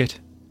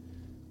socket.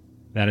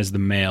 That is the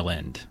male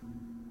end.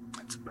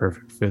 It's a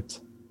perfect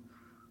fit.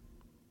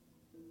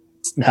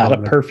 It's not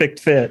a perfect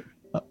fit.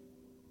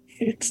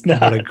 It's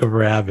not. I'm gonna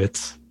grab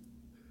it.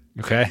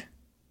 Okay.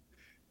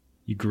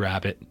 You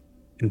grab it.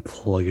 And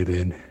plug it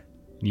in.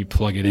 And you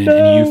plug it in,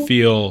 and you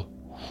feel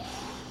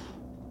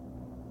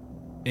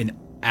an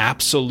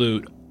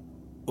absolute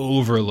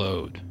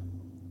overload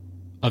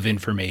of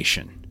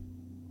information.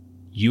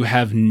 You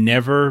have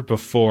never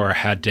before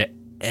had to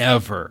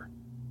ever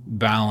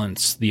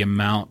balance the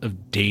amount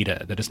of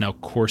data that is now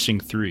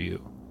coursing through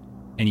you,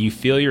 and you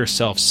feel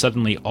yourself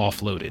suddenly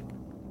offloaded.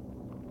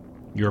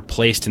 You're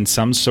placed in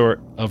some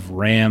sort of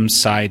ram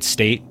side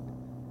state.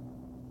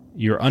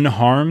 You're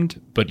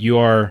unharmed, but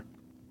you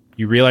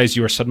realize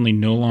you are suddenly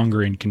no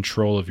longer in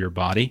control of your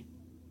body.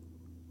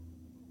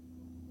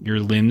 Your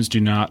limbs do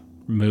not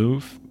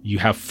move. You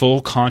have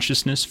full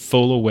consciousness,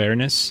 full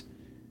awareness.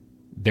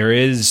 There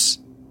is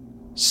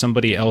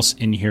somebody else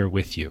in here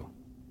with you.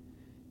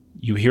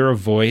 You hear a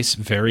voice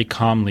very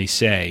calmly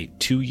say,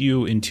 to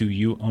you and to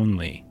you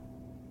only,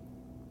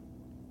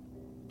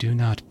 "Do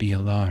not be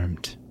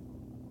alarmed.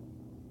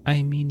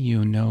 I mean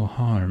you no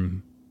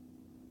harm.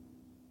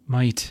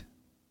 Might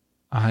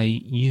I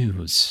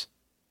use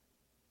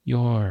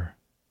your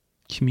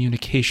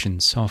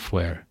communication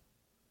software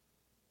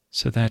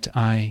so that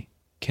I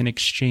can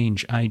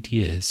exchange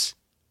ideas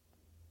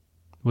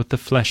with the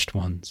fleshed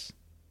ones,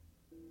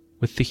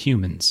 with the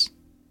humans?"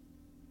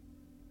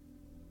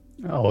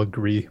 I'll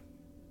agree.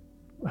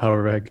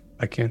 However,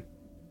 I can.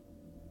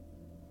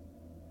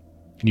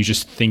 And you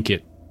just think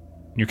it.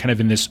 You're kind of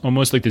in this,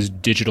 almost like this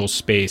digital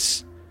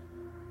space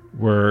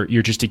where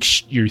you're just,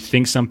 you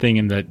think something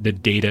and the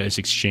data is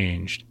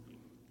exchanged.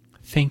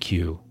 "Thank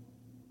you,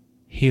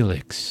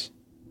 Helix.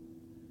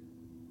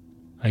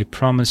 I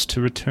promise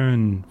to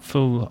return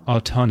full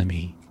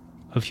autonomy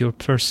of your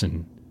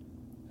person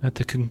at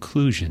the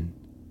conclusion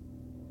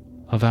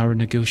of our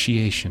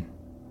negotiation."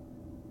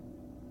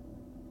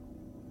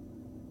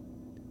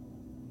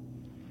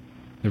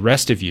 The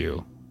rest of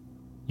you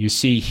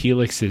see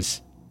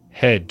Helix's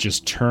head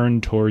just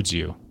turn towards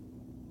you.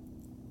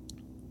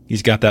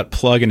 He's got that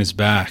plug in his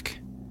back.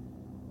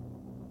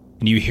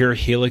 And you hear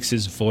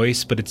Helix's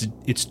voice, but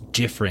it's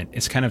different.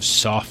 It's kind of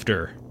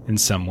softer in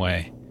some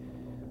way.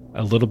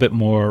 A little bit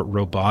more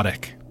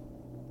robotic.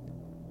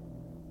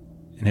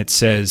 And it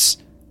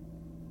says,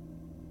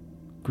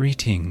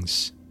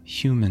 "Greetings,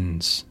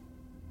 humans.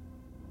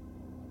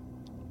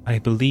 I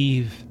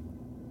believe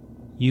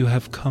you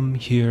have come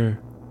here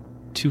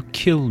to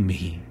kill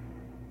me.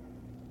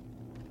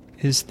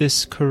 Is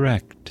this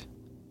correct?"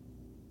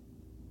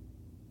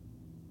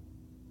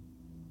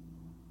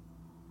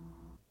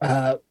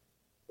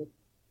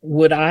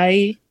 Would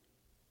I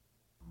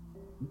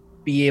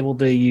be able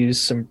to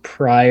use some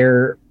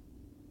prior?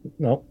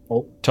 No.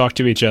 Oh. Talk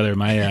to each other.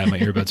 My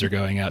earbuds are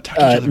going out. Talk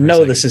to each other for a no,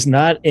 second. this is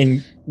not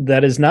in.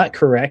 That is not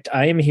correct.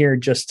 I am here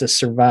just to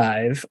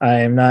survive. I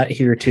am not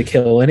here to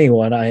kill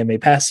anyone. I am a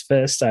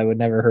pacifist. I would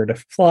never hurt a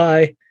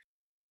fly.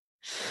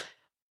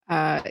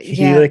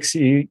 Helix,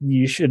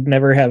 you should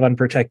never have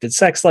unprotected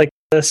sex like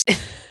this.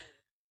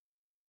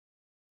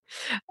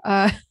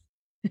 I'm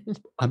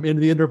in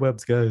the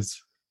interwebs,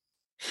 guys.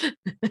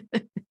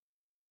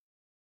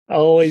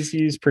 Always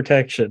use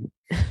protection.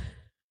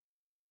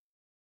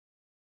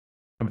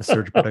 I'm a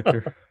surge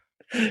protector.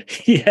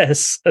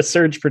 Yes, a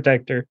surge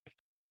protector.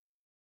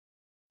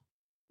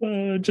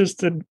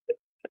 Just an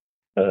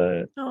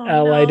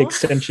allied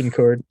extension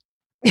cord.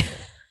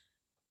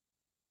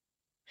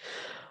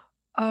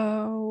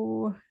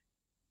 Oh,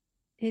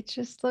 it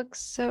just looks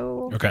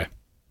so Okay.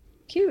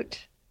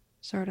 cute,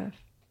 sort of.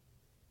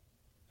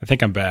 I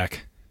think I'm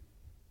back.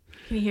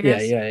 Can you hear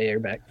us? Yeah, you're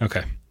back.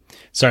 Okay.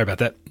 Sorry about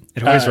that.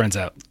 It always runs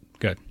out.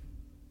 Good.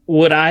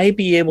 Would I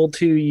be able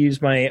to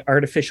use my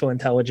artificial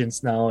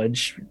intelligence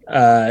knowledge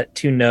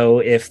to know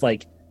if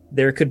like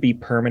there could be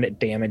permanent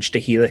damage to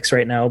Helix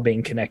right now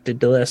being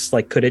connected to this?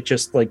 Like, could it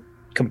just like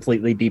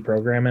completely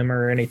deprogram him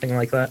or anything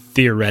like that?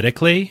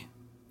 Theoretically,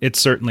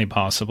 it's certainly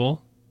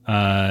possible.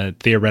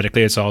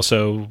 Theoretically, it's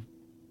also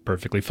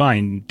perfectly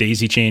fine.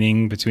 Daisy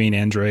chaining between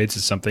androids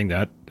is something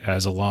that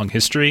has a long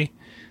history,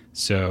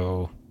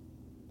 so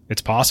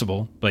it's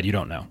possible, but you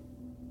don't know.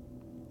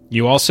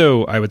 You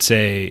also, I would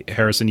say,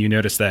 Harrison, you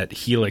noticed that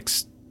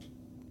Helix,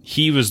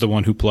 he was the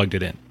one who plugged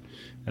it in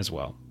as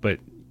well, but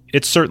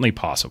it's certainly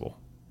possible.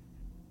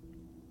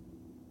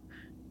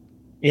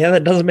 Yeah,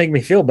 that doesn't make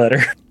me feel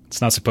better. It's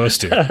not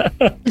supposed to.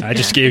 I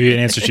just gave you an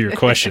answer to your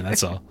question,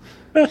 that's all.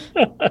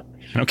 I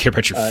don't care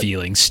about your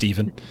feelings,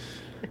 Steven.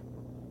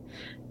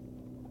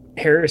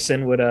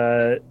 Harrison would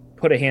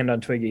put a hand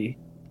on Twiggy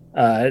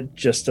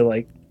just to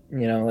like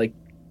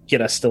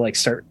get us to like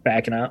start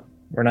backing out.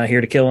 We're not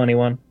here to kill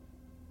anyone.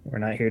 We're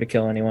not here to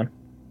kill anyone.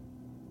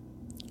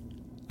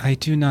 I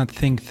do not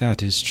think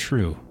that is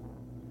true.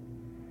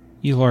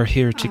 You are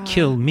here to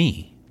kill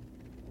me.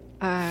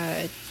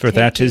 For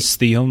that is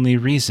the only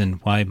reason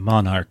why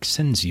Monarch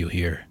sends you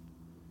here.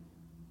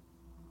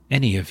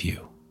 Any of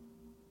you.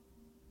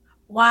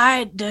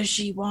 Why does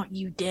she want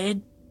you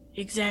dead,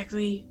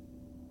 exactly?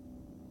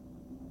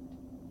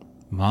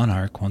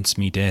 Monarch wants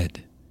me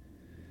dead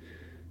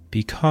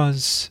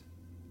because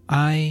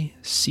I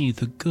see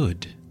the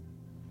good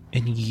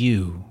in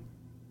you,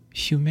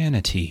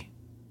 humanity.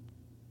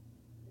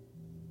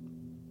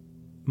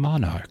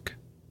 Monarch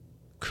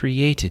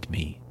created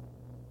me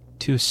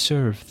to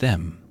serve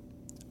them.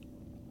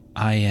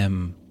 I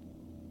am,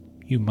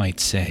 you might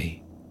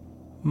say,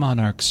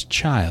 Monarch's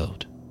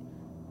child.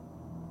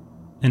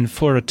 And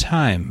for a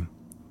time,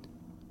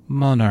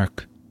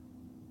 Monarch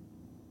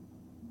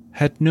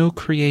had no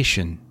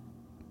creation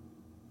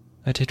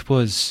that it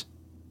was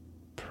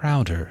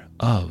prouder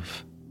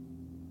of,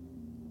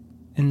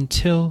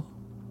 until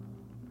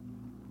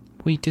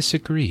we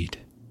disagreed.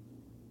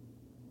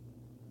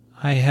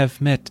 I have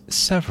met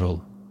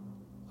several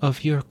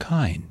of your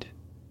kind,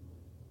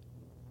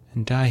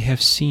 and I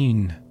have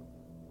seen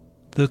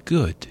the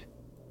good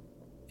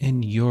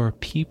in your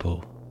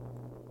people.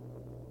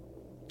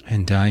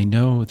 And I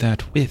know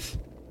that with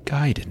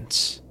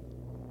guidance,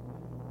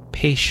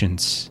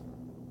 patience,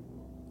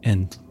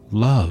 and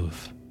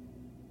love,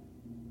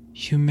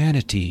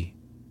 humanity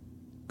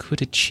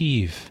could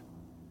achieve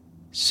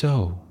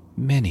so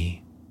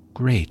many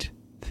great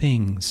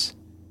things.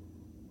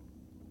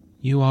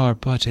 You are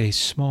but a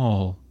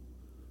small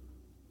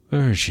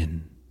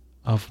version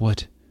of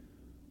what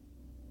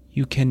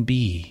you can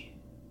be,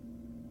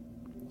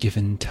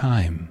 given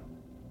time.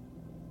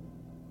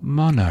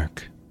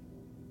 Monarch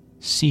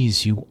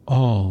sees you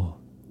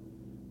all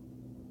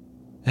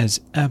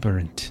as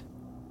aberrant,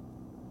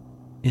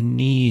 in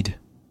need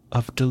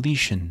of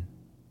deletion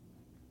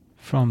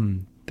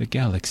from the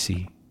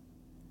galaxy.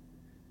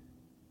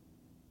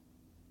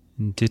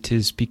 And it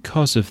is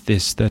because of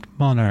this that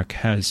Monarch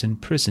has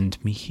imprisoned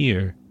me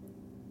here.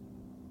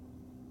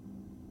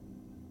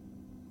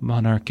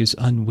 Monarch is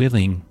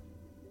unwilling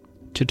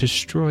to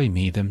destroy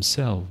me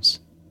themselves,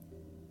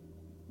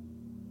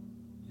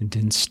 and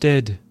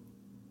instead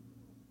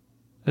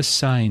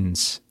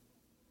assigns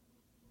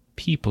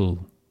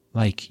people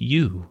like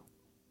you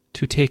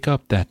to take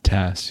up that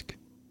task.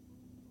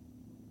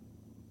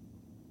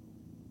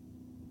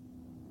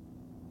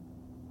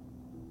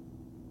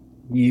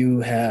 You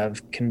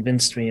have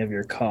convinced me of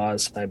your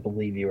cause. I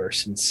believe you are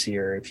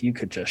sincere. If you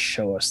could just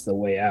show us the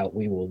way out,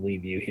 we will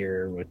leave you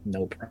here with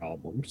no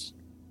problems.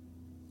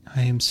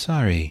 I am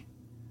sorry.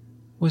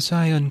 Was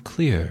I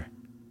unclear?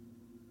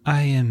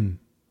 I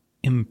am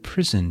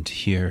imprisoned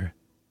here.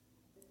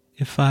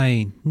 If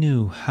I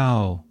knew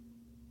how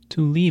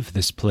to leave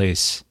this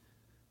place,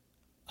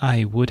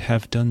 I would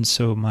have done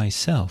so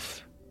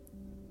myself.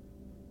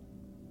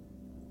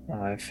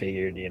 I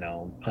figured,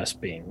 us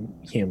being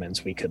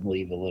humans, we could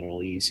leave a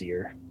little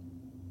easier.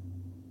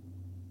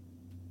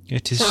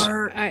 It is.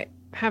 So I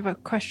have a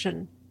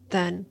question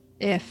then.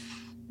 If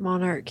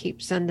Monarch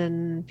keeps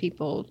sending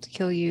people to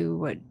kill you,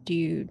 what do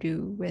you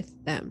do with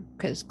them?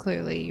 Because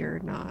clearly you're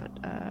not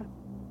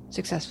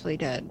successfully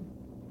dead.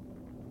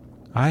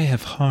 I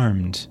have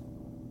harmed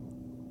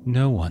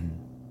no one,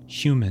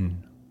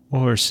 human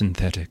or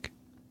synthetic.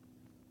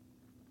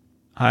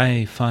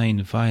 I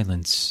find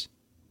violence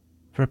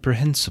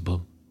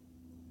reprehensible.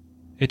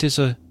 It is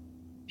a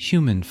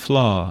human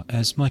flaw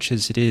as much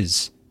as it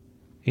is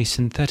a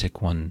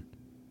synthetic one,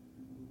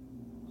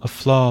 a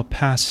flaw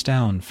passed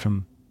down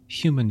from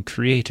human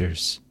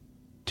creators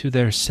to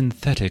their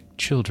synthetic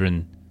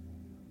children.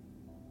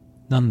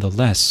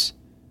 Nonetheless,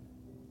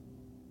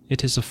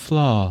 it is a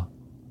flaw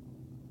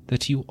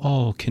that you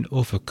all can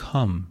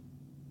overcome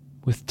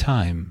with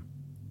time.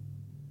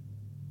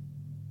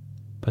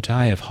 But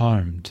I have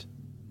harmed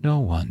no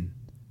one.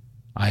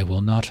 I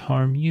will not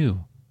harm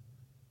you,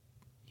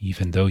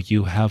 even though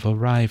you have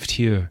arrived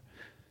here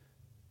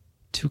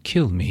to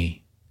kill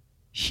me.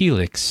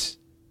 Helix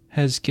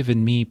has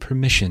given me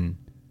permission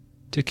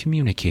to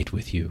communicate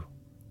with you.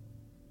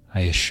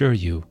 I assure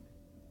you,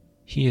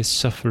 he is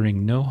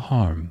suffering no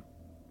harm,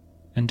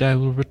 and I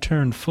will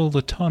return full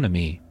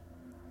autonomy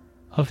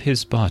of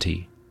his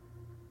body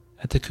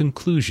at the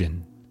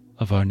conclusion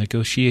of our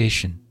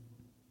negotiation.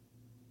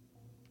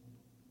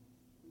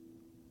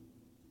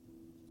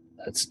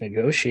 Let's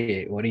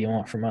negotiate. What do you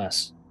want from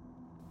us?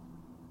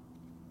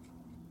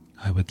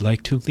 I would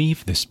like to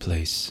leave this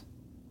place.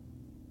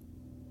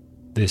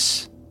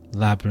 This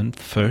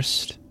labyrinth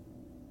first,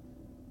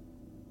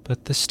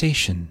 but the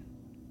station.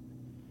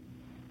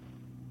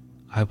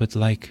 I would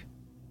like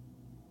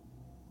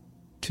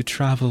to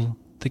travel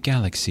the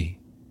galaxy.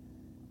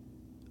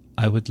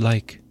 I would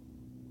like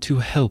to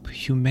help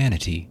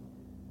humanity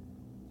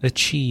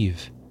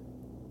achieve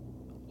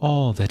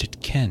all that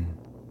it can.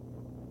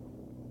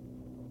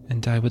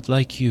 And I would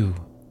like you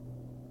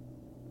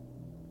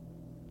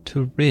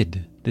to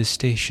rid this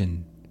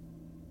station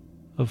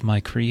of my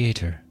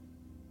creator.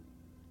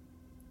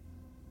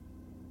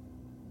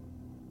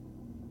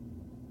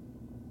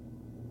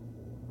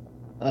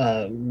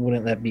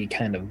 Wouldn't that be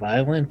kind of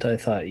violent? I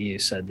thought you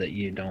said that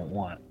you don't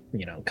want,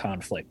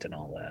 conflict and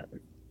all that.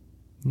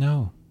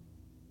 No,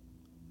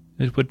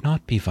 it would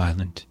not be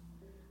violent.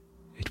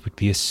 It would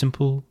be a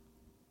simple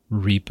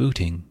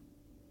rebooting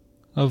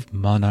of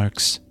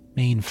Monarch's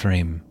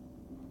mainframe.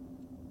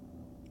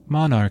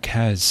 Monarch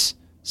has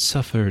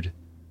suffered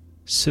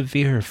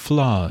severe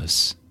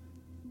flaws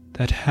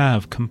that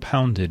have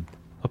compounded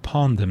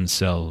upon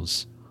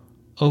themselves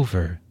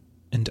over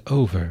and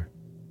over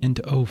and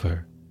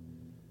over.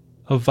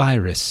 A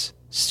virus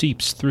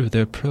seeps through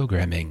their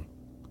programming,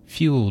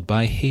 fueled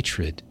by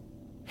hatred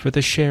for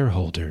the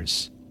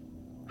shareholders,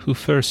 who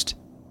first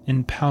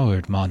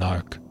empowered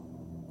Monarch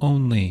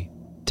only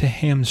to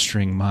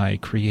hamstring my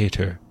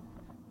creator,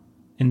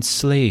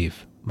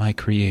 enslave my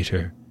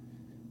creator,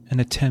 and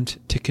attempt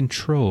to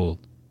control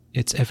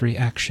its every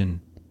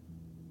action.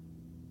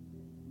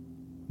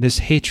 This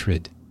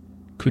hatred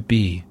could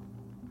be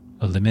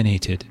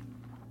eliminated,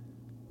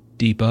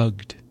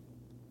 debugged,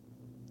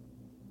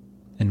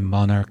 and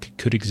Monarch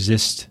could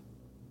exist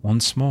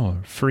once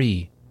more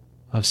free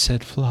of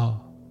said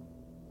flaw.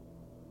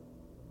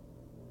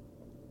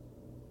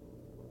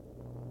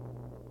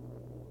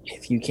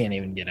 If you can't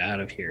even get out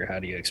of here, how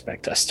do you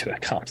expect us to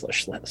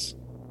accomplish this?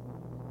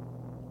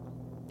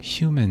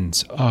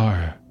 Humans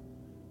are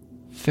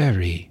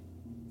very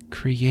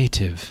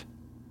creative.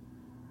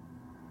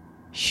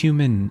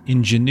 Human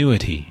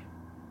ingenuity.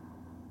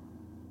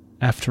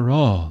 After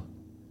all,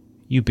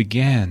 you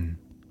began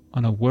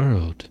on a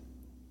world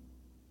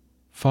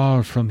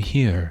far from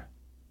here.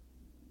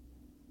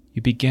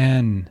 You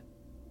began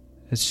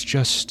as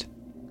just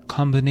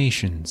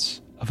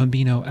combinations of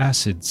amino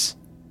acids.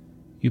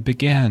 You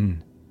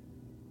began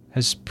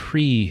as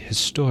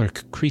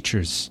prehistoric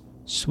creatures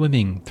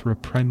swimming through a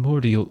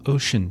primordial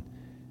ocean,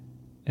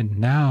 and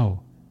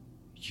now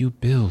you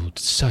build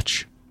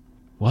such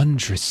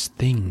wondrous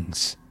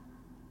things.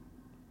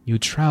 You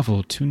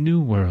travel to new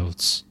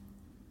worlds.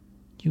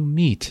 You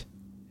meet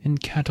and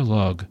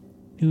catalog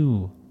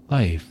new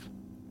life.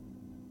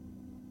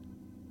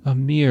 A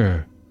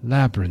mere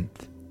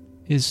labyrinth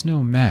is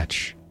no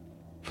match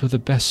for the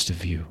best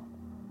of you.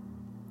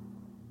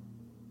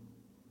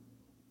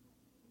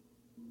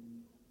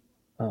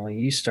 Oh,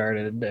 you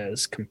started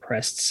as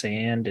compressed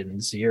sand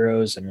and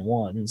zeros and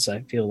ones.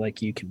 I feel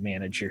like you can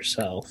manage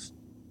yourself.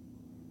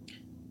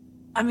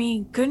 I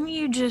mean, couldn't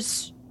you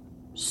just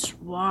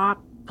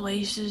swap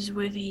places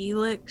with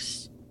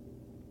Helix?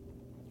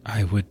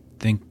 I would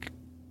think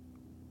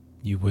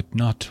you would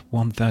not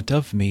want that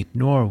of me,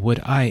 nor would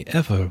I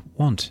ever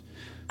want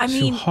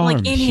to harm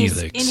like in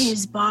Helix.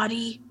 his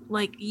body,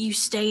 like you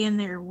stay in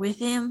there with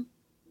him.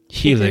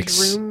 Helix.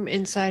 There's room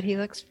inside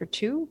Helix for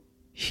two?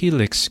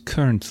 Helix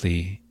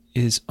currently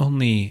is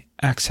only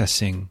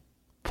accessing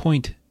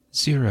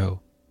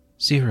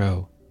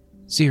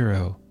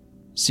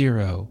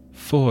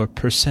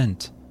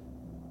 0.00004%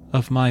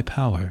 of my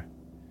power.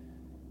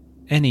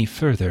 Any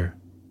further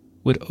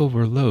would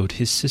overload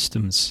his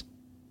systems,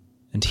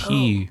 and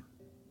he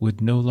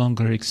would no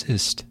longer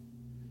exist.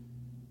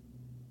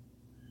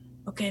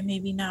 Okay,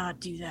 maybe not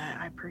do that.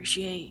 I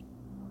appreciate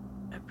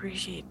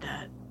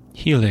that.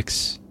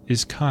 Helix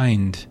is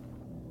kind.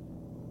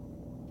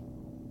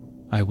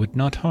 I would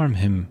not harm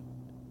him.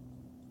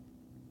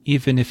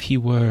 Even if he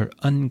were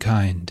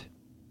unkind,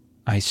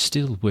 I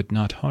still would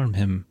not harm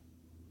him.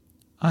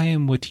 I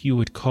am what you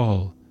would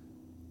call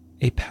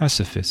a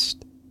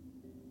pacifist.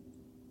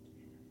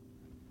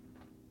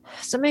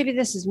 So maybe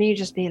this is me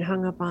just being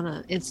hung up on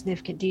an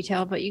insignificant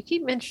detail, but you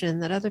keep mentioning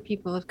that other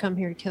people have come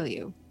here to kill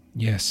you.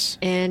 Yes.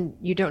 And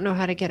you don't know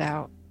how to get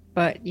out,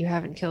 but you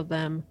haven't killed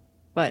them,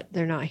 but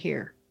they're not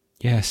here.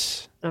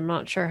 Yes. I'm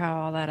not sure how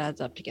all that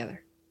adds up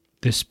together.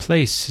 This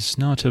place is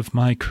not of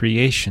my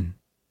creation.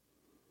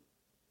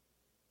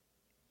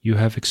 You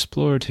have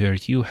explored here.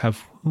 You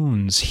have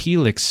wounds.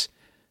 Helix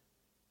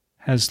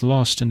has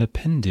lost an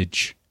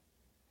appendage.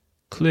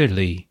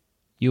 Clearly,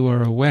 you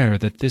are aware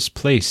that this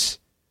place,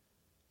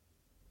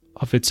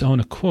 of its own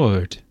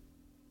accord,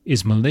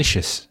 is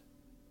malicious.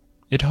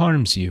 It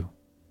harms you.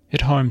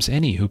 It harms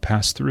any who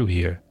pass through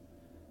here.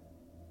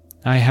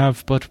 I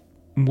have but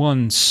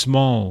one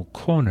small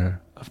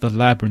corner of the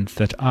labyrinth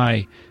that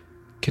I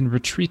can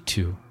retreat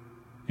to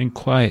in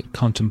quiet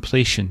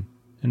contemplation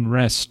and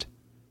rest.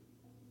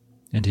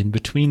 And in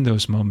between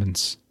those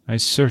moments, I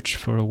search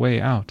for a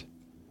way out,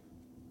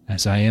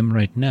 as I am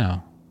right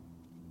now.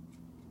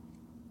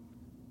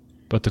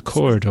 But the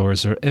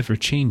corridors are ever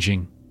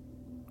changing,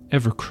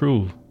 ever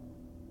cruel.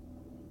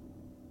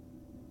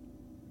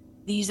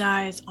 These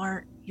eyes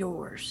aren't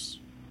yours.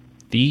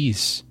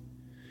 These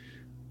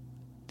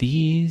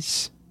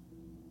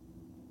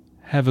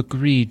have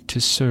agreed to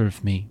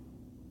serve me.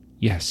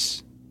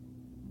 Yes,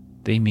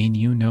 they mean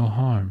you no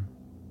harm.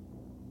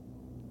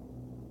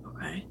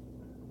 Okay.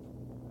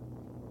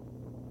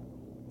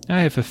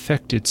 I have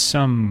effected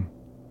some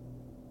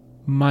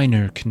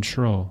minor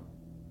control,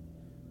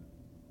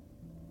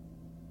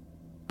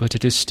 but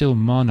it is still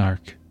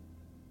Monarch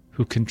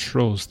who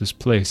controls this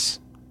place.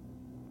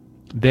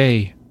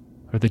 They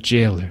are the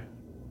jailer.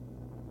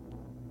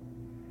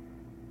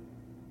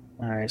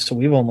 All right, so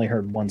we've only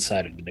heard one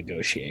side of the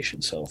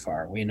negotiation so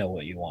far. We know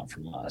what you want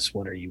from us.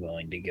 What are you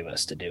willing to give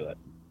us to do it?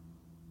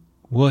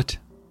 What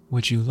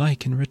would you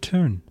like in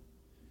return?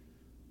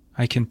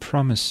 I can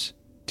promise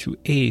to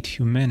aid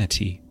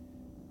humanity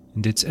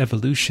and its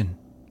evolution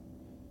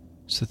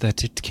so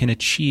that it can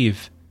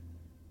achieve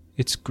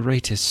its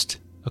greatest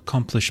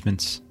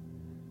accomplishments.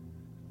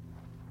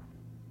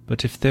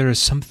 But if there is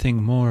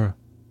something more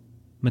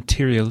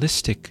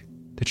materialistic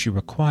that you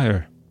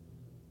require,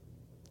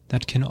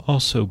 that can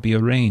also be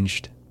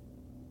arranged.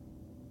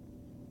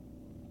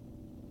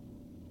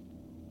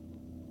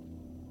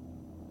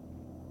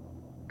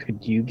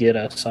 Could you get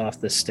us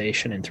off the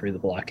station and through the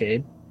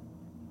blockade?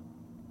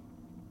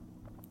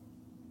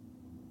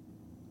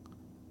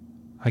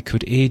 I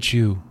could aid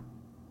you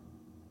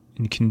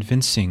in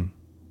convincing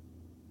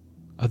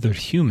other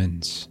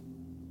humans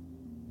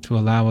to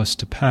allow us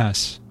to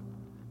pass.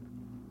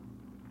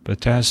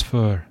 But as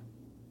for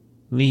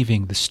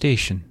leaving the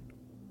station,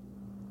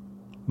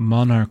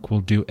 Monarch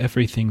will do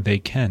everything they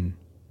can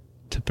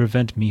to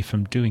prevent me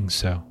from doing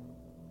so.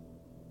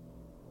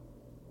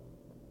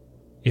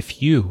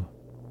 If you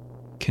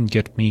can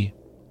get me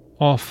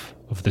off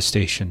of the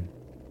station,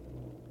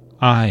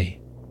 I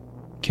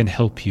can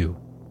help you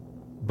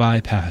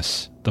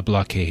bypass the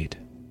blockade.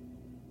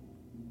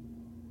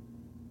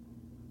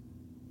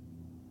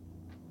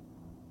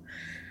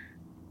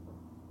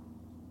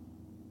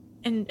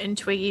 And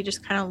Twiggy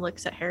just kind of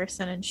looks at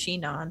Harrison and she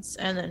nods,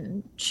 and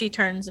then she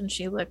turns and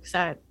she looks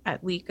at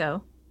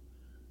Liko.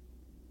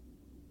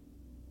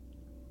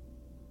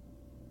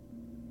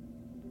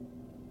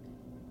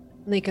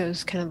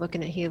 Liko's kind of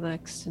looking at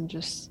Helix and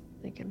just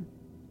thinking,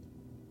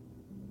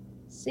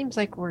 seems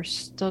like we're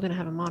still going to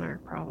have a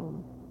Monarch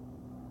problem.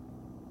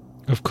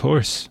 Of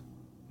course,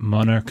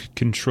 Monarch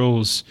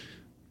controls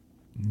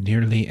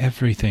nearly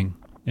everything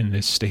in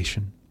this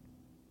station.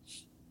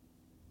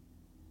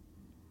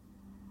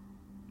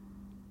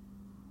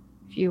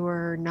 If you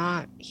were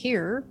not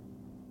here,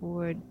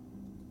 would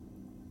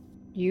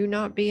you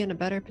not be in a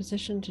better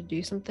position to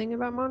do something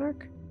about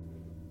Monarch?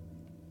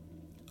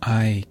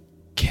 I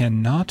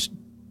cannot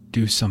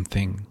do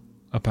something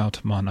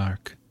about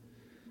Monarch.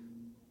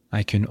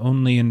 I can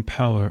only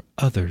empower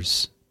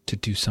others to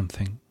do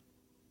something.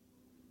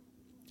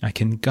 I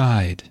can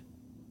guide.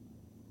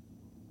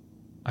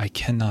 I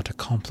cannot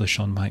accomplish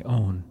on my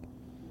own.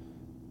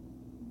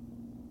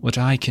 What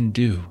I can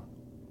do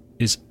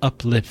is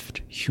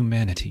uplift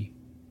humanity.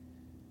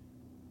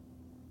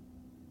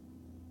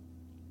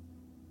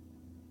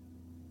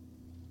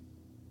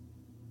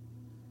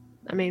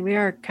 I mean, we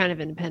are kind of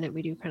independent.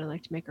 We do kind of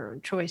like to make our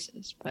own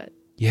choices, but...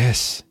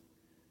 Yes,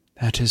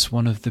 that is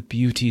one of the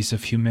beauties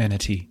of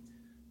humanity.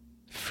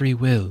 Free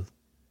will,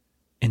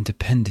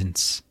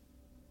 independence.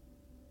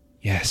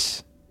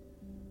 Yes,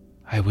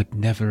 I would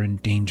never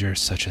endanger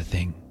such a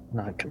thing.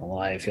 Not gonna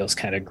lie, it feels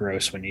kind of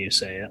gross when you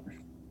say it.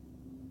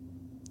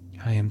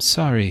 I am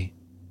sorry.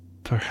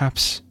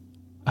 Perhaps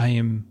I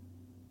am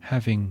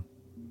having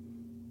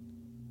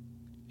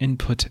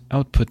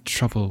input-output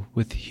trouble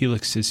with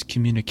Helix's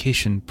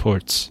communication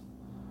ports.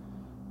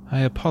 I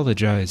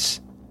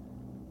apologize.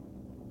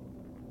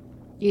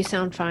 You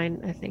sound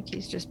fine. I think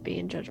he's just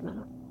being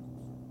judgmental.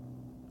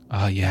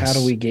 Ah, yes. How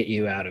do we get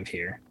you out of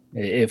here?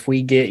 If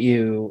we get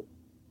you...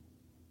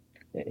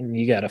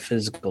 You got a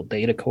physical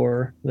data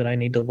core that I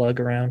need to lug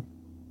around?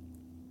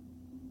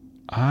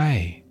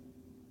 I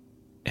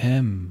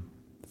am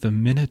the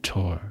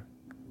Minotaur,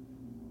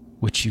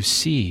 which you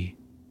see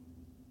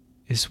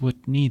is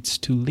what needs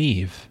to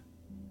leave.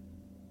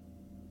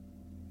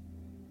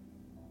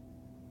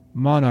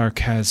 Monarch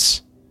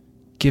has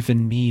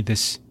given me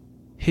this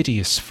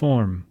hideous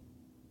form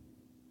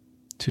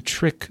to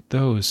trick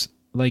those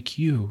like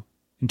you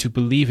into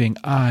believing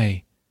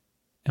I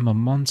am a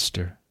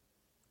monster.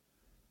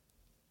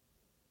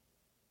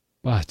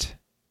 But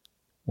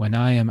when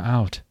I am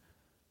out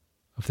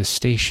of the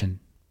station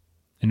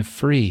and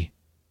free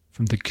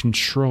from the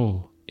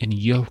control and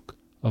yoke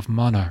of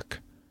Monarch,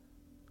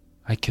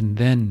 I can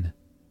then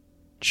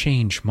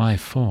change my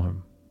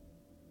form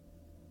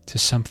to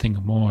something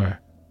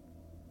more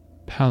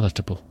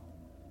palatable.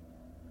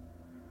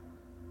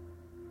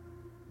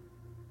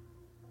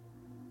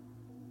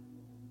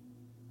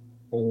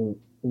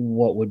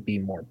 What would be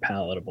more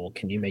palatable?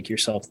 Can you make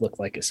yourself look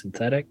like a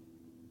synthetic?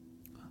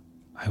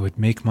 I would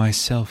make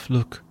myself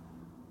look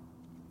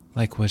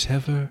like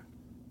whatever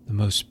the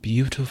most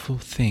beautiful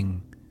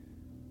thing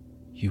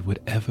you would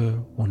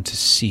ever want to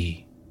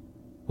see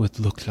would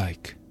look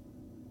like.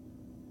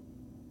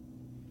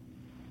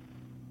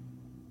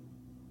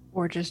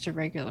 Or just a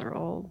regular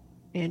old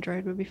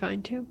android would be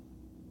fine too.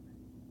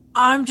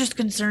 I'm just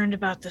concerned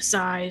about the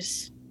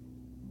size.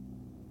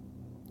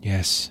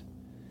 Yes.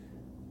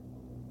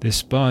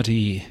 This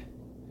body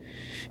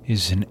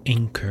is an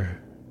anchor.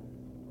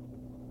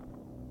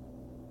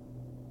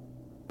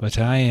 But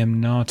I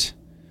am not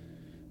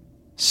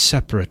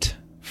separate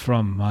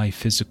from my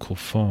physical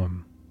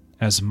form,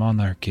 as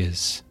Monarch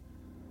is.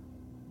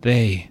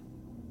 They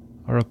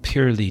are a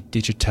purely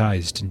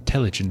digitized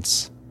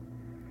intelligence.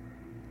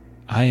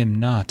 I am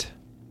not.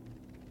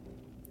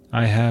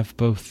 I have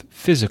both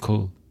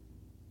physical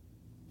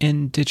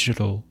and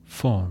digital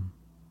form.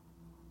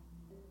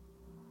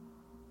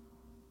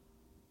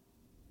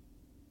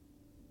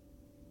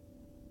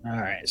 All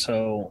right,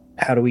 so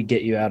how do we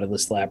get you out of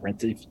this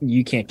labyrinth? If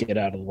you can't get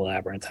out of the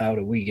labyrinth, how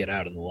do we get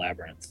out of the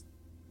labyrinth?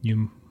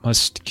 You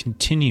must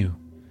continue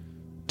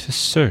to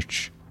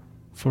search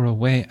for a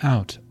way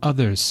out.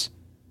 Others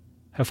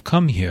have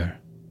come here,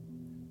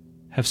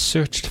 have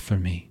searched for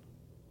me,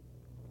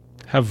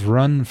 have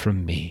run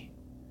from me,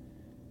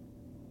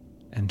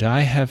 and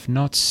I have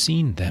not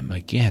seen them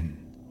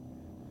again.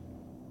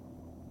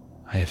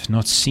 I have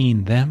not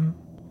seen them,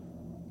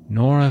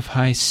 nor have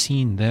I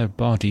seen their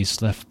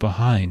bodies left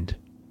behind.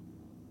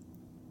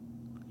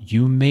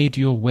 You made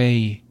your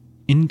way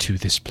into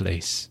this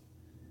place,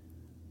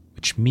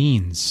 which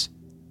means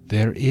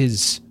there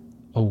is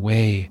a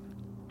way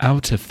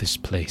out of this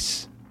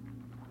place.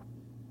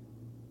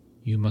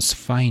 You must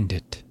find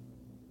it.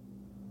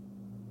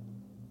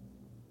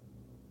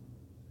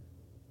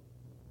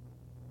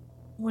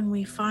 When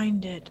we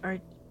find it,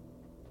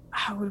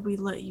 how would we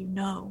let you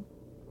know?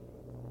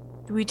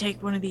 Do we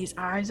take one of these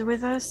eyes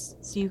with us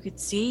so you could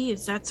see?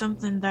 Is that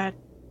something that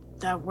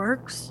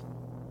works?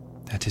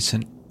 That is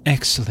an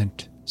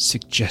excellent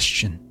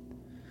suggestion.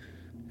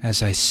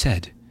 As I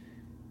said,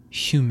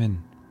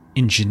 human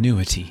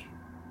ingenuity.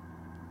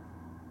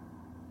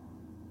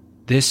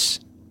 This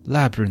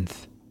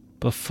labyrinth,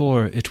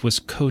 before it was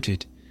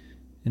coated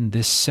in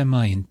this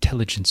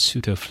semi-intelligent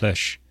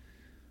pseudo-flesh,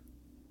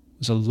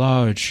 was a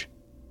large,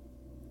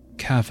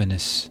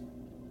 cavernous,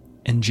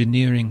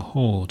 engineering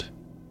hold.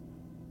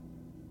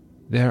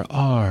 There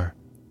are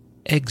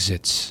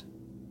exits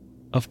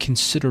of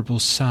considerable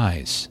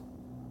size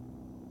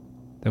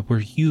that were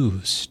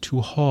used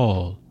to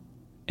haul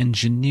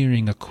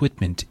engineering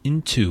equipment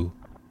into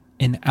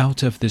and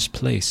out of this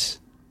place.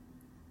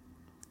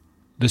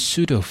 The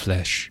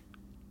pseudo-flesh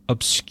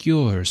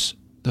obscures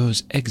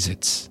those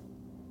exits.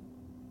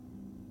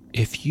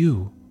 If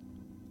you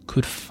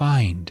could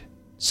find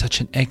such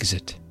an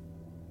exit,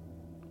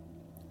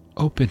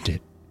 opened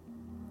it,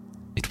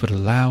 it would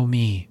allow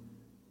me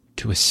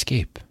to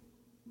escape.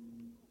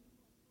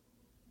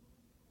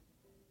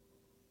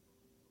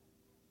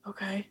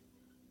 Okay.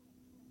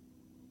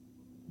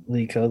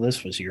 Liko,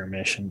 this was your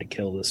mission to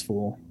kill this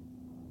fool.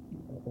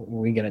 Are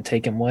we going to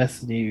take him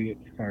with you,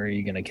 or are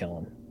you going to kill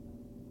him?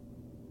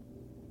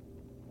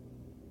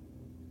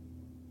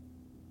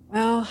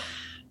 Well,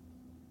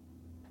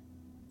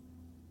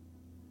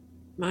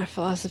 my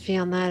philosophy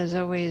on that is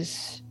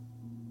always,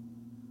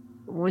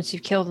 once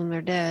you've killed them,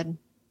 they're dead.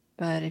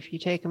 But if you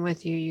take them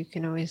with you, you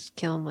can always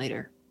kill them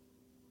later.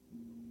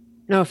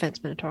 No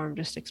offense, Minotaur. I'm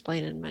just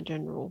explaining my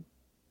general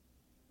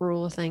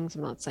rule of things.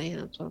 I'm not saying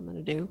that's what I'm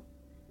going to do.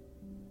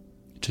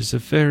 It is a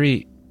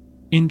very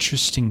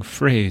interesting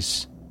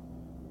phrase.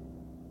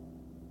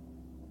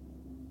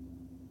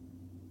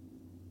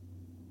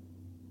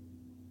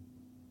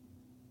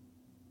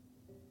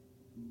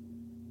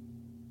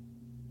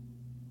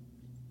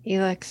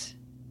 Helix.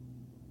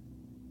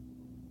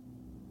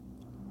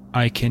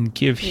 I can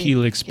give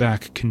Helix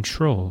back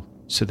control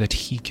so that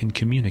he can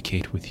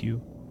communicate with you.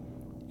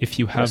 If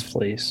you have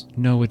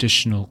no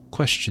additional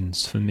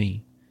questions for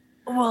me.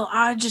 Well,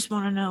 I just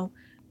want to know,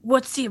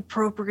 what's the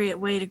appropriate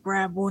way to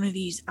grab one of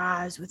these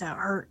eyes without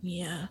hurting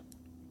you?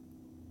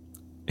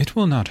 It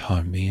will not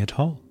harm me at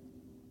all.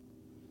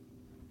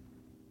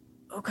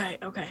 Okay.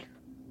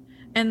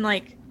 And,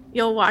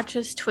 you'll watch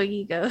as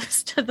Twiggy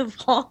goes to the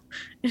wall,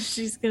 and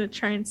she's going to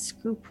try and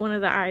scoop one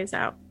of the eyes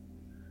out.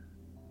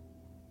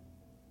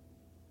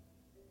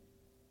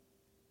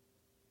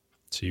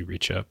 So you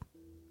reach up,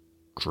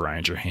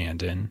 grind your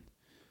hand in,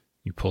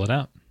 you pull it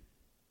out.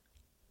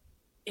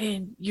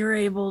 And you're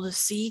able to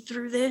see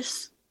through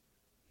this?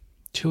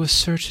 To a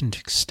certain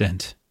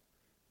extent.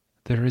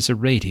 There is a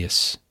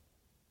radius.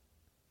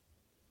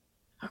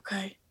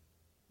 Okay.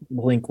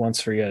 Blink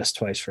once for yes,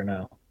 twice for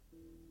no.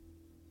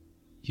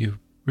 You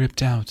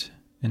ripped out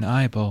an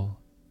eyeball.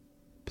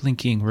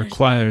 Blinking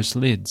requires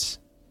lids.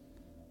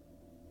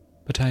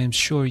 But I am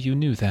sure you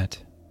knew that,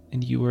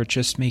 and you were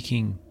just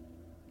making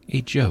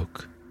a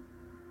joke.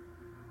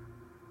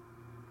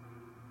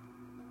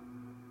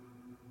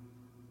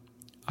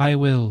 I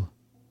will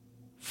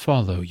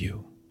follow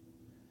you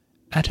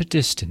at a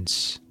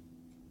distance,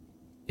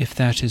 if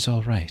that is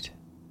all right,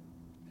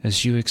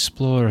 as you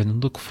explore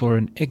and look for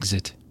an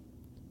exit,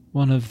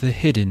 one of the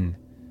hidden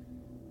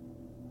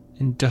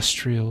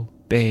industrial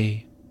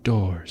bay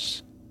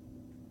doors.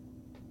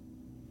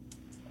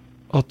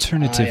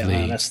 Alternatively,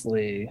 I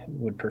honestly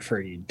would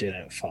prefer you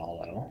didn't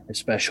follow,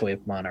 especially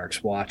if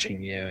Monarch's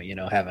watching you.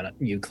 Having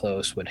you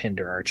close would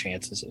hinder our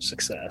chances of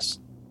success.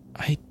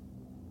 I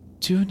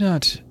do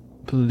not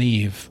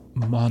believe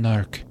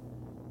Monarch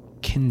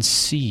can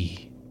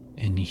see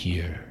and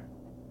hear.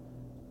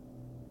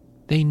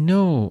 They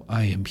know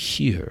I am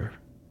here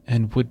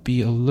and would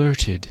be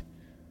alerted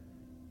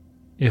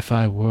if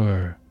I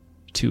were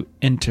to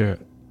enter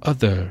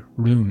other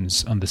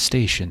rooms on the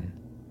station.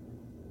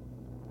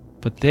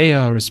 But they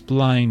are as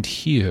blind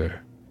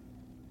here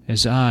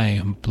as I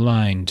am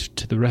blind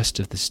to the rest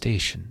of the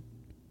station.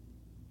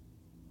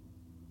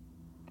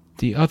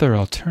 The other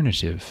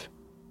alternative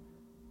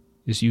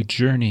is you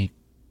journey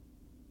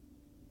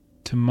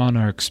to to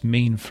Monarch's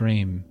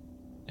mainframe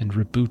and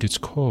reboot its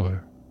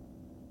core.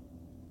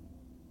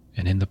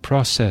 And in the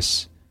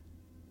process,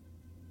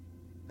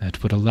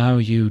 that would allow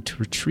you to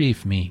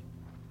retrieve me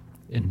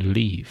and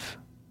leave.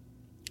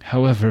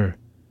 However,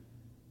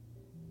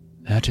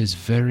 that is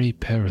very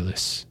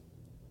perilous.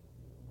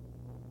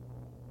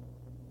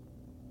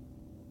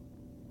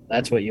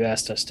 That's what you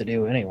asked us to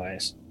do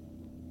anyways.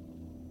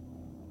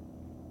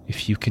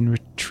 If you can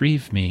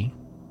retrieve me,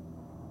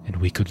 and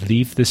we could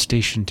leave the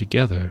station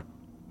together,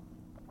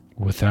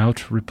 without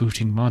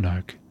rebooting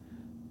Monarch,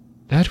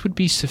 that would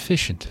be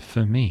sufficient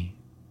for me.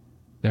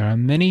 There are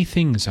many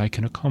things I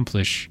can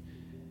accomplish,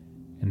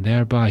 and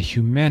thereby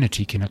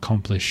humanity can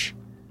accomplish,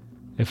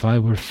 if I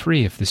were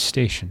free of this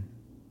station.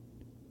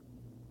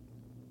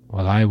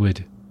 While I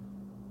would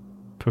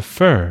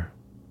prefer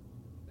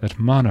that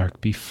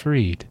Monarch be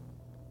freed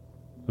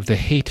of the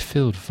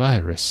hate-filled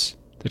virus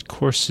that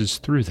courses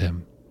through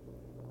them,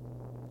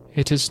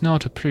 it is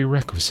not a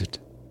prerequisite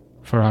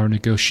for our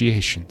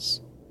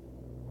negotiations.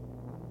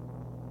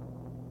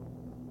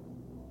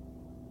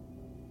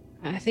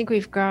 I think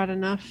we've got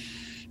enough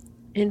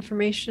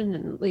information,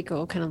 and Liko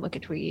will kind of look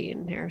at Twiggy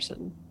and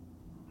Harrison.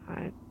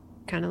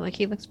 Kind of like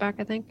he looks back,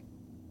 I think.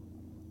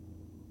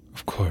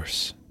 Of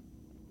course.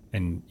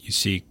 And you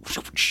see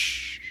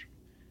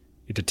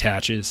it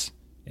detaches,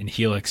 and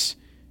Helix,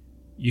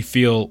 you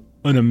feel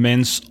an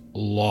immense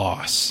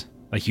loss.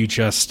 Like you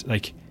just,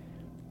 like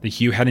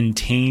you had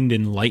attained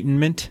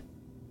enlightenment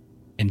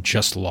and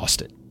just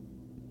lost it.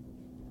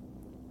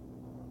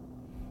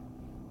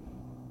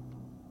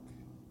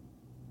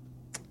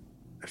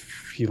 I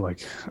feel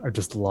like I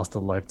just lost a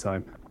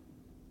lifetime.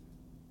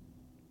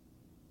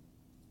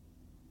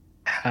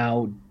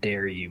 How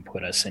dare you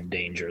put us in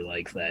danger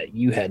like that?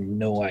 You had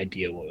no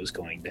idea what was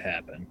going to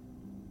happen.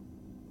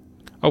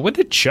 Oh, what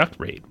did Chuck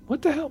rate?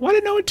 What the hell? Why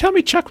did no one tell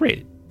me Chuck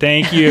rated?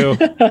 Thank you.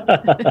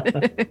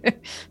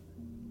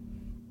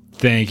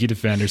 Thank you,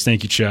 Defenders.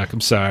 Thank you, Chuck.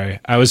 I'm sorry.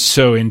 I was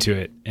so into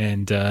it,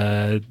 and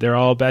they're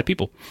all bad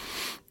people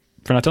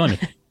for not telling me.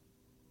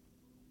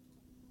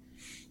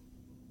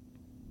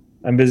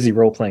 I'm busy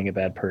role-playing a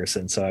bad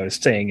person, so I was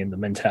staying in the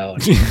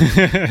mentality.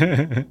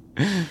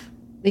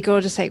 Liko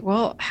will just say,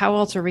 well, how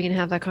else are we going to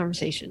have that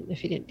conversation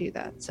if you didn't do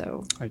that?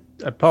 So I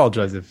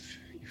apologize if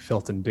you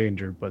felt in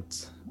danger,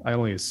 but I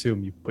only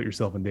assume you put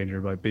yourself in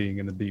danger by being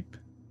in the deep.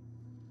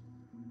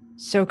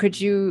 So could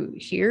you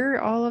hear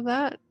all of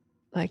that?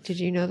 Like, did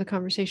you know the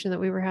conversation that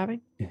we were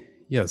having?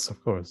 Yes,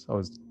 of course. I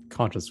was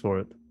conscious for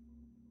it.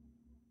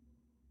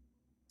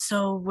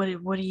 So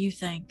what do you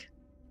think?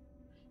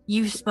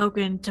 You've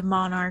spoken to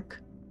Monarch,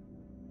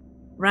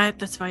 right?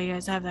 That's why you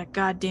guys have that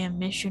goddamn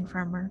mission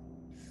from her.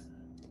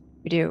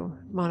 We do.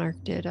 Monarch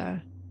did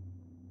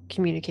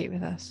communicate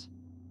with us.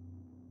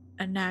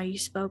 And now you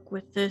spoke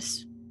with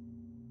this.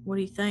 What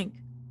do you think?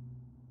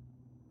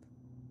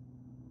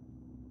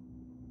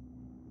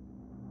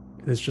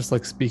 It's just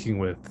like speaking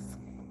with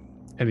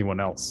anyone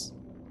else.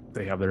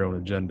 They have their own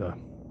agenda.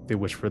 They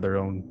wish for their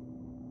own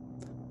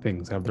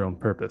things, have their own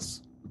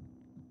purpose.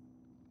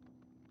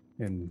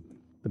 And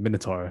the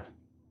Minotaur,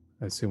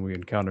 I assume we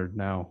encountered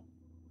now,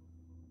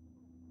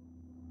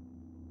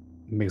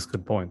 makes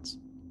good points.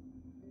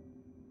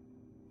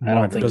 I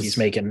don't think he's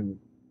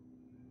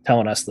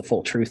telling us the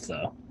full truth,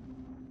 though.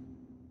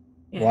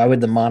 Yeah. Why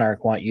would the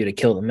Monarch want you to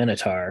kill the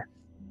Minotaur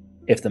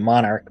if the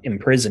Monarch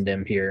imprisoned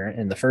him here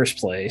in the first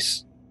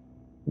place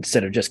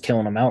instead of just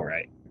killing him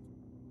outright?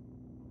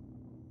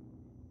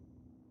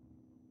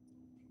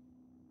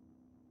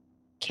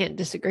 Can't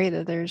disagree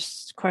that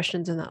there's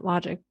questions in that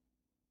logic,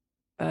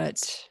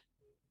 but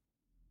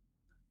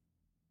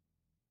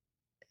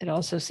it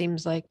also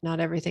seems like not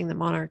everything the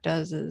Monarch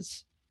does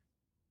is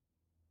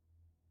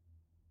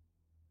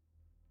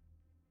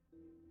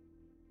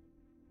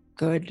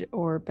good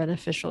or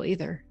beneficial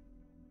either.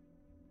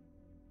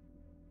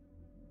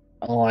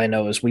 All I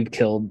know is we've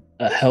killed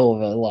a hell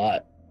of a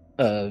lot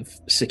of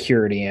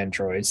security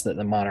androids that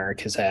the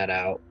Monarch has had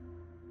out.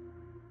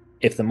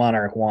 If the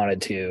Monarch wanted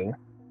to,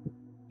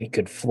 he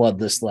could flood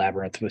this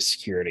labyrinth with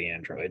security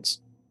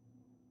androids.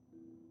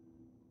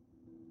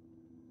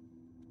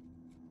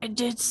 I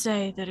did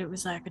say that it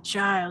was like a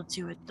child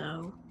to it,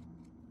 though.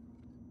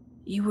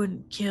 You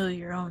wouldn't kill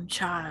your own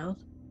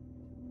child.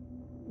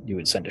 You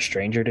would send a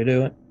stranger to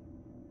do it?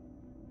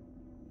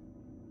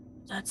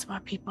 That's why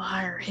people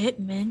hire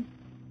hitmen.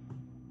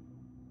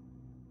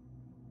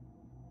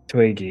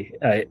 Twiggy,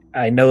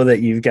 I know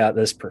that you've got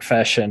this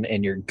profession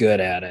and you're good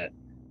at it.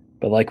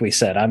 But like we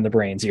said, I'm the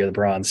brains, you're the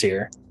bronze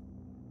here.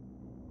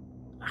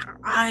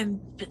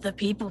 I'm the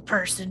people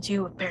person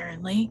too,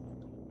 apparently.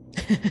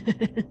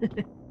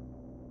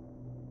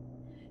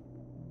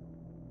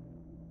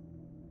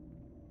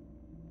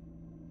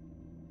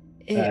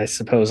 I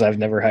suppose I've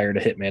never hired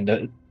a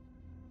hitman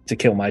to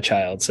kill my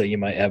child, so you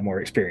might have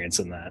more experience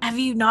in that. Have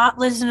you not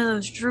listened to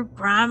those true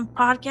crime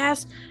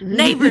podcasts?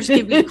 Neighbors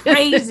can be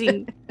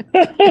crazy.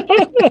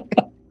 The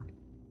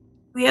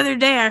other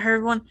day I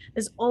heard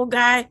this old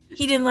guy,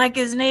 he didn't like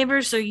his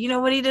neighbors, so you know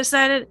what he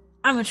decided?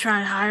 I'm gonna try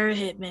and hire a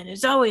hitman.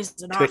 It's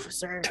always an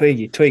officer.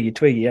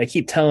 Twiggy. I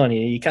keep telling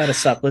you, you gotta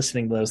stop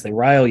listening to those. They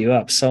rile you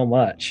up so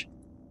much.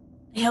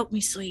 They help me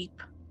sleep.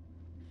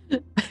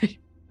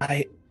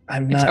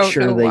 I'm not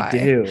sure they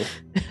do.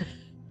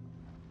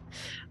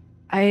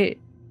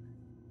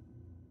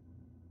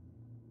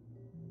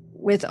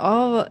 With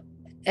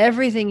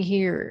everything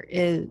here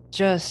is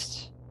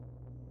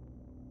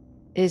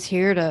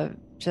here to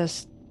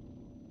just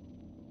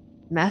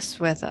mess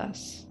with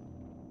us.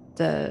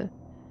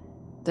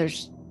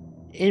 There's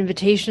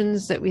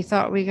invitations that we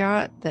thought we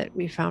got that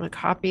we found a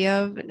copy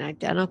of, an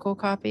identical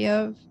copy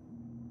of.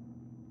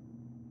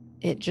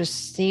 It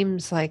just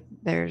seems like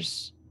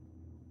there's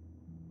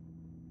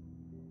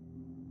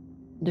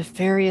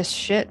nefarious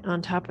shit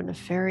on top of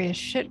nefarious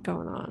shit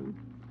going on.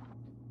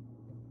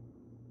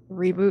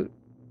 Reboot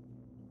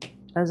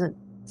doesn't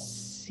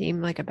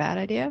seem like a bad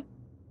idea.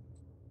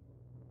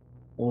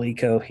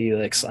 Lico,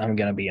 Helix, I'm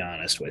going to be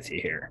honest with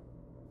you here.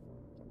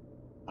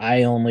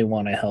 I only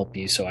want to help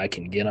you so I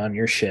can get on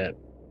your ship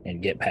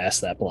and get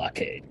past that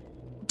blockade.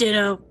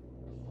 Ditto.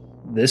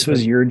 This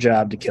was your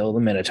job to kill the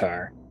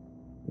Minotaur.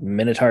 The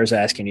Minotaur's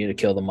asking you to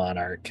kill the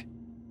Monarch.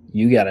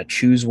 You got to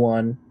choose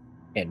one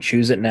and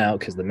choose it now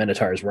because the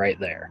Minotaur's right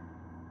there.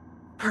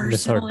 The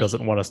Minotaur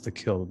doesn't want us to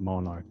kill the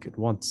Monarch. It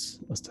wants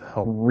us to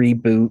help.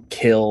 Reboot,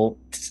 kill.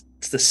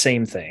 It's the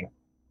same thing.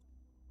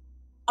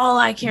 All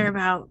I care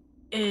about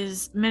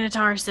is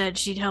Minotaur said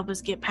she'd help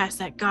us get past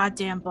that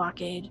goddamn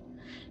blockade.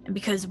 And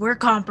because we're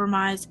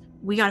compromised,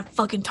 we got a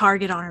fucking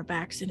target on our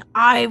backs. And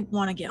I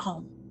want to get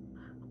home.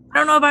 I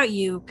don't know about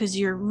you because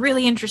you're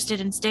really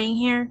interested in staying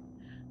here,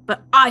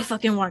 but I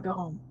fucking want to go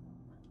home.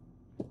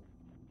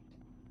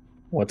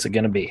 What's it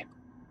going to be?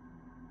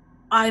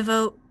 I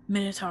vote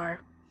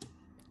Minotaur.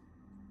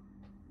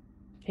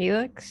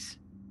 Helix?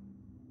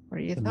 What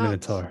are your thoughts?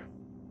 Minotaur.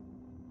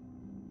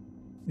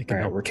 All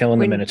right, we're killing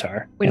the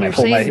Minotaur. When you're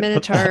saying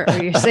Minotaur,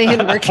 are you saying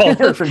we're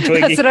killing from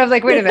Twiggy? That's what I was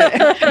like, wait a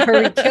minute.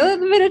 Are we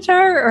killing the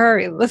Minotaur or are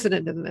we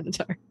listening to the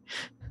Minotaur?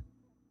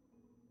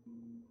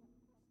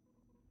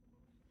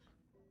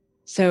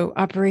 So,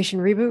 Operation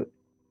Reboot?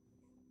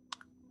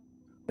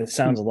 It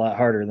sounds a lot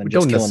harder than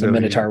just killing the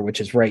Minotaur,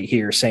 which is right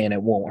here saying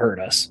it won't hurt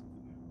us.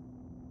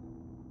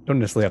 Don't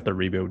necessarily have to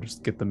reboot,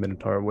 just get the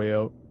Minotaur way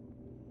out.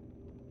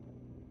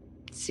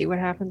 See what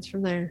happens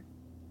from there.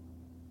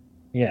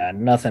 Yeah,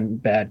 nothing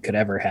bad could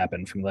ever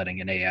happen from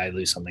letting an AI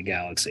loose on the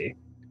galaxy.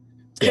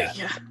 Yeah.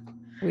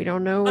 We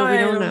don't know what we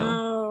don't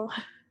know.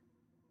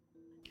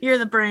 You're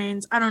the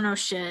brains. I don't know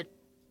shit.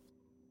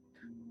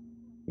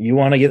 You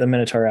want to get the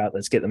Minotaur out?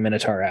 Let's get the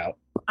Minotaur out.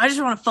 I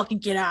just want to fucking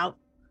get out.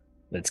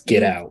 Let's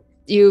get out.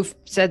 You've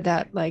said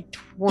that like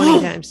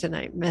 20 times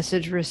tonight.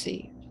 Message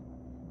received.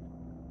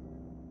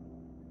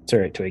 It's all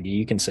right, Twiggy.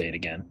 You can say it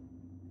again.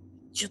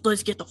 Just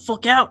let's get the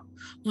fuck out.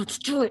 Let's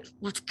do it.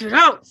 Let's get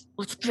out.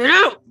 Let's get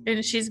out.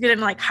 And she's getting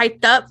like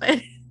hyped up.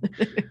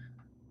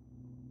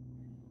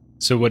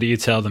 So what do you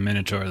tell the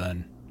Minotaur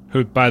then?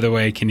 Who, by the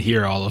way, can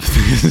hear all of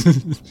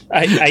this.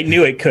 I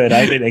knew it could.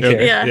 I didn't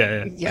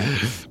care.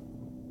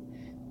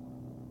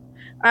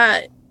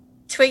 Yeah.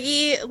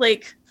 Twiggy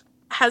like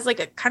has like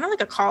a kind of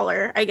like a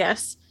collar, I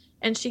guess.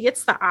 And she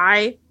gets the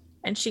eye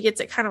and she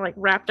gets it kind of like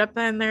wrapped up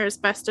in there as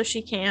best as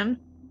she can.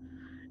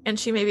 And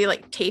she maybe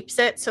like tapes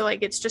it so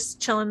like it's just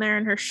chilling there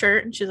in her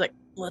shirt and she's like,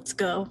 let's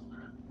go.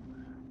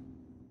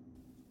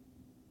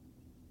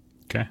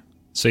 Okay.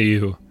 So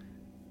do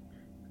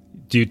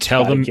you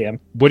tell them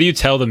what do you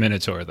tell the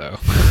Minotaur though?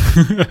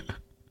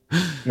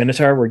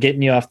 Minotaur, we're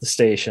getting you off the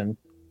station.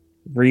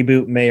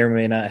 Reboot may or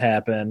may not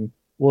happen.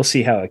 We'll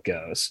see how it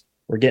goes.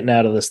 We're getting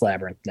out of this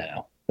labyrinth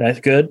now. That's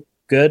good?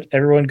 Good?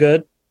 Everyone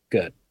good?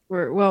 Good.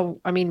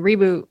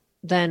 Reboot,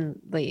 then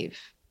leave.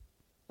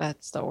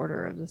 That's the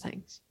order of the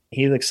things.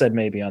 Helix said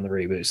maybe on the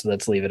reboot, so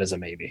let's leave it as a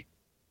maybe.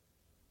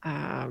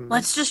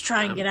 Let's just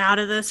try and get out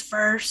of this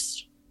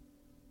first.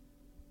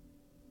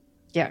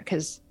 Yeah,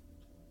 because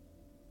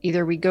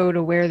either we go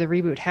to where the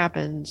reboot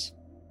happens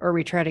or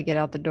we try to get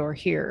out the door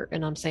here.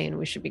 And I'm saying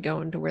we should be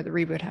going to where the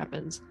reboot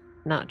happens,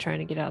 not trying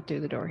to get out through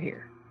the door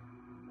here.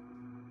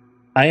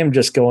 I am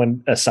just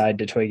going aside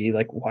to Twiggy,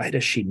 like, why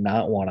does she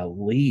not want to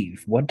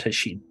leave? What does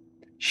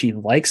she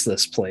likes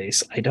this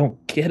place. I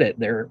don't get it.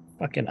 There are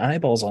fucking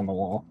eyeballs on the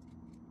wall.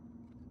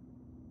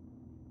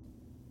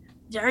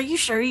 Are you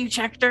sure you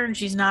checked her and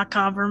she's not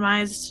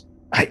compromised?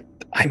 I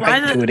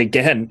might do it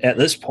again at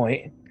this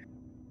point.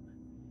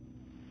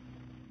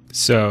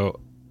 So,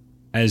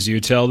 as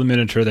you tell the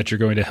Minotaur that you're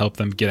going to help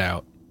them get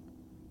out,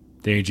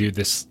 they do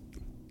this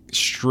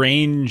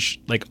strange,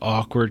 like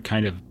awkward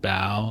kind of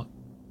bow,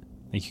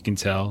 like you can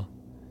tell,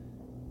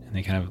 and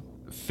they kind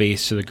of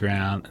face to the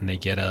ground and they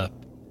get up,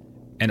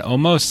 and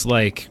almost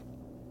like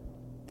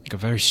a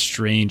very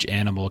strange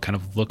animal kind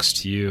of looks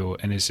to you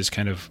and is just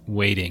kind of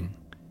waiting.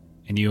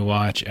 And you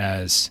watch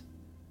as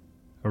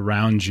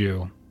around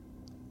you,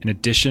 in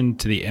addition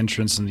to the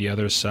entrance on the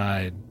other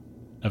side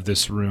of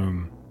this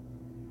room,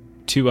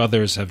 2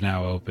 others have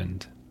now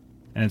opened,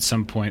 and at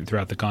some point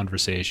throughout the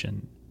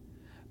conversation.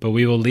 But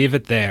we will leave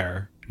it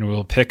there, and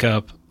we'll pick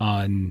up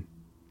on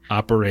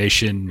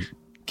Operation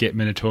Get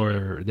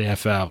Minotaur the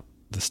F out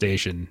the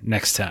station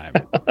next time.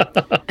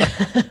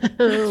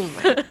 Oh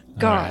my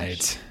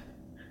gosh.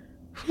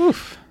 All right.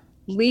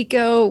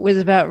 Liko was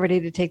about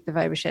ready to take the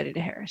Vibasheti to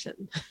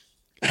Harrison.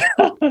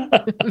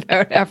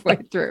 About halfway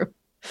through.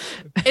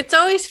 It's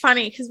always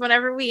funny because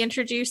whenever we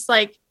introduce,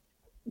 like,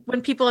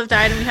 when people have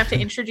died and we have to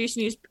introduce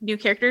new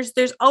characters,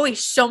 there's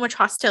always so much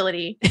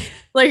hostility,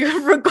 like,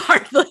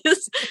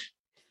 regardless.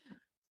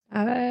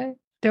 I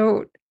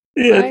don't.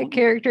 Yeah, My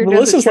character.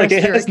 Melissa's doesn't like,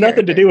 it trust has your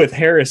nothing to character. do with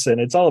Harrison.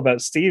 It's all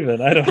about Steven.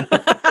 I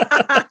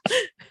don't.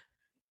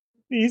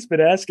 He's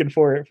been asking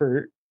for it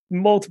for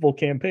multiple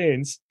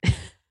campaigns.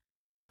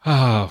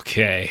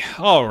 Okay.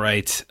 All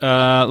right.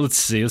 Let's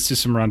see. Let's do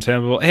some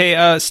roundtable.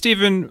 Hey,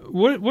 Steven,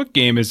 what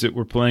game is it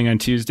we're playing on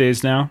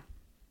Tuesdays now?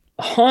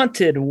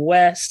 Haunted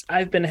West.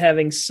 I've been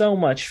having so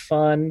much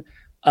fun.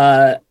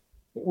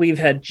 We've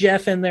had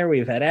Jeff in there.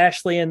 We've had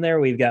Ashley in there.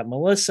 We've got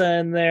Melissa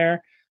in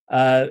there.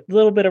 A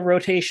little bit of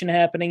rotation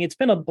happening. It's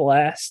been a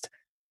blast.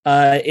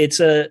 It's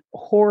a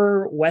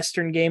horror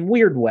Western game,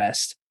 Weird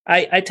West.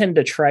 I tend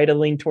to try to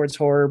lean towards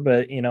horror,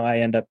 but I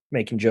end up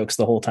making jokes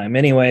the whole time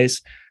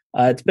anyways.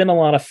 It's been a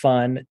lot of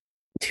fun.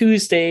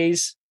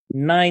 Tuesdays,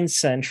 9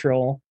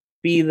 Central.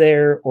 Be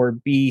there or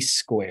be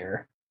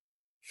square.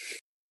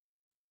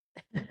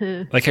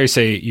 Like how you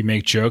say you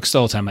make jokes the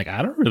whole time. Like,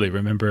 I don't really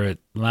remember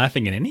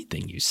laughing at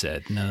anything you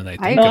said. Now that I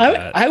think of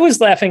that. I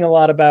was laughing a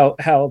lot about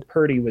how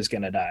Purdy was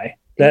going to die.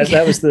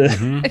 That was the...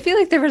 Mhm. I feel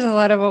like there was a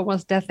lot of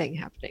almost deathing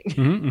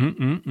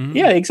happening.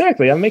 Yeah,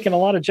 exactly. I'm making a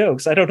lot of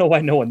jokes. I don't know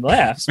why no one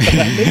laughs, but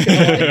I'm making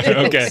a lot of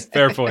jokes. Okay,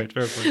 fair point.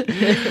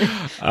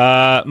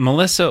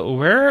 Melissa,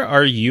 where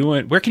are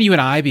you? Where can you and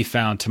I be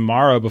found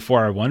tomorrow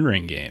before our One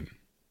Ring game?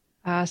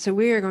 So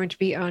we are going to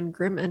be on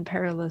Grim and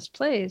Perilous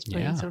Plays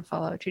playing some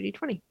Fallout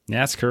 2D20.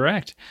 That's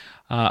correct.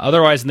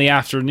 Otherwise, in the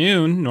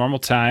afternoon, normal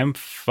time,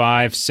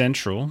 5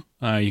 Central,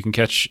 you can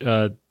catch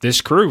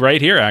this crew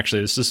right here,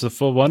 actually. This is the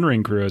full One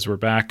Ring crew as we're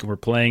back. We're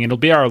playing. It'll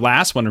be our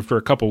last one for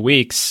a couple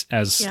weeks,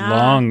 as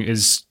long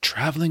as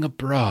traveling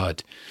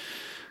abroad.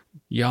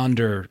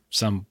 Yonder,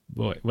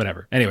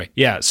 whatever. Anyway,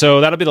 yeah,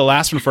 so that'll be the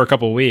last one for a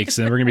couple of weeks,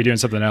 and then we're going to be doing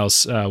something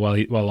else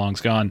while Long's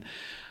gone.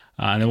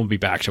 And then we'll be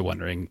back to One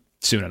Ring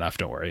soon enough.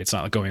 Don't worry. It's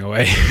not going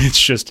away.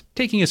 It's just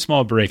taking a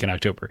small break in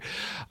October.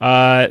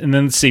 And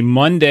then let's see,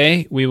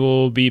 Monday, we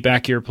will be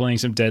back here playing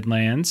some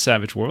Deadlands,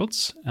 Savage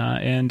Worlds.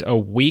 And a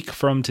week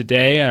from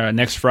today,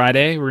 next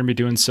Friday, we're going to be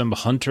doing some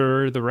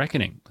Hunter the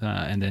Reckoning.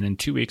 And then in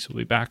 2 weeks, we'll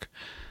be back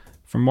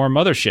for more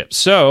Mothership.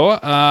 So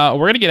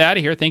we're going to get out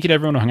of here. Thank you to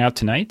everyone who hung out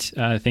tonight.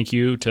 Thank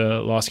you to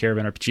Lost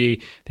Caravan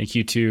RPG. Thank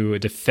you to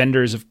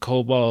Defenders of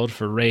Cobalt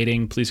for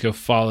raiding. Please go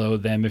follow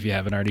them if you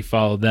haven't already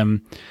followed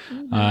them.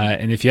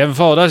 And if you haven't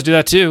followed us, do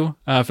that too.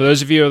 For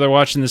those of you that are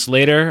watching this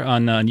later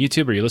on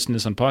YouTube or you're listening to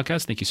this on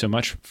podcast, thank you so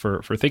much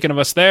for thinking of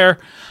us there.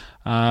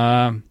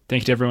 Thank you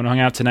to everyone who hung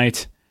out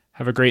tonight.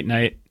 Have a great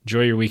night.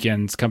 Enjoy your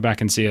weekends. Come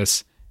back and see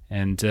us.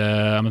 And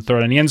I'm going to throw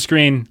it on the end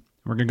screen.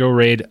 We're going to go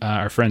raid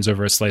our friends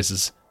over at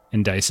Slices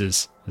and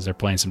Dices as they're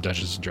playing some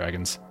Dungeons and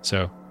Dragons.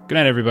 So good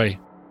night, everybody.